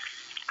one,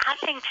 I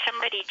think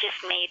somebody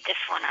just made this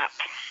one up,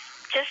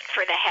 just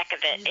for the heck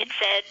of it. It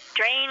said,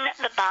 drain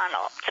the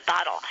bottle.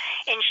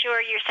 Ensure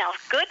yourself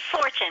good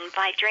fortune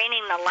by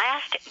draining the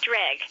last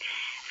dreg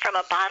from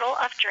a bottle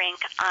of drink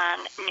on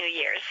New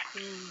Year's.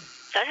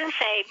 Doesn't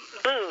say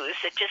booze,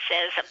 it just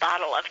says a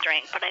bottle of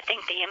drink, but I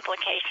think the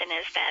implication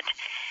is that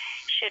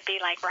should be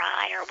like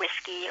rye or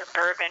whiskey or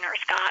bourbon or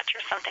scotch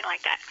or something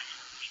like that.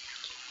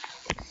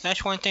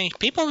 That's one thing.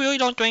 People really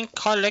don't drink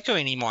hard liquor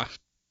anymore.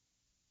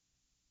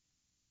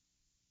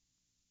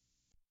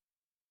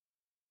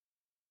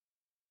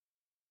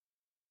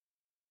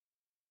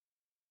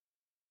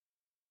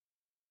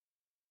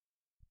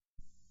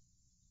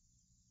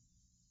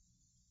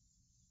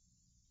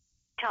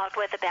 Talked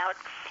with about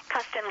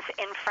customs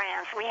in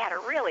France. We had a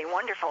really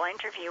wonderful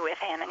interview with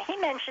him, and he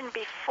mentioned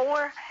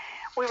before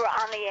we were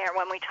on the air,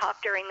 when we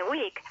talked during the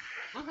week,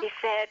 he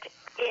said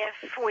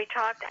if we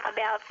talked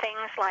about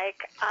things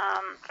like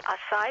a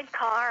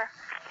sidecar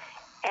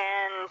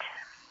and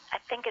I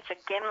think it's a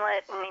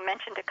gimlet, and he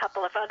mentioned a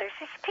couple of others,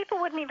 he said people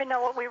wouldn't even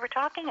know what we were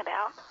talking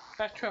about.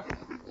 That's true.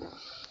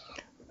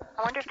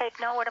 I wonder if they'd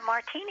know what a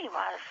martini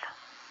was.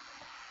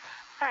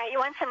 All right, you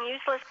want some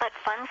useless but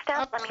fun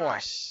stuff? Of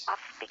course. Let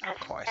me off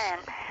because then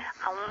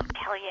I won't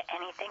tell you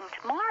anything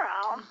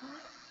tomorrow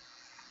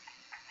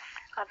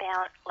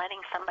about letting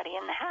somebody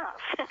in the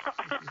house.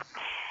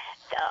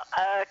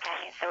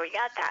 So we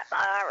got that.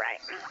 All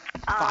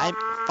right.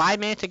 5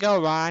 minutes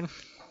ago, Ron.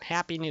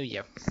 Happy New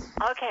Year.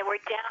 Okay,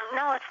 we're down.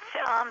 No, it's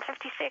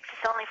 56.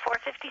 It's only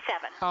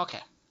 4:57.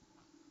 Okay.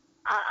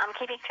 I'm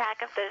keeping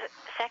track of the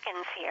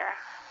seconds here.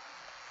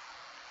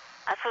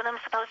 That's what I'm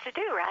supposed to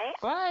do, right?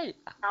 Right.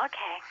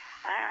 Okay.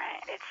 All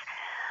right. It's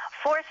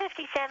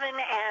 4:57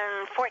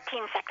 and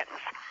 14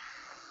 seconds.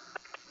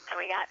 So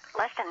we got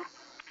less than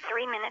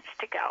 3 minutes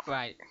to go.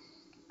 Right.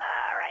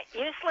 All right.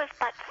 Useless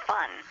but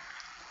fun.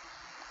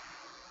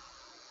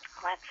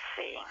 Let's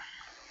see.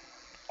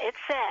 It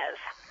says,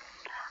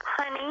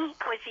 honey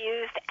was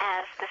used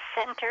as the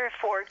center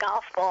for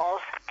golf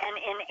balls and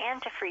in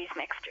antifreeze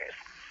mixtures.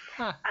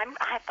 Huh.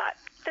 I thought,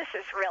 this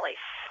is really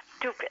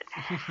stupid.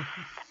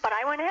 But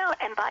I went out,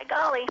 and by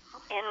golly,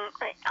 in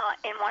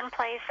one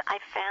place I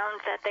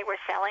found that they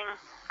were selling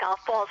golf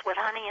balls with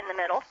honey in the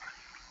middle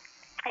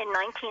in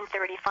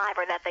 1935,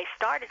 or that they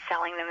started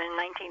selling them in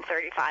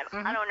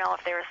 1935. I don't know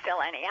if there are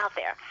still any out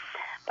there.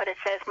 But it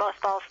says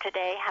most balls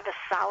today have a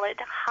solid,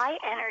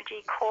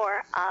 high-energy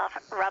core of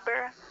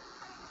rubber,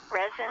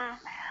 resin,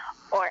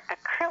 or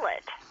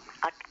acrylate.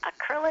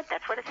 Acrylate,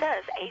 that's what it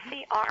says,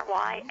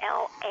 A-C-R-Y-L-A-T-E,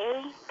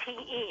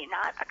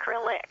 not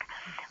acrylic,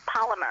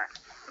 polymer,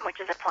 which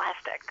is a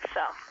plastic.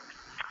 So,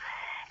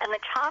 and the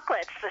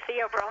chocolates, the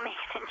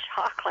theobromine in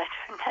chocolate,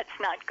 that's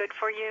not good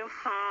for you.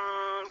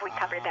 We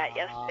covered that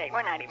yesterday.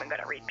 We're not even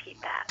going to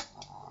repeat that.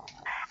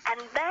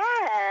 And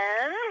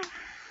then...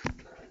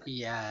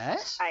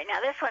 Yes? All right,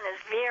 now this one is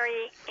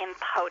very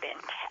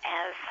important,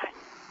 as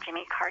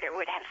Jimmy Carter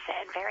would have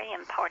said, very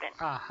important.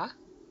 Uh-huh.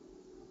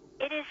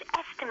 It is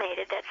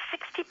estimated that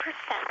 60%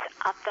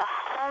 of the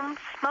home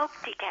smoke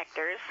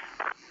detectors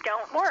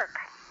don't work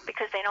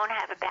because they don't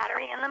have a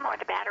battery in them or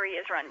the battery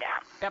is run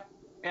down.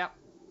 Yep.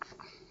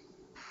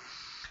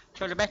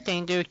 So the best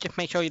thing to do is just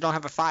make sure you don't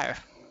have a fire.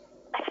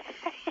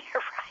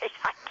 You're right,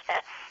 I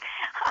guess.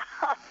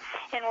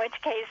 In which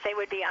case they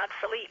would be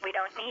obsolete. We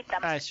don't need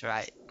them. That's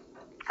right.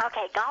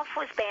 Okay, golf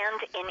was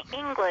banned in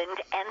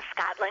England and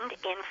Scotland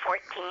in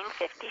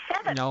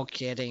 1457. No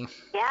kidding.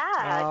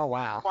 Yeah. Oh,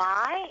 wow.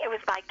 Why? It was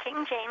by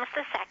King James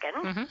II.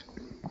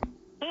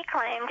 He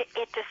claimed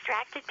it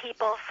distracted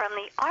people from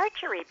the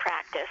archery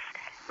practice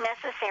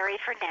necessary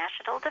for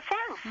national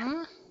defense.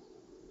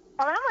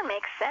 Well, that one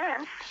makes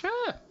sense.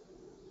 Sure.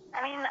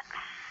 I mean,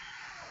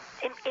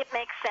 it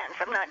makes sense.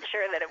 I'm not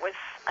sure that it was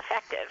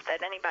effective,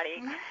 that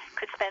anybody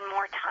could spend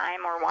more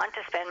time or want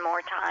to spend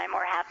more time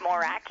or have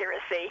more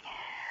accuracy.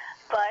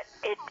 But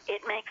it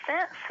makes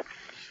sense.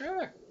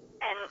 Sure.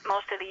 And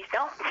most of these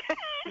don't.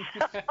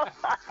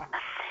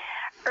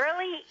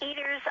 Early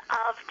eaters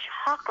of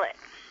chocolate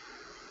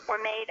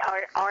were made,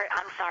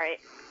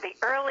 the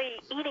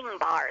early eating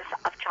bars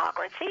of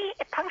chocolate. See,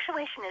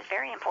 punctuation is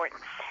very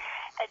important.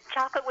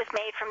 Chocolate was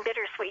made from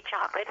bittersweet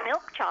chocolate.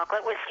 Milk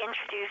chocolate was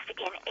introduced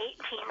in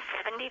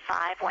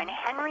 1875 when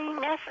Henry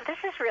Nestle, this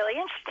is really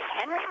interesting,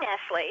 Henry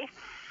Nestle,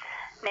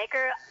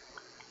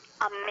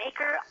 a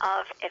maker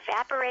of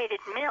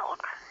evaporated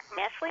milk.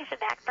 Nestle's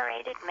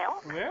evaporated milk?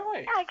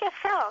 Really? Yeah, I guess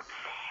so.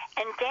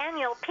 And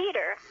Daniel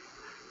Peter,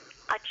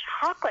 a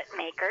chocolate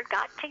maker,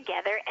 got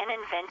together and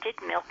invented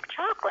milk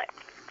chocolate,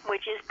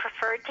 which is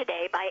preferred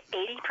today by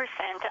 80%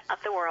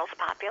 of the world's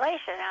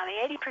population. Now, the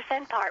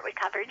 80% part we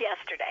covered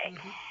yesterday.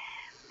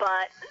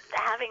 But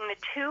having the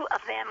two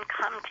of them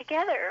come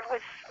together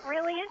was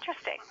really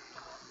interesting.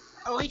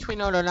 At least we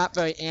know they're not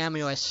very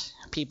amorous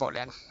people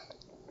then.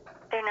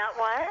 They're not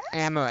what?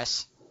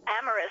 Amorous.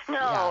 Amorous.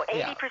 No,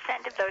 Yeah,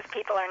 80% of those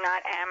people are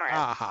not amorous.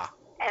 Uh-huh.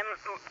 And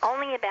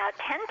only about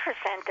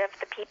 10% of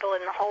the people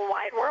in the whole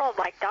wide world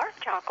like dark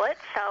chocolate,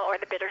 or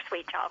the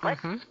bittersweet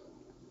chocolate. And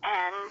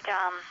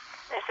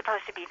they're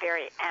supposed to be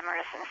very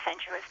amorous and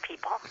sensuous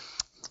people.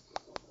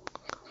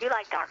 You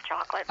like dark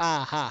chocolate.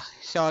 Uh-huh.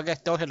 So I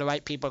guess those are the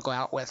right people to go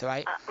out with,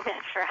 right?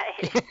 That's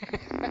right.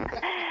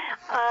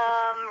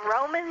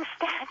 Roman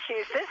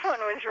statues. This one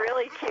was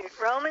really cute.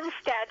 Roman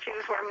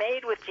statues were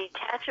made with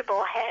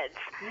detachable heads.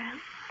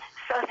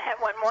 So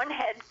that when one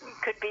head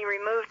could be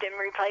removed and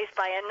replaced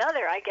by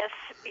another, I guess,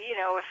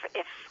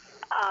 if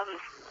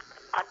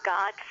a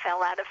god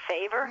fell out of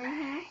favor,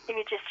 he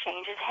could just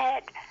change his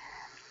head.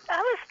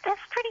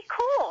 That's pretty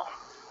cool.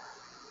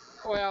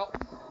 Well,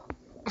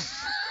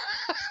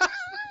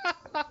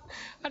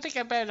 I think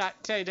I better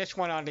not say this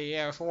one on the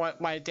air for what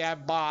my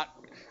dad bought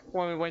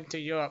when we went to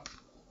Europe.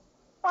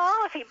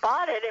 Well, if he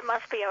bought it, it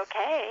must be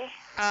okay.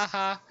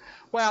 Uh-huh.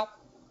 Well,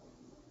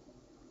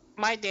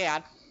 my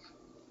dad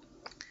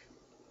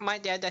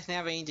doesn't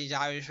have any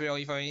desires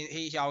really for anything.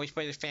 He's always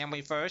put his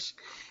family first.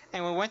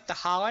 And we went to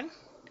Holland,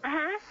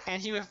 and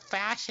he was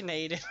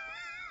fascinated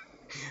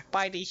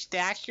by these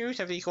statues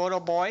of these little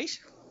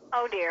boys.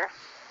 Oh, dear.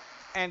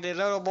 And the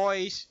little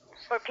boys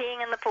were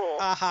peeing in the pool.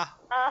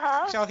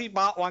 So he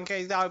bought one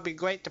because he thought it would be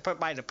great to put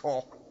by the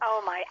pool.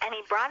 Oh, my. And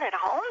he brought it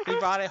home? He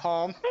brought it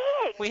home.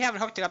 Big. We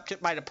haven't hooked it up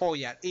by the pool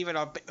yet, even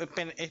though it's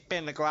been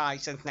in the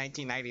garage since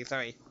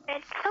 1993.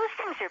 Those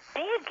things are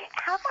big.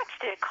 How much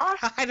did it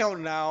cost? I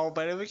don't know,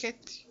 but it was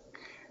just,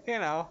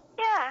 Yeah.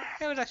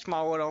 It was a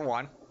small little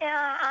one.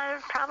 Yeah,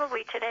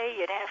 probably today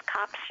you'd have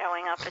cops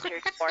showing up at your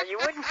door. You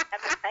wouldn't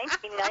have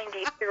in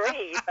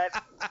 1993,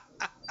 but...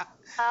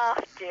 Oh,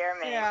 dear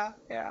me. Yeah.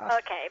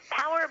 Okay,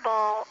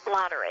 Powerball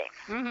lottery.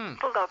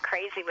 People go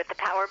crazy with the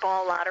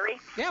Powerball lottery.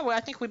 Yeah, well,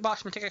 I think we bought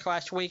some tickets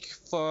last week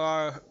for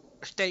our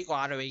state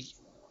lottery.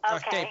 Okay. Our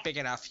state big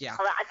enough, yeah.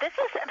 Well, this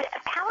is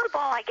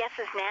Powerball, I guess,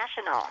 is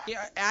national.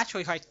 Yeah,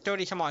 actually, like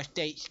 30 some odd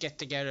states get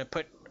together,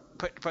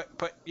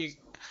 you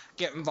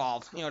get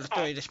involved. The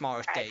 30 the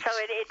smaller states. So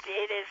it is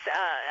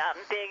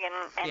big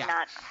and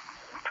not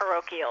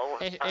parochial.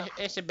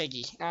 It's a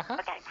biggie.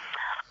 Okay.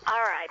 All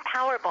right,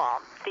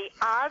 Powerball. The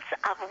odds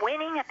of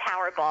winning a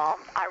Powerball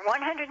are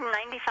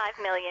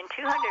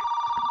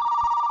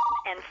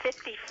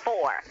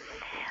 195,254.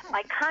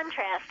 By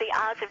contrast, the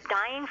odds of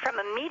dying from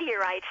a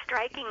meteorite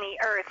striking the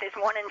Earth is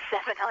 1 in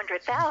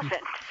 700,000.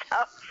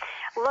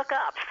 So, look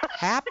up.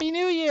 Happy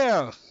New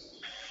Year!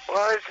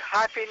 Well, it's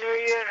Happy New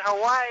Year in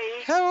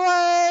Hawaii.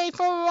 Hooray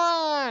for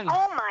one!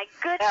 Oh my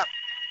goodness.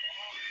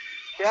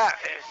 Yeah.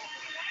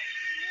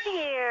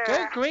 Year.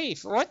 Good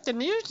grief! What the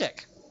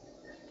music?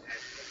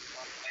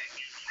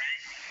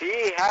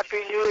 See, Happy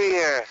New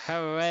Year.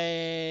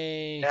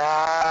 Hooray!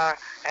 Yeah,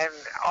 and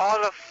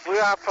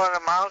we're up on a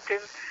mountain,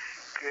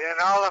 and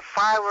all the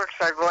fireworks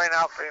are going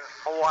up in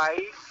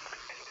Hawaii,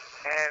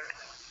 and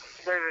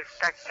there's a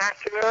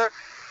spectacular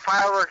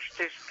fireworks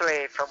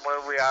display from where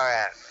we are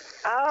at.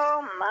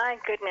 Oh my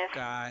goodness.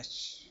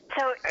 Gosh.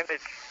 So, And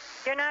it's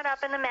you're not up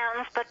in the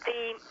mountains, but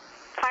the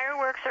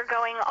fireworks are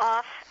going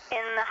off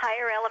in the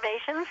higher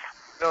elevations?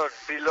 no,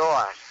 below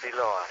us.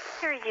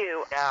 Hear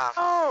you. Yeah.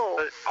 Oh.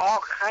 But all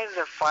kinds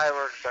of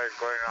fireworks are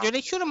going off. Did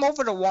they shoot them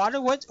over the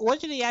water? What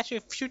did they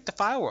actually shoot the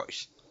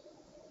fireworks?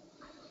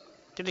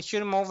 Did they shoot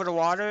them over the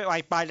water,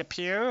 like by the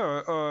pier,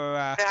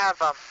 or They have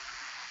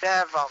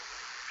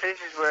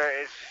places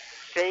where it's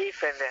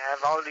safe, and they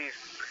have all these.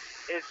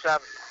 It's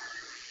what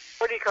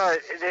do you call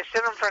it? They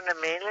send them from the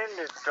mainland.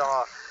 It's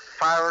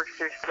fireworks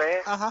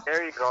display. Uh-huh.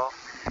 There you go.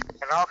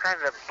 And all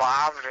kinds of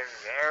bombs and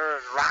air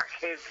and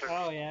rockets. And,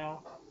 Oh yeah.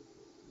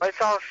 but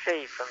it's all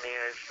safe. I mean,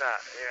 it's not.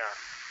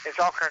 It's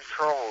all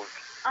controlled.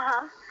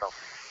 Uh-huh. So,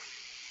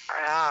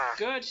 ah.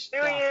 Good New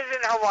stuff. Year's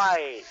in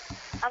Hawaii.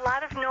 A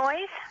lot of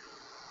noise?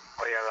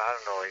 Oh yeah, a lot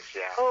of noise.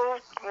 Yeah. Oh,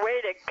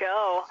 way to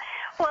go.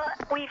 Well,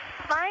 we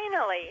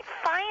finally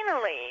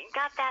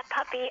got that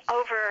puppy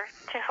over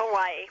to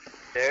Hawaii.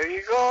 There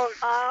you go.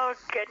 Oh,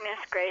 goodness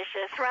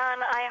gracious.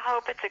 Ron, I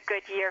hope it's a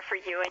good year for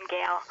you and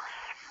Gail.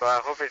 Well,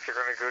 I hope it's going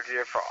to go good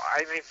year for.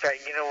 I mean,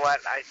 you know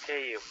what? I tell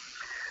you,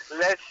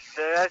 let's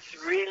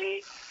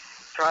really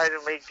try to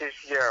make this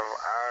year,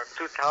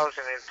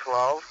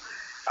 2012,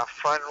 a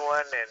fun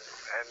one, and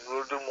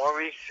we'll do more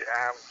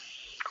research.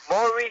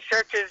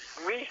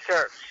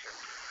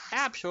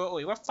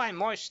 Absolutely. We'll find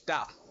more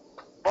stuff.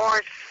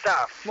 More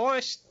stuff.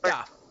 More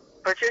stuff.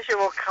 Patricia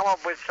will come up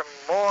with some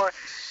more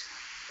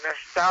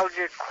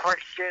nostalgic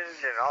questions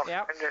and all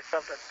Yep. kinds of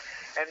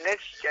stuff. And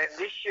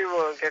this year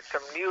we'll get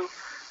some new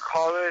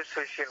callers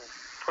so she can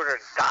put a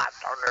dot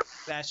on her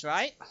That's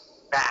right.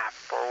 map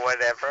or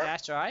whatever.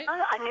 That's right.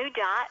 Oh, a new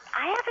dot?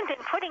 I haven't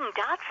been putting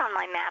dots on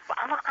my map.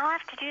 I'll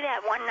have to do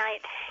that one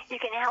night. You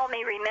can help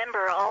me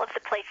remember all of the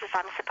places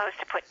I'm supposed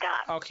to put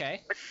dots.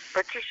 Okay.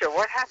 Patricia,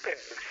 what happened?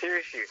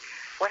 Seriously,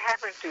 what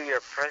happened to your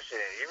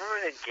president? You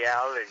remember the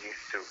gal that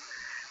used to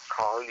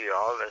call you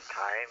all the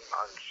time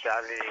on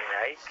Saturday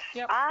nights?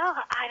 Yep. Oh,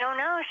 I don't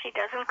know. She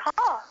doesn't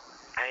call.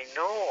 I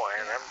know,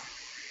 and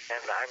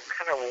I'm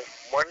kind of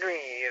wondering,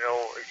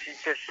 if she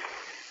just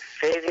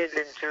faded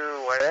into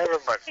whatever,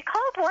 but She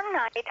called one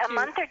night a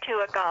month or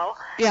two ago.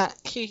 Yeah.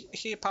 She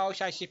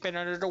apologized. She's been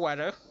under the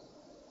weather.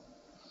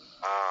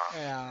 uh,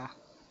 Yeah.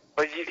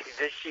 but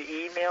does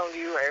she email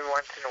you every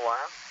once in a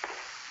while?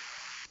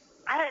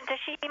 Does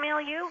she email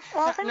you,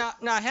 Walden? No,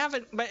 I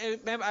haven't. But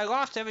I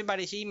lost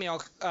everybody's email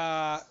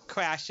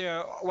crash.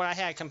 When I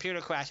had a computer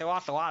crash, I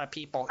lost a lot of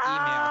people email.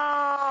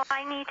 Oh,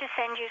 I need to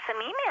send you some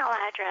email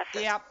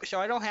addresses. Yep.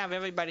 So I don't have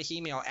everybody's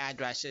email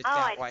addresses Oh,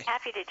 that I'd way. be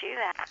happy to do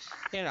that.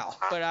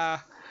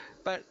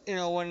 But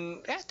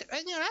when that's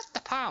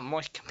the problem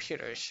with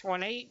computers. When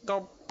they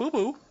go boo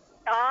boo,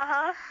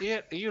 Uh-huh.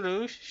 you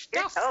lose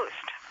You're stuff. toast.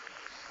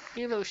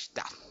 You lose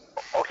stuff.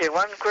 Okay,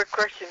 one quick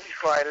question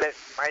before I let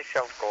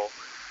myself go.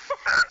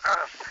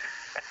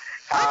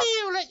 How do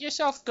you let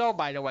yourself go,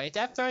 by the way? Is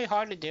that very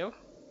hard to do?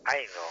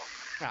 I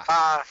know.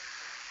 Ah.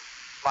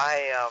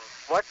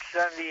 What's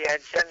on the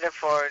agenda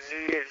for New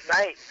Year's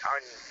night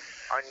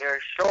on your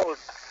show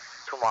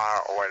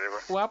tomorrow or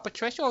whatever? Well,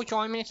 Patricia will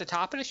join me at the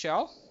top of the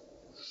show.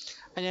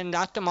 And then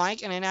Dr.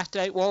 Mike, and then after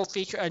that, we'll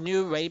feature a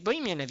new Ray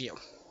Bream interview.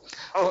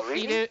 Oh,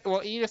 really?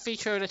 We'll either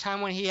feature the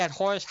time when he had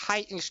Horace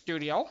Height in the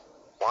studio,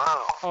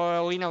 Wow.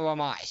 or Lena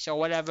Ramai. So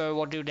whatever,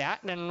 we'll do that.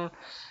 Then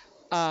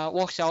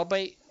we'll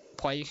celebrate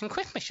Puerto Rican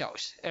Christmas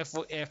shows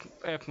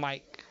if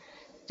Mike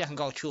doesn't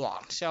go too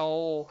long.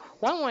 So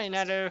one way or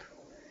another,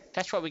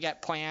 that's what we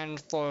got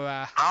planned for.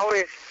 How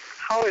is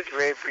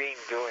Ray Breen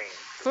doing?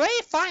 Very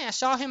fine. I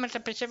saw him at the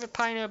Pacific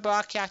Pioneer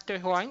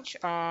Broadcasters lunch.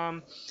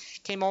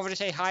 Came over to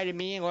say hi to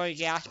me and Lori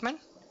Gassman.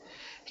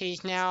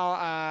 He's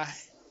now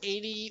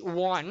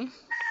 81,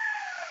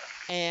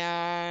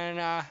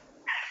 and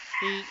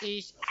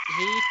he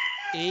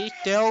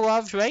still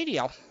loves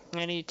radio,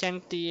 and he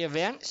attends the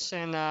events,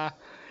 and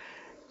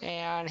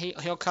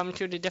he'll come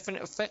to the different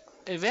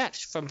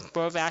events from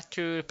Burvac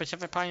to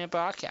Pacific Pioneer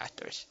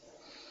Broadcasters.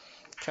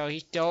 So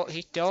he's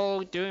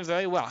still doing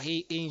very well.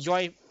 He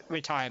enjoyed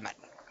retirement.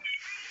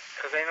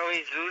 Because I know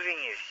he's losing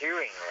his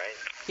hearing,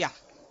 right?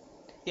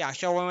 Yeah,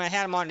 so when I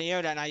had him on the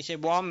air that night, I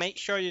said, well, make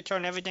sure you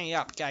turn everything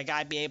up, 'cause I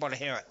gotta be able to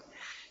hear it.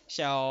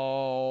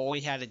 So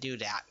we had to do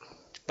that.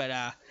 But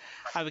I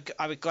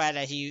was glad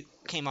that he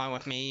came on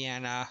with me,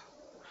 and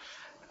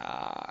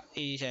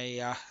he's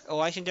a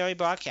legendary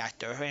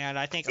broadcaster, and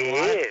I think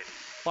a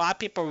lot of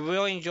people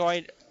really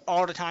enjoyed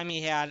all the time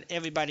he had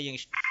everybody in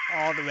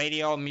all the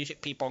radio and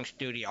music people in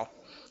studio.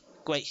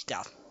 Great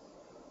stuff.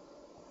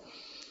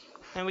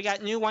 And we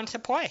got new ones to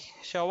play,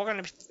 so we're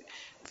gonna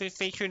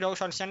feature those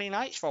on Sunday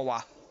nights for a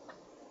while.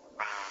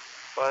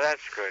 Well,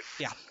 that's good.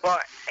 Yeah. Well,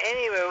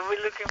 anyway,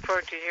 we're looking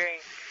forward to hearing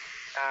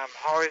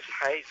Horace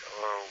Height,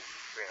 or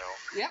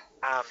Yeah.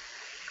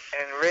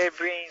 And Ray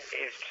Breen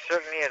is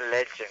certainly a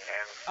legend,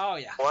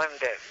 and one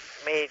that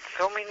made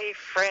so many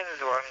friends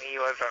when he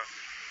was on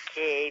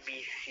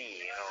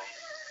KABC.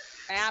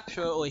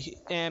 Absolutely.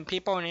 And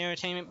people in the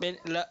entertainment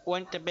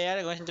went to bed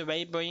and listened to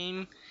Ray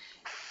Breen.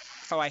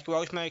 For like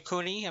Rosemary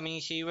Clooney, I mean,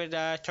 she would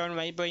turn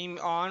Ray Breen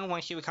on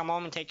when she would come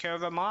home and take care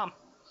of her mom.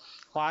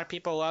 A lot of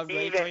people loved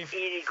Ray Breen. Even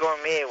Edie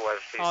Gourmet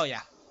was. Oh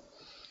yeah.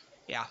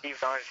 Steve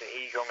Barnes and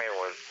Edie Gourmet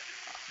was.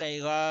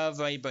 They love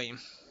Ray Breen.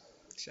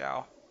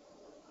 So.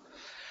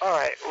 All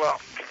right.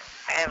 Well,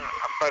 and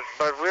but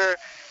we're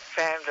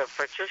fans of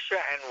Patricia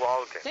and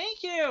Walden.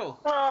 Thank you.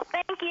 Well,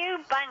 thank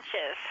you,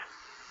 bunches.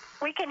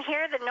 We can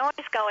hear the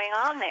noise going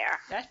on there.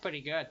 That's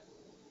pretty good.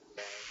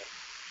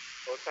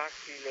 We'll talk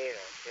to you later,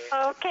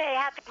 okay? Okay,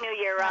 Happy New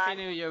Year, Ron. Happy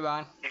New Year,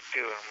 Ron. You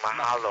too.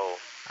 Mahalo.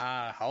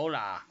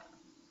 Hola.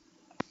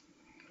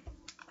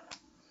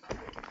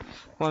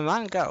 When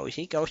Ron goes,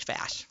 he goes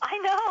fast. I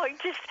know, he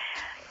just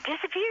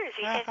disappears.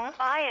 He says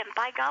bye, and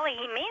by golly,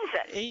 he means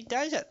it. He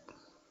does it.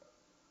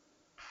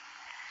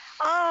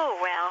 Oh,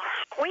 well,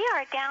 we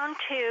are down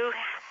to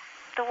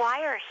the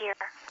wire here.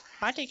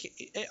 I think,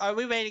 are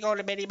we ready to go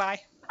to Betty Bye?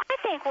 I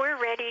think we're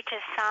ready to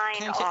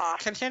sign off.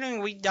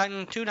 Considering we've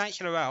done 2 nights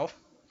in a row,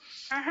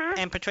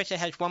 and Patricia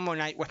has one more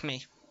night with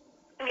me.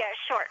 Yeah, a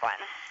short one.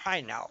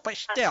 I know, but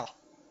still,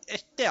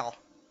 it's still.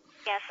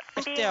 Yes,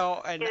 I'm being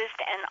still used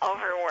and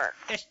overworked.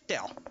 It's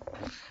still.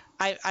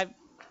 I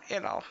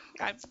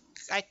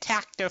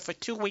tacked her for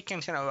 2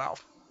 weekends in a row.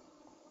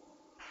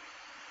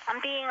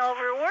 I'm being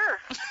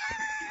overworked.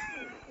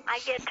 I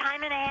get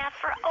time and a half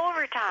for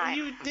overtime.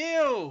 You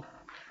do.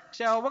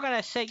 So we're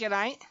gonna say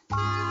goodnight.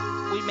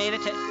 We made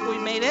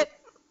it.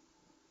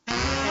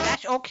 And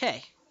that's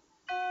okay.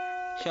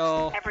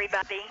 So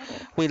everybody,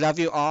 we love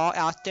you all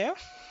out there.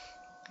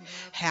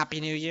 Happy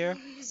New Year.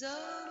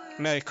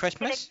 Merry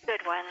Christmas. It's a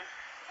good one.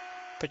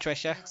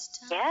 Patricia.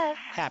 Yes.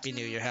 Happy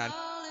New Year, hon.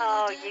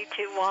 Oh, you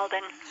too,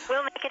 Walden.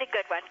 We'll make it a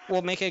good one.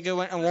 We'll make it a good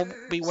one, and we'll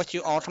be with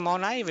you all tomorrow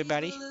night,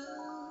 everybody.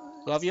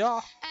 Love you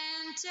all.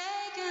 And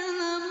taking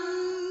the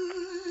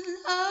moon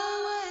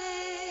away.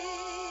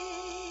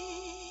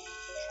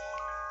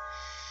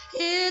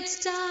 It's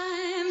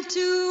time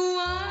to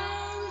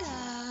wind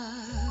up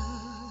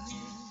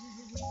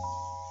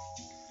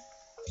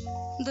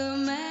the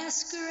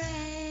masquerade.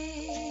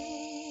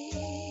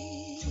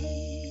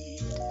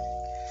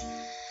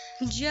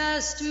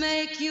 Just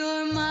make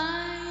your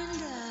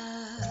mind up.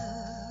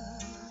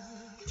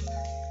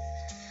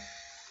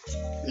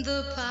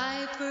 The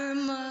piper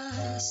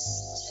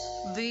must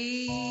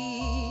be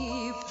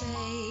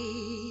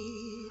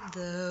paid.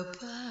 The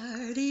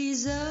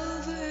party's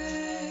over.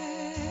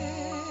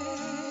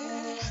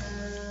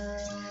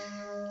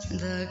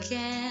 The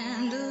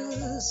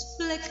candles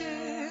flicker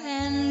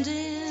and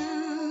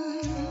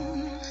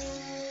dim.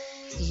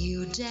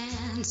 You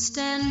danced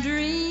and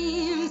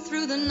dreamed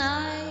through the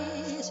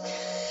night.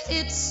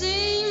 It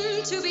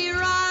seemed to be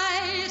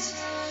right,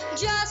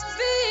 just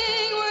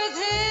being with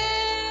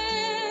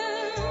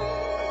him.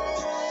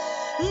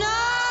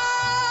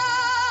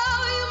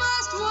 Now you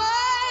must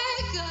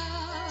wake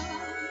up.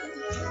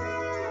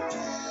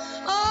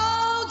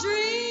 All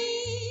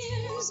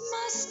dreams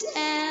must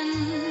end.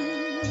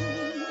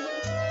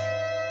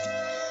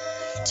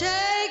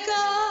 Take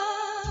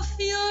off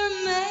your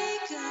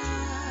makeup.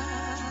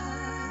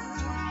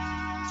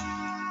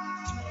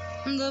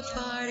 The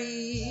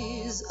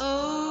party's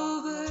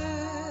over.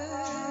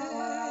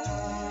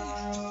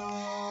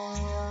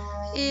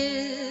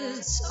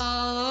 It's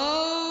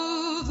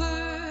all over,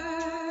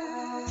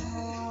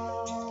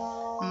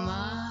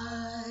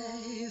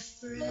 my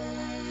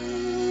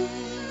friend.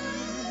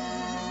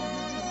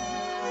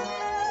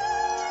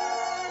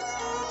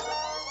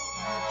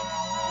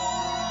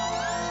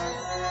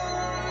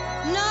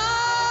 Now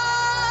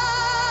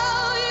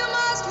you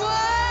must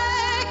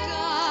wake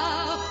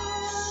up.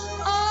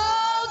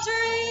 All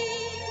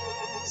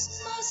dreams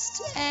must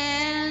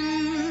end.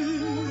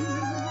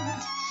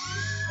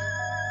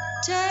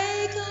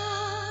 Take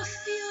off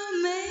your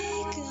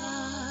makeup.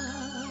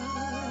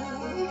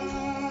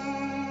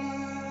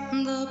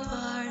 The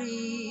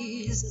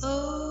party's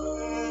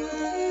over.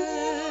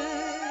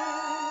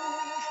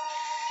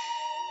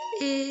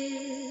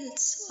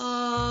 It's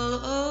all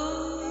over,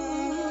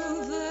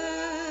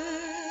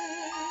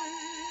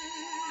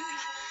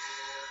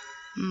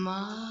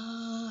 my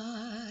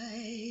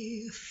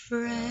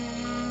friend.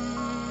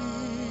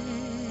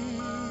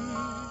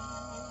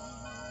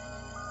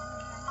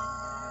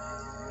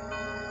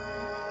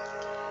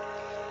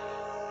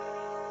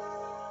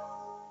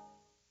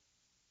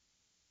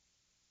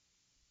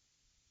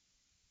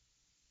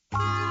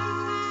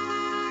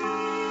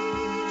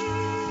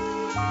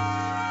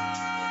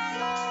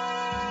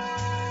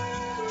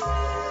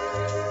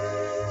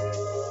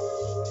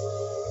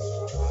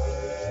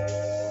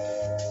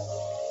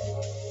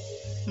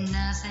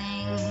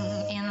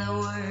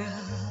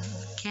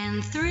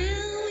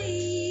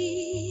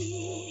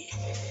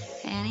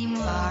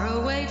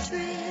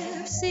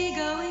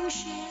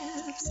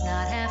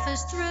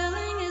 as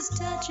thrilling as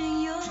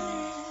touching your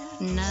lips.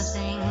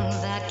 Nothing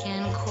that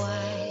can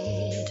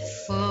quite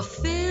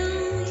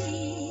fulfill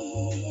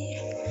me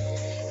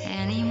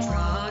anymore.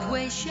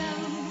 Broadway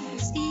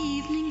shows,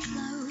 evening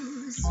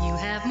clothes, you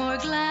have more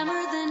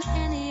glamour than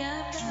any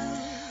of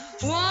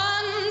those.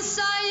 Once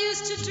I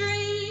used to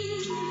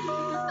dream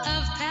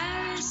of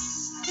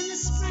Paris in the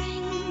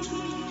spring,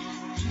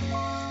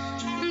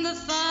 the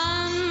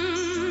fun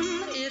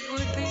it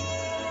would be.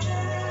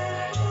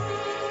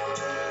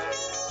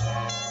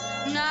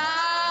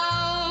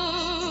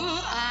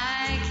 Now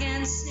I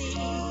can see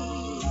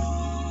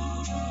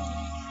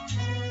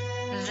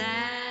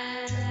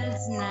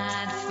that's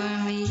not for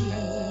me.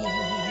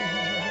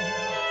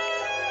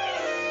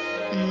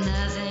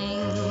 Nothing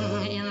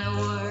in the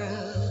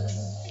world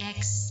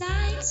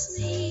excites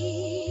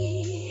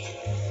me.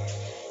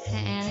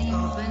 An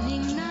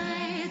opening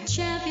night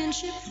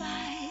championship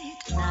fight,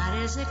 not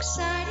as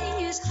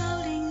exciting as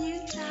holding you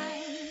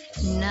tight.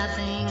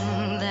 Nothing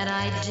that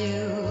I do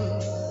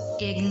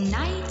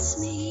ignites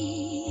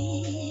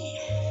me.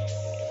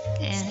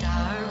 And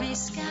starry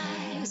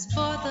skies,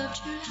 4th of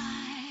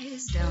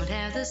July's don't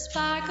have the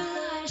sparkle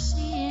I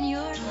see in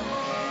your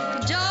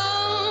eyes.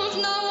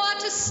 Don't know what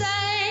to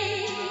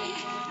say,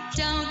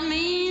 don't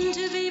mean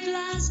to be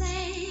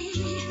blasé,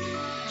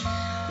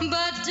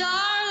 but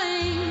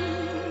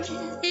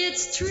darling,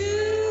 it's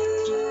true.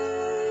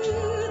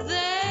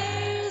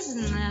 There's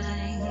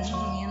nothing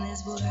in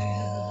this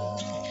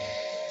world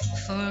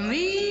for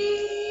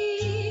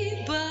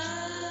me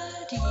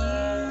but you.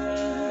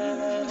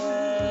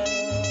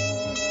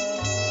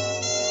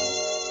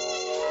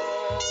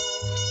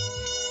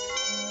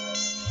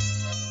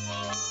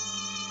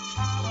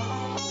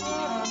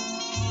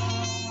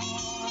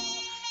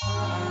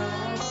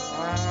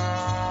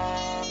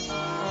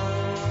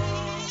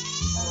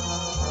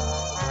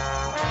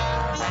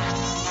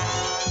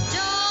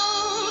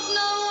 Don't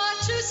know what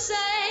to say,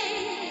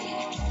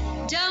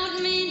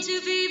 don't mean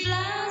to be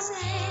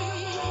blasé,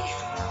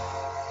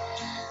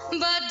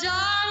 but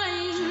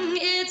darling,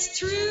 it's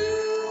true.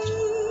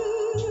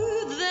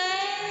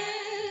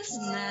 There's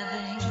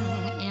nothing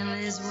in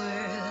this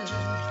world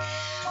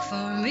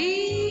for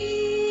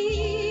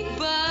me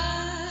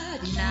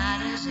but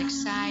not as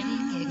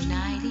exciting,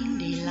 igniting,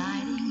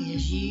 delighting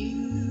as you.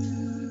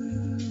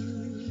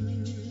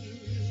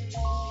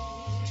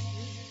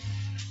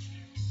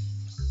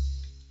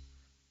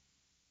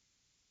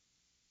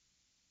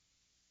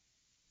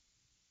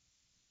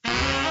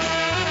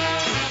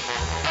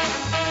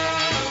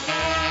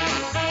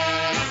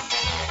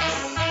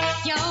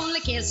 You only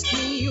kissed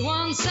me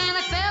once and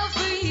I fell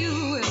for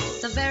you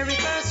the very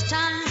first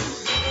time.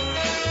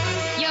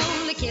 You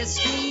only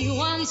kissed me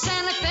once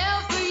and I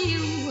fell for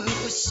you.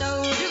 It was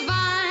so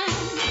divine.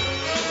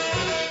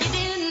 You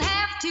didn't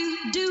have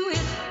to do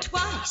it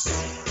twice,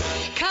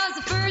 'cause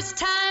the first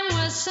time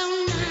was so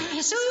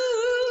nice.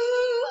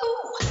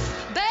 Ooh,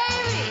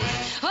 baby,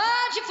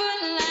 why'd you put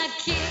that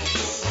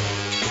kiss?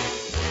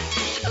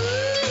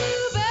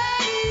 Ooh,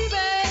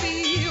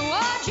 baby,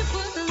 why'd you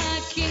put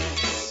that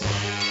kiss?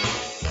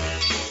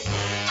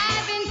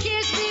 I've been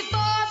kissed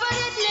before, but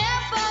it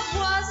never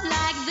was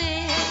like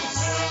this.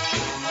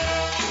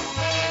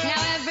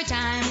 Now every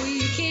time we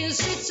kiss,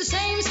 it's the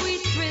same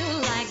sweet thrill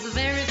like the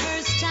very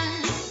first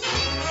time.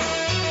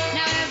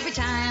 Now every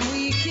time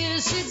we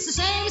kiss, it's the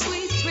same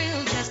sweet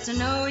thrill just to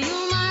know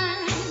you're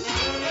mine.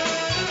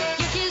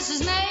 Your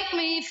kisses make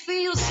me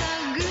feel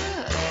so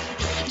good,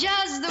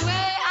 just the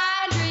way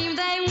I dreamed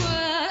they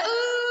would.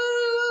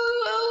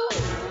 Ooh,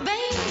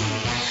 baby,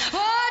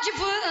 why'd you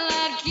put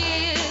that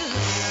kiss?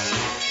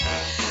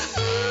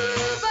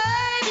 Ooh,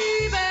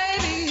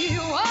 baby,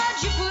 why'd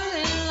you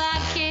put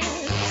that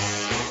kiss?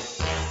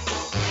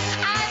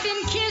 I've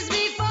been kissed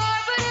before,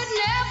 but it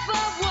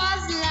never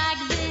was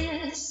like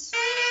this.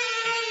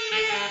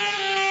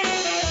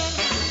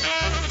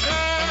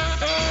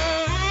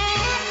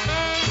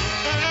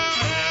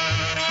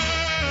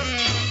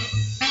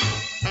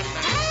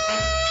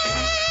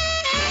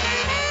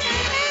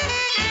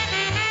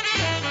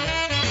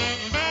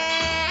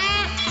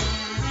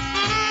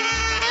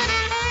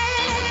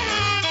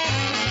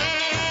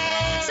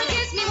 So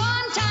kiss me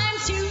 1 time,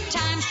 2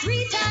 times,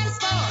 3 times,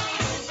 4,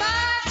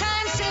 5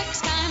 times,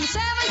 6 times,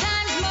 7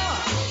 times more,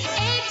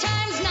 8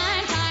 times,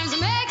 9 times,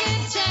 make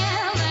it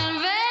 10, then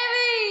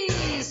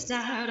baby,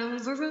 start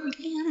over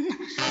again.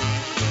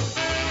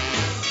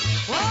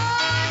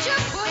 Why'd you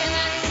put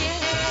that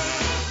kiss?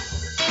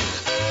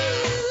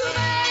 Ooh,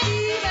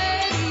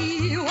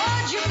 baby,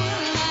 why'd you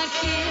put that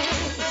kiss?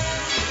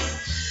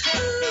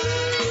 Ooh,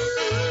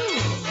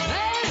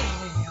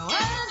 baby,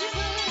 why'd you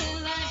put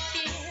that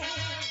kiss?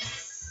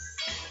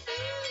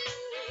 Ooh,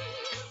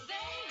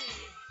 baby,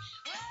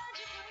 why'd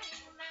you put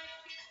that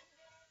kiss?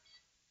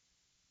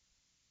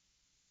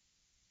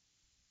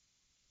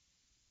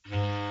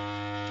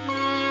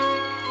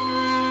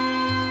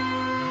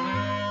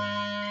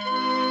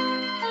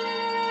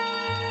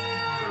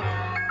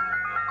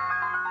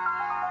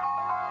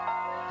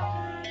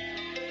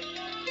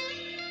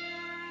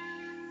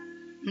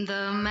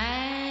 The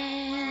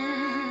man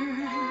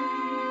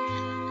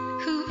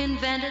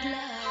invented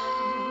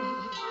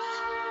love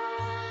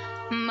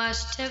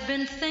must have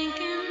been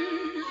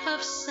thinking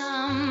of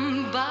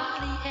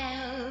somebody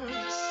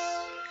else.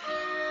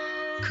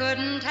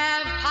 Couldn't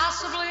have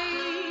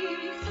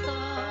possibly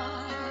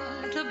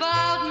thought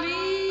about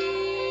me.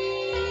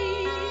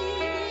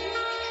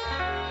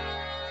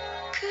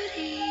 Could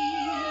he?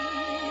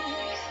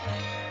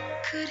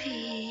 Could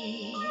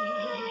he?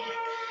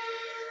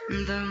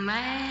 The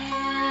man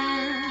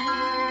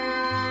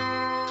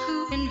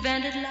who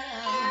invented love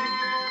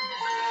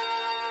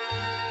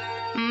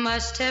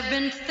must have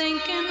been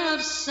thinking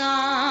of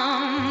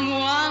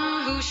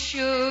someone who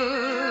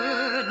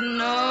should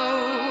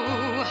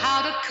know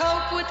how to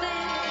cope with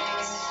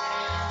it.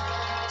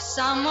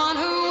 Someone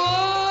who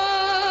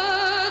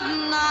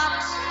would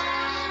not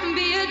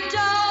be a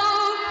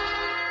dope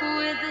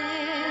with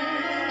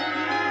it.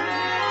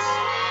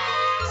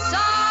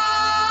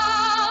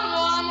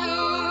 Someone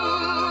who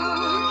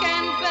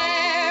can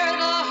bear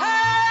the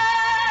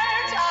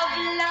hurt of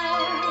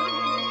love,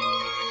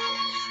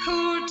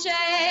 who'll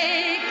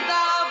take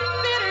the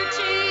bitter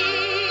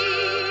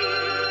tea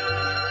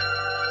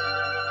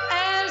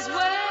as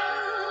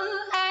well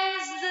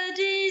as the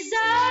dessert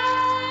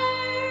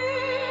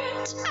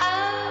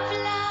of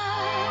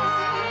love.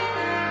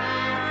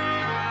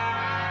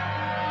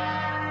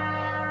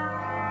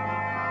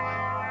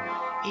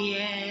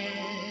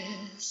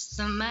 Yes,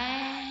 the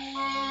man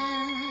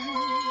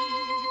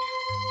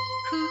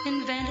who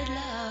invented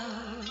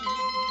love.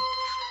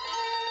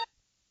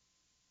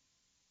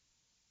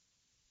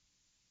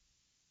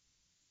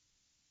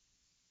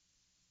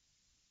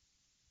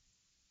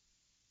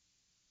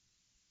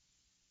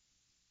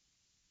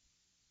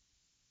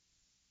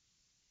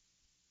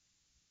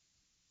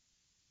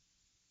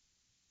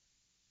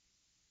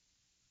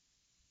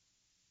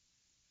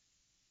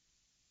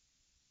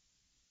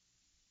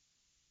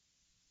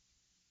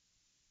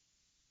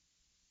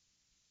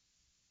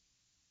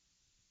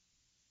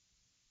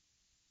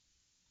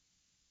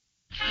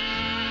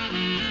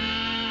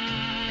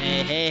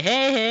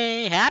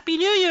 Hey, Happy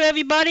New Year,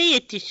 everybody.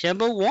 It's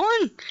December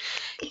 1,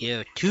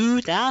 year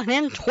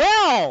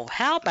 2012.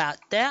 How about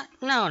that?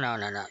 No.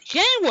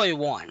 January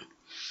 1.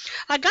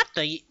 I got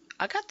the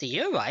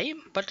year right,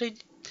 but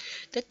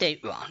the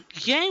date wrong.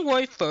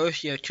 January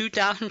 1st, year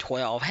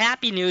 2012.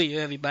 Happy New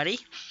Year, everybody.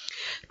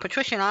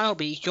 Patricia and I will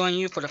be joining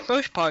you for the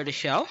first part of the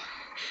show.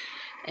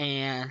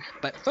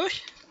 But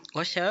first,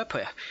 let's say a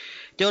prayer.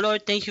 Dear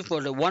Lord, thank you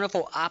for the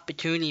wonderful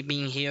opportunity of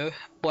being here.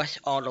 Bless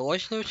all the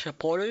listeners,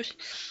 supporters.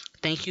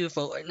 Thank you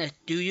for letting us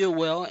do your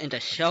will and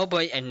to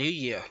celebrate a new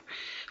year.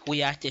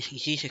 We ask this in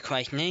Jesus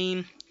Christ's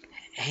name.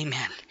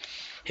 Amen.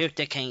 Here's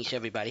the Kings,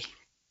 everybody.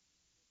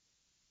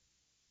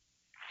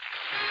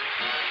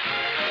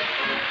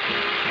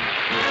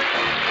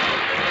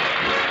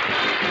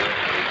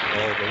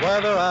 Oh, the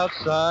weather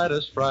outside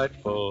is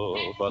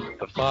frightful, but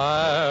the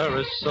fire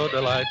is so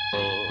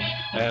delightful.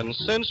 And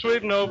since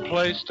we've no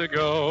place to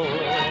go,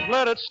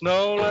 let it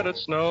snow, let it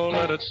snow,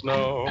 let it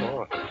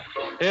snow.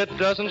 It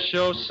doesn't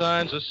show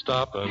signs of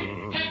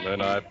stopping,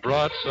 and I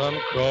brought some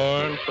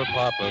corn for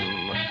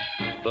popping.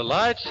 The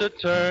lights are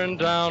turned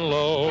down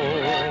low.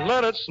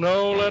 Let it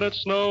snow, let it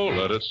snow,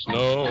 let it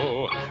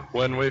snow.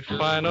 When we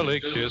finally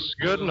kiss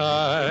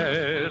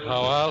goodnight,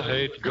 how I'll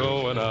hate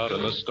going out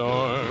in the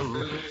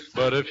storm.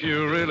 But if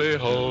you really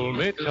hold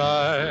me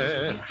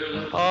tight,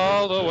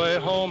 all the way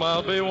home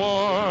I'll be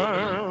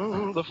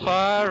warm. The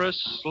fire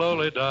is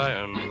slowly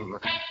dying,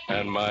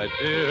 and my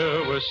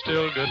dear, we're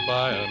still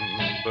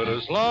goodbying. But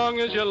as long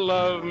as you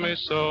love me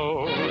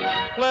so,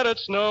 let it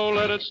snow,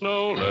 let it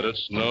snow, let it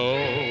snow.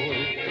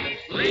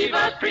 Leave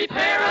us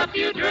prepare a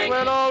few drinks.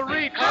 Well, I'll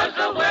reach. 'Cause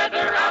the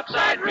weather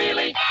outside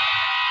really.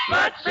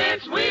 But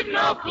since we've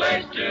no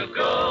place to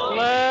go,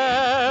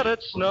 Let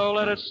it snow,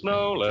 let it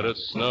snow, let it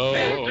snow.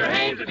 Mr.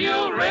 Haynes, if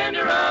you'll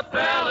render a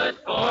ballad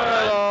for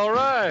Well, us, all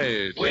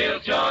right. we'll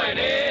join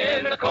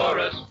in the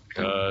chorus.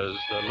 'Cause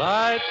the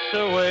lights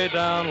are way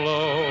down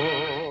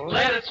low.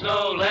 Let it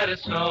snow, let it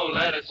snow,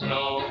 let it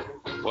snow.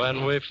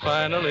 When we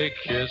finally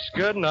kiss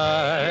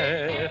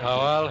goodnight, how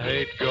I'll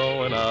hate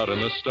going out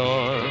in the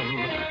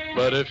storm.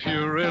 But if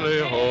you really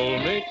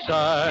hold me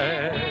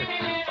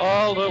tight,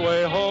 all the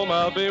way home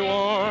I'll be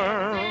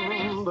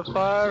warm. The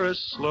fire is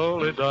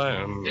slowly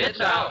dying.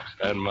 It's out.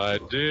 And my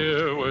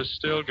dear, we're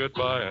still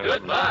goodbying.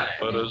 Goodbye.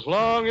 But as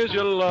long as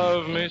you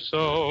love me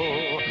so,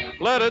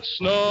 let it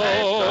snow. Let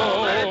it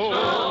snow, let it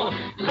snow.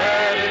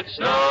 Let it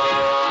snow.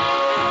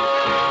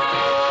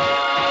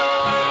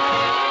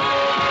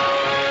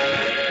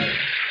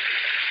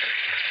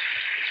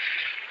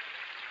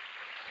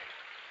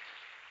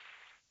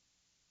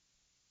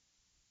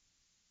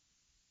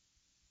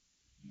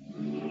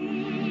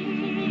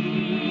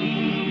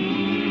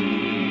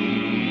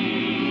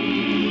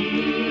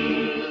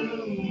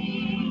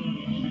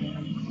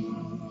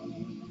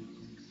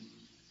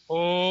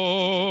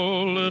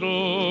 Oh,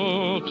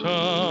 little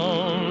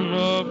town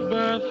of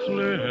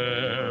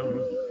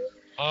Bethlehem,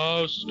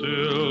 how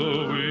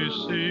still we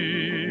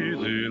see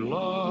thee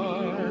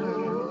lie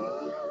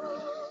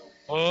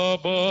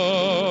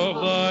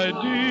above thy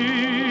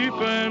deep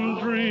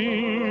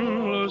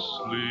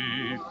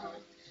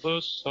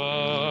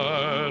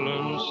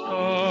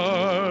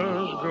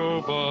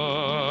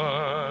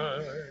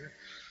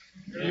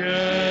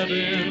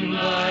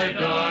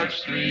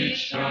street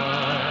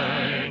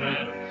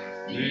shineth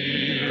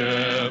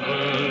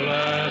the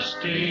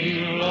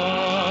everlasting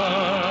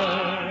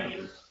light.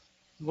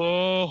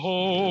 The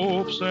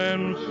hopes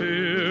and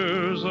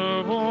fears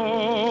of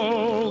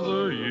all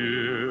the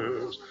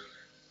years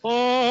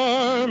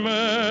are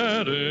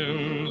met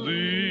in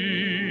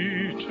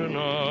thee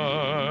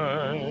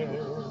tonight.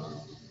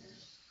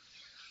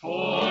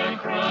 For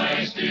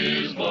Christ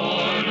is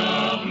born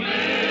of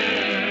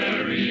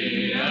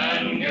Mary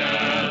and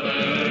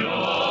gathered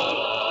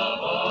all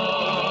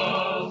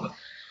above,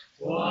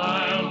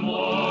 while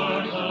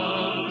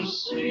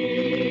mortals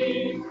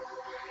sleep.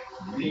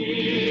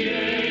 The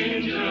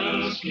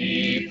angels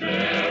keep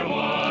their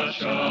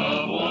watch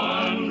of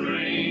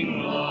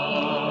wondering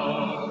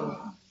love.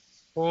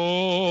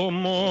 O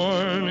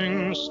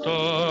morning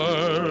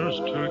stars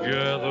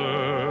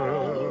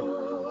together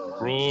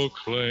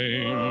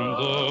proclaim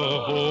the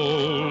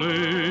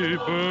holy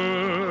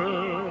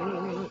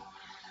birth,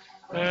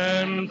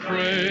 and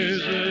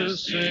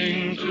praises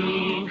sing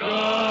to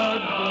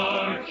God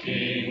our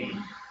King,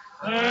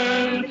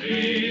 and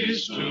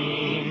peace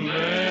to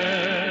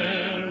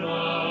men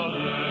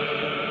on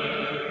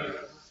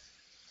earth.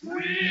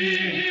 We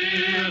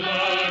hear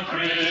the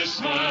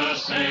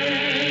Christmas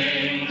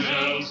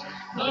angels,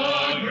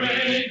 the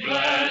great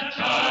glad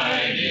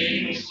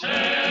tidings tell.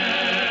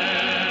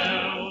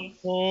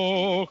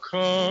 Oh,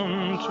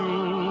 come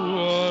to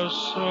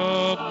us,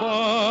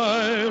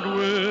 abide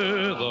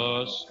with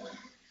us,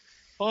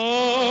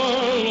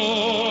 our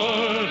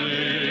Lord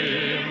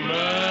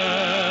Emmanuel.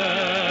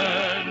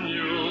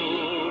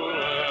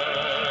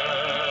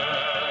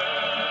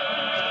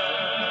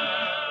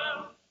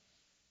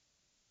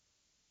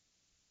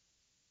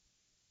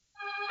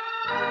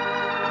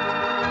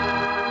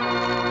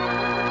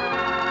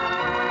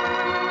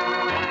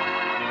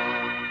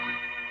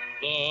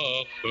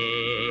 The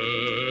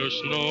first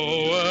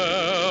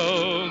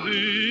Noel,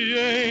 the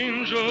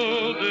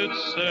angel did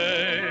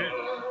say,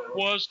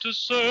 was to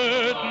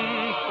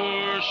certain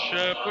poor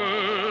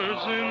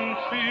shepherds in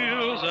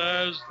fields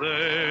as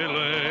they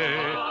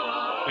lay,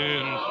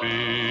 in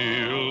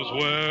fields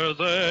where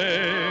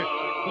they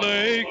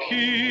lay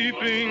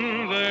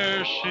keeping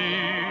their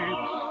sheep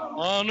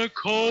on a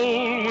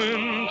cold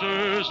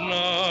winter's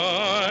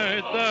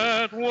night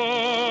that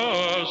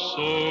was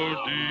so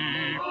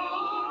deep.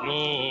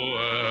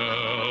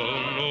 Noel,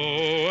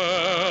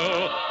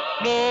 Noel,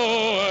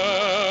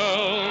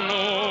 Noel,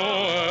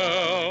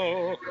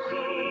 Noel,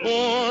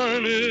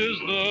 born is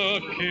the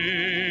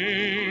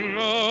King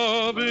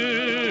of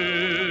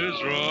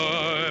Israel.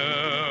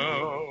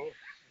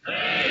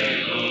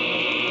 They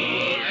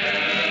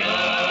looked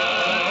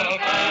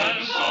up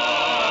and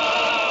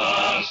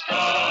saw a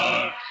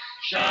star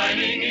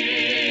shining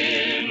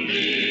in the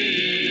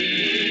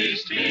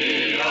east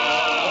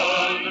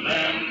beyond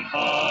them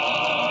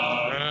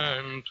far.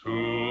 And to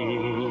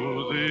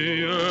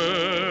the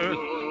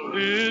earth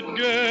it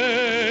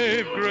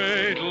gave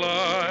great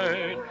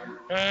light,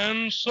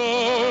 and so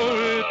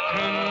it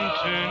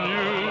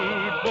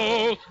continued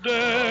both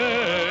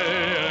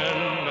day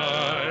and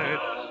night.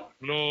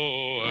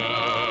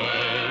 Noel,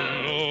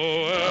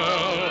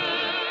 Noel,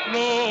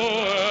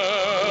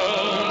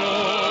 Noel,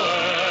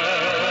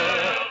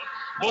 Noel,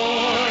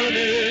 born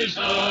is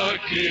the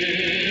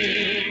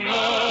King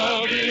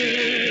of Israel.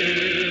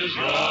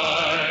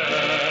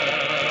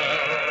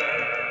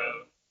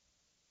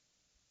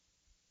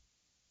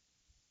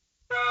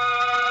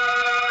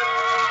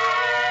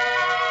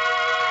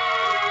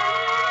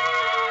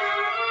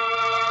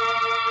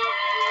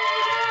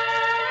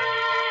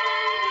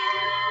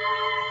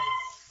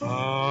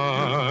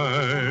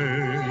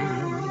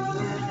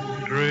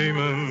 I'm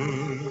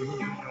dreaming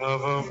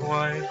of a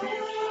white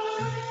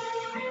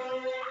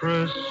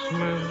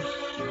Christmas.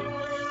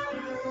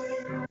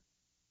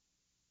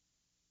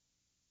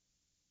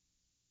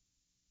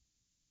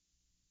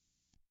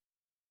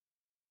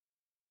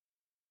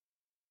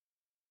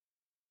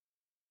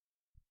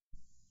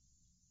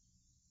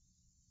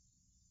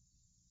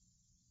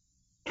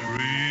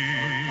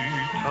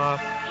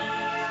 Treetops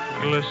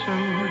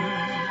glisten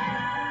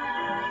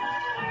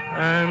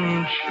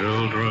and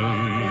children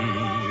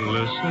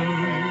listen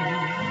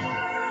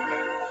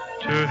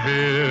to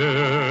hear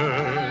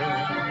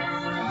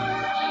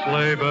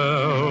sleigh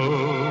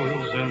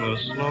bells in the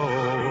snow.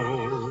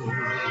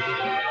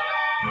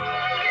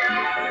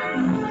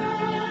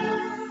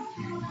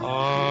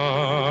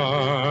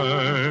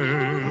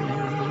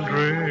 I'm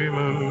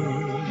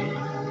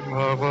dreaming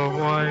of a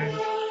white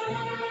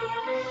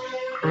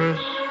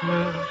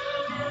Christmas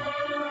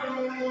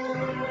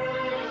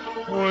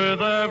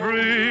with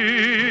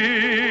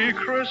every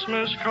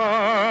Christmas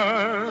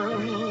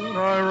card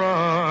I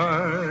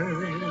write.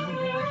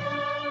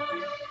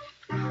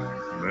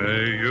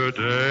 May your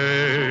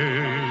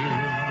days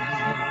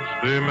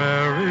be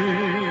merry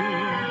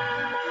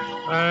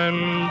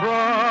and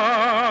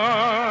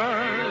bright,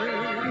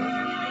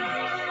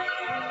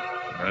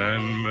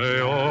 and may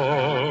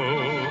all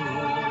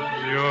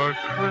your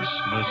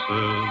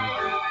Christmases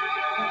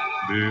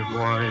be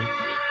white.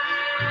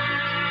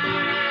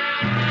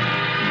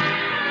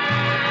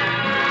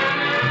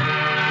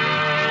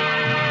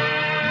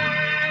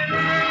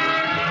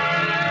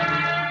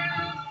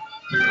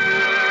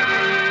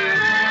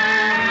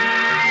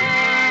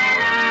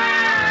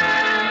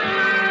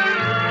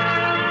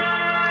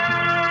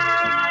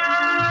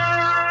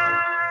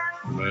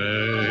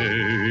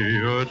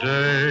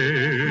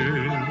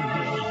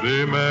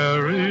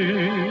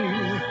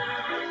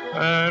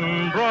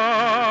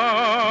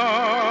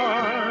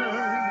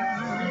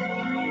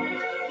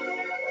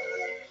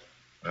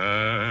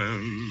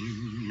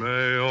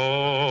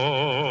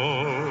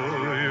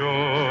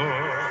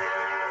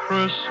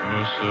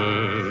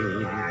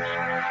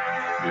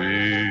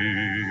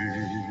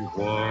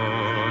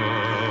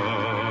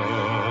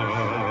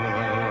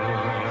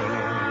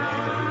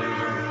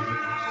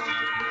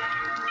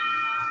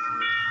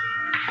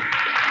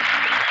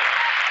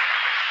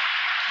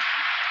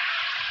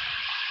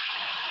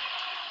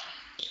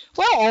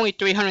 only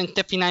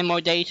 359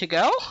 more days to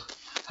go.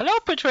 Hello,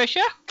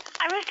 Patricia.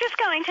 I was just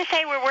going to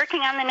say we're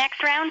working on the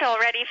next round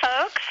already,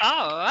 folks.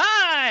 All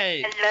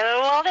right.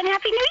 Hello, Walden.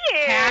 Happy New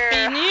Year.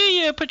 Happy New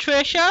Year,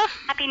 Patricia.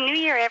 Happy New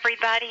Year,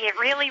 everybody. It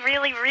really,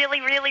 really, really,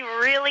 really,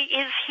 really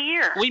is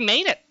here. We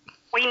made it.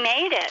 We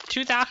made it.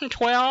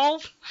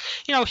 2012.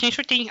 You know, it's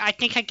interesting. I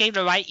think I gave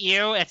the right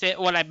year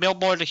when I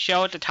billboarded the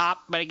show at the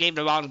top, but I gave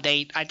the wrong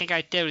date. I think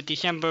I did it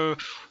December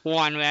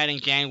 1 rather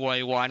than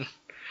January 1.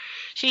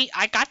 See,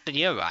 I got the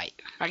year right.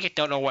 I just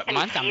don't know what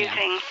month I'm in.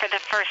 Confusing for the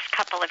first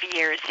couple of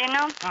years, you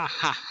know?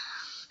 Uh-huh.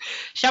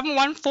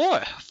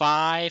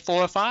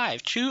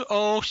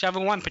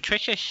 714-545-2071.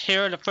 Patricia's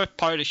here the first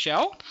part of the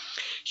show.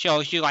 So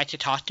if you'd like to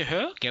talk to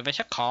her, give us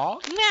a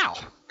call now.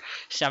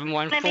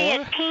 714. It's going to be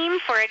a team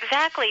for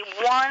exactly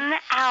 1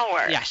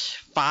 hour. Yes,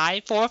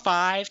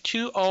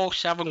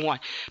 545-2071.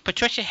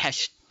 Patricia has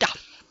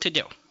stuff to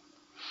do.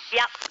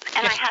 Yep,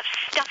 and Yes. I have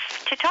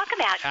stuff to talk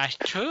about. That's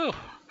true.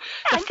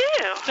 I do.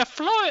 The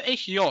floor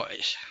is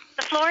yours.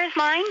 The floor is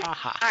mine?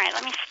 Uh-huh. All right,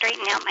 let me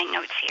straighten out my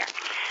notes here.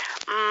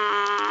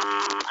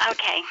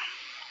 Okay.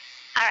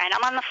 All right,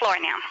 I'm on the floor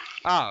now.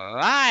 All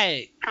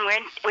right.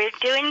 And we're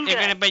doing good. You're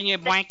going to bring your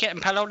blanket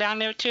and pillow down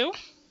there, too?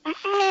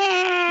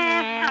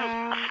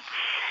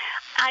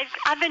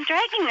 I've been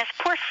dragging this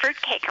poor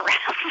fruitcake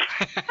around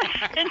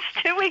since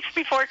 2 weeks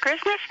before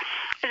Christmas.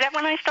 Is that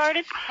when I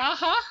started?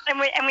 Uh-huh. And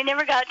we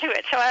never got to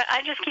it, so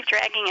I just keep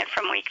dragging it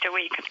from week to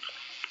week.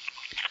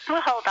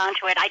 We'll hold on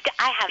to it. I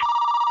have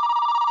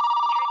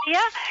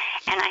trivia,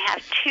 and I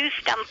have 2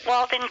 Stump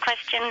Walden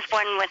questions,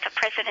 one with the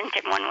president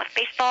and one with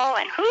baseball.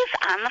 And who's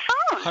on the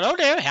phone? Hello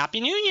there. Happy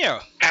New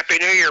Year. Happy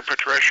New Year,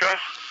 Patricia.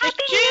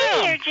 Happy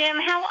New Year, Jim.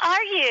 How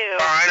are you?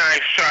 Fine.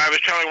 I was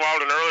telling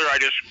Walden earlier,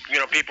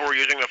 people were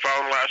using the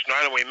phone last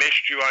night, and we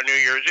missed you on New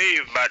Year's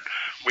Eve, but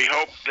we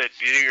hope that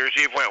New Year's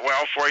Eve went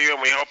well for you,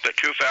 and we hope that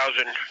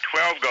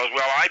 2012 goes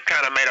well. I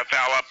kind of made a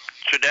foul up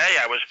today.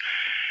 I was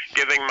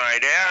giving my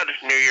dad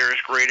New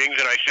Year's greetings,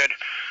 and I said,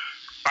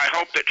 I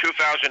hope that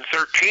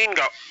 2013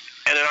 go.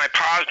 And then I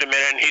paused a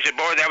minute, and he said,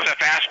 boy, that was a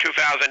fast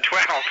 2012.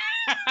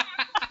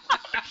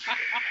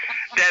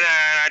 Then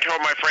I told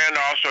my friend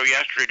also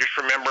yesterday, just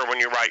remember when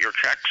you write your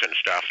checks and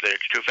stuff that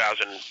it's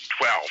 2012.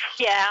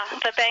 Yeah,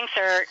 the banks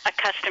are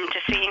accustomed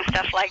to seeing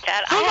stuff like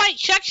that. Who writes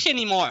checks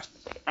anymore?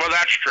 Well,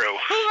 that's true.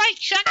 Who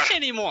writes checks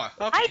anymore?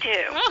 Okay. I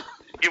do. Oh.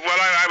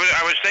 Well,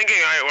 I was thinking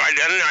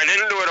I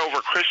didn't do it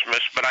over Christmas,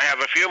 but I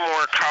have a few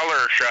more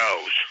color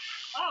shows.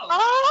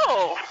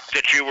 Oh.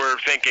 That you were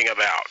thinking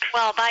about.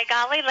 Well, by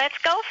golly, let's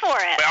go for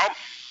it. Well,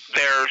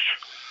 there's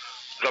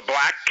The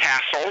Black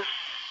Castle.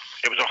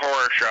 It was a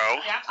horror show.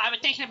 Yeah, I was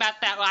thinking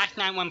about that last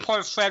night when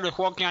poor Fred was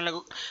working on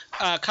the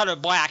color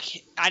black.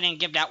 I didn't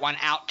give that one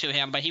out to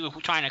him, but he was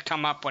trying to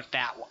come up with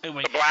that one.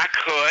 The Black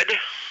Hood.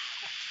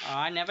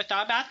 I never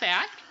thought about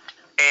that.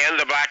 And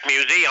The Black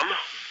Museum.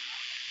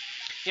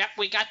 Yep,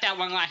 we got that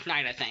one last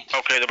night, I think.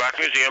 Okay, The Black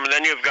Museum. And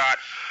then you've got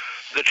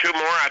the 2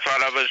 more I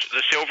thought of as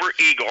The Silver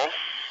Eagle,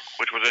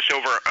 which was a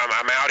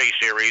Mountie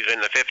series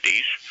in the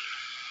 50s,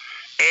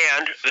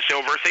 and The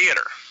Silver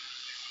Theater.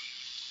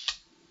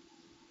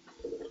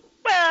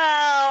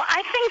 Well,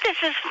 I think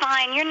this is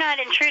fine. You're not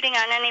intruding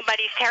on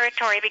anybody's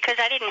territory because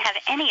I didn't have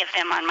any of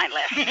them on my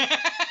list.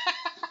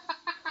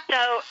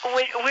 So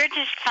we're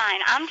just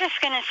fine. I'm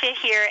just going to sit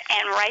here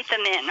and write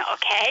them in,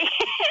 okay?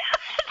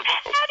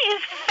 That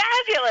is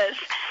fabulous.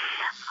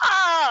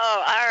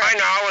 Oh, all right. My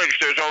knowledge,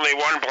 there's only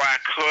one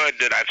Black Hood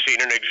that I've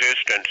seen in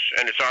existence,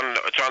 and it's on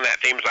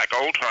that Themes Like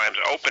Old Times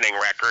opening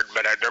record,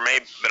 but there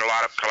may have been a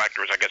lot of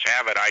collectors, I guess,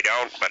 have it. I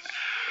don't, but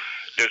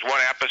there's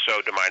one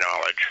episode to my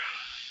knowledge.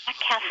 Black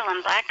Castle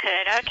and Black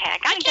Hood. Okay,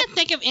 I can't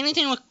think of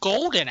anything with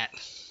gold in it.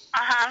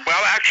 Uh-huh.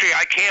 Well, actually,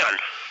 I can.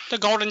 The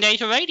Golden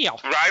Days of Radio.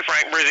 Right,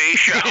 Frank Brzee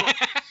show.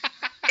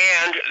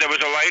 And there was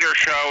a later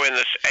show in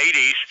the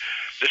 80s,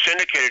 the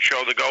syndicated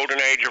show, The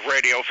Golden Age of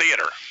Radio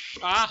Theater.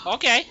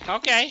 Okay.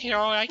 You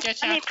know, I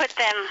guess. Let me put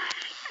them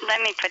in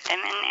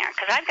there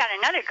because I've got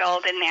another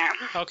gold in there.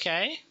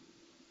 Okay.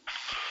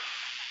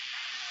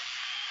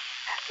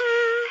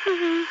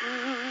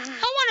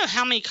 I wonder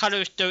how many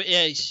colors there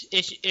is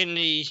in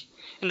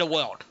the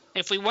world.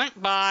 If we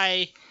went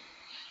by,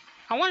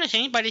 I wonder if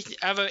anybody's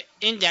ever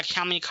indexed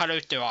how many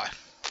colors there are.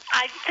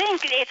 I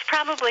think it's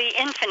probably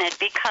infinite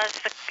because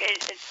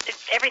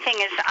everything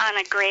is on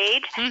a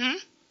grade. Mm-hmm.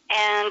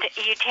 And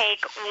you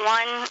take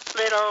one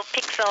little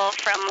pixel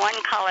from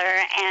one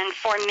color and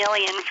 4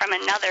 million from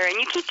another, and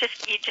you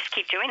just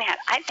keep doing that.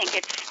 I think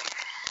you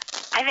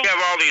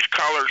have all these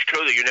colors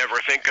too that you never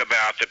think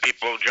about, that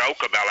people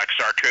joke about, like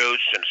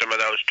chartreuse and some of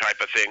those type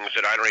of things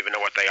that I don't even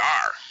know what they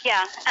are.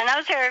 Yeah, and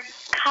those are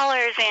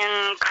colors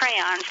in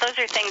crayons.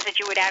 Those are things that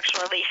you would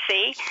actually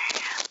see.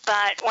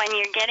 But when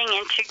you're getting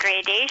into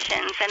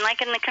gradations, and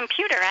like in the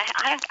computer,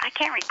 I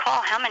can't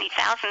recall how many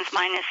thousands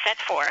mine is set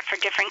for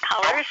different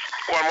colors.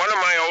 Well, one of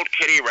my old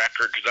kiddie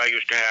records that I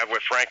used to have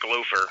with Frank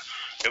Lufer,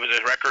 it was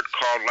a record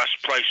called Let's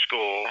Play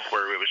School,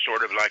 where it was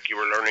sort of like you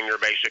were learning your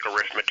basic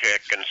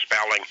arithmetic and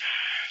spelling.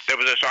 there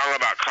was a song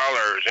about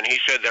colors, and he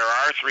said there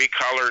are 3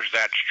 colors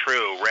that's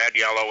true, red,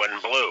 yellow,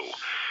 and blue.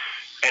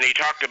 And he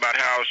talked about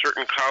how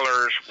certain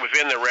colors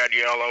within the red,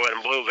 yellow,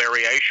 and blue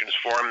variations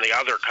form the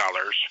other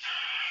colors,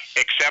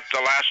 except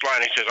the last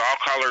line. He says, all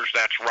colors,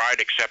 that's right,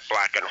 except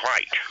black and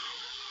white.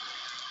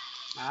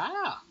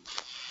 Ah.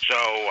 So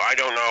I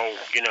don't know,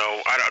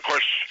 of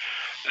course,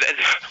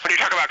 when you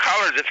talk about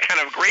colors, it's kind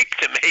of Greek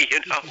to me,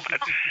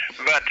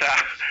 But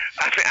I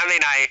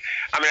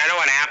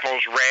know an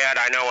apple's red.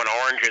 I know an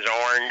orange is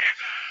orange.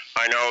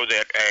 I know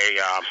that a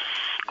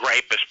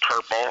grape is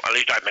purple. At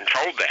least I've been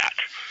told that.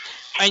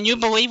 And you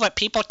believe what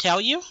people tell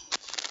you?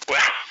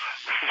 Well,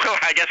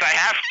 I guess I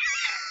have.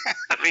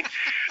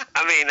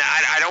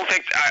 I don't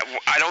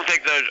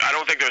think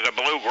there's a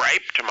blue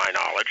grape to my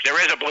knowledge. There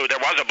was a Blue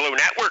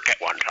Network at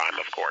one time,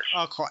 of course.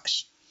 Of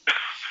course.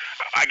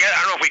 I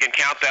don't know if we can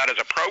count that as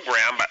a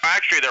program, but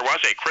actually there was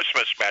a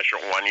Christmas special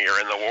one year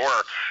in the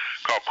war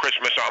called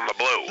Christmas on the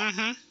Blue.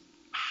 Mm-hmm.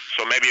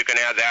 So maybe you can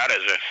add that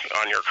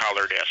on your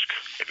color disc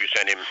if you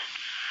send him.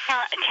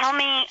 Tell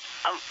me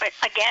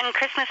again,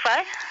 Christmas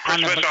what?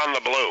 Christmas on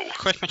the Blue.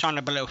 Christmas on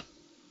the Blue.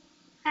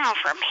 Oh,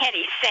 for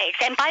pity's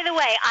sakes. And by the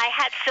way, I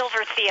had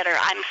Silver Theater.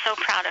 I'm so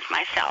proud of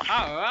myself.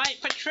 All right,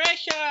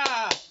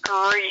 Patricia.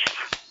 Grief.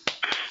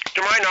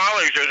 To my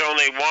knowledge, there's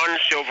only one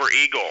Silver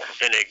Eagle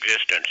in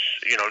existence.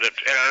 And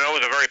I know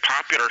it was a very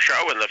popular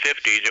show in the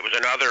 50s. It was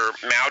another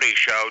Mountie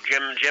show.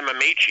 Jim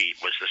Amici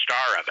was the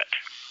star of it.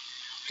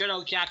 Good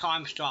old Jack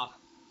Armstrong.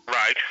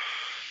 Right.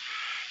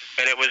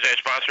 And it was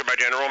sponsored by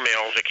General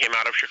Mills. It came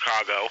out of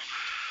Chicago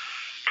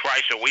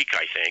twice a week,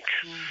 I think.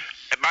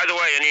 And by the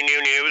way, any new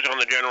news on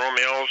the General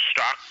Mills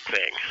stock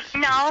thing?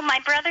 No, my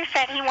brother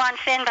said he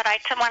wants in, but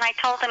when I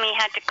told him he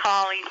had to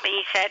call,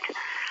 he said,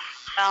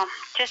 well,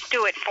 just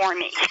do it for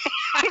me.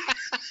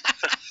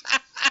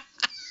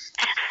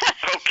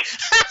 Okay.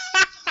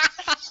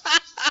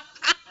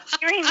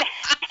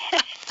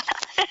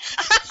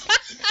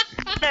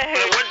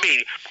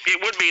 It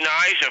would be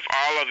nice if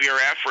all of your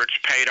efforts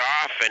paid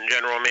off and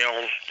General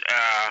Mills,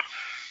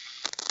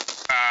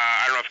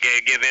 I don't know if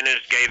gave in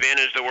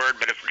is the word,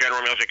 but if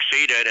General Mills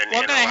exceeded and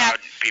allowed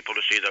people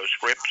to see those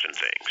scripts and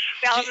things.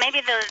 Well,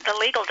 maybe the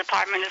legal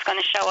department is going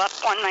to show up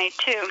one night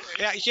too.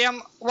 Yeah,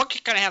 Jim, we're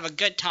going to have a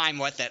good time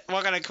with it.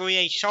 We're going to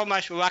create so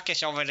much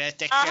ruckus over this.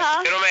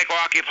 It'll make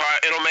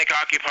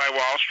Occupy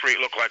Wall Street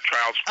look like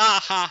Child's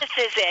Play. This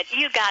is it.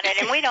 You got it.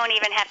 And we don't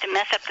even have to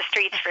mess up the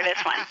streets for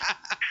this one.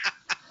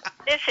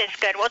 This is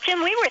good. Well,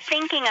 Jim, we were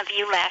thinking of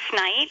you last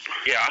night.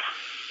 Yeah.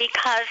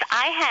 Because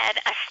I had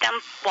a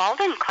Stump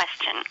Walden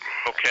question.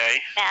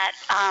 Okay. That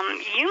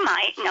you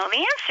might know the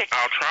answer to.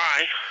 I'll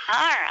try.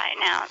 All right.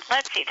 Now,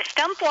 let's see. The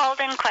Stump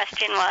Walden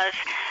question was,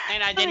 who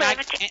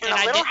lived in the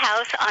little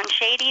house on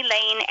Shady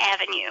Lane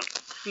Avenue?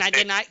 And I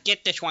did not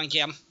get this one,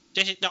 Jim.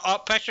 This is the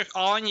pressure's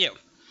all on you.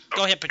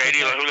 Go ahead,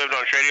 Patricia. Who lived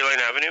on Shady Lane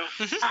Avenue?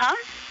 Mm-hmm. Uh-huh.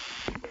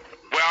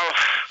 Well,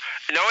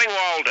 knowing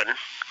Walden,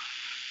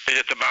 is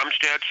it the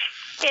Bumsteads?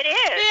 It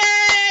is.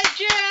 Yay,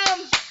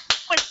 Jim!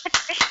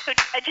 Patricia who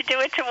tried to do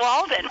it to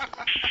Walden.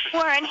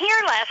 Weren't here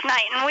last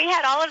night, and we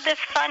had all of this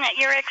fun at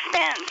your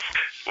expense.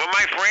 Well,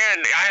 I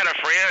had a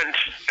friend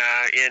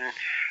in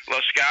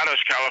Los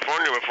Gatos,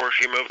 California, before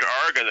she moved to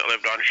Oregon that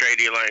lived on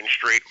Shady Lane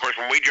Street. Of course,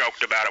 when we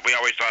joked about it, we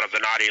always thought of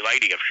the naughty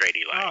lady of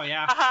Shady Lane. Oh,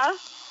 yeah. Uh-huh.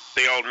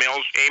 The old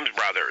Ames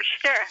brothers.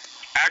 Sure.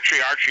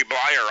 Actually, Archie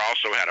Blyer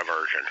also had a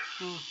version.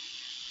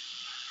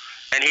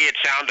 And he had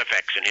sound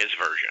effects in his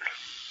version.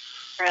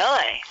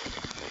 Really?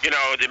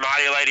 The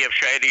naughty lady of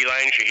Shady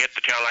Lane, she hit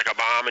the town like a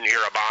bomb, and you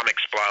hear a bomb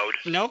explode.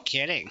 No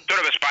kidding.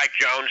 Sort of a Spike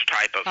Jones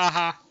type of...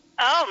 Uh-huh.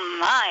 Oh,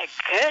 my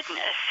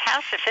goodness.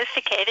 How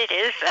sophisticated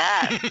is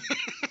that?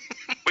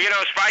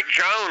 Well, Spike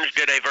Jones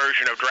did a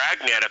version of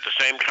Dragnet at the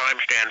same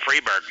time Stan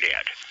Freberg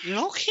did.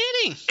 No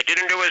kidding. It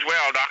didn't do as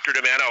well. Dr.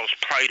 DeMeadows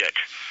played it.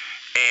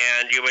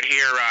 And you would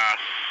hear...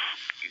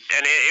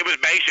 and it was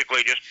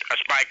basically just a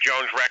Spike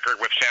Jones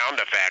record with sound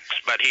effects,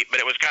 but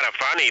it was kind of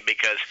funny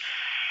because...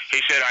 He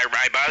said, I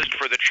buzzed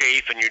for the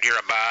chief, and you'd hear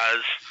a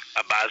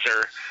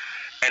buzzer,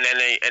 and then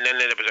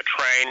there was a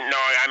train. No,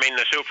 I mean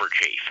the super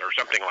chief or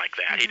something like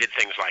that. He did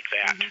things like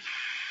that.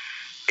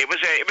 It was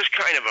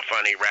kind of a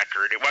funny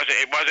record. It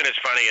wasn't as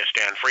funny as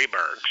Stan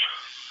Freberg's,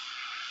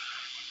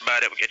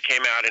 but it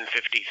came out in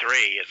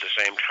 '53 at the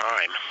same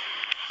time.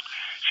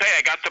 Say,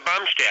 I got the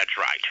Bumsteads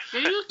right.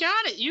 You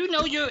got it. You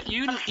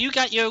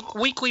got your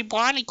weekly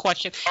Bonnie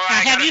question. Oh,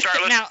 I got to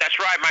start listening. That's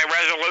right. My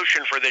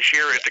resolution for this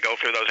year is to go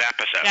through those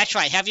episodes. That's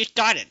right. Have you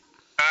started?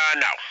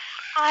 No.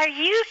 Are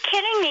you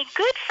kidding me?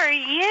 Good for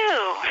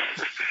you.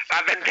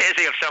 I've been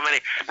busy with so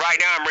many. Right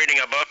now I'm reading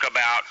a book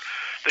about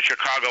the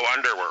Chicago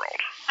underworld.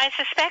 I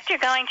suspect you're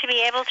going to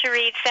be able to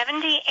read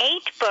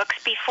 78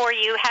 books before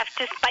you have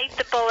to bite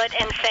the bullet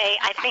and say,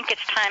 I think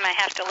it's time I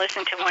have to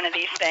listen to one of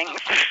these things.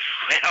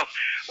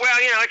 Well,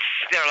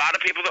 there are a lot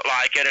of people that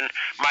like it, and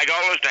my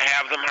goal is to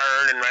have them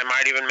heard, and I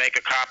might even make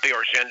a copy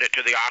or send it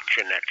to the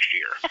auction next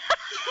year.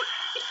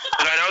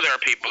 But I know there are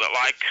people that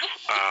like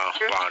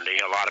Blondie.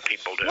 A lot of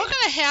people do. We're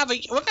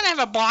gonna have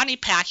a Bonnie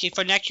patsy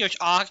for next year's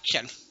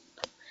auction.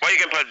 Well, you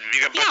can put.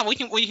 Yeah, we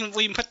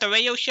can put the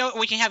radio show.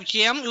 We can have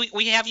Jim.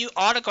 We can have you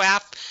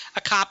autograph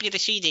a copy of the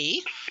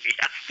CD.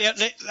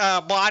 Yeah.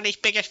 Blondie's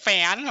biggest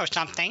fan or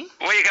something.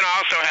 Well, you can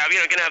also have.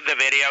 You can have the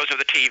videos of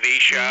the TV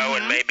show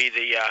and maybe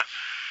the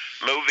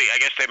movie. I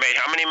guess they made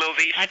how many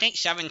movies? I think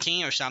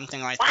 17 or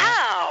something like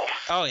that.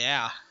 Wow. Oh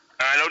yeah.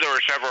 I know there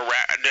were several.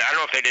 I don't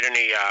know if they did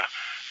any. I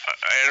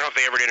don't know if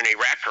they ever did any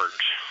records,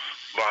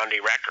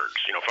 Blondie records.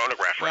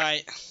 Phonograph records.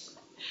 Right.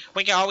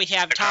 We can always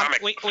have Tom.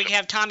 We can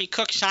have Tommy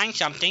Cook sign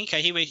something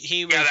because he was.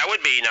 Yeah, that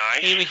would be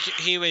nice.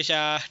 He was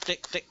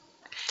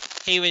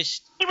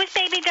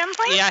Baby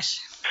Dumpling. Yes.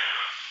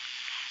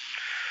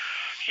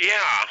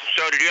 Yeah.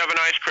 So, did you have a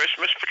nice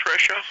Christmas,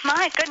 Patricia?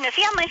 My goodness.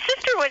 Yeah, my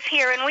sister was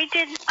here, and we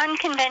did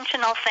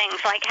unconventional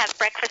things like have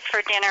breakfast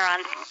for dinner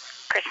on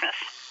Christmas.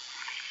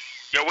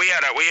 Yeah, we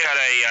had a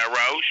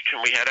roast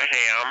and we had a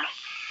ham.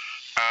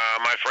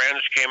 My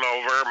friends came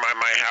over.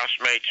 My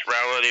housemates'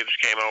 relatives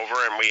came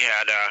over, and we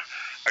had.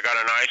 I got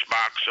a nice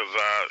box of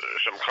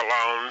some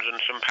colognes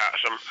and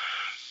some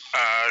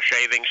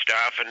shaving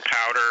stuff and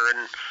powder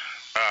and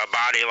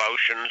body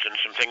lotions and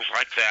some things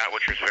like that,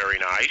 which was very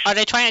nice. Are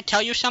they trying to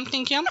tell you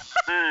something, Jim?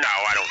 No,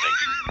 I don't think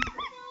so.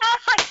 Oh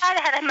my God,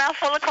 I had a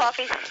mouthful of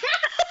coffee.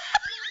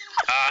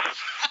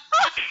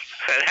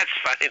 That's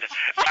funny.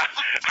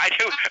 I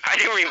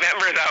do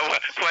remember though.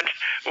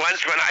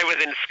 Once when I was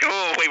in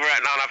school, we were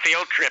on a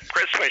field trip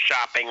Christmas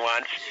shopping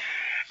once.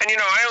 And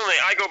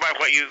I go by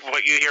what you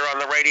hear on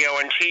the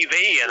radio and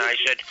TV, and I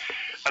said,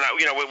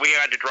 we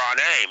had to draw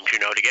names,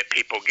 to get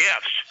people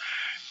gifts.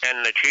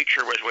 And the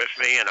teacher was with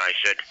me, and I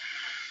said,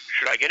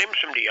 should I get him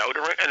some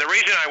deodorant? And the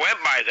reason I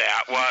went by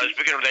that was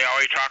because they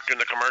always talked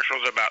in the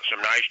commercials about some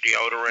nice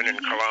deodorant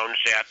and cologne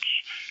sets.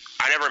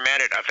 I never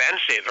meant it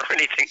offensive or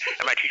anything.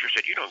 And my teacher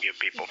said, you don't give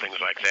people things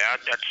like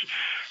that. That's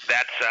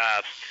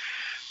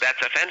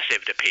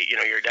offensive to people.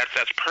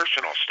 That's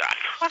personal stuff.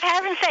 Well, for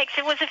heaven's sakes,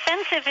 it was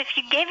offensive if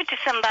you gave it to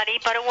somebody,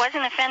 but it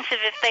wasn't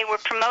offensive if they were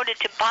promoted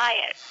to buy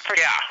it.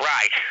 Yeah,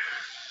 right.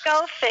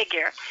 Go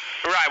figure.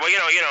 Right. Well,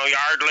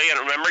 Yardley,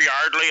 and remember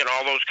Yardley and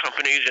all those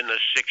companies in the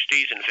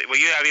 60s, and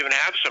you even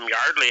have some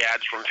Yardley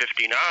ads from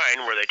 '59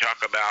 where they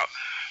talk about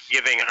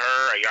giving her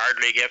a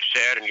Yardley gift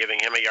set and giving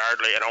him a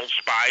Yardley, and Old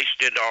Spice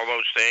did all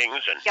those things.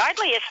 And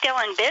Yardley is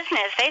still in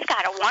business. They've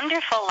got a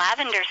wonderful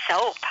lavender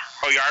soap.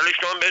 Oh, Yardley's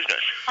still in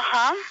business?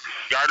 Uh-huh.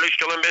 Yardley's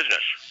still in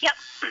business? Yep.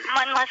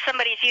 Unless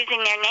somebody's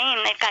using their name,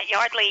 they've got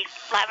Yardley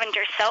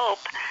lavender soap.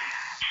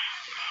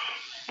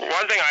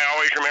 One thing I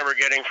always remember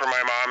getting from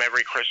my mom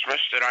every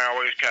Christmas that I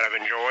always kind of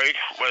enjoyed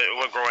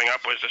growing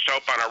up was the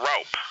soap on a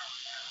rope.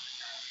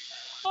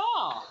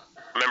 Oh.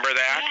 Remember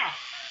that? Yeah.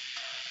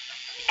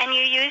 And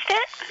you used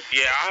it?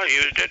 Yeah, I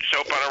used it.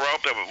 Soap on a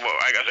rope. As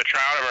a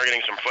child, I remember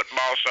getting some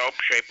football soap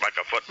shaped like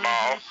a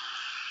football.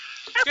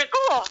 That's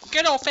cool.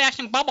 Good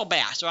old-fashioned bubble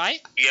bath,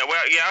 right? Yeah,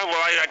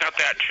 I got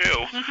that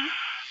too.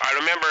 I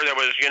remember there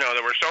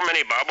were so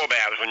many bubble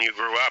baths when you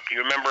grew up. Do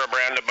you remember a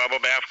brand of bubble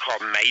bath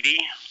called Matey?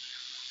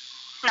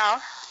 No.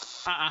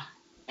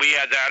 We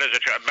had that as a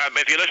child. But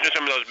if you listen to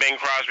some of those Bing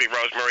Crosby,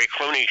 Rosemary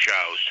Clooney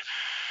shows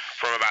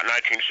from about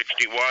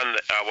 1961,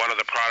 one of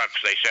the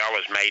products they sell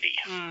is Matey.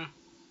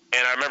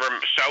 And I remember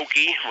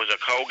Soaky was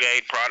a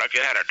Colgate product.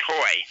 It had a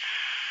toy.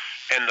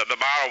 And the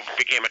bottle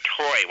became a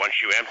toy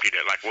once you emptied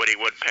it, like Woody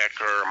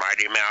Woodpecker or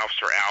Mighty Mouse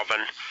or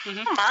Alvin.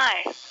 Oh,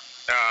 my.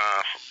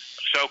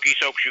 Soaky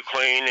soaks you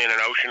clean in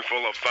an ocean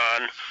full of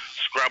fun.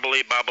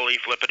 Scrubbly, bubbly,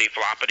 flippity,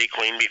 floppity,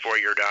 clean before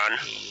you're done.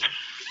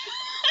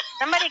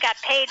 Somebody got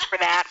paid for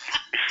that.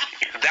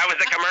 That was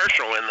the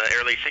commercial in the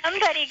early 60s.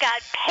 Somebody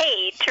got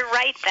paid to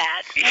write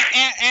that.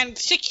 And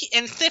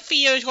 50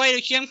 years later,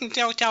 Jim can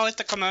still tell us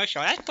the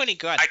commercial. That's pretty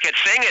good. I could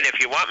sing it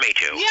if you want me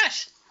to.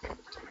 Yes.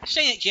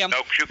 Sing it, Jim.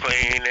 Soaks you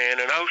clean in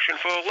an ocean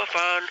full of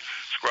fun.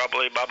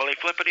 Scrubbly, bubbly,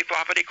 flippity,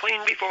 floppity,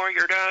 clean before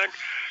you're done.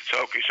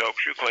 Soaky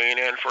soaks you clean,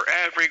 and for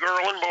every girl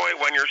and boy,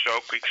 when you're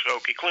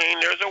soaky clean,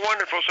 there's a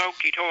wonderful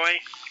soaky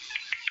toy.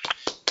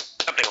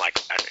 Something like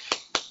that.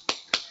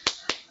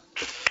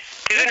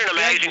 Isn't it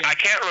amazing? I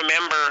can't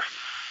remember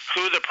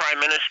who the Prime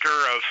Minister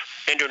of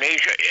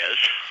Indonesia is,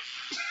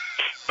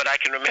 but I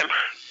can remember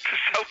the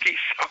Soaky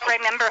song.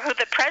 Remember who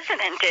the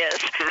president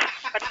is,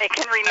 but they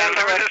can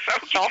remember the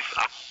Soaky song.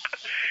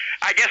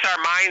 I guess our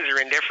minds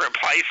are in different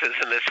places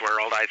in this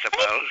world, I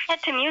suppose.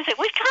 Set to music.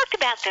 We've talked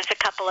about this a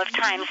couple of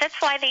times. That's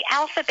why the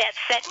alphabet's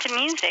set to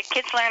music.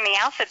 Kids learn the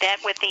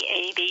alphabet with the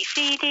A, B,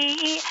 C, D,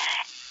 E.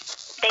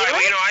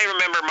 I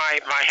remember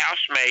my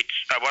housemates,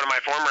 one of my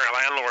former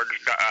landlord's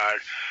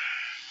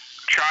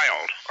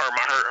child, or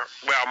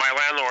my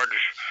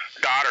landlord's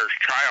daughter's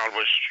child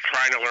was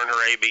trying to learn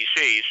her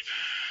ABCs.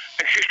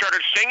 And she started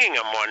singing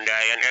them one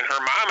day, and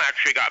her mom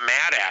actually got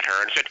mad at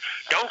her and said,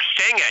 "Don't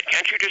sing it.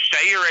 Can't you just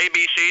say your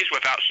ABCs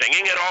without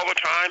singing it all the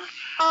time?"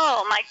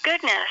 Oh, my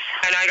goodness.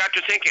 And I got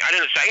to thinking, I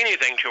didn't say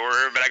anything to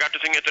her, but I got to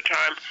thinking at the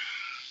time,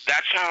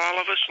 that's how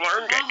all of us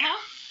learned it.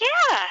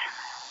 Yeah.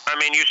 I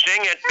mean, you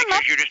sing it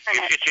because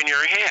it's in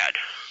your head.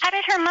 How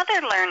did her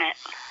mother learn it?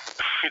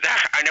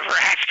 I never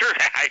asked her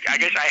that. I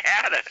guess I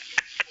had it.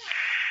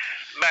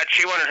 But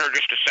she wanted her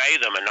just to say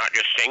them and not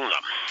just sing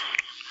them.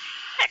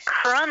 That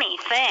crummy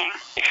thing.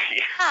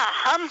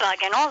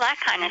 Humbug and all that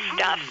kind of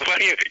stuff.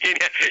 Well, you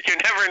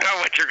never know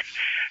what you're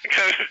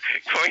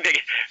going to.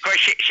 Of course,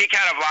 she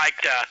kind of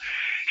liked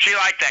she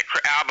liked that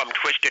album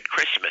Twisted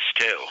Christmas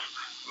too.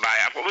 By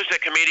what was the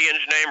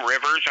comedian's name?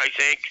 Rivers, I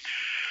think.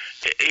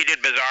 He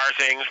did bizarre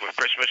things with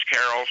Christmas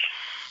carols.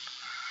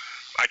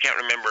 I can't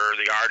remember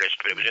the artist,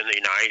 but it was in the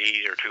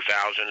 90s or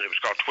 2000s. It was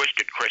called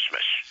Twisted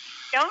Christmas.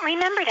 Don't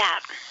remember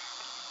that.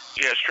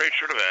 Yeah, straight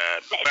sort of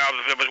a. Well,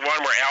 there was one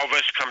where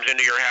Elvis comes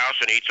into your house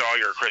and eats all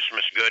your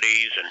Christmas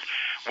goodies, and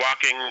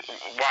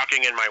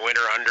walking in my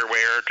winter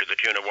underwear to the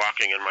tune of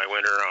Walking in My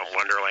Winter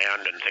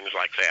Wonderland and things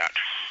like that.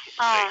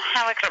 Oh,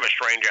 how kind of a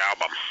strange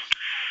album.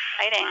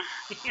 exciting!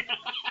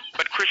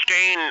 But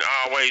Christine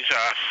always,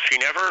 she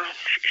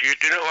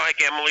didn't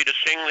like Emily to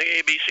sing the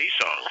ABC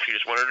songs. She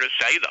just wanted her to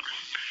say them,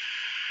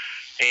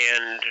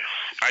 and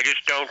I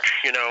just don't,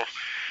 You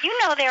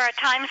know, there are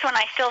times when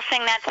I still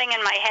sing that thing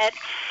in my head.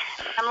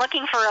 I'm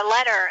looking for a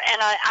letter,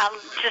 and I'm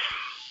just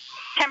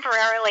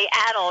temporarily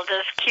addled.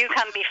 Does Q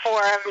come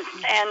before?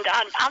 And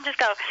I'll just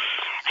go,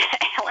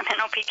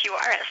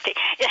 LMNOPQRST.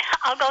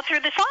 I'll go through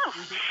the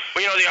song.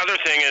 Well, the other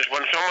thing is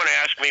when someone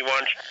asked me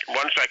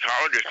one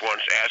psychologist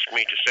once asked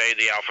me to say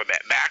the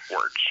alphabet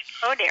backwards.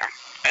 Oh, dear.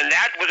 And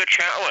that was a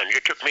challenge.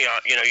 It took me,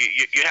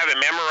 you have it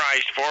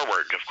memorized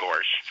forward, of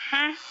course.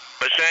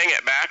 But saying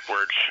it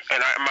backwards,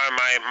 and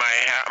my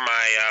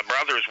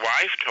brother's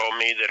wife told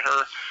me that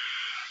her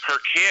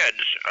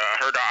kids,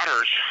 her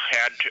daughters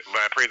had,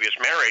 by previous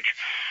marriage,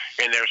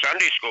 in their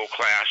Sunday school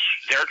class,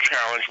 their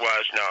challenge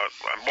was,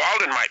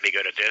 Walden might be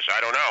good at this, I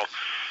don't know,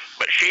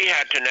 but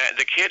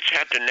the kids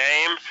had to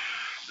name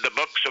the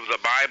books of the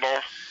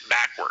Bible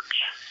backwards.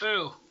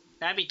 Ooh,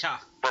 that'd be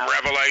tough. From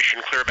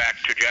Revelation clear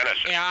back to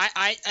Genesis. Yeah,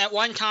 I at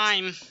one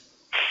time,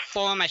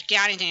 for my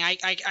scouting thing,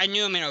 I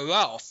knew them in a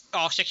row,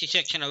 all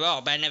 66 in a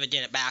row, but I never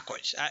did it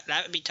backwards.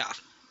 That would be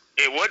tough.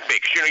 It would be,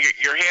 because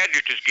your head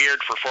is just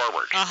geared for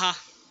forward.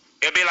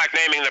 It'd be like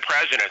naming the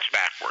presidents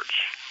backwards.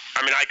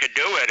 I mean, I could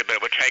do it, but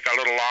it would take a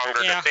little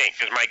longer to think,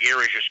 because my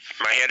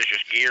head is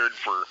just geared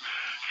for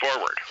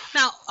forward.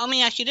 Now, let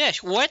me ask you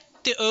this. What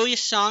the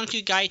earliest songs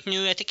you guys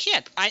knew as a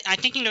kid? I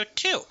think there are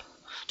two.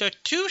 There are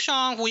two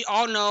songs we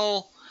all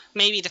know,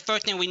 maybe the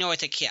first thing we know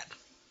as a kid.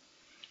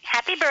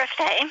 Happy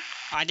Birthday.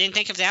 I didn't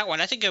think of that one.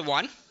 That's a good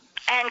one.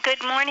 And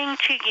Good Morning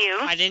to You.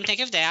 I didn't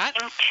think of that.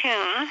 In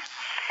tune.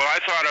 Well, I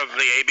thought of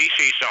the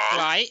ABC song.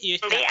 Right.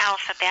 The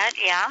alphabet,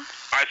 yeah.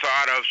 I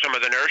thought of some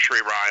of the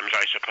nursery rhymes,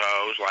 I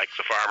suppose, like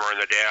The Farmer in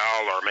the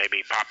Dell, or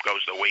maybe Pop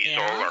Goes the Weasel.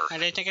 Yeah, I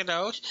didn't think of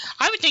those.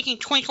 I was thinking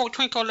Twinkle,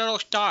 Twinkle, Little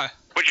Star.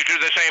 Which is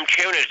the same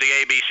tune as the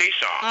ABC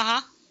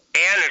song.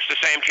 And it's the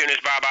same tune as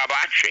Ba Ba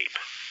Black Sheep.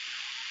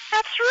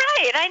 That's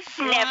right.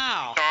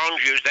 Wow.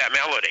 Songs use that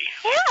melody.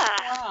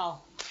 Yeah.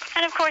 Wow.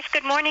 And, of course,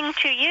 Good Morning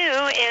to You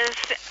is...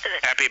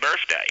 Happy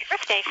Birthday.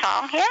 Birthday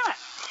song, yeah.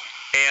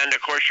 And,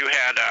 of course, you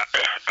had...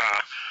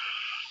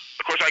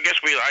 Of course, I guess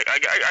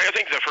I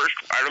think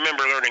I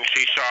remember learning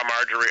Seesaw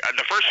Marjorie.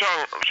 The first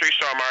song,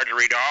 Seesaw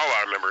Marjorie Doll,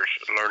 I remember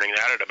learning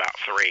that at about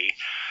 3.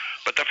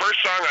 But the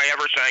first song I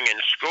ever sang in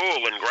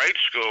school, in grade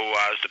school,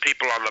 was The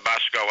People on the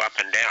Bus Go Up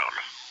and Down.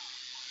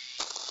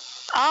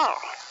 Oh.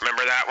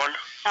 Remember that one?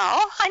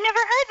 No, I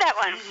never heard that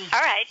one.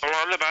 All right. People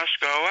on the bus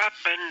go up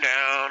and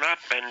down,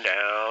 up and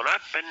down,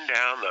 up and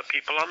down. The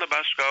people on the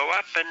bus go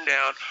up and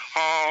down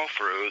all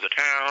through the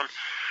town.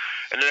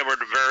 And then there were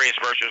various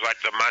verses like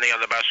the money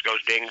on the bus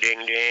goes ding,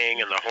 ding, ding,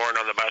 and the horn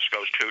on the bus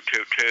goes toot,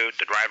 toot, toot.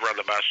 The driver on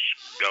the bus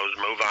goes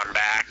move on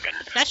back. And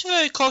that's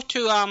really close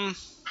to,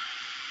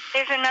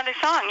 There's another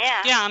song,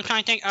 yeah. Yeah, I'm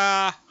trying to think,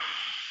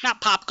 not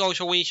Pop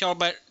Goes a Weasel,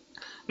 but,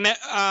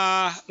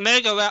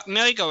 Merry-Go-Round.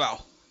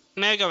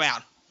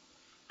 Merry-Go-Round?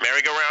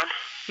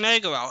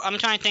 Merry-Go-Round. I'm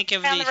trying to think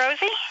of Round the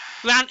Rosie?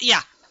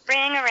 Yeah.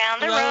 Ring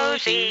around the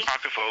rosy.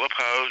 Pocket full of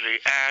posy,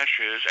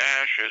 ashes,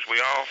 ashes, we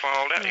all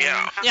fall down.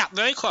 Yeah. Yeah,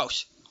 very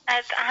close.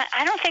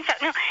 I don't think so.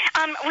 No.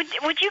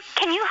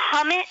 Can you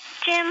hum it,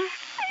 Jim,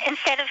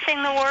 instead of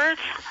sing the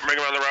words? Ring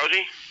around the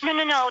rosy? No.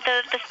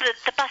 The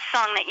bus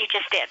song that you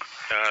just did.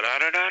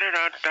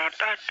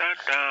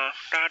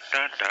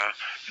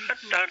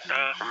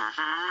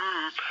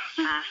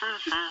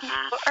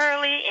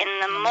 Early in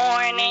the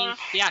morning.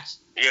 Yes.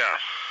 Yeah.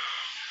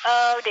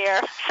 Oh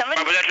dear. But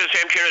that's the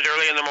same tune as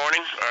Early in the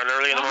Morning?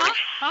 Early in the Morning?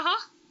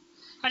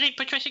 I think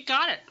Patricia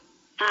got it.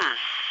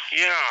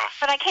 Yeah.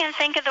 But I can't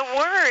think of the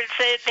words.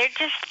 They're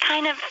just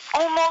kind of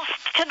almost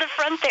to the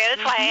front there.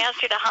 That's why I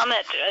asked you to hum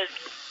it.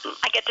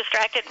 I get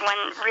distracted when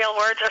real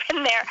words are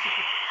in there.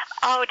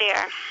 Oh,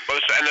 dear. Well,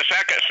 and the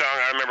second song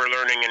I remember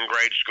learning in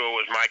grade school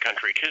was My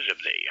Country 'Tis of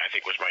Thee. I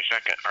think was our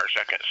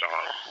second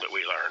song that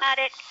we learned.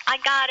 I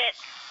got it.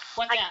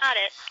 What's that? I got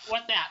it.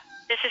 What's that?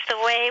 This is the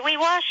way we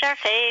wash our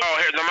face. Oh,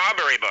 here's the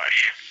mulberry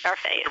bush. Our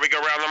face. Here we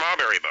go around the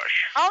mulberry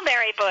bush.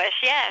 Mulberry bush,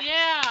 yes.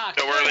 Yeah.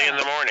 So early in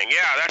the morning.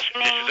 Yeah, this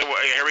is the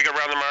way. Here we go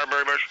around the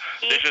mulberry bush.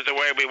 This is the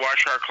way we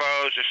wash our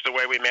clothes. This is the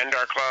way we mend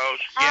our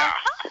clothes. Yeah.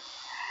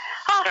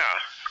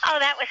 Oh,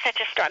 that was such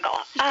a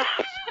struggle. Oh.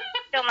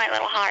 Still my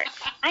little heart.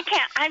 I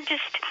can't. I'm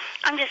just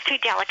too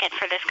delicate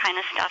for this kind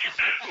of stuff.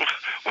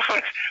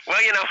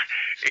 Well, you know,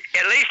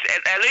 at least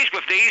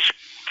with these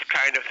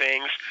kind of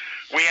things,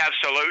 we have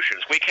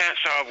solutions. We can't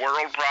solve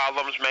world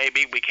problems.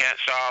 Maybe we can't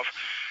solve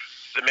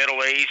the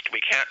Middle East. We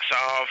can't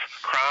solve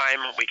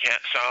crime. We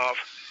can't solve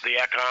the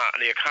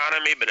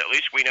economy, but at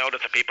least we know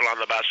that the people on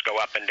the bus go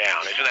up and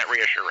down. Isn't that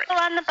reassuring?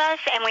 People on the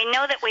bus, and we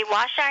know that we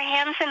wash our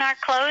hands and our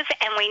clothes,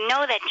 and we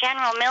know that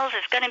General Mills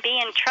is going to be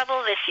in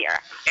trouble this year.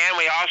 And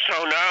we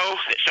also know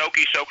that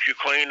Soaky soaks you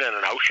clean in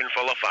an ocean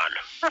full of fun.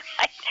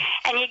 Right.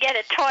 And you get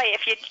a toy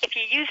if you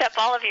use up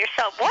all of your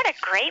soap. What a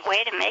great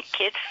way to make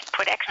kids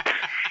put extra.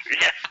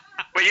 Yeah.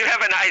 Well, you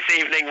have a nice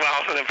evening,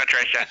 Walden and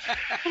Patricia.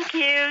 Thank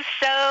you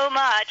so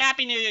much.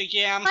 Happy New Year,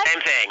 Jim.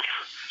 Same thing.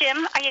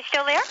 Jim, are you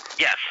still there?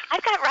 Yes.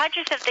 I've got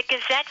Rogers of the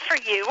Gazette for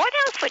you. What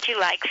else would you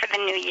like for the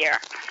new year?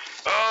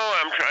 Oh,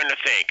 I'm trying to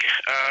think.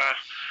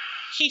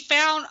 She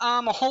found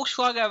a whole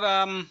slug of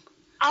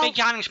Big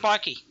John and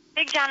Sparky.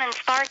 Big John and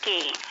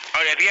Sparky.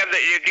 Oh, yeah. Do you have the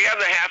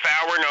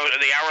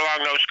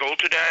hour-long no school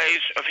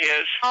todays of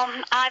his?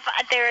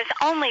 There is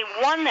only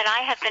one that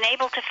I have been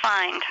able to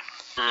find.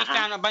 She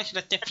found a bunch of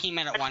the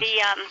 15-minute ones.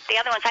 The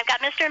other ones. I've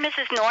got Mr. and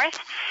Mrs. North.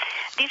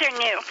 These are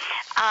new.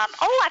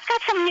 I've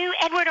got some new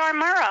Edward R.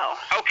 Murrow.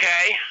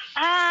 Okay.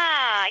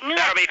 I knew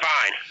That'll be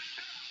fine.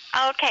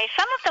 Okay,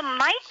 some of them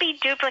might be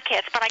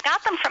duplicates, but I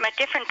got them from a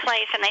different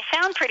place, and they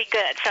sound pretty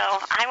good, so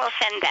I will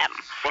send them.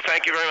 Well,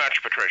 thank you very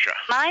much, Patricia.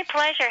 My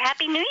pleasure.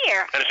 Happy New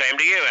Year. And the same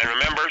to you. And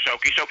remember,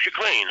 Soaky soaks you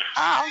clean.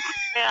 Oh,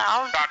 yeah.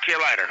 I'll Talk to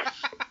you later.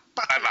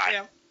 Bye-bye.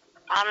 Yeah.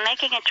 I'm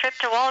making a trip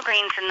to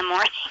Walgreens in the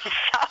morning,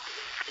 so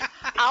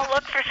I'll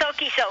look for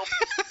Soaky soap.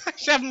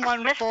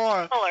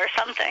 714 or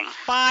something.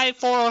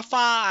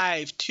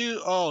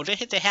 54520.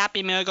 This is the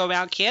Happy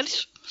Merry-Go-Round,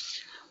 kids.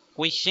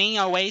 We sing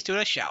our way through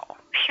the show.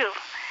 Phew.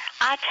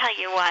 I tell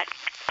you what,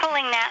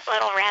 pulling that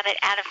little rabbit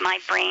out of my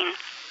brain.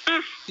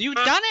 You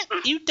done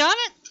it? You done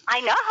it?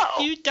 I know.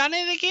 You done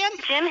it again?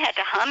 Jim had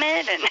to hum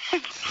it, and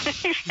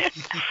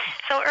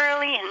so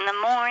early in the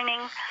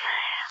morning.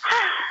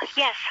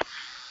 Yes.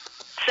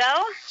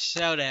 So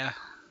there.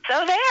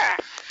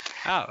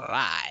 All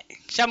right.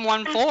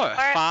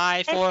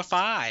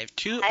 714-545-2071.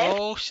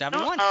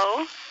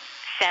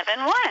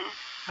 2071.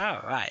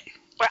 All right.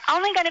 We're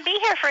only going to be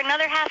here for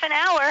another half an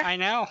hour. I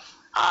know.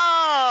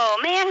 Oh,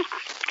 man.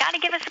 Got to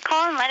give us a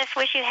call and let us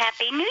wish you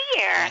Happy New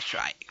Year. That's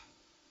right.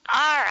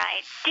 All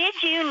right.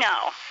 Did you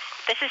know?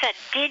 This is a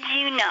did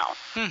you know.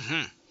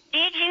 Mm-hmm.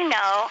 Did you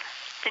know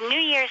the New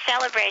Year's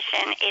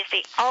celebration is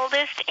the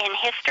oldest in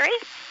history?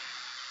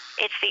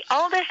 It's the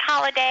oldest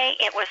holiday.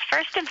 It was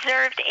first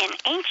observed in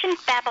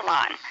ancient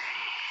Babylon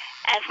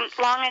as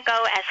long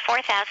ago as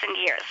 4,000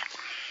 years.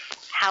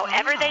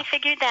 However they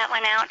figured that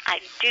one out, I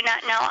do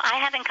not know. I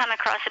haven't come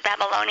across a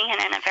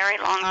Babylonian in a very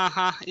long time.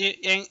 Uh-huh.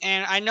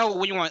 And I know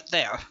we weren't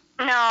there.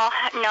 No,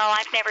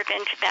 I've never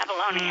been to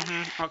Babylonian.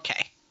 Mm-hmm.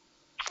 Okay.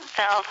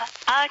 So,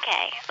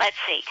 okay, let's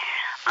see.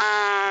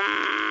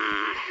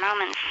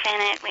 Roman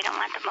Senate. We don't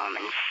want the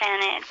Roman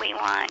Senate. We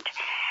want...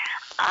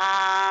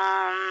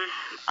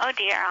 oh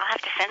dear, I'll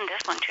have to send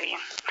this one to you.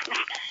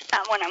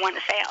 Not one I want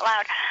to say out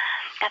loud.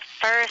 The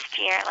first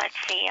year, let's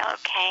see,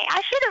 okay.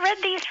 I should have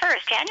read these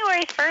first.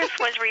 January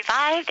 1st was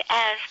revived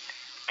as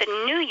the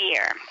New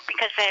Year,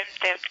 because the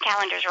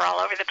calendars are all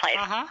over the place.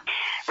 Uh-huh.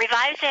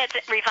 Revived as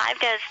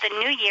the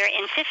New Year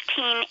in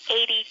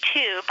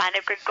 1582 by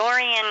the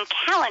Gregorian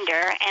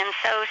calendar, and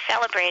so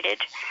celebrated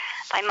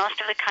by most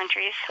of the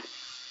countries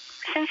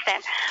since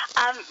then.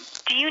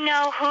 Do you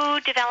know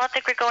who developed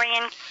the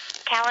Gregorian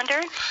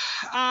calendar?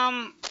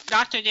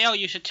 Dr. Dale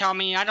used to tell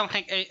me. I don't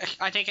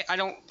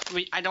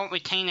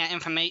retain that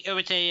information. It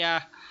was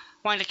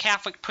one of the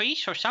Catholic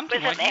priests or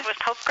something. It was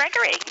Pope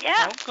Gregory.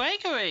 Yeah. Pope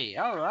Gregory.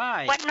 All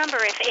right. What number?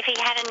 If he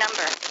had a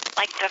number,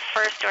 like the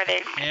first or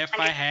the. If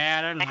I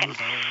had a number.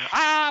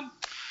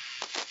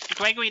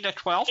 Gregory the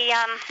 12th. He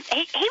had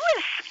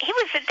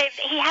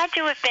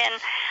to have been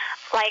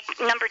like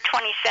number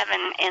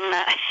 27 in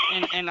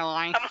the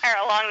line somewhere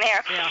along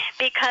there, yeah.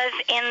 Because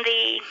in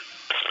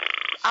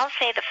I'll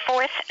say the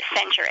 4th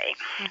century,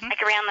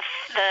 like around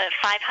the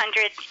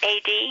 500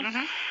 AD,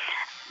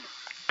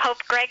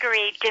 Pope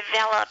Gregory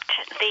developed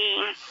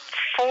the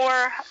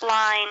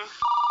 4-line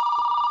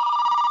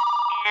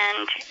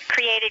and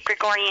created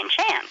Gregorian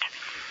chant.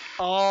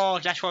 Oh,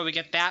 that's where we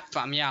get that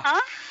from, yeah.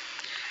 Huh?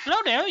 Hello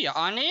there, you're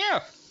on the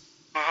air.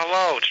 Well,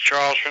 hello, it's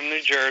Charles from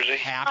New Jersey.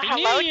 Happy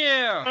hello, New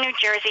Year. New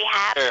Jersey,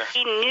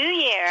 Happy New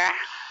Year.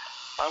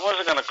 I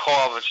wasn't going to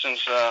call, but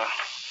since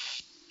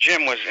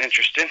Jim was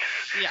interested.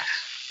 Yeah.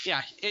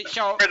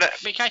 So,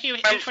 because he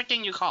was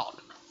interested, you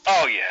called.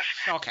 Oh, yes.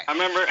 Okay. I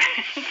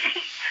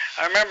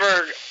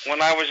remember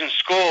when I was in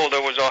school,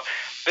 there was a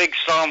big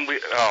song.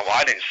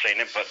 I didn't sing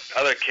it, but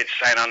other kids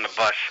sang on the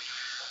bus.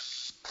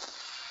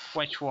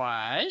 Which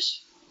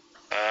was?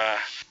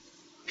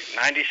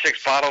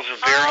 96 bottles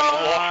of beer on the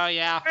wall. Oh,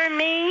 yeah. For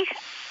me?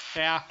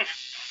 Yeah.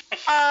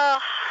 Oh,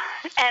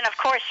 and of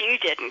course you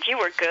didn't. You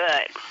were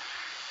good.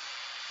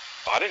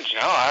 I didn't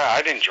know.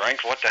 I didn't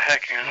drink. What the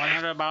heck?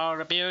 100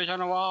 bottle of beers on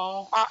the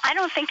wall. Well, I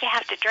don't think you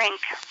have to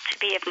drink to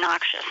be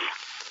obnoxious.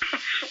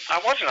 I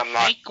wasn't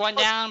obnoxious. Take one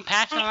down,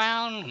 pass it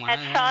around. That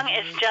song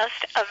is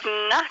just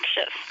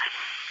obnoxious.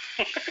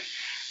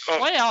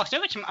 What else? There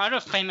were some other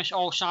famous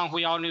old songs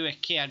we all knew as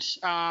kids.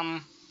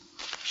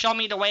 Show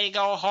Me the Way to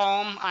Go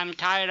Home. I'm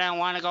tired, I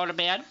want to go to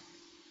bed.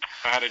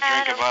 I had a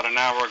drink about an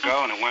hour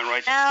ago, and it went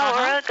right to an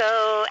hour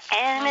ago,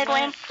 and it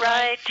went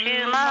right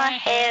to my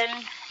head.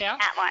 Yeah.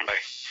 That one.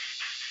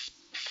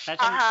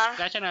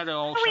 That's another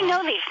old How do song. we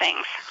know these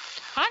things?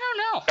 I don't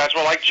know. That's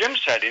what, like Jim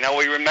said,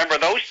 we remember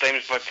those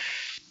things, but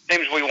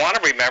things we want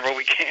to remember,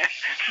 we can't.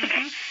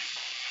 Mm-hmm.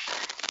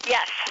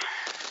 Yes.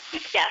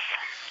 Yes.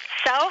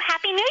 So,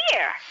 Happy New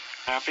Year.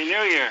 Happy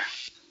New Year.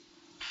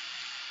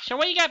 So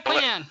what you got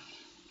planned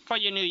for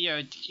your New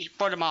Year,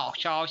 for the mall,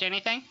 Charles?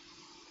 Anything?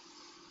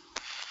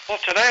 Well,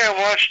 today I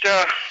watched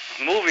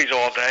movies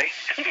all day.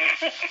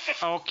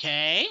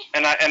 Okay.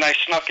 And I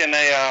snuck in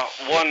a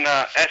one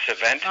S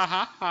event.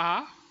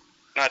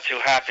 Not too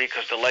happy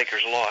because the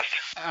Lakers lost.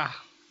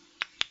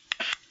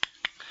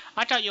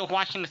 I thought you were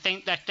watching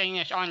that thing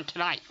that's on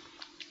tonight.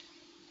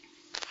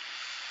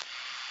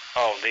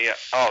 Oh,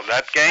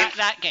 that game?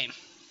 That game.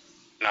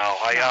 No,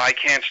 I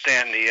can't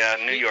stand the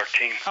New York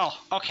team. Oh,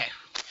 okay.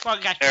 Well,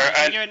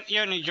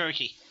 you're in New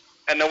Jersey.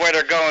 And the way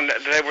they're going,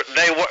 they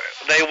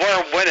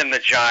were winning the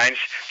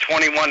Giants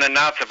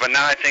 21-0, but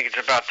now I think it's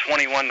about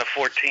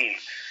 21-14.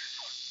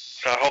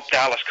 So I hope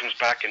Dallas comes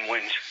back and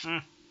wins,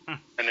 and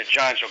the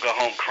Giants will go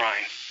home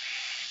crying.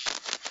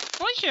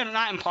 At least you're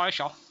not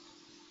impartial.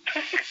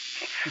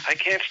 I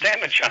can't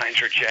stand the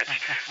Giants or Jets.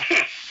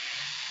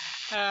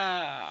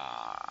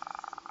 I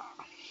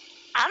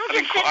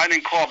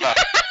didn't call back.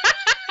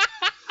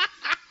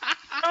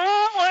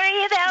 Don't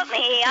worry about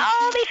me.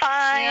 I'll be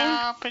fine.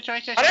 Yeah,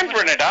 Patricia. I didn't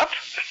bring it up.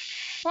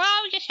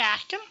 Well, just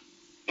ask him.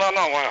 No,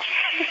 well.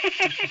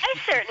 I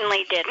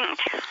certainly didn't.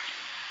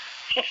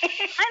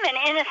 I'm an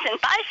innocent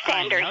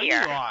bystander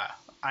here.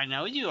 I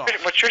know you are.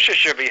 Patricia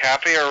should be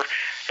happy. Her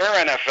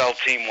NFL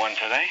team won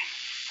today.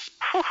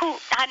 No,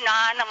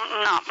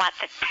 what,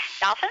 the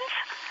Dolphins?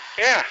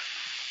 Yeah.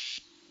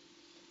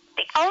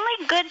 The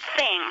only good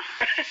thing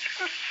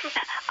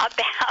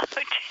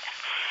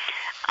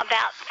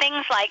about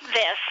things like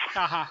this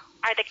are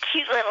the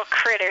cute little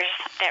critters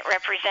that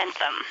represent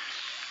them.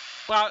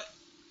 Well,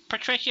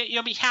 Patricia,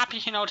 you'll be happy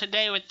to know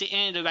today was the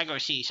end of the regular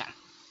season.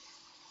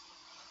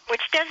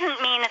 Which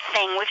doesn't mean a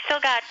thing. We've still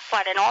got,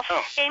 an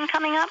All-Star game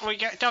coming up? We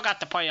still got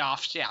the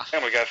playoffs, yeah.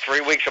 And we got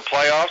 3 weeks of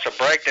playoffs, a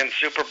break, then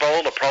Super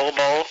Bowl, the Pro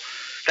Bowl.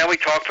 Then we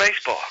talk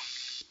baseball.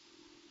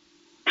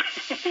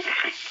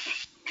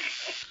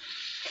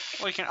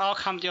 We can all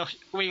come down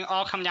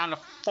to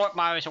Fort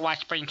Myers to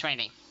watch spring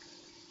training.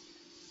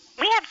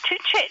 We have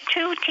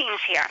two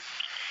teams here.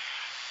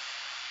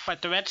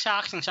 But the Red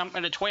Sox and some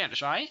of the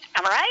Twins, right?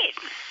 All right.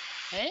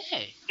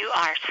 Hey. You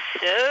are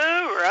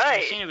so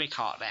right. I seem to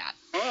recall that.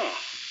 Oh.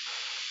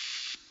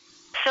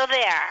 So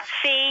there.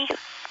 See,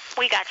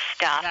 we got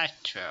stuff. That's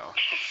true.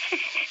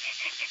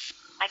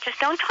 I just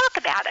don't talk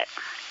about it.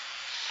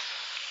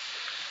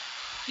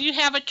 You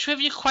have a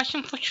trivia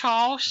question for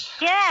Charles?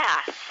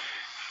 Yeah.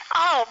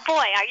 Oh, boy,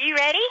 are you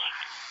ready?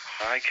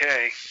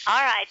 Okay.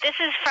 All right, this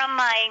is from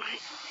my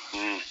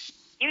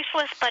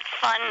useless but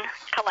fun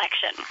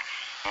collection.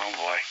 Oh,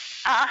 boy.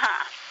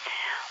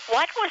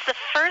 What was the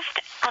first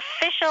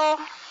official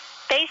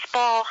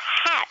baseball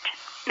hat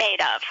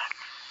made of?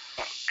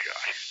 Oh,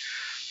 God.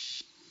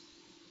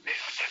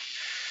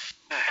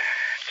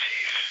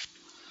 Jeez.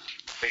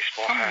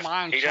 Baseball hat. Come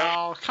on,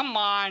 Charles. Come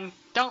on.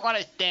 Don't let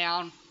us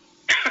down.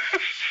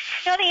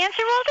 You know the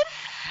answer, Walden?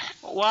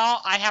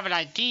 Well, I have an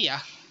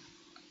idea.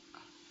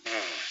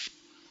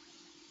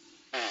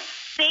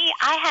 See,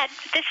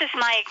 this is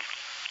my,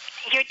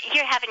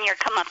 you're having your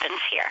comeuppance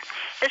here.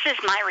 This is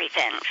my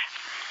revenge.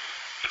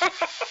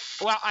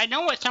 Well, I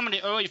know what some of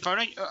the early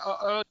furniture,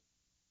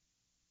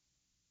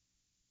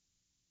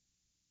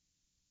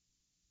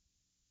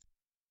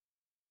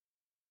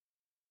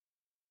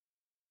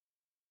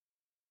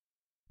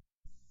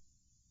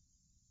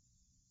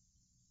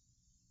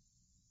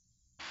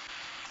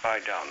 I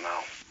don't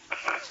know.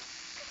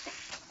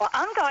 Well,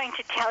 I'm going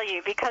to tell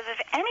you because if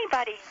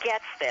anybody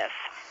gets this,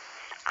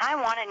 I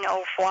want to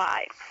know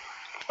why.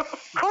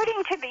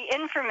 According to the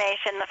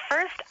information, the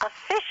first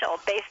official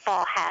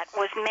baseball hat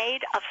was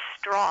made of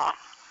straw.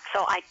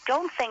 So I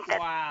don't think that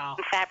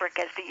fabric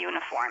is the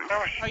uniform.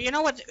 You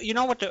know what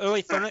the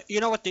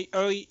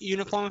early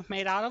uniform is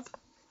made out of?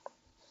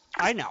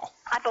 I know.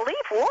 I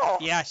believe wool.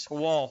 Yes,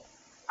 wool.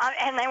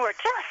 And they were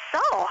just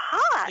so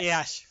hot.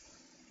 Yes.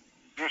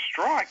 The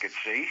straw I could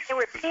see. They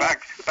were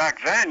back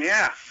then,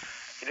 yeah.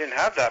 You didn't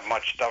have that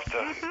much stuff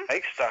to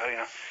make stuff,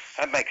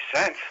 That makes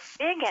sense.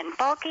 Big and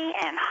bulky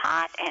and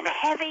hot and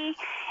heavy,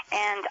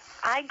 and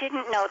I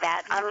didn't know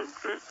that.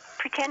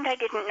 Pretend I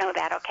didn't know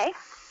that, okay?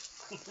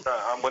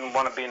 I wouldn't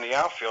want to be in the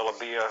outfield. It'd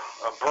be a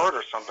bird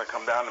or something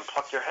come down and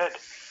pluck your head.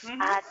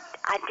 I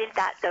did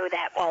not know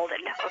that,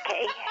 Walden,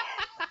 okay?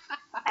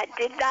 I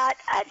did not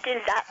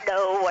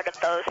know one of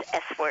those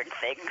S-word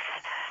things.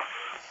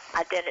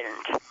 I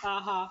didn't.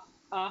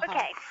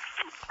 Okay.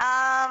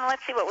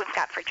 Let's see what we've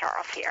got for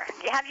Charles here.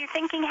 Do you have your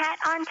thinking hat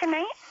on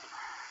tonight?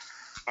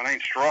 It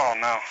ain't straw,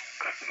 no.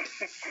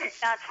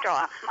 Not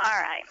straw.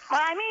 All right.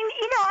 Well, I mean,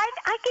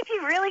 I give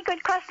you really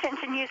good questions,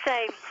 and you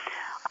say,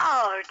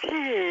 oh,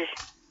 gee.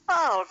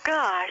 Oh,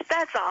 gosh,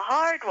 that's a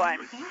hard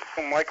one.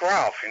 I'm like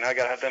Ralph, I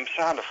got to have them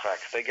sound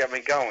effects. They get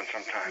me going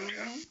sometimes,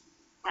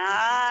 All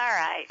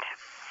right.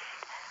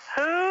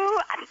 Who,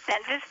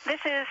 and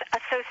this is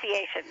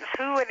associations.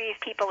 Who are these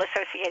people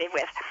associated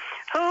with?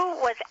 Who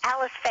was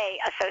Alice Faye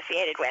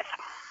associated with?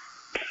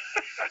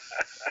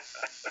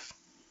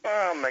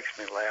 Oh, it makes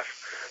me laugh.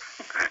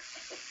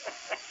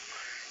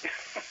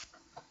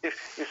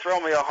 you throw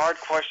me a hard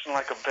question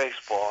like a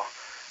baseball,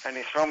 and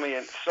you throw me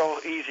a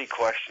so easy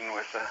question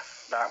with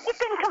that one. You've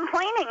been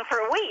complaining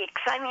for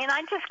weeks. I mean,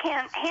 I just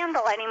can't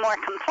handle any more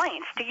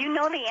complaints. Do you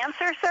know the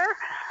answer, sir?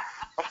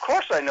 Of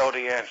course I know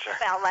the answer.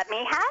 Well, let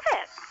me have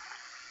it.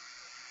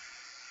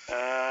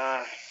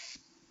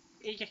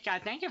 You just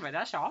gotta think of it,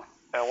 that's all.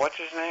 What's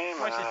his name?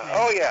 What's his name?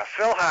 Oh, yeah,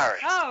 Phil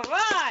Harris. Oh,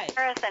 right.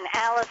 Harris and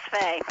Alice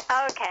Faye.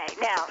 Okay,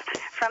 now,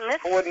 from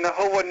this... Who wouldn't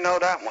know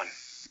that one?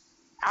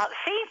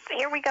 See,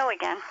 here we go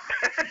again.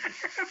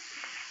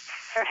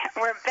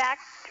 We're back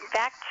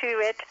to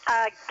it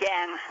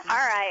again. All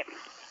right.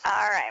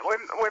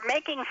 We're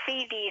making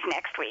CDs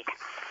next week.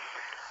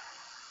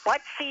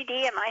 What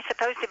CD am I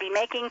supposed to be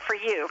making for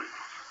you?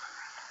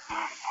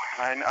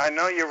 I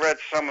know you read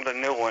some of the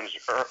new ones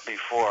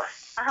before.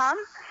 Uh-huh.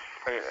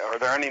 Are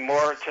there any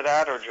more to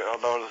that, or are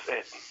those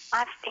it?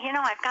 I've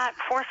got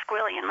 4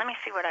 squillion. Let me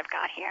see what I've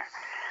got here.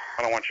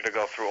 I don't want you to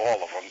go through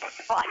all of them, but...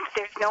 Well,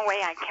 there's no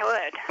way I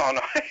could. Oh,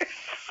 no.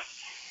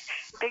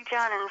 Big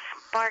John and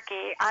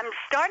Sparky. I'm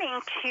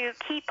starting to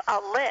keep a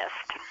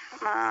list.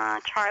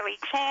 Charlie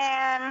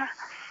Chan,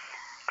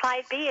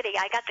 Clyde Beatty.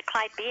 I got the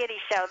Clyde Beatty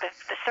show, the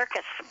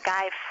circus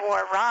guy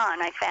for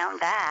Ron. I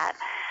found that.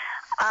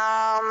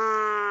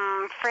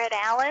 Fred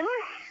Allen.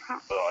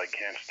 Oh, I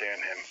can't stand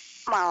him.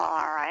 Well,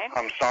 all right.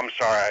 I'm sorry,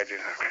 I do.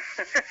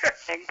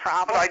 Big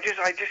problem. But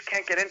I just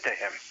can't get into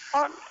him.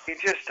 Well, He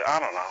just, I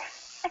don't know.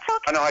 it's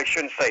okay. I know I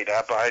shouldn't say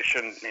that, but I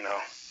shouldn't,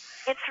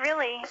 It's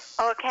really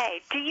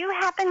okay. Do you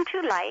happen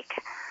to like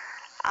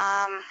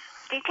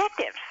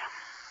detectives?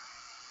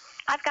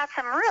 I've got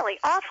some really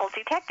awful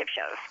detective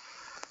shows.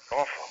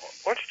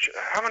 Awful.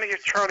 How many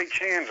Charlie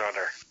Chans are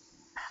there?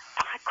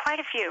 Quite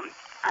a few.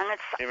 And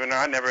it's, Even though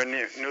I never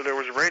knew there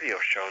was radio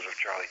shows of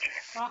Charlie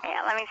Chan.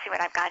 yeah, let me see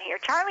what I've got here.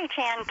 Charlie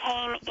Chan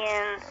came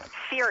in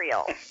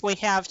Serial. We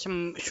have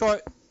some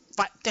short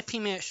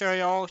 15-minute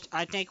serials.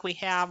 I think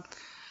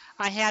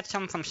I had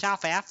some from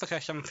South Africa,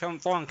 some from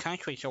foreign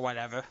countries or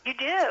whatever. You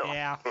do?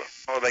 Yeah.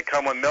 Oh, they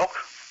come with milk?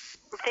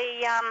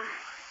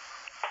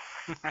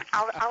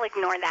 I'll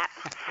ignore that.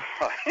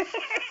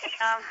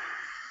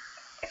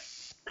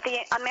 The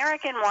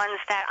American ones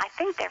that I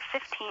think they're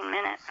 15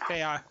 minutes.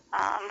 They are.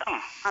 On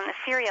the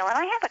Serial, and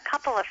I have a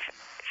couple of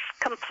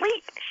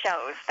complete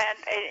shows that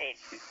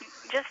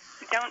just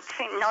don't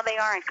seem. No, they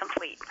aren't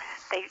complete.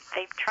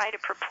 They try to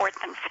purport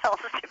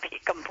themselves to be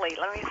complete.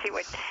 Let me see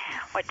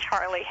what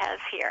Charlie has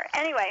here.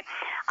 Anyway,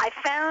 I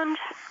found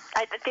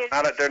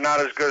They're not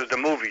as good as the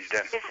movies,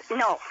 then.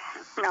 No.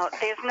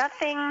 There's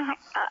nothing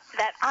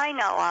that I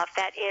know of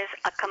that is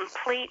a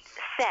complete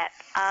set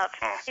of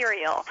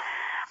Serial.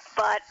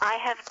 But I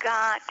have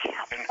got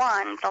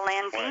one, the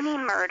Landini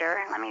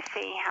murder. Let me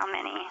see how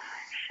many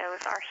shows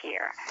are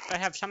here. I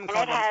have some. And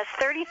it has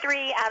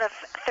 33 out of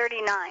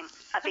 39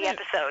 of the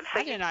episodes. So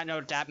I did not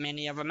know that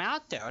many of them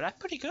out there. That's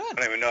pretty good. I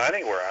don't even know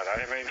anywhere out.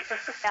 I mean,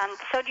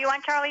 so do you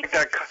want Charlie?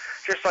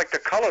 Just like the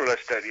color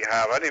list that you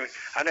have.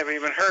 I never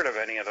even heard of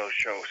any of those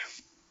shows.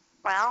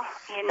 Well,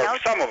 Or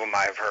some of them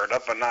I've heard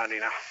of, but not, You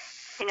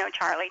know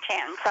Charlie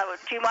Chan. So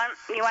do you want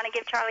to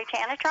give Charlie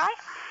Chan a try?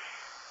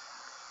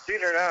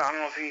 Either that, I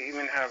don't know if he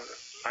even have.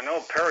 I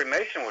know Perry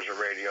Mason was a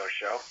radio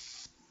show.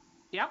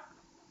 Yep.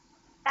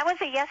 That was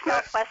a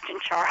yes/no question,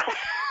 Charles.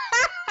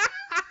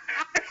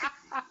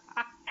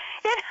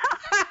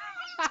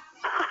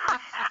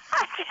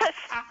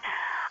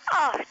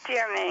 Oh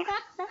dear me.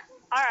 All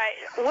right.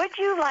 We'll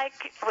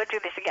do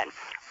this again.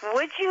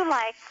 Would you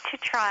like to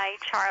try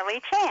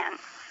Charlie Chan?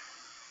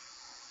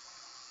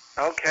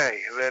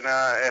 Okay, then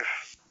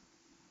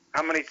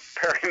how many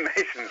Perry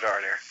Masons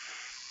are there?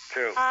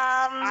 Two.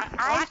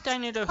 Last I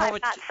knew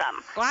I've got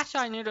some. Last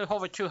I knew there were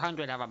over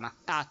 200 of them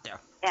out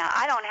there. Yeah,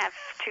 I don't have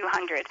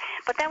 200.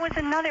 But that was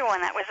another one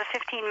that was a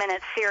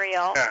 15-minute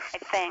serial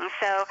type thing.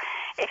 So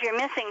if you're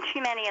missing too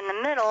many in the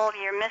middle,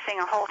 you're missing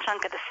a whole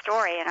chunk of the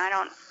story. And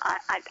I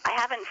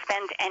haven't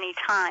spent any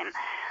time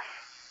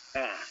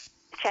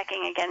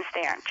checking against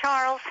there.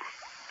 Charles?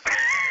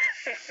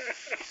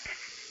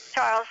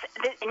 Charles,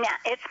 now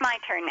it's my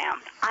turn now.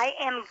 I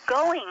am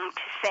going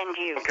to send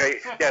you. Okay,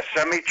 yes,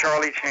 send me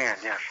Charlie Chan,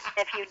 yes.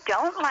 If you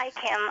don't like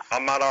him...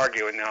 I'm not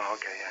arguing, no,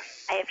 okay, yes.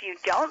 If you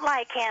don't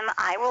like him,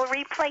 I will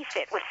replace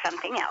it with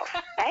something else,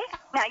 okay?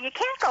 Now, you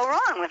can't go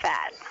wrong with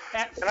that.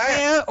 At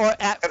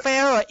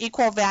fair or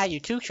equal value,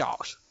 too,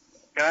 Charles.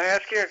 Can I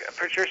ask you,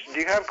 Patricia, do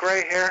you have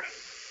gray hair?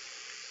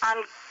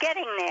 I'm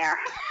getting there.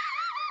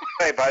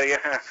 Hey, buddy. You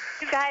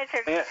guys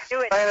are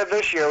do it. Plan it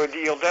this year,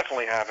 you'll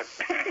definitely have it.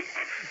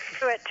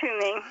 Do it to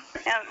me.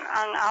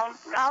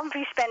 I'll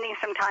be spending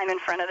some time in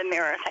front of the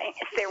mirror saying,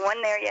 is there one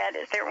there yet?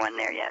 Is there one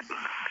there yet?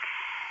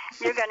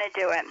 You're going to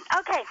do it.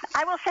 Okay,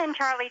 I will send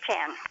Charlie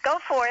Chan. Go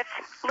forth,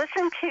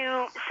 listen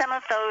to some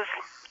of those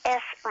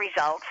S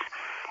results,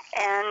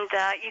 and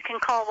you can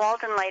call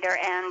Walden later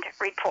and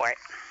report.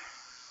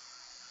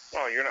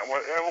 Oh, you're not.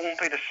 Well, it won't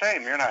be the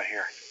same. You're not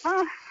here.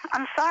 Well,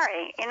 I'm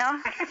sorry.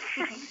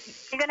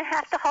 You're going to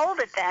have to hold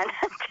it then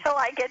until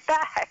I get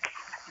back.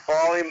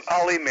 Well,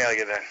 I'll email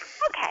you then.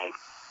 Okay.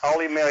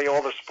 I'll email you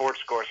all the sports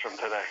scores from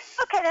today.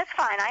 Okay, that's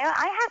fine.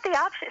 I have the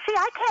option. See,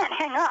 I can't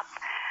hang up.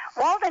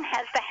 Walden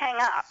has to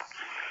hang up.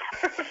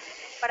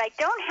 But I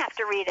don't have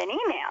to read an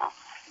email.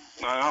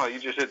 No, you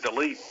just hit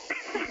delete.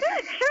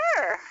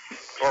 Sure.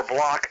 Or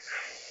block.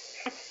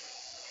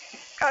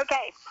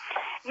 Okay.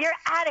 You're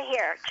out of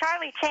here.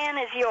 Charlie Chan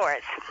is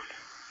yours.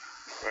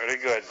 Very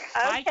good. Okay.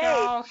 Bye,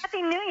 Charles.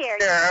 Happy New Year.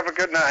 Yeah, have a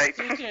good night.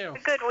 You too.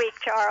 Good week,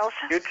 Charles.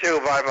 You too.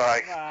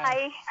 Bye-bye.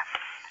 Bye.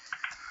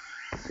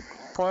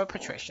 For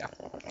Patricia.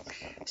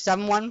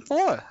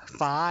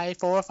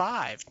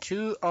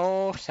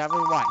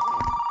 714-545-2071.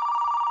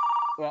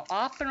 We're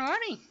off and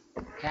running.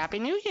 Happy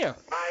New Year. 545-2071.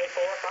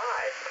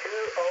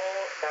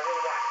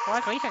 Well,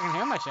 at least I can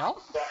hear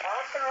myself. We're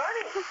off and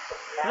running.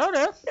 Hello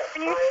there.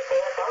 545-2071.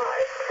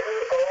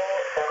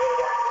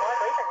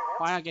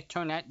 Why don't I just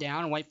turn that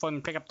down and wait for him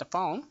to pick up the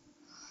phone?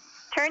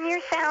 Turn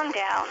your sound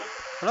down.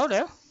 Hello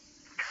there.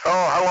 Oh,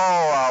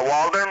 hello,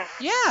 Walden?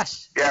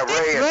 Yes. Yeah, Is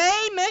this Ray.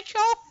 Ray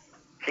Mitchell?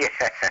 Yeah.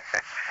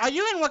 Are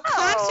you in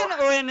Wisconsin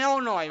or in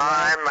Illinois, Ray?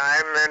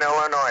 I'm in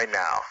Illinois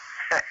now.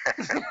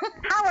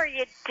 How are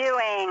you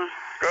doing?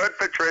 Good,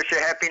 Patricia.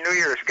 Happy New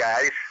Year's,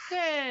 guys.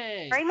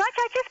 Yay. Very much.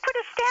 I just put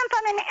a stamp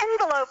on an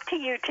envelope to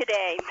you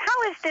today.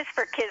 How is this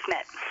for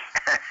Kismet?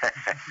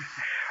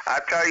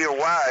 I'll tell you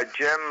what,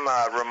 Jim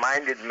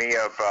reminded me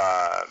of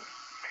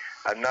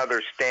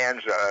another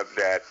stanza of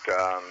that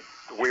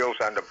Wheels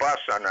on the Bus,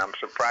 and I'm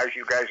surprised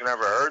you guys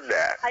never heard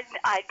that.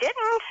 I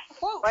didn't.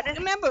 Well, What is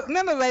remember,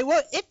 Ray,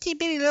 we're itty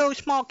bitty little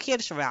small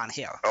kids around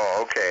here.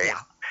 Oh, okay. Yeah.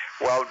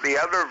 Well, the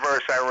other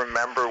verse I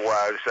remember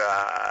was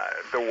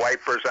the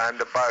wipers on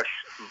the bus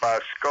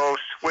go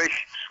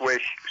swish,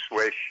 swish,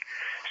 swish,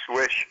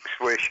 swish,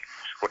 swish,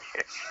 swish,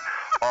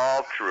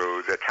 all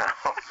through the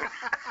town.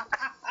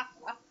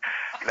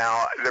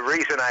 Now, the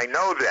reason I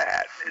know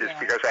that is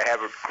because I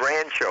have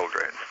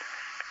grandchildren.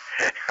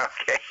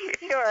 Okay.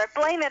 Sure.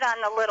 Blame it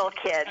on the little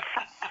kids.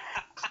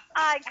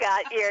 I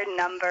got your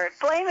number.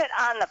 Blame it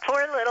on the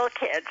poor little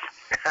kids.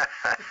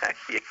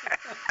 Yeah.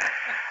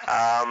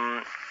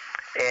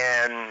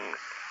 And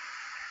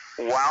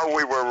while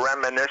we were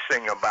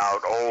reminiscing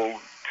about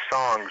old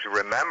songs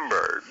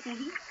remembered,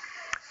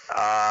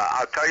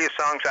 I'll tell you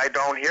songs I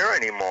don't hear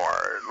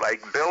anymore,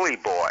 like Billy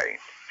Boy.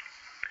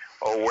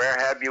 Oh, where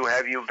have you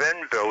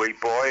been, Billy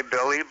Boy,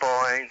 Billy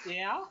Boy?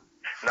 Yeah?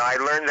 Now, I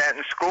learned that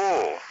in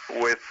school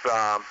with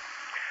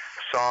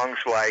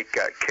songs like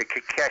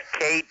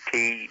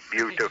Katie,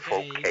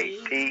 beautiful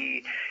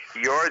Katie,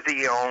 you're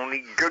the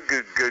only good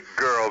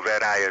girl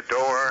that I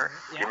adore.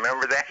 Yeah. You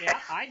remember that? Yeah,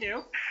 I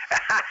do.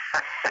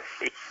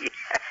 Yeah.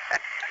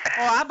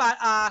 Oh, how about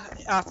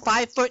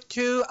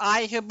 5'2"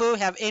 Ihaboo,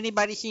 have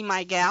anybody seen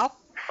my gal?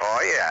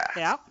 Oh, yeah.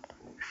 Yeah.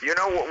 You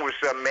know what was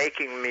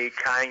making me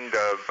kind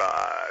of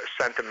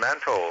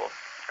sentimental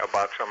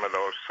about some of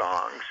those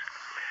songs?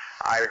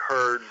 I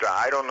heard,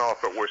 I don't know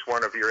if it was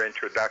one of your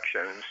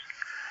introductions,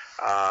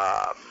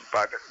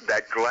 but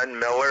that Glenn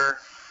Miller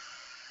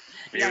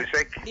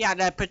music. Yeah,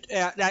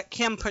 that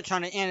Kim puts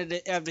on the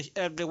end of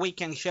the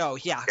weekend show.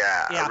 Yeah.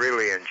 Yeah, I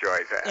really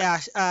enjoyed that.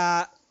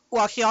 Yeah.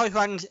 Well, she always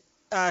runs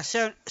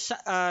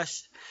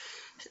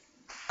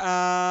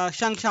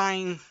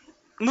Sunshine,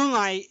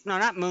 Moonlight. No,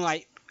 not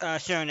Moonlight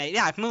Serenade.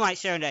 Yeah, Moonlight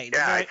Serenade.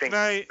 Yeah, very, I think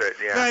very,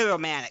 very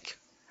romantic.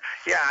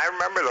 Yeah, I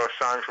remember those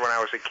songs when I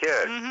was a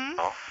kid. Mm-hmm. You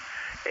know?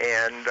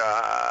 And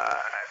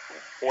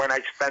when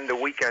I spend the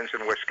weekends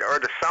in Wisconsin, or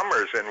the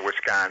summers in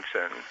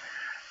Wisconsin,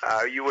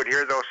 you would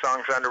hear those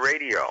songs on the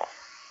radio.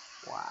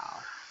 Wow.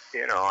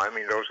 You know, I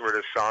mean, those were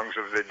the songs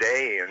of the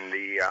day in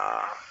the,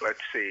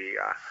 let's see,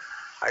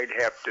 I'd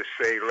have to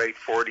say late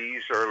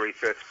 40s, early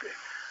 50s.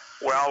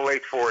 Well,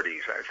 late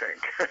 40s, I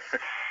think,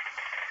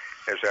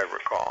 as I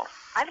recall.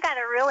 I've got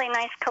a really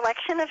nice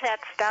collection of that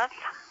stuff.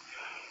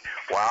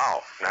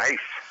 Wow,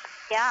 nice.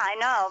 Yeah, I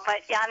know,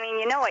 but I mean,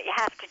 you know what you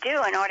have to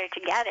do in order to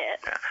get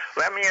it. Yeah.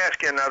 Let me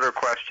ask you another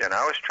question.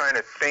 I was trying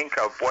to think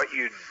of what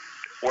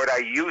I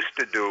used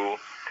to do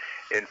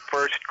in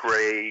first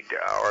grade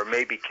or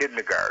maybe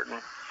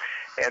kindergarten,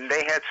 and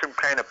they had some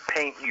kind of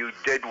paint you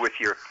did with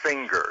your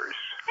fingers.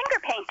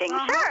 Finger painting,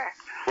 sure.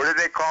 What do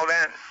they call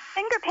that?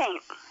 Finger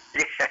paint.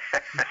 Yeah.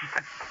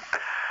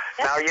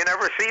 Now, you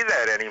never see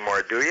that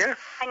anymore, do you?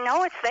 I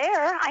know it's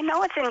there. I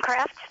know it's in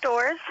craft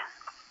stores.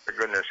 For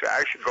goodness,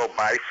 I should go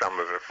buy some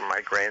of it for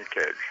my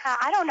grandkids.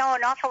 I don't know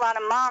an awful lot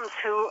of moms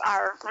who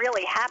are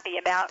really happy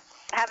about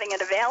having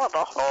it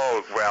available.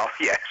 Oh, well,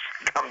 yes,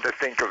 come to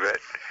think of it.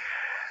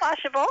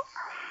 Possible.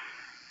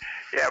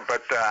 Yeah,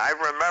 but I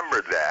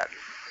remembered that.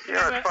 You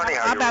know, it's funny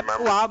how you remember.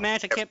 Well, man,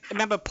 as a kid,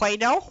 remember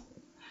Play-Doh?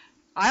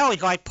 I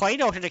always liked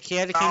Play-Doh as a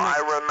kid. I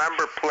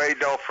remember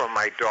Play-Doh from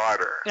my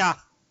daughter. Yeah.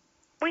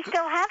 We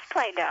still have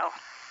Play-Doh.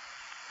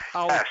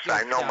 Oh, yes,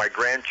 I know my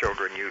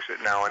grandchildren use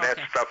it now, and that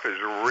stuff is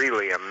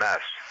really a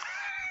mess.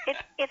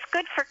 It's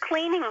good for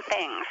cleaning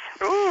things.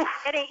 Ooh.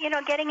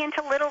 Getting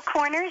into little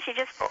corners, you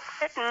just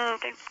sit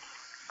and it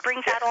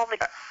brings out all the...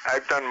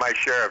 I've done my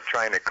share of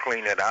trying to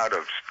clean it out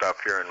of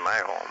stuff here in my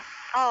home.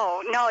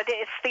 Oh, no,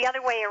 it's the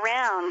other way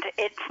around.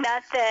 It's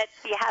not that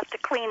you have to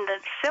clean the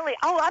silly...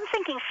 Oh, I'm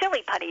thinking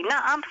silly putty. No,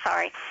 I'm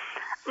sorry.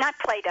 Not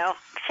Play-Doh.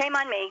 Shame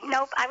on me.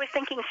 Nope, I was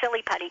thinking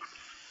silly putty.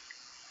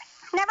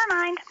 Never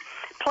mind.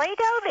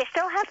 Play-Doh? They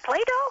still have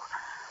Play-Doh?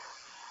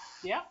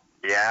 Yeah.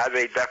 Yeah,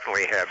 they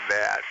definitely have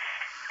that.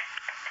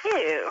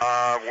 Ew.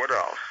 What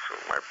else?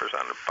 Wipers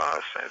on the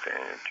bus, I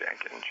think,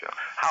 Jack and Jill.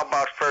 How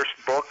about first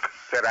book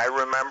that I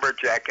remember,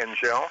 Jack and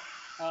Jill?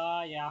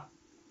 Yeah.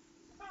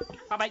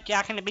 How about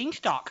Jack and the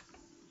Beanstalk?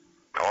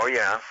 Oh,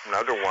 yeah,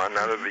 another one,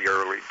 none of the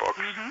early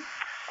books.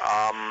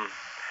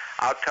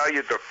 I'll tell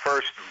you, the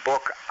first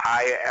book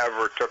I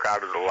ever took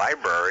out of the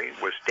library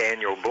was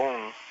Daniel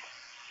Boone.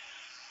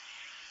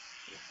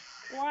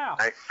 Wow.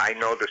 I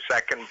know the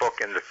second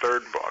book and the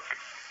third book.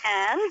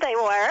 And they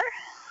were?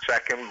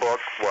 Second book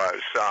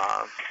was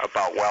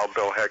about Wild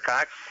Bill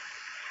Hickok.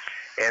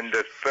 And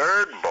the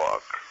third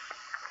book,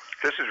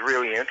 this is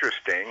really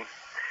interesting,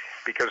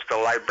 because the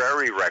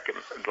librarian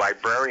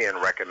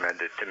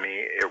recommended to me,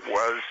 it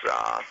was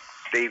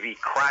Davy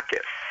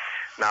Crockett.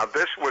 Now,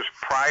 this was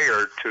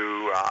prior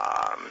to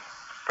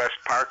Fess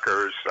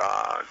Parker's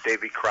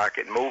Davy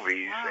Crockett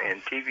movies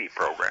and TV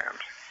programs.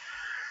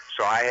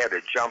 So I had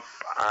to jump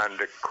on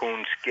the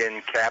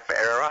coonskin cap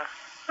era.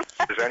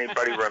 Does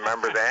anybody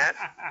remember that?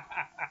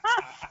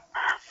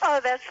 Oh,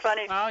 that's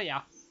funny. Oh,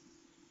 yeah.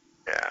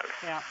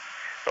 Yeah.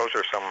 Those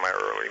are some of my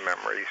early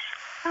memories.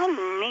 Oh,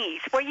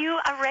 neat. Were you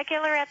a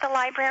regular at the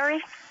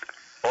library?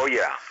 Oh,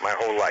 yeah, my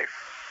whole life.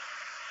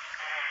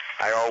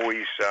 I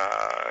always,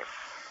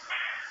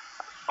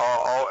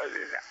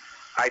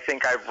 I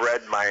think I've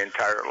read my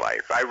entire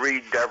life. I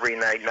read every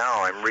night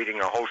now. I'm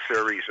reading a whole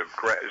series of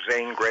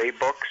Zane Grey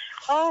books.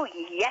 Oh,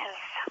 yes.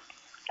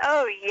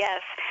 Oh,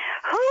 yes.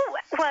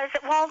 Who was,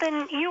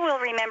 Walden, you will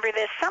remember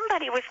this,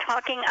 somebody was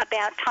talking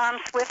about Tom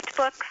Swift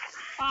books.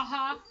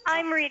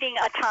 I'm reading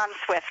a Tom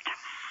Swift.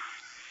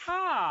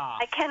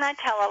 I cannot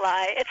tell a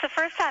lie. It's the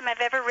first time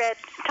I've ever read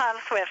Tom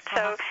Swift,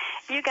 so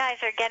you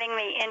guys are getting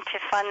me into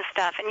fun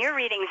stuff, and you're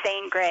reading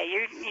Zane Grey.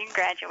 You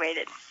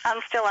graduated.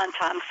 I'm still on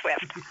Tom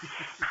Swift.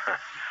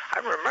 I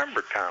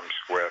remember Tom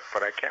Swift,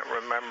 but I can't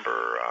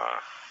remember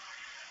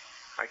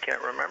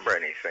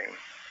anything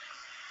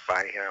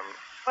by him.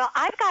 Well,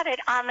 I've got it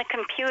on the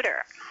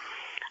computer.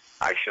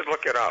 I should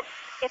look it up.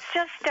 It's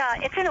just,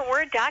 it's in a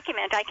Word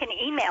document. I can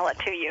email it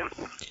to you.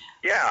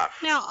 Yeah.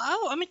 Now,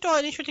 let me throw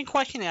an interesting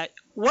question at.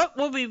 What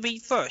would we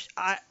read first?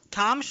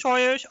 Tom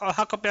Sawyer's or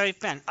Huckleberry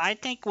Finn? I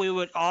think we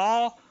would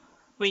all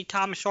read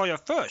Tom Sawyer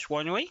first,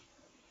 wouldn't we?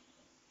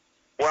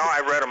 Well, I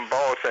read them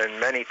both and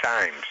many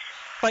times.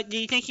 But do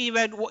you think you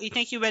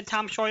read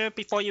Tom Sawyer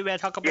before you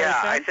read Huckleberry Finn?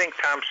 Yeah, I think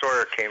Tom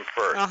Sawyer came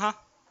first.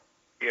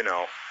 You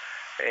know,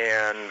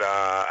 and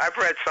I've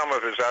read some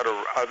of his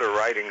other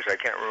writings. I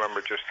can't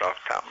remember just off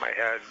the top of my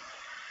head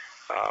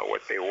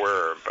what they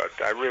were, but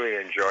I really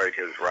enjoyed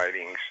his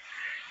writings.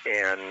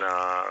 And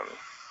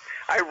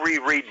I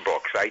reread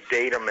books. I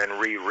date them and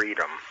reread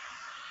them,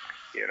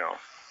 you know.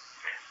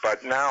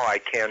 But now I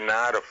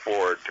cannot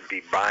afford to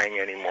be buying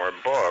any more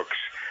books.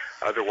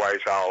 Otherwise,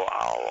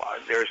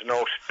 there's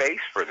no space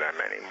for them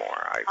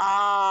anymore.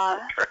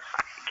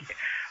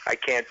 I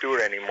can't do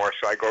it anymore,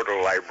 so I go to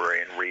the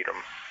library and read them.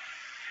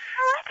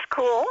 Oh, that's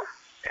cool.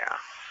 Yeah.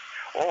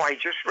 Oh, I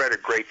just read a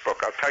great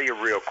book. I'll tell you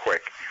real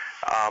quick.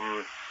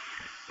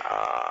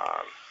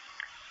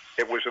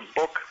 It was a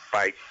book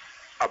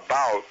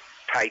about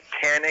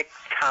Titanic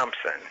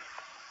Thompson.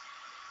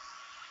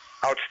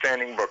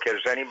 Outstanding book.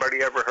 Has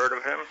anybody ever heard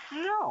of him?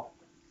 No.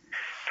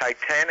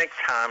 Titanic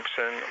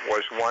Thompson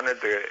was one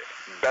of the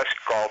best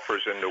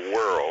golfers in the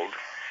world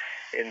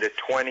in the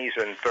 20s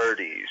and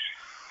 30s.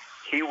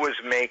 He was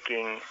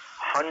making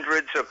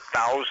hundreds of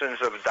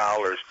thousands of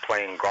dollars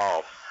playing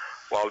golf,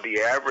 while the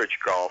average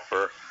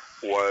golfer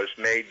was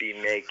maybe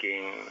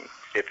making,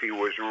 if he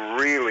was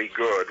really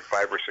good,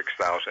 $5,000 or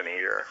 $6,000 a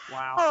year.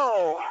 Wow.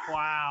 Oh.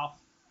 Wow.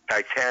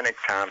 Titanic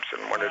Thompson,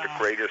 one of the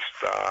greatest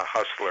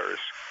hustlers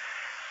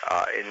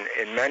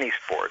in many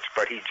sports,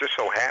 but he just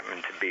so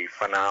happened to be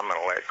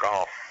phenomenal at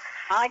golf.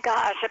 My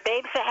gosh, a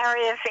Babe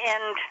Zaharias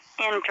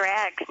in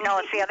drag. No,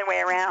 it's the other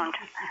way around.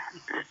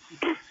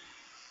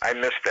 I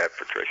missed that,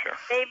 Patricia.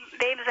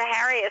 Babe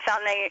Zaharias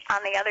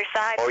on the other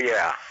side. Oh,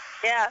 yeah.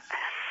 Yeah.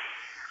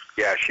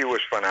 Yeah, she was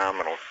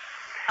phenomenal.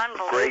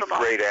 Unbelievable.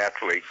 Great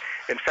athlete.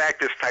 In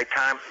fact, this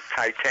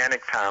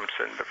Titanic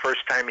Thompson, the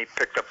first time he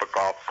picked up a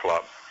golf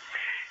club,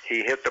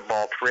 he hit the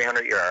ball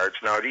 300 yards.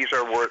 Now, these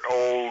are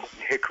old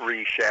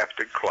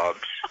hickory-shafted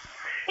clubs,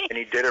 and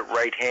he did it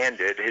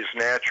right-handed. His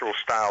natural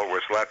style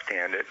was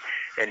left-handed,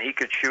 and he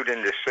could shoot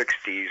in the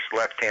 60s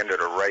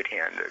left-handed or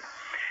right-handed.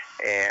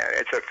 And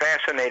it's a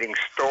fascinating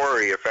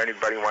story if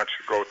anybody wants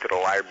to go to the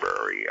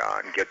library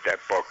and get that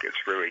book.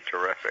 It's really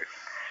terrific.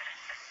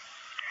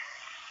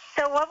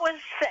 So what was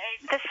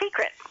the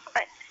secret?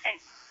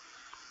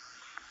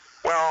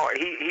 Well,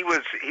 he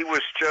was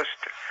just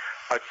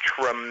a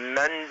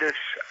tremendous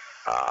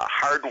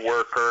hard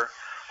worker,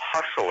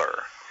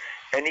 hustler.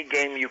 Any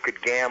game you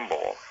could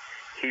gamble,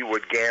 he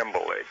would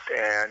gamble it.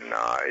 And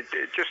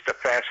it's just a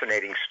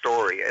fascinating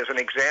story. As an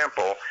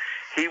example,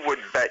 he would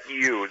bet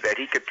you that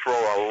he could throw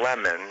a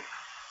lemon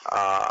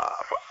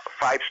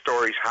 5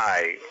 stories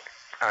high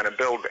on a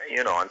building,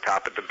 on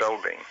top of the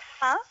building.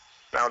 Huh?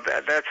 Now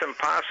that's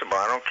impossible.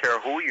 I don't care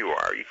who you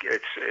are.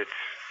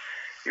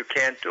 You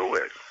can't do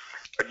it.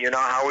 But you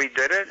know how he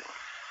did it?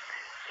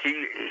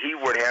 He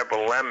would have a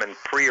lemon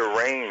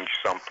prearranged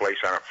someplace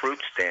on a fruit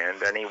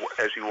stand, and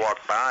as he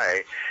walked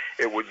by,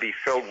 it would be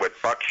filled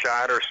with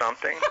buckshot or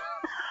something,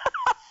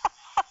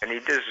 and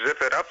he'd just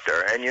zip it up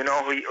there. And you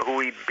know who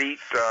he beat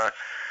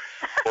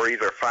for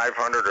either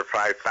 500 or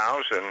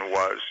 5,000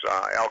 was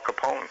Al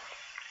Capone.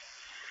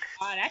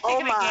 That's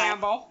taking a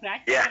gamble.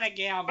 That's taking a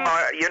gamble.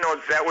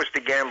 That was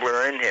the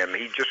gambler in him.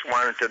 He just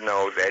wanted to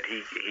know that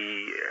he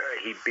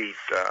beat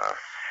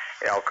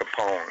Al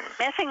Capone.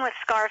 Messing with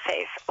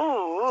Scarface.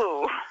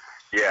 Ooh.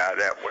 Yeah,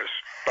 that was.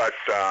 But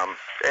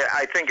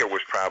I think it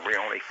was probably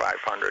only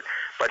 500.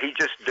 But he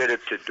just did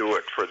it to do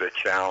it for the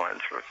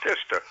challenge.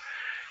 Just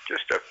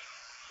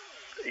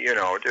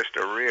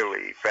a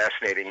really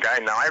fascinating guy.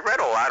 Now, I read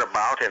a lot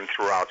about him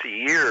throughout the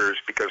years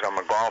because I'm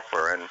a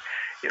golfer, and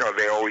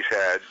they always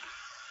had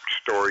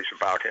stories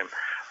about him.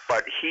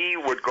 But he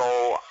would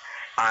go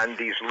on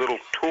these little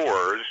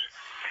tours,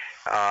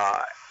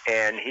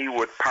 and he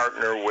would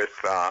partner with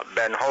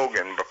Ben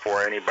Hogan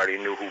before anybody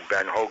knew who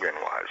Ben Hogan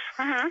was.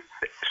 Mm-hmm.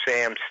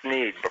 Sam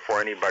Snead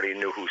before anybody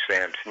knew who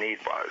Sam Snead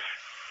was.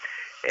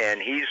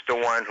 And he's the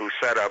one who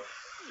set up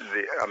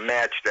a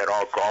match that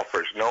all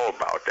golfers know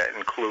about that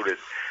included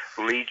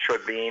Lee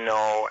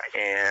Trevino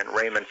and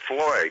Raymond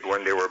Floyd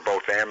when they were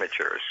both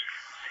amateurs.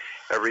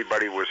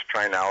 Everybody was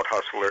trying to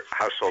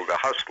hustle the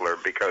hustler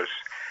because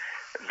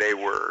they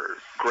were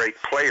great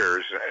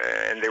players,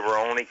 and they were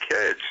only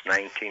kids,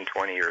 19,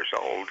 20 years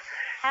old.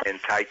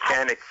 And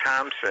Titanic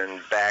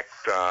Thompson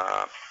backed,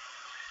 I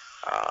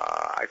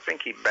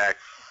think he backed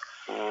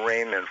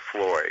Raymond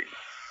Floyd,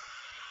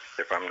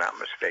 if I'm not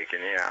mistaken,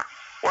 yeah.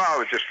 Well, it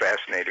was just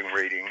fascinating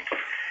reading.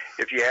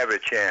 If you have a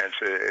chance,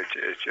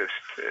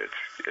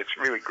 it's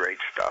really great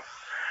stuff.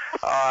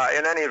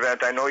 In any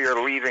event, I know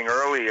you're leaving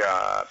early,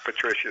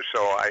 Patricia,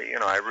 so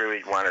I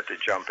really wanted to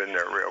jump in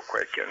there real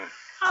quick. And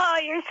oh,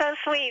 you're so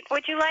sweet.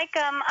 Would you like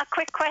a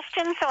quick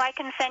question so I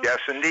can send you? Yes,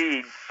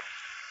 indeed.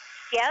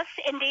 Yes,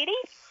 indeedy?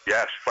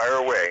 Yes, fire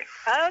away.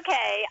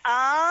 Okay.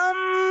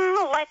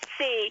 Let's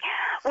see.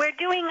 We're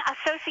doing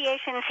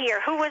associations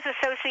here. Who was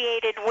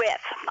associated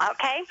with?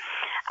 Okay.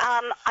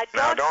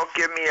 Now, don't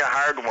give me a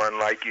hard one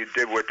like you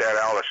did with that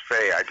Alice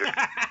Faye. I just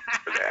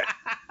for that.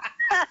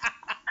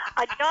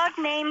 A dog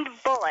named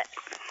Bullet.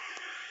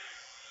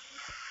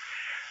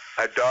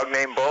 A dog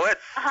named Bullet?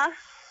 Uh-huh.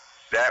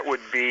 That would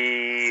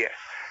be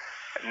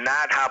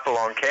not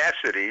Hopalong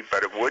Cassidy,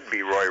 but it would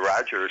be Roy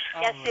Rogers.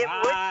 Yes, it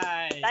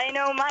would. I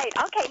know, might.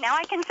 Okay, now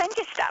I can send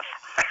you stuff.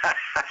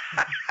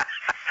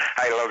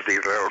 I love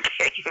these little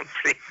games.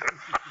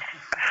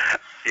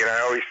 I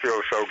always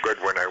feel so good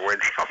when I win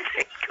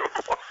something.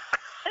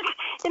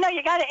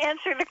 You got to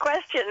answer the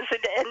questions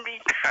and be...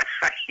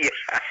 Yeah.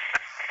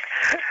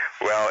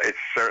 Well, it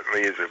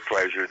certainly is a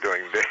pleasure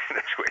doing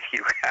business with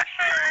you guys.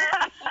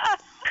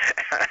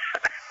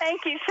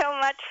 Thank you so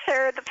much,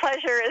 sir. The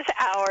pleasure is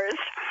ours.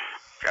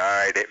 All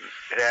right.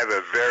 Have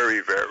a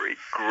very, very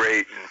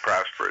great and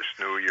prosperous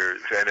New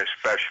Year's, and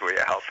especially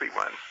a healthy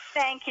one.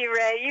 Thank you,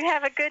 Ray. You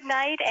have a good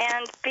night,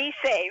 and be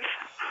safe.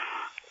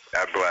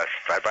 God bless.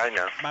 Bye-bye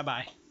now.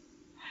 Bye-bye.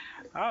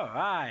 All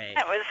right.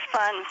 That was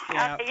fun.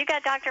 Yeah. Okay, you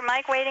got Dr.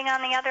 Mike waiting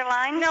on the other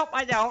line? Nope,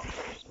 I don't.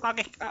 I'll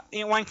get,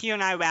 once you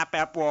and I wrap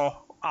up,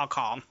 I'll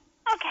call him.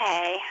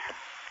 Okay.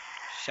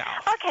 So.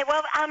 Okay,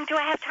 well, do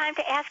I have time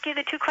to ask you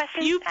the 2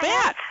 questions? You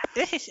bet.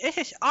 This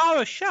is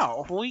our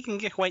show. We can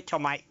just wait till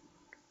Mike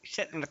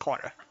sits in the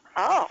corner.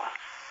 Oh.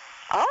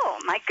 Oh,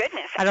 my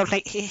goodness. I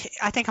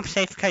think I'm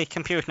safe because his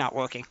computer's not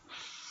working.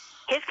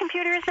 His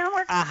computer is not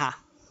working? Uh-huh.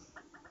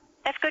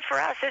 That's good for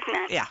us, isn't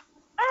it? Yeah.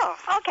 Oh,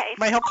 okay.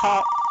 But he'll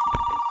call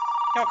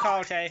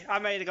and say,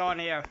 I'm ready to go on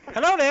the air.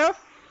 Hello there.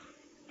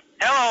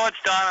 Hello, it's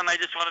Don, and I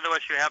just wanted to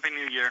wish you a Happy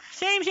New Year.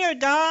 Same here,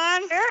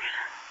 Don. Sure.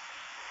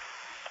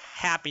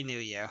 Happy New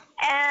Year.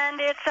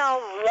 And it's a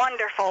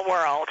wonderful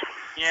world.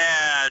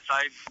 Yes,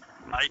 I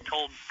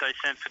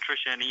sent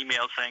Patricia an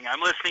email saying,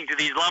 I'm listening to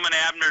these Lum and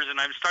Abners and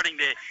I'm starting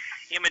to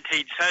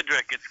imitate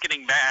Cedric. It's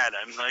getting bad.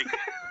 I'm like,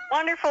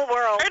 wonderful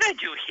world. Where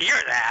did you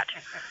hear that?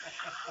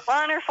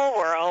 Wonderful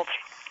world.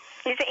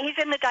 He's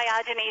in the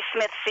Diogenes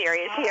Smith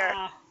series here.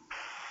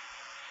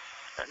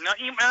 No,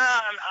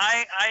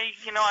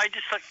 I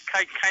just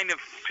I kind of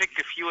picked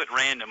a few at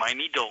random. I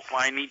need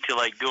to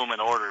like do them in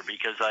order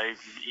because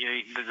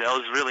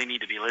those really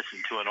need to be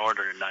listened to in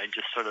order, and I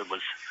just sort of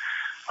was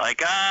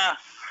like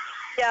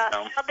Yeah.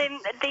 No. Well,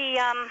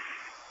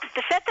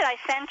 the set that I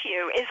sent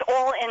you is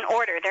all in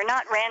order. They're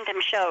not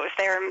random shows.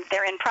 They're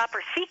in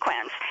proper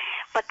sequence.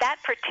 But that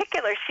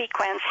particular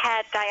sequence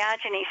had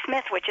Diogenes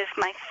Smith, which is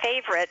my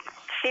favorite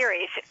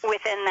series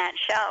within that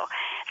show.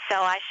 So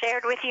I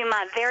shared with you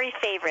my very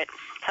favorite.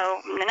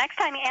 So the next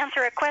time you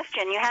answer a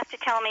question, you have to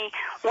tell me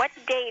what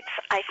dates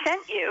I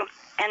sent you,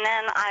 and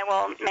then I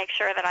will make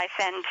sure that I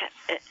send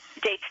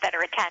dates that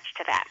are attached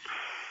to that.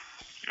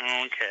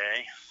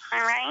 Okay.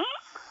 All right?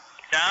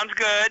 Sounds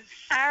good.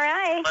 All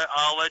right.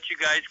 I'll let you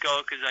guys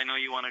go because I know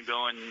you want to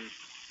go, and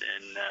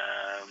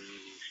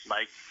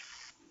Mike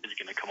is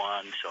going to come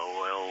on, so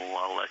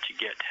I'll let you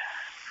get.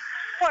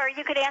 Or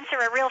you could answer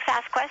a real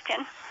fast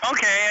question.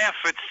 Okay, if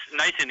it's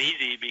nice and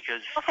easy,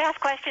 because... Real fast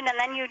question, and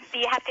then you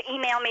have to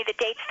email me the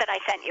dates that I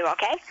sent you,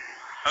 okay?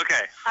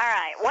 Okay. All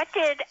right. What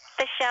did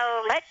the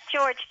show Let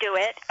George Do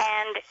It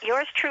and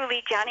yours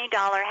truly, Johnny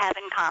Dollar, have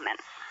in common?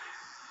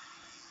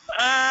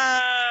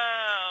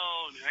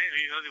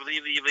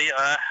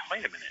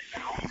 Wait a minute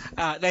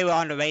now. They were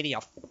on the radio.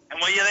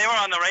 Well, yeah, they were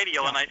on the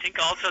radio, and I think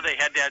also they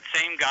had that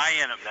same guy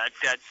in them, that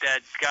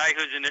guy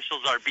whose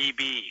initials are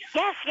BB.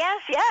 Yes.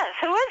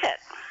 Who is it?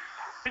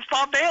 It's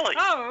Bob Bailey.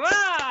 All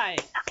right.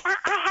 I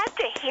had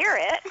to hear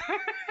it.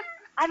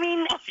 I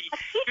mean...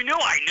 You knew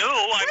I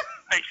knew.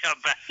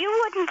 You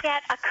wouldn't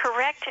get a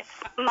correct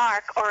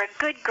mark or a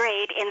good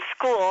grade in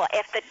school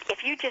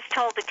if you just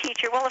told the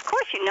teacher, well, of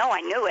course you know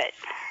I knew it.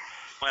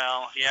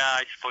 Well, yeah,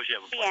 I suppose you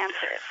have a point. The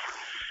answers.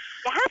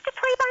 You have to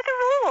play by the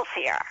rules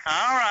here.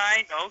 All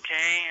right,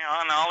 okay.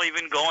 And I'll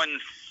even go and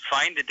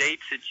find the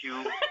dates that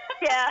you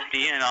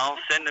see, and I'll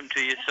send them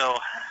to you. So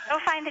go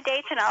find the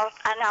dates, and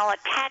I'll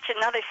attach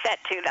another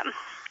set to them.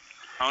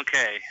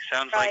 Okay,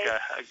 sounds like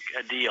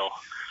a deal.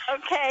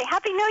 Okay,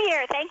 Happy New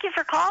Year. Thank you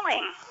for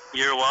calling.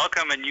 You're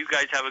welcome, and you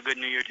guys have a good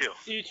New Year too.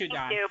 You too,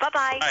 Don. Thank you.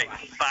 Bye-bye. All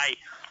right, bye.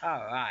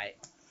 All right.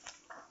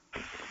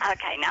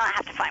 Okay, now I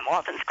have to find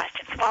Walden's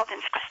questions.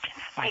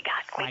 We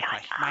got.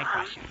 My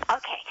question.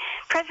 Okay,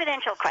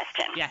 presidential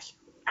question. Yes.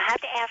 I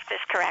have to ask this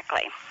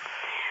correctly.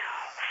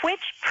 Which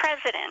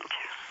president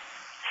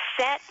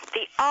set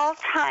the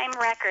all-time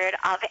record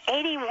of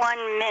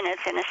 81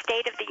 minutes in a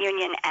State of the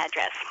Union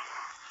address?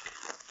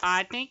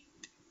 I think,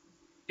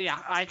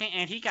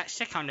 and he got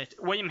sick on it.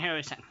 William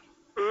Harrison.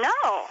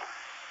 No.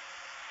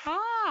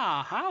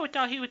 I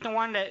thought he was the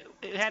one that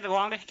had the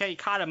longest case. He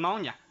caught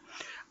pneumonia.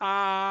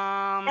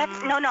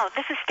 No.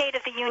 This is State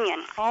of the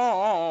Union.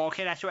 Oh,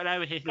 okay. That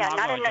was his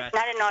inaugural address.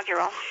 Not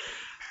inaugural.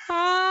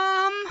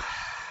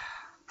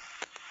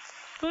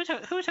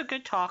 Who's a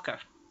good talker?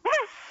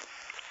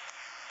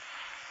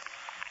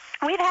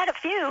 We've had a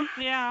few.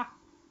 Yeah.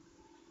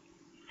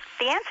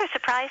 The answer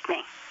surprised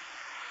me.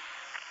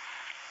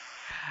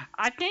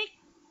 I think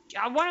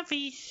one of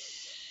these.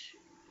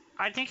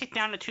 I think it's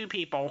down to two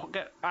people.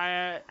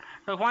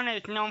 The one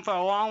is known for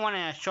a long one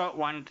and a short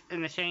one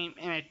in the same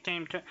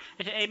term.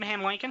 Is it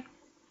Abraham Lincoln?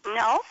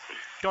 No.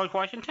 George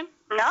Washington?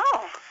 No.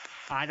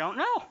 I don't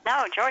know.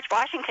 No, George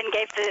Washington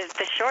gave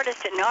the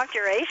shortest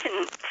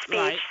inauguration speech,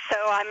 right. So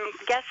I'm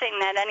guessing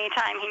that any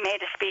time he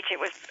made a speech, it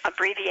was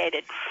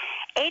abbreviated.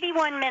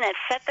 81 minutes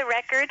set the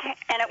record,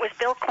 and it was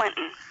Bill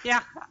Clinton.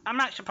 Yeah, I'm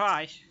not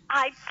surprised.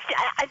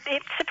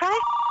 It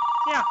surprised.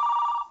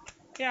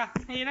 Yeah,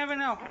 you never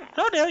know.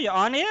 So there you're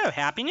on the air.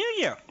 Happy New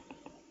Year.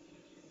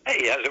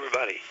 Hey, how's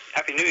everybody?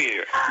 Happy New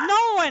Year.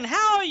 Nolan,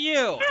 how are you?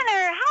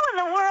 Tanner, how in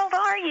the world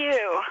are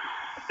you?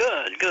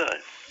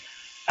 Good.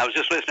 I was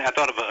just listening. I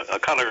thought of a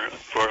color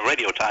for a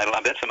radio title.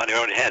 I bet somebody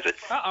already has it.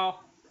 Uh-oh.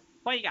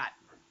 What you got?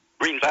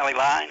 Green Valley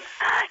Line.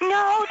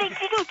 No, they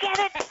didn't get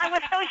it. I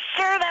was so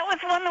sure that was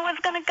one that was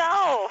going to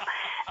go.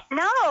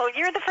 No,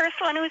 you're the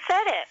first one who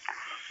said it.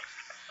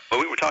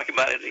 Well, we were talking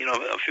about it,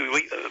 a few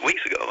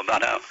weeks ago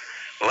about how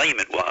lame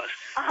it was.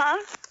 Uh-huh.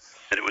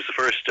 And it was the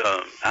first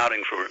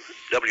outing for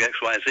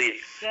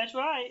WXYZ. That's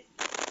right.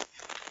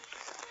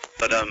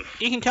 But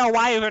you can tell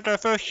why it was their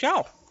first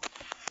show.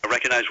 I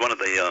recognized one of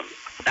the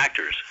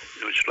actors,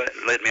 which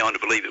led me on to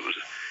believe it was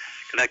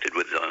connected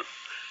with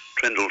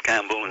Trendle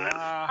Campbell. And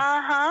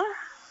uh-huh.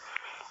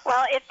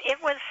 Well, it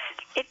was.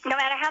 No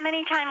matter how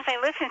many times I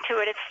listen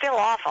to it, it's still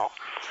awful.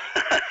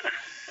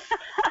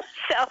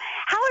 So,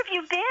 how have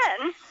you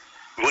been?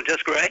 Well,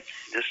 just great.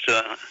 Just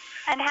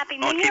and Happy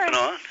New Year and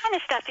kind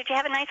of stuff. Did you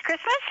have a nice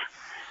Christmas?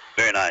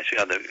 Very nice.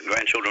 Yeah, the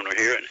grandchildren are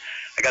here, and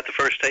I got the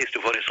first taste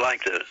of what it's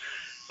like to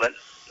let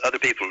other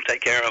people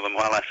take care of them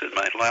while I sit in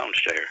my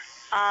lounge chair.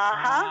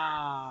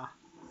 Uh-huh.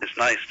 It's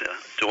nice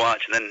to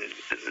watch, and then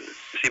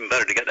it's even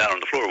better to get down on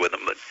the floor with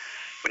them. But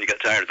when you get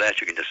tired of that,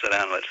 you can just sit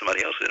down and let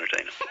somebody else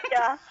entertain them.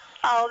 Yeah.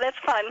 Oh, that's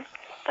fun.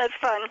 That's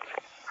fun.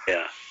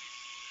 Yeah.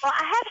 Well,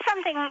 I have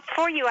something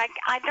for you.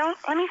 I don't.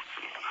 Let me.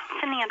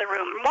 It's in the other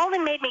room.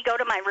 Walden made me go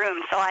to my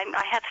room, so I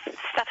have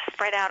stuff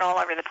spread out all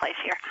over the place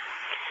here,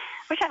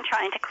 which I'm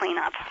trying to clean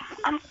up.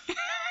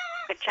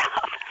 Good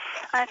job.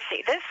 Let's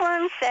see. This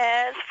one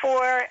says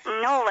for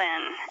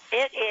Nolan.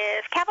 It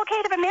is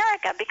Cavalcade of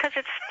America because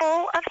it's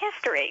full of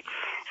history.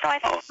 So I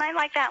thought I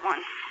like that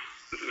one.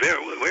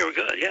 Very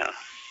good. Yeah.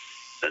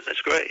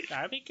 That's great.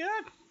 That'd be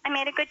good. I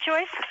made a good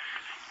choice.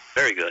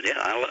 Very good. Yeah,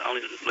 I'll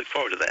look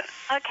forward to that.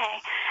 Okay.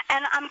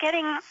 And I'm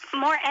getting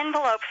more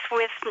envelopes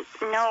with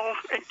no...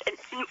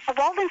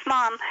 Walden's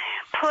mom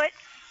put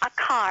a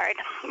card.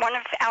 One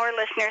of our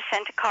listeners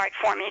sent a card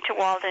for me to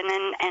Walden,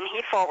 and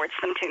he forwards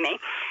them to me.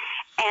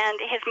 And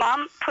his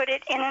mom put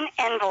it in an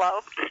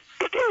envelope.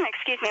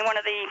 Excuse me, one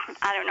of the,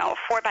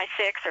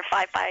 4x6 or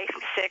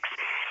 5x6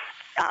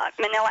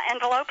 manila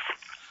envelopes.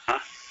 Huh?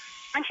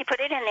 And she put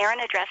it in there and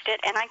addressed it,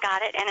 and I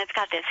got it, and it's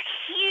got this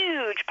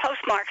huge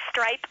postmark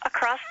stripe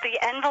across the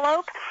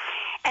envelope,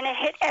 and it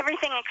hit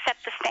everything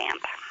except the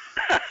stamp.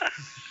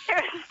 It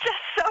was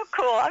just so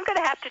cool. I'm going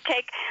to have to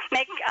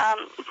make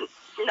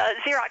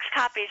Xerox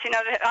copies,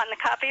 on the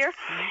copier,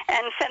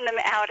 and send them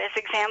out as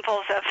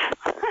examples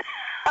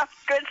of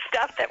good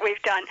stuff that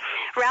we've done.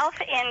 Ralph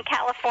in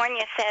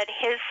California said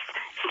his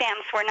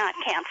stamps were not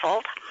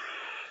canceled.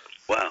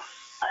 Wow.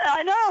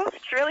 I know.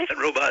 It's really... That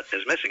robot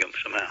is missing them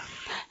somehow.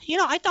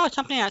 I thought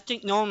something I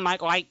think no one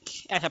might like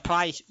as a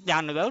prize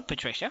down the road,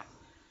 Patricia.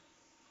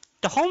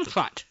 The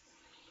Homefront.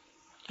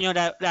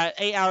 That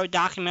 8-hour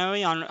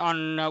documentary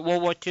on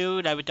World War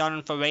II that was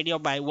done for radio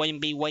by William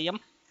B. Williams.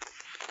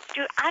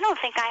 I don't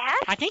think I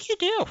have. I think you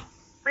do.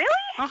 Really?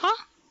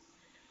 Uh-huh.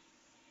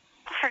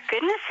 For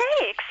goodness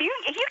sakes. You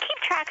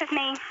keep track of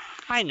me.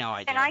 I know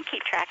I do. And I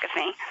keep track of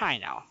me. I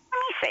know. Let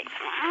me see.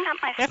 I got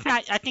my... If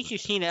not, I think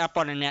you've seen it up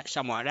on the net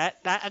somewhere.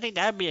 I think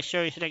that would be a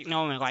series that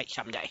no one would like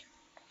someday.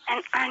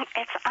 And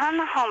it's on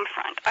the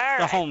Homefront. All right.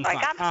 The Homefront. So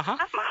I got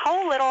my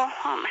whole little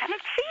home.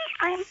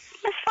 I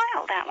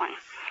misfiled that one.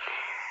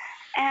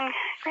 And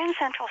Grand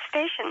Central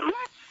Station.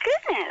 My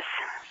goodness.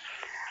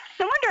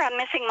 No wonder I'm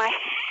missing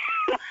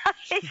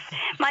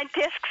my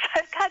discs.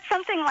 I've got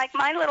something like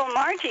My Little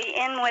Margie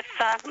in with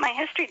my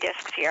history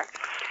discs here.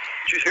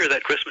 Did you hear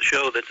that Christmas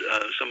show that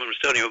someone was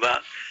telling you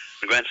about?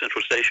 The Grand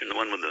Central Station, the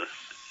one with the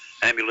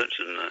ambulance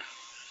and...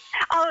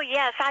 Oh,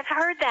 yes, I've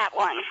heard that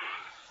one.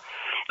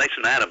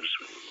 Mason Adams,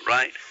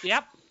 right?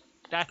 Yep,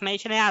 that's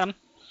Mason Adams.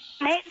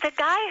 The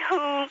guy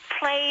who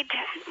played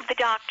the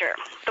doctor,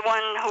 the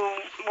one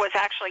who was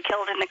actually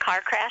killed in the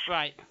car crash.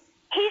 Right.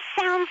 He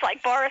sounds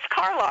like Boris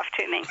Karloff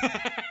to me. He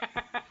does.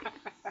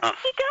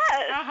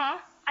 Uh-huh.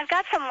 I've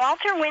got some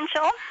Walter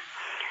Winchell.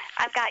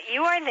 I've got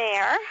You Are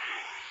There.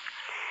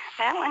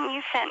 That one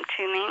you sent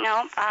to me.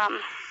 No,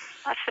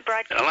 that's the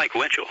broadcast. I like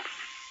Winchell.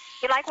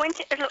 You like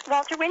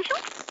Walter Winchell?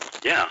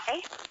 Yeah.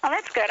 Okay. Well,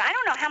 that's good. I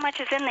don't know how much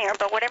is in there,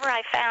 but whatever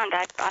I found,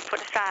 I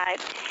put aside.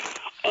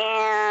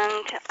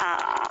 And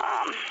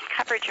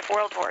coverage of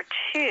World War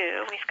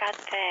II, we've got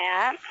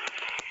that.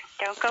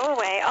 Don't go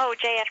away. Oh,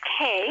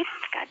 JFK.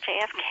 We've got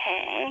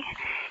JFK.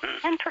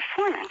 And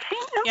performance. See?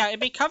 No. Yeah, it'd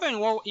be covering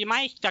you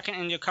might stuck it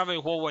in your cover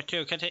of World War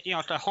II, because it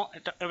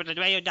was a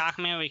radio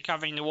documentary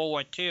covering the World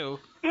War II.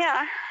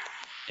 Yeah.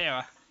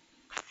 Era.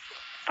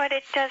 But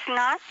it does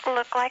not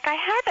look like I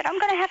have it. I'm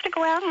going to have to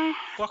go out and...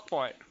 Look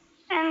for it.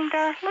 And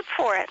look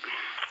for it.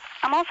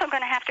 I'm also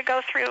going to have to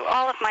go through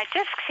all of my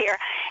discs here.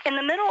 In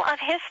the middle of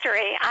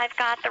history, I've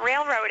got the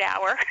Railroad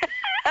Hour.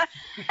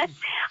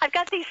 I've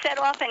got these set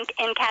off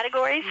in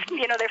categories.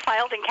 They're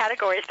filed in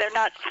categories. They're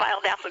not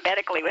filed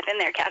alphabetically within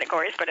their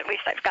categories, but at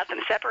least I've got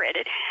them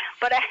separated.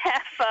 But I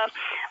have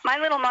My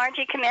Little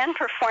Margie Command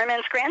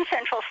Performance, Grand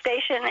Central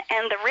Station,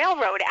 and the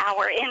Railroad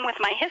Hour in with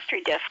my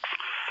history discs.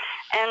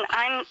 And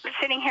I'm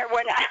sitting here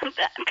when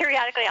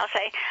periodically I'll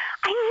say,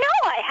 I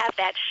know I have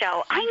that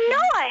show. I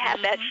know I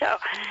have that show.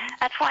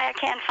 That's why I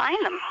can't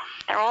find them.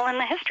 They're all in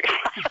the history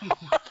file.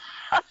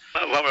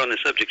 While we're on the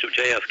subject of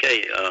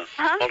JFK,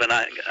 Walden,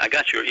 I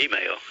got your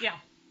email. Yeah.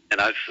 And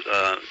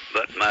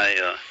but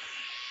my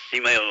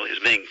email is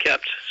being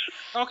kept.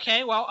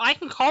 Okay, well, I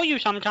can call you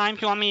sometime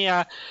if you want me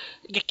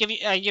give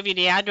you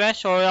the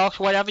address or else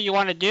whatever you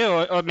want to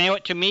do, or mail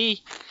it to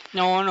me,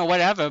 or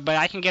whatever. But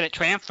I can get it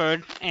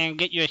transferred and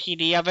get you a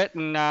CD of it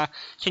and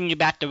send you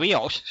back the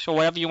reels. So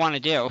whatever you want to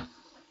do.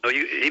 Oh,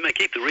 he may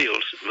keep the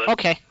reels. But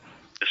okay.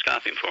 Just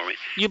copy them for me.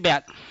 You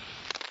bet.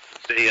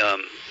 I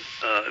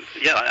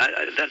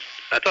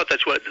thought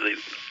that's what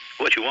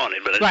you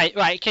wanted, but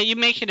right. Can you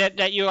make sure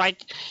that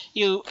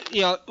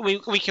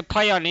we could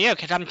play on the air?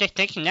 Because I'm just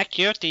thinking next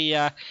year at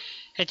the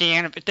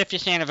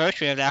 50th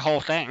anniversary of that whole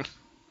thing.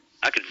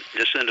 I could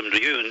just send them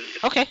to you. And,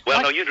 okay.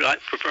 Well, no, you'd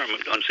prefer them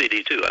on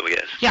CD too, I would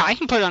guess. Yeah, I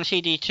can put it on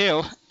CD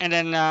too, and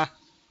then I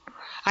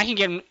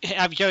can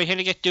have Jerry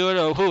Hennigan do it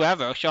or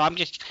whoever. So I'm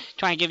just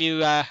trying to give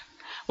you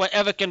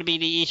whatever's going to be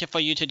the easier for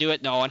you to do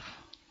it, Nolan.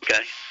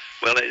 Okay.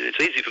 Well, it's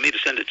easy for me to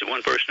send it to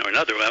one person or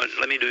another. Well,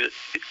 let me put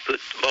the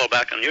ball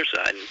back on your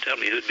side and tell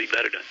me who'd be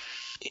better to.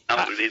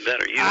 How would be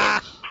better, you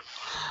or?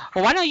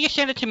 Well, why don't you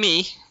send it to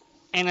me,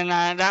 and then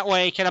that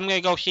way, because I'm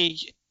going to go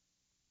see.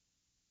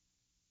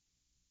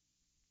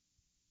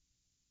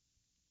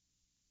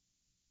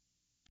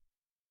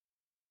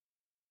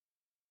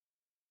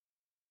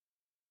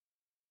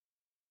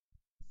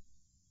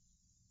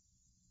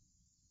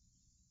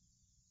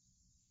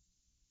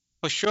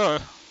 For sure,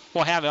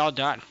 we'll have it all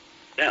done.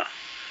 Yeah.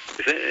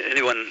 If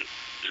anyone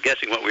is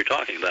guessing what we're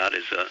talking about,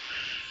 is the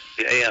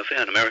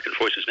AFN, American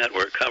Forces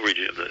Network, coverage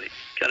of the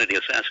Kennedy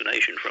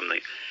assassination from the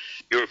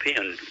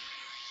European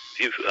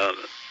view,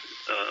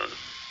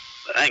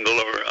 angle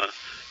or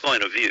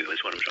point of view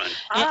is what I'm trying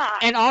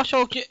to. And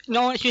also,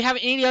 if you have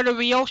any other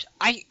reels,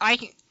 I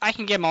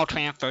can get them all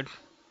transferred.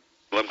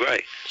 Well,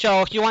 great.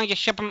 So if you want to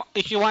just ship them,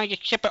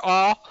 ship it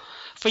all,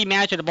 free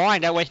mail to the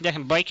blind, that way it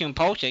doesn't break you in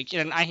postage,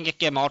 and I can just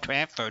get them all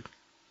transferred.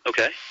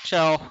 Okay.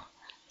 So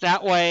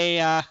that way,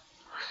 'cause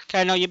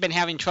I know you've been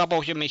having trouble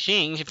with your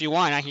machines. If you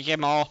want, I can get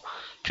them all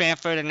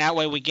transferred, and that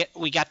way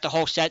we got the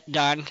whole set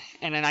done,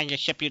 and then I can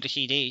just ship you the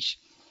CDs.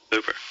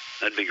 Super.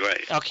 That'd be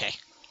great. Okay.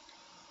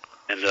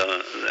 And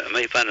I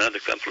may find another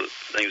couple of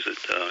things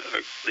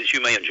that you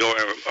may enjoy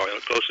or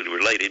are closely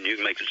related, and you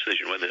can make the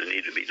decision whether they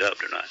need to be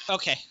dubbed or not.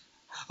 Okay.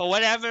 Well,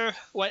 whatever,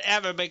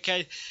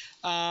 because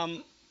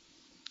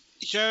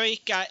Jerry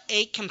got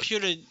 8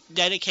 computers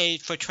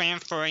dedicated for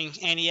transferring,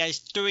 and he has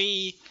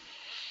 3.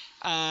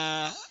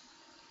 The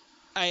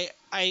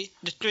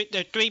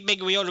 3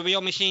 big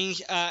reel-to-reel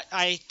machines.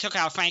 I took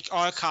out Frank's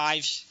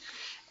archives,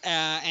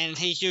 and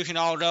he's using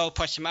all those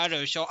plus some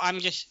others. So I'm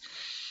just,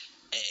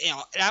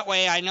 that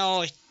way I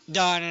know it's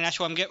done, and that's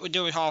what we're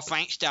doing with all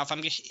Frank's stuff.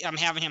 I'm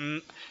having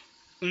him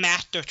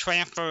master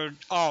transfer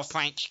all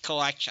Frank's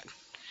collection.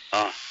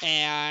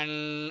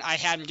 And I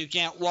had him do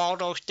Janet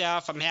Waldo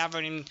stuff. I'm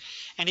having him,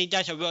 and he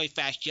does a really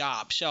fast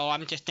job. So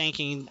I'm just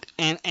thinking,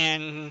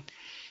 and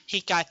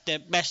he got the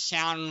best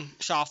sound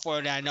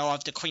software that I know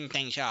of to clean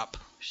things up.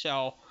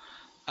 So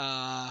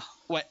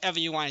whatever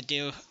you want to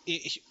do,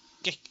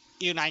 just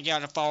you and I get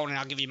on the phone, and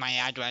I'll give you my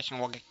address, and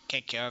we'll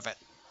take care of it.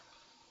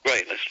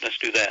 Great. Let's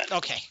do that.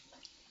 Okay.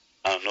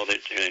 I know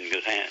that you're in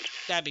good hands.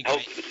 That'd be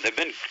great. They've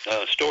been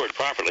stored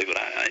properly, but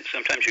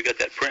sometimes you get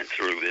that print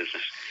through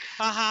business.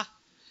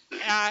 And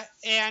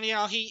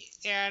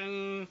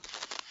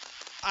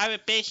I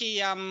would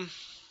basically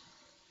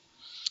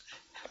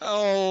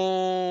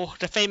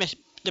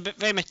the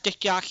famous disc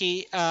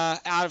jockey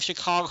out of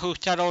Chicago who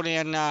settled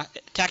in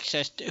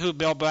Texas, who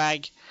Bill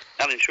Bragg.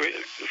 Alan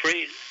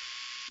Freed.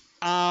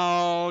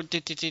 Oh,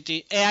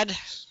 Ed.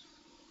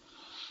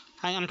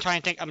 I'm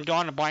trying to think. I'm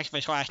drawing a blank of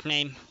his last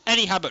name.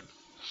 Eddie Hubbard.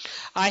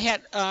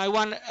 I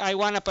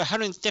won up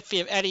 150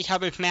 of Eddie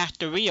Hubbard's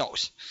master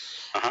reels,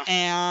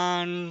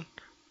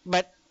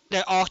 but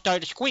they all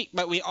started to squeak.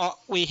 But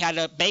we had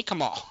to bake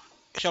them all,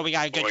 so we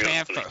got a good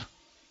transfer.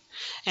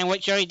 And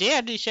what Jerry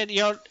did, he said,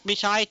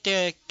 besides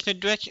the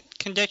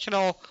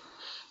conditional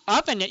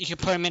oven that you can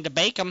put them in to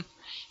bake them,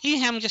 you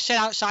can have them just sit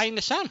outside in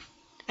the sun,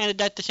 and it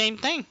does the same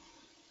thing.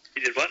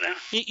 You did what now?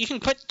 You can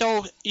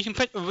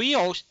put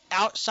reels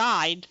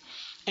outside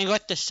and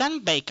let the sun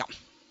bake them.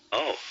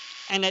 Oh.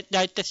 And it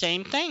does the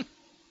same thing.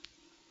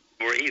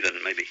 Or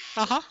even, maybe.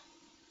 Wow.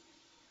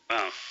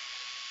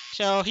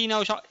 So he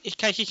knows,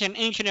 because he's an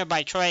engineer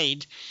by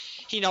trade,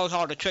 he knows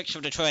all the tricks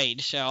of the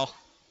trade, so.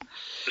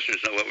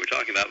 Listeners know what we're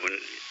talking about when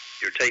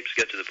your tapes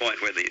get to the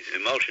point where the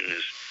emulsion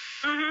is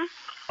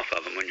off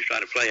of them. When you're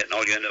trying to play it, and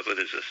all you end up with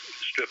is a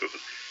strip of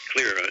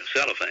clear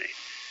cellophane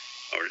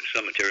or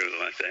some material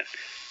like that.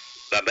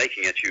 By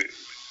baking it, you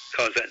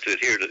cause that to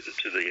adhere to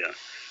the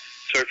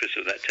surface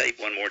of that tape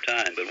one more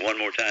time, but one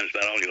more time is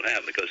about all you'll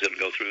have because it'll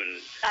go through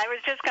and... I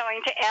was just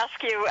going to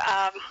ask you,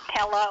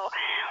 hello.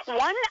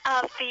 One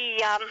of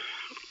the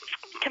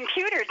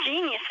computer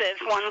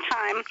geniuses one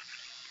time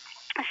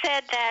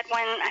said that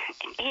when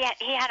he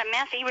had a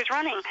mess, he was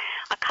running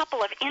a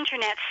couple of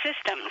internet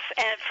systems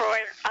for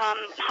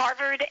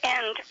Harvard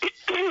and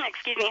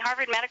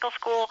Harvard Medical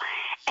School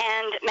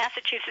and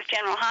Massachusetts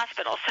General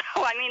Hospital.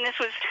 So I mean, this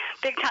was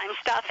big time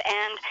stuff,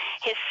 and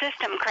his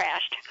system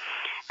crashed.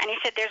 And he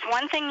said, there's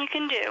one thing you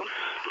can do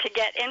to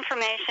get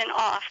information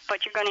off,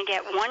 but you're going to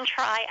get one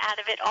try out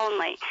of it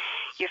only.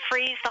 You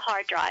freeze the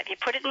hard drive. You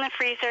put it in the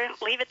freezer,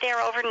 leave it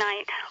there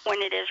overnight.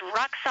 When it is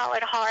rock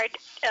solid hard,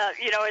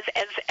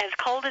 as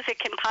cold as it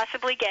can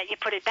possibly get, you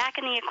put it back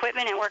in the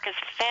equipment and work as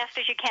fast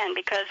as you can,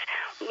 because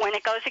when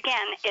it goes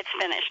again, it's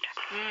finished.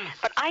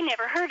 But I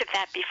never heard of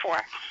that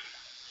before.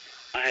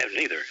 I have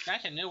neither.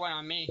 That's a new one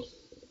on me.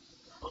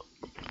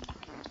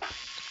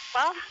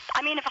 Well,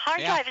 I mean, if a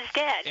hard drive is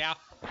dead,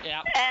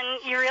 and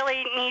you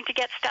really need to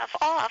get stuff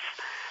off,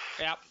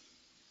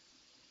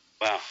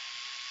 wow.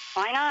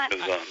 Why not?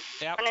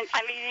 Yep.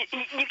 I mean,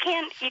 you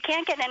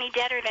can't get any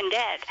deader than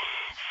dead.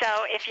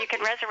 So if you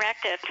can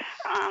resurrect it,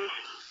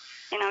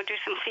 do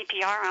some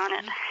CPR on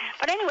it.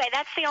 But anyway,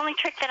 that's the only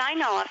trick that I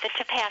know of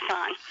to pass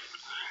on.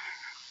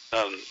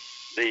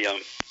 The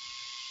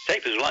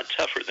tape is a lot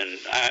tougher than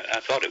I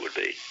thought it would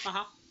be.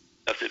 Uh-huh.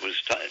 Stuff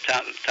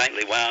that was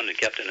tightly wound and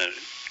kept in a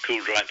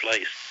cool, dry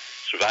place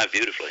survived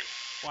beautifully.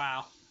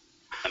 Wow.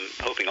 I'm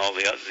hoping all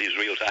these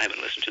reels, I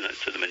haven't listened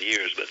to them in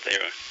years, but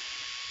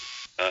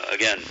they're,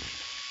 again,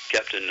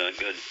 kept in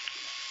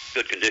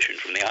good condition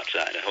from the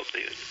outside. I hope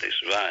they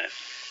survive.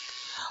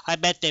 I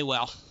bet they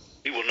will.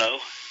 We will know.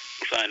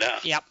 We'll find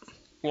out. Yep.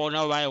 We'll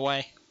know right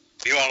away.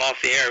 You're all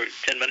off the air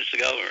 10 minutes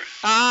ago, or?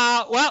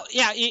 Well,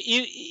 yeah,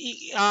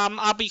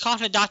 I'll be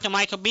talking to Dr.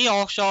 Michael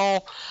Beale,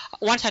 so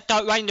once I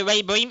start writing the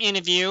Ray Bream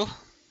interview,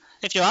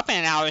 if you're up in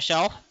an hour or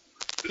so,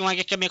 you want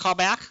to give me a call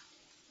back?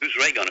 Who's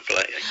Ray going to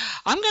play?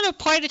 I'm going to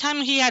play the time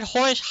he had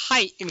Horace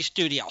Height in the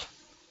studio.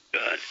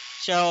 Good.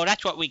 So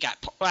that's what we got.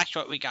 That's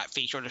what we got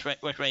featured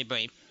with Ray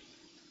Bream.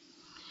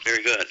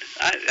 Very good.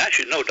 I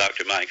should know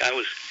Dr. Mike. I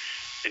was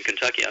in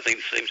Kentucky, I think,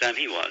 the same time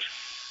he was.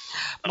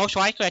 Most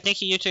likely, I think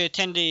he used to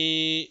attend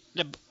the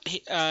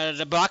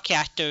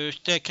broadcasters,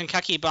 the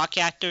Kentucky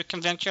Broadcaster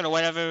Convention or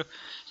whatever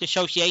the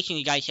association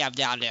you guys have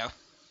down there.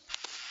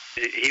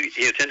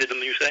 He attended them,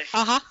 you say?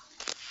 Uh-huh.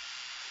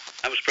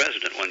 I was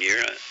president one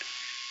year.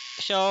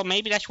 So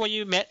maybe that's where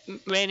you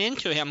ran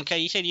into him, because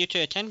you said you used to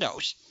attend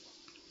those.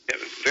 Yeah,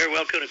 very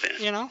well could have been.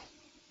 You know?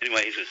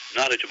 Anyway, he's a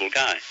knowledgeable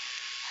guy.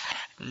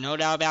 No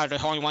doubt about it.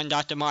 There's only one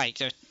Dr. Mike.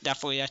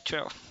 Definitely that's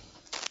true.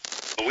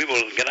 Well, we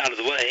will get out of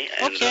the way.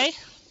 And, okay.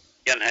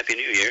 Yeah, and Happy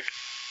New Year.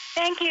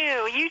 Thank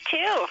you. You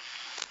too.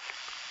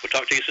 We'll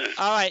talk to you soon.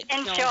 All right.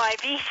 Enjoy. No.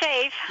 Be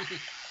safe.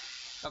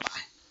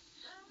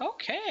 Bye-bye.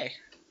 Okay.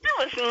 That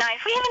was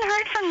nice. We haven't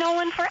heard from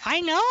Nolan for...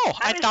 I know.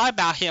 I thought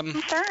about him.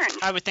 Concerned.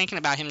 I was thinking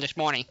about him this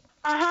morning.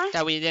 Uh-huh.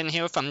 That we didn't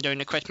hear from during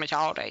the Christmas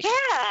holidays.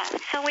 Yeah.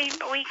 So you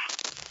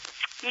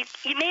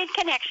made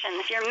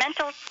connections. Your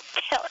mental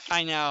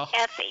I know.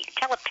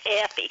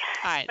 Telepathy.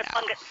 I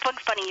know.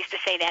 Bugs Bunny used to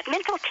say that.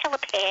 Mental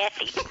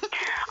telepathy.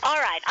 All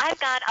right. I've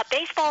got a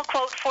baseball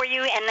quote for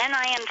you, and then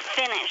I am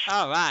finished.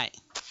 All right.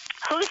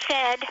 Who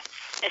said,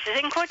 this is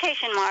in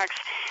quotation marks,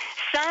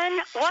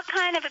 "Son, what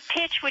kind of a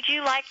pitch would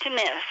you like to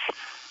miss?"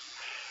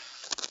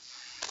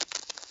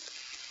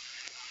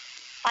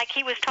 Like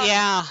he was talking.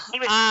 Yeah.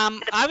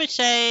 I would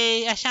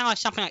say that sounds like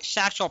something like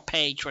Satchel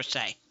Paige would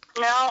say.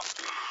 No.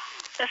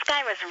 This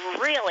guy was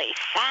really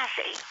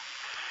sassy.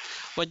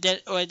 Would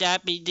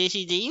that be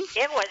Dizzy Dean?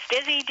 It was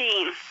Dizzy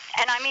Dean.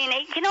 And I mean,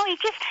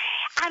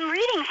 I'm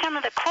reading some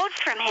of the quotes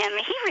from him.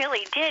 He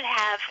really did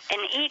have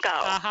an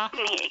ego,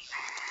 didn't he?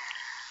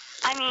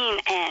 I mean,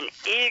 an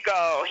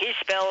ego. He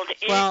spelled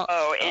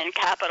ego in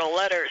capital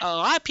letters. A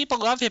lot of people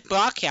loved his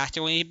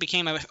broadcaster when he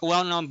became a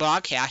well-known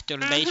broadcaster in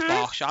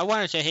baseball. So I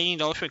wanted to hear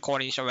those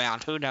recordings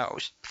around. Who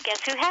knows?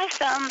 Guess who has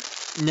some?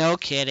 No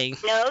kidding.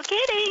 No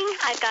kidding.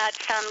 I've got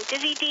some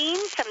Dizzy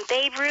Dean, some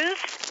Babe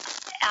Ruth,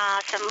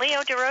 some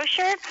Leo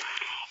DeRocher,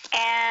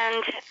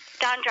 and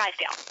Don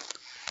Drysdale.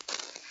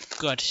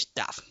 Good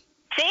stuff.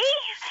 See?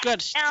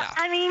 Good stuff.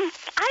 Now, I mean,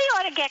 I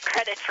ought to get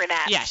credit for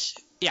that. Yes,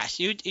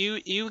 you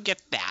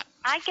get that.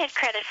 I get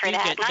credit for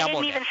that. And I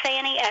didn't even say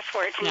any S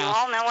words, and you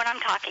all know what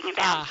I'm talking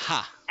about.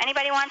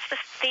 Anybody wants the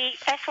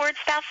S word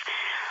stuff?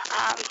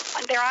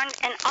 There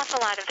aren't an awful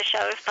lot of the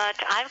shows, but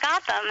I've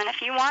got them, and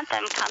if you want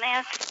them, come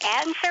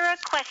answer a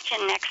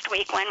question next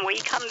week when we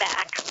come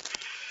back.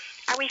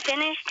 Are we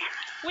finished?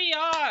 We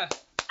are.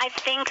 I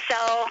think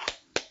so.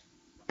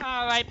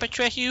 All right,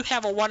 Patricia, you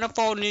have a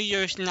wonderful New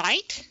Year's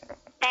night.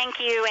 Thank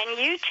you, and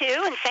you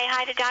too, and say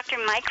hi to Dr.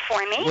 Mike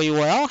for me. We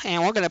will,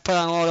 and we're going to put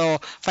on a little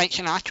Frank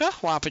Sinatra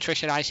while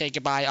Patricia and I say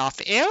goodbye off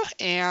the air,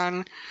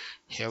 and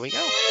here we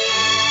go.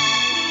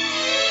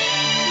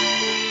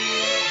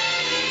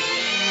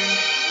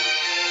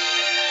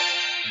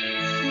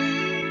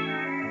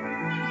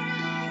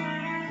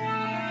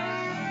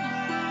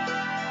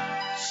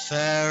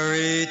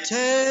 Fairy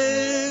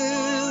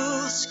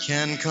tales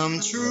can come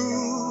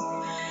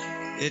true.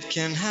 It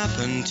can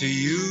happen to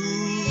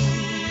you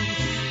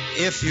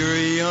if you're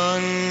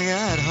young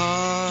at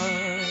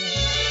heart.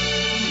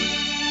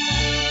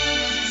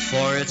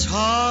 For it's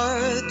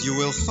hard, you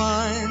will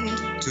find,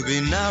 to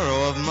be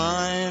narrow of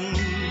mind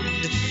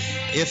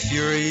if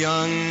you're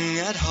young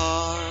at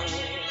heart.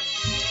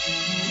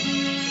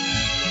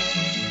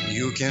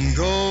 You can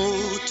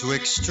go to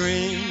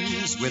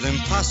extremes with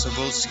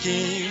impossible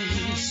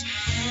schemes.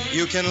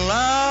 You can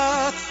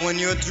laugh when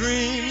your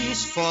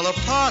dreams fall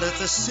apart at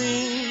the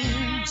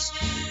seams.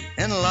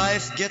 And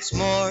life gets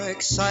more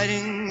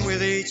exciting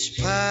with each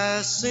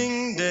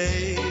passing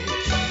day.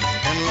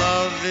 And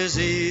love is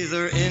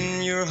either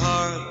in your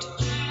heart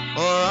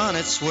or on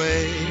its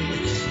way.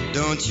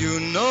 Don't you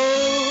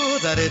know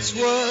that it's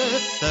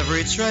worth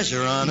every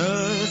treasure on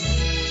earth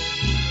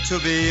to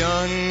be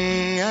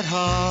young at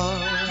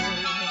heart?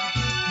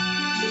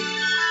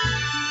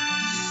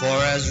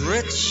 For as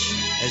rich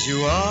as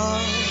you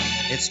are,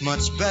 it's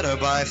much better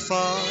by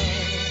far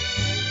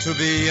to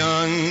be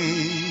young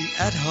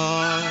at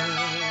heart.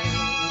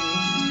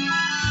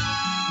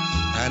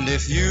 And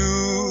if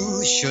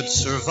you should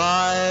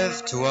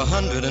survive to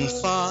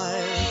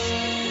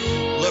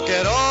 105, look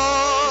at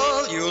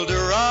all you'll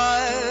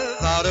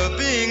derive out of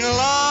being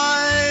alive.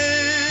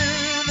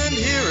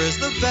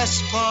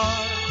 best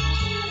part.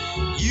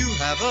 You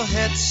have a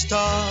head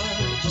start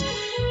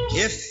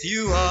if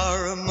you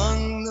are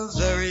among the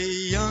very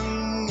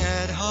young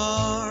at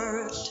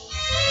heart.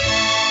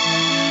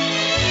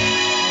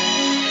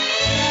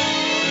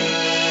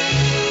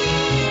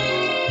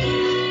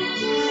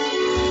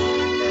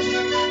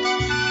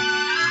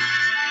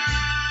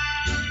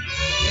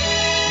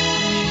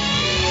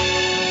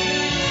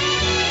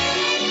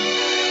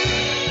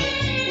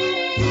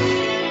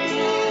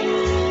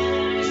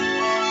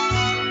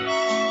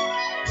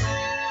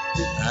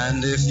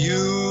 And if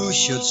you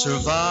should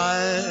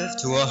survive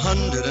to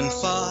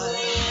 105,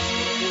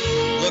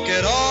 look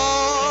at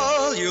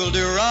all you'll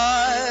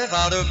derive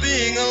out of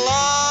being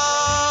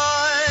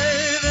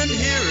alive. And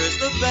here is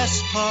the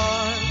best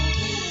part.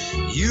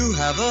 You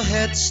have a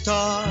head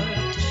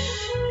start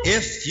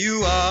if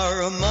you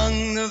are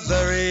among the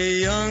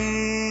very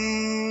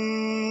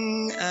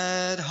young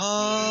at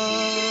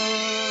heart.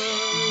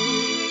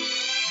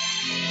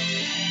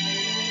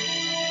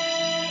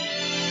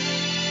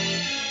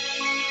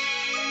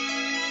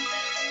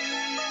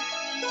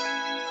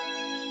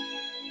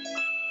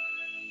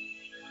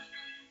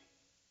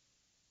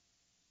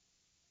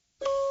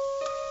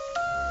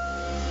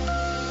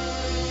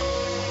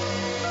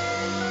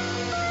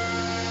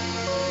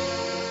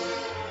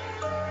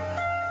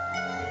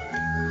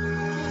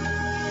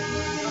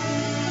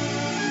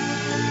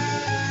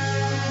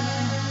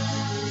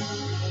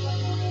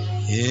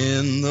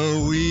 In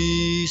the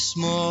wee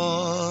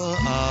small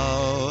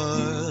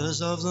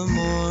hours of the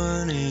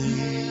morning,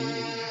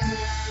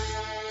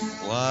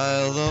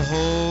 while the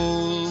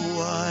whole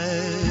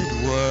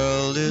wide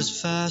world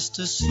is fast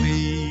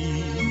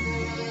asleep,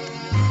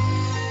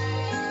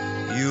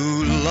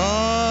 you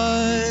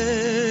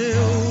lie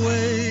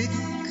awake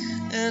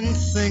and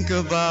think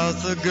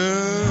about the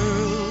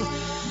girl,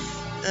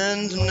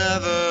 and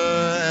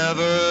never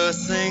ever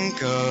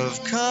think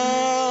of counting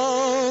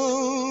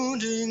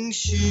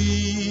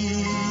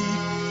sheep.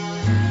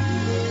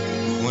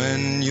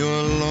 When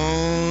your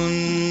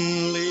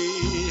lonely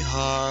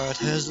heart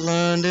has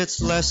learned its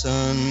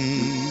lesson,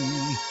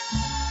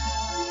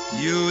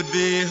 you'd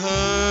be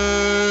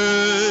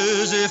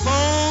hers if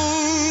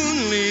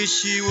only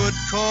she would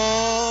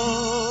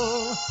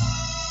call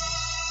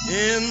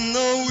in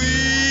the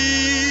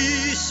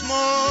wee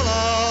small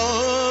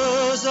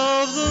hours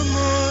of the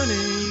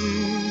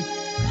morning.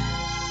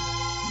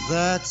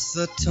 That's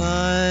the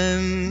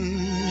time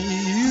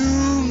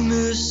you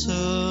miss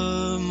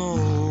her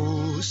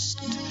most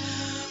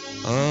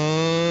of all.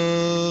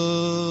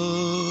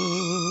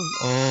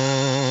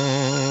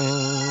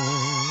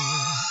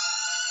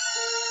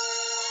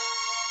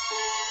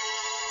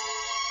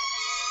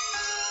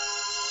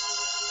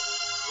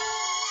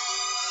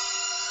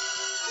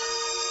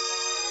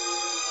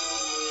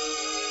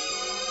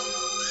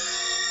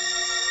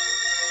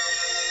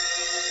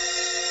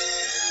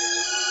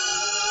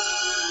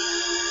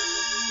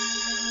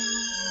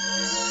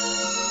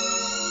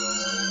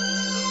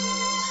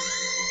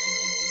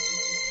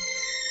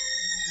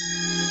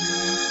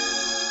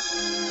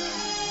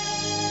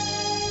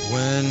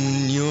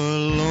 When your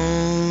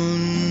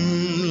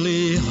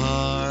lonely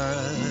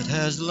heart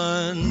has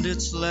learned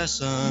its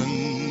lesson,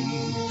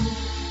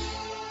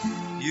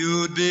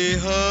 you'd be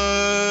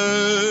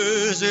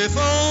hers if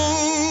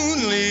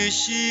only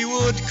she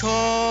would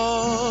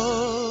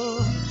call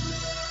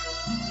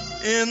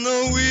in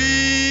the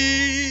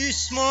wee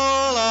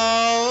small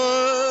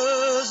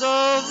hours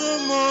of the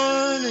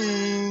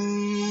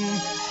morning.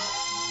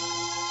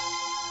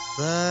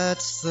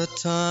 That's the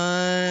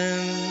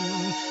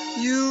time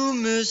you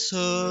miss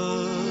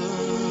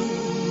her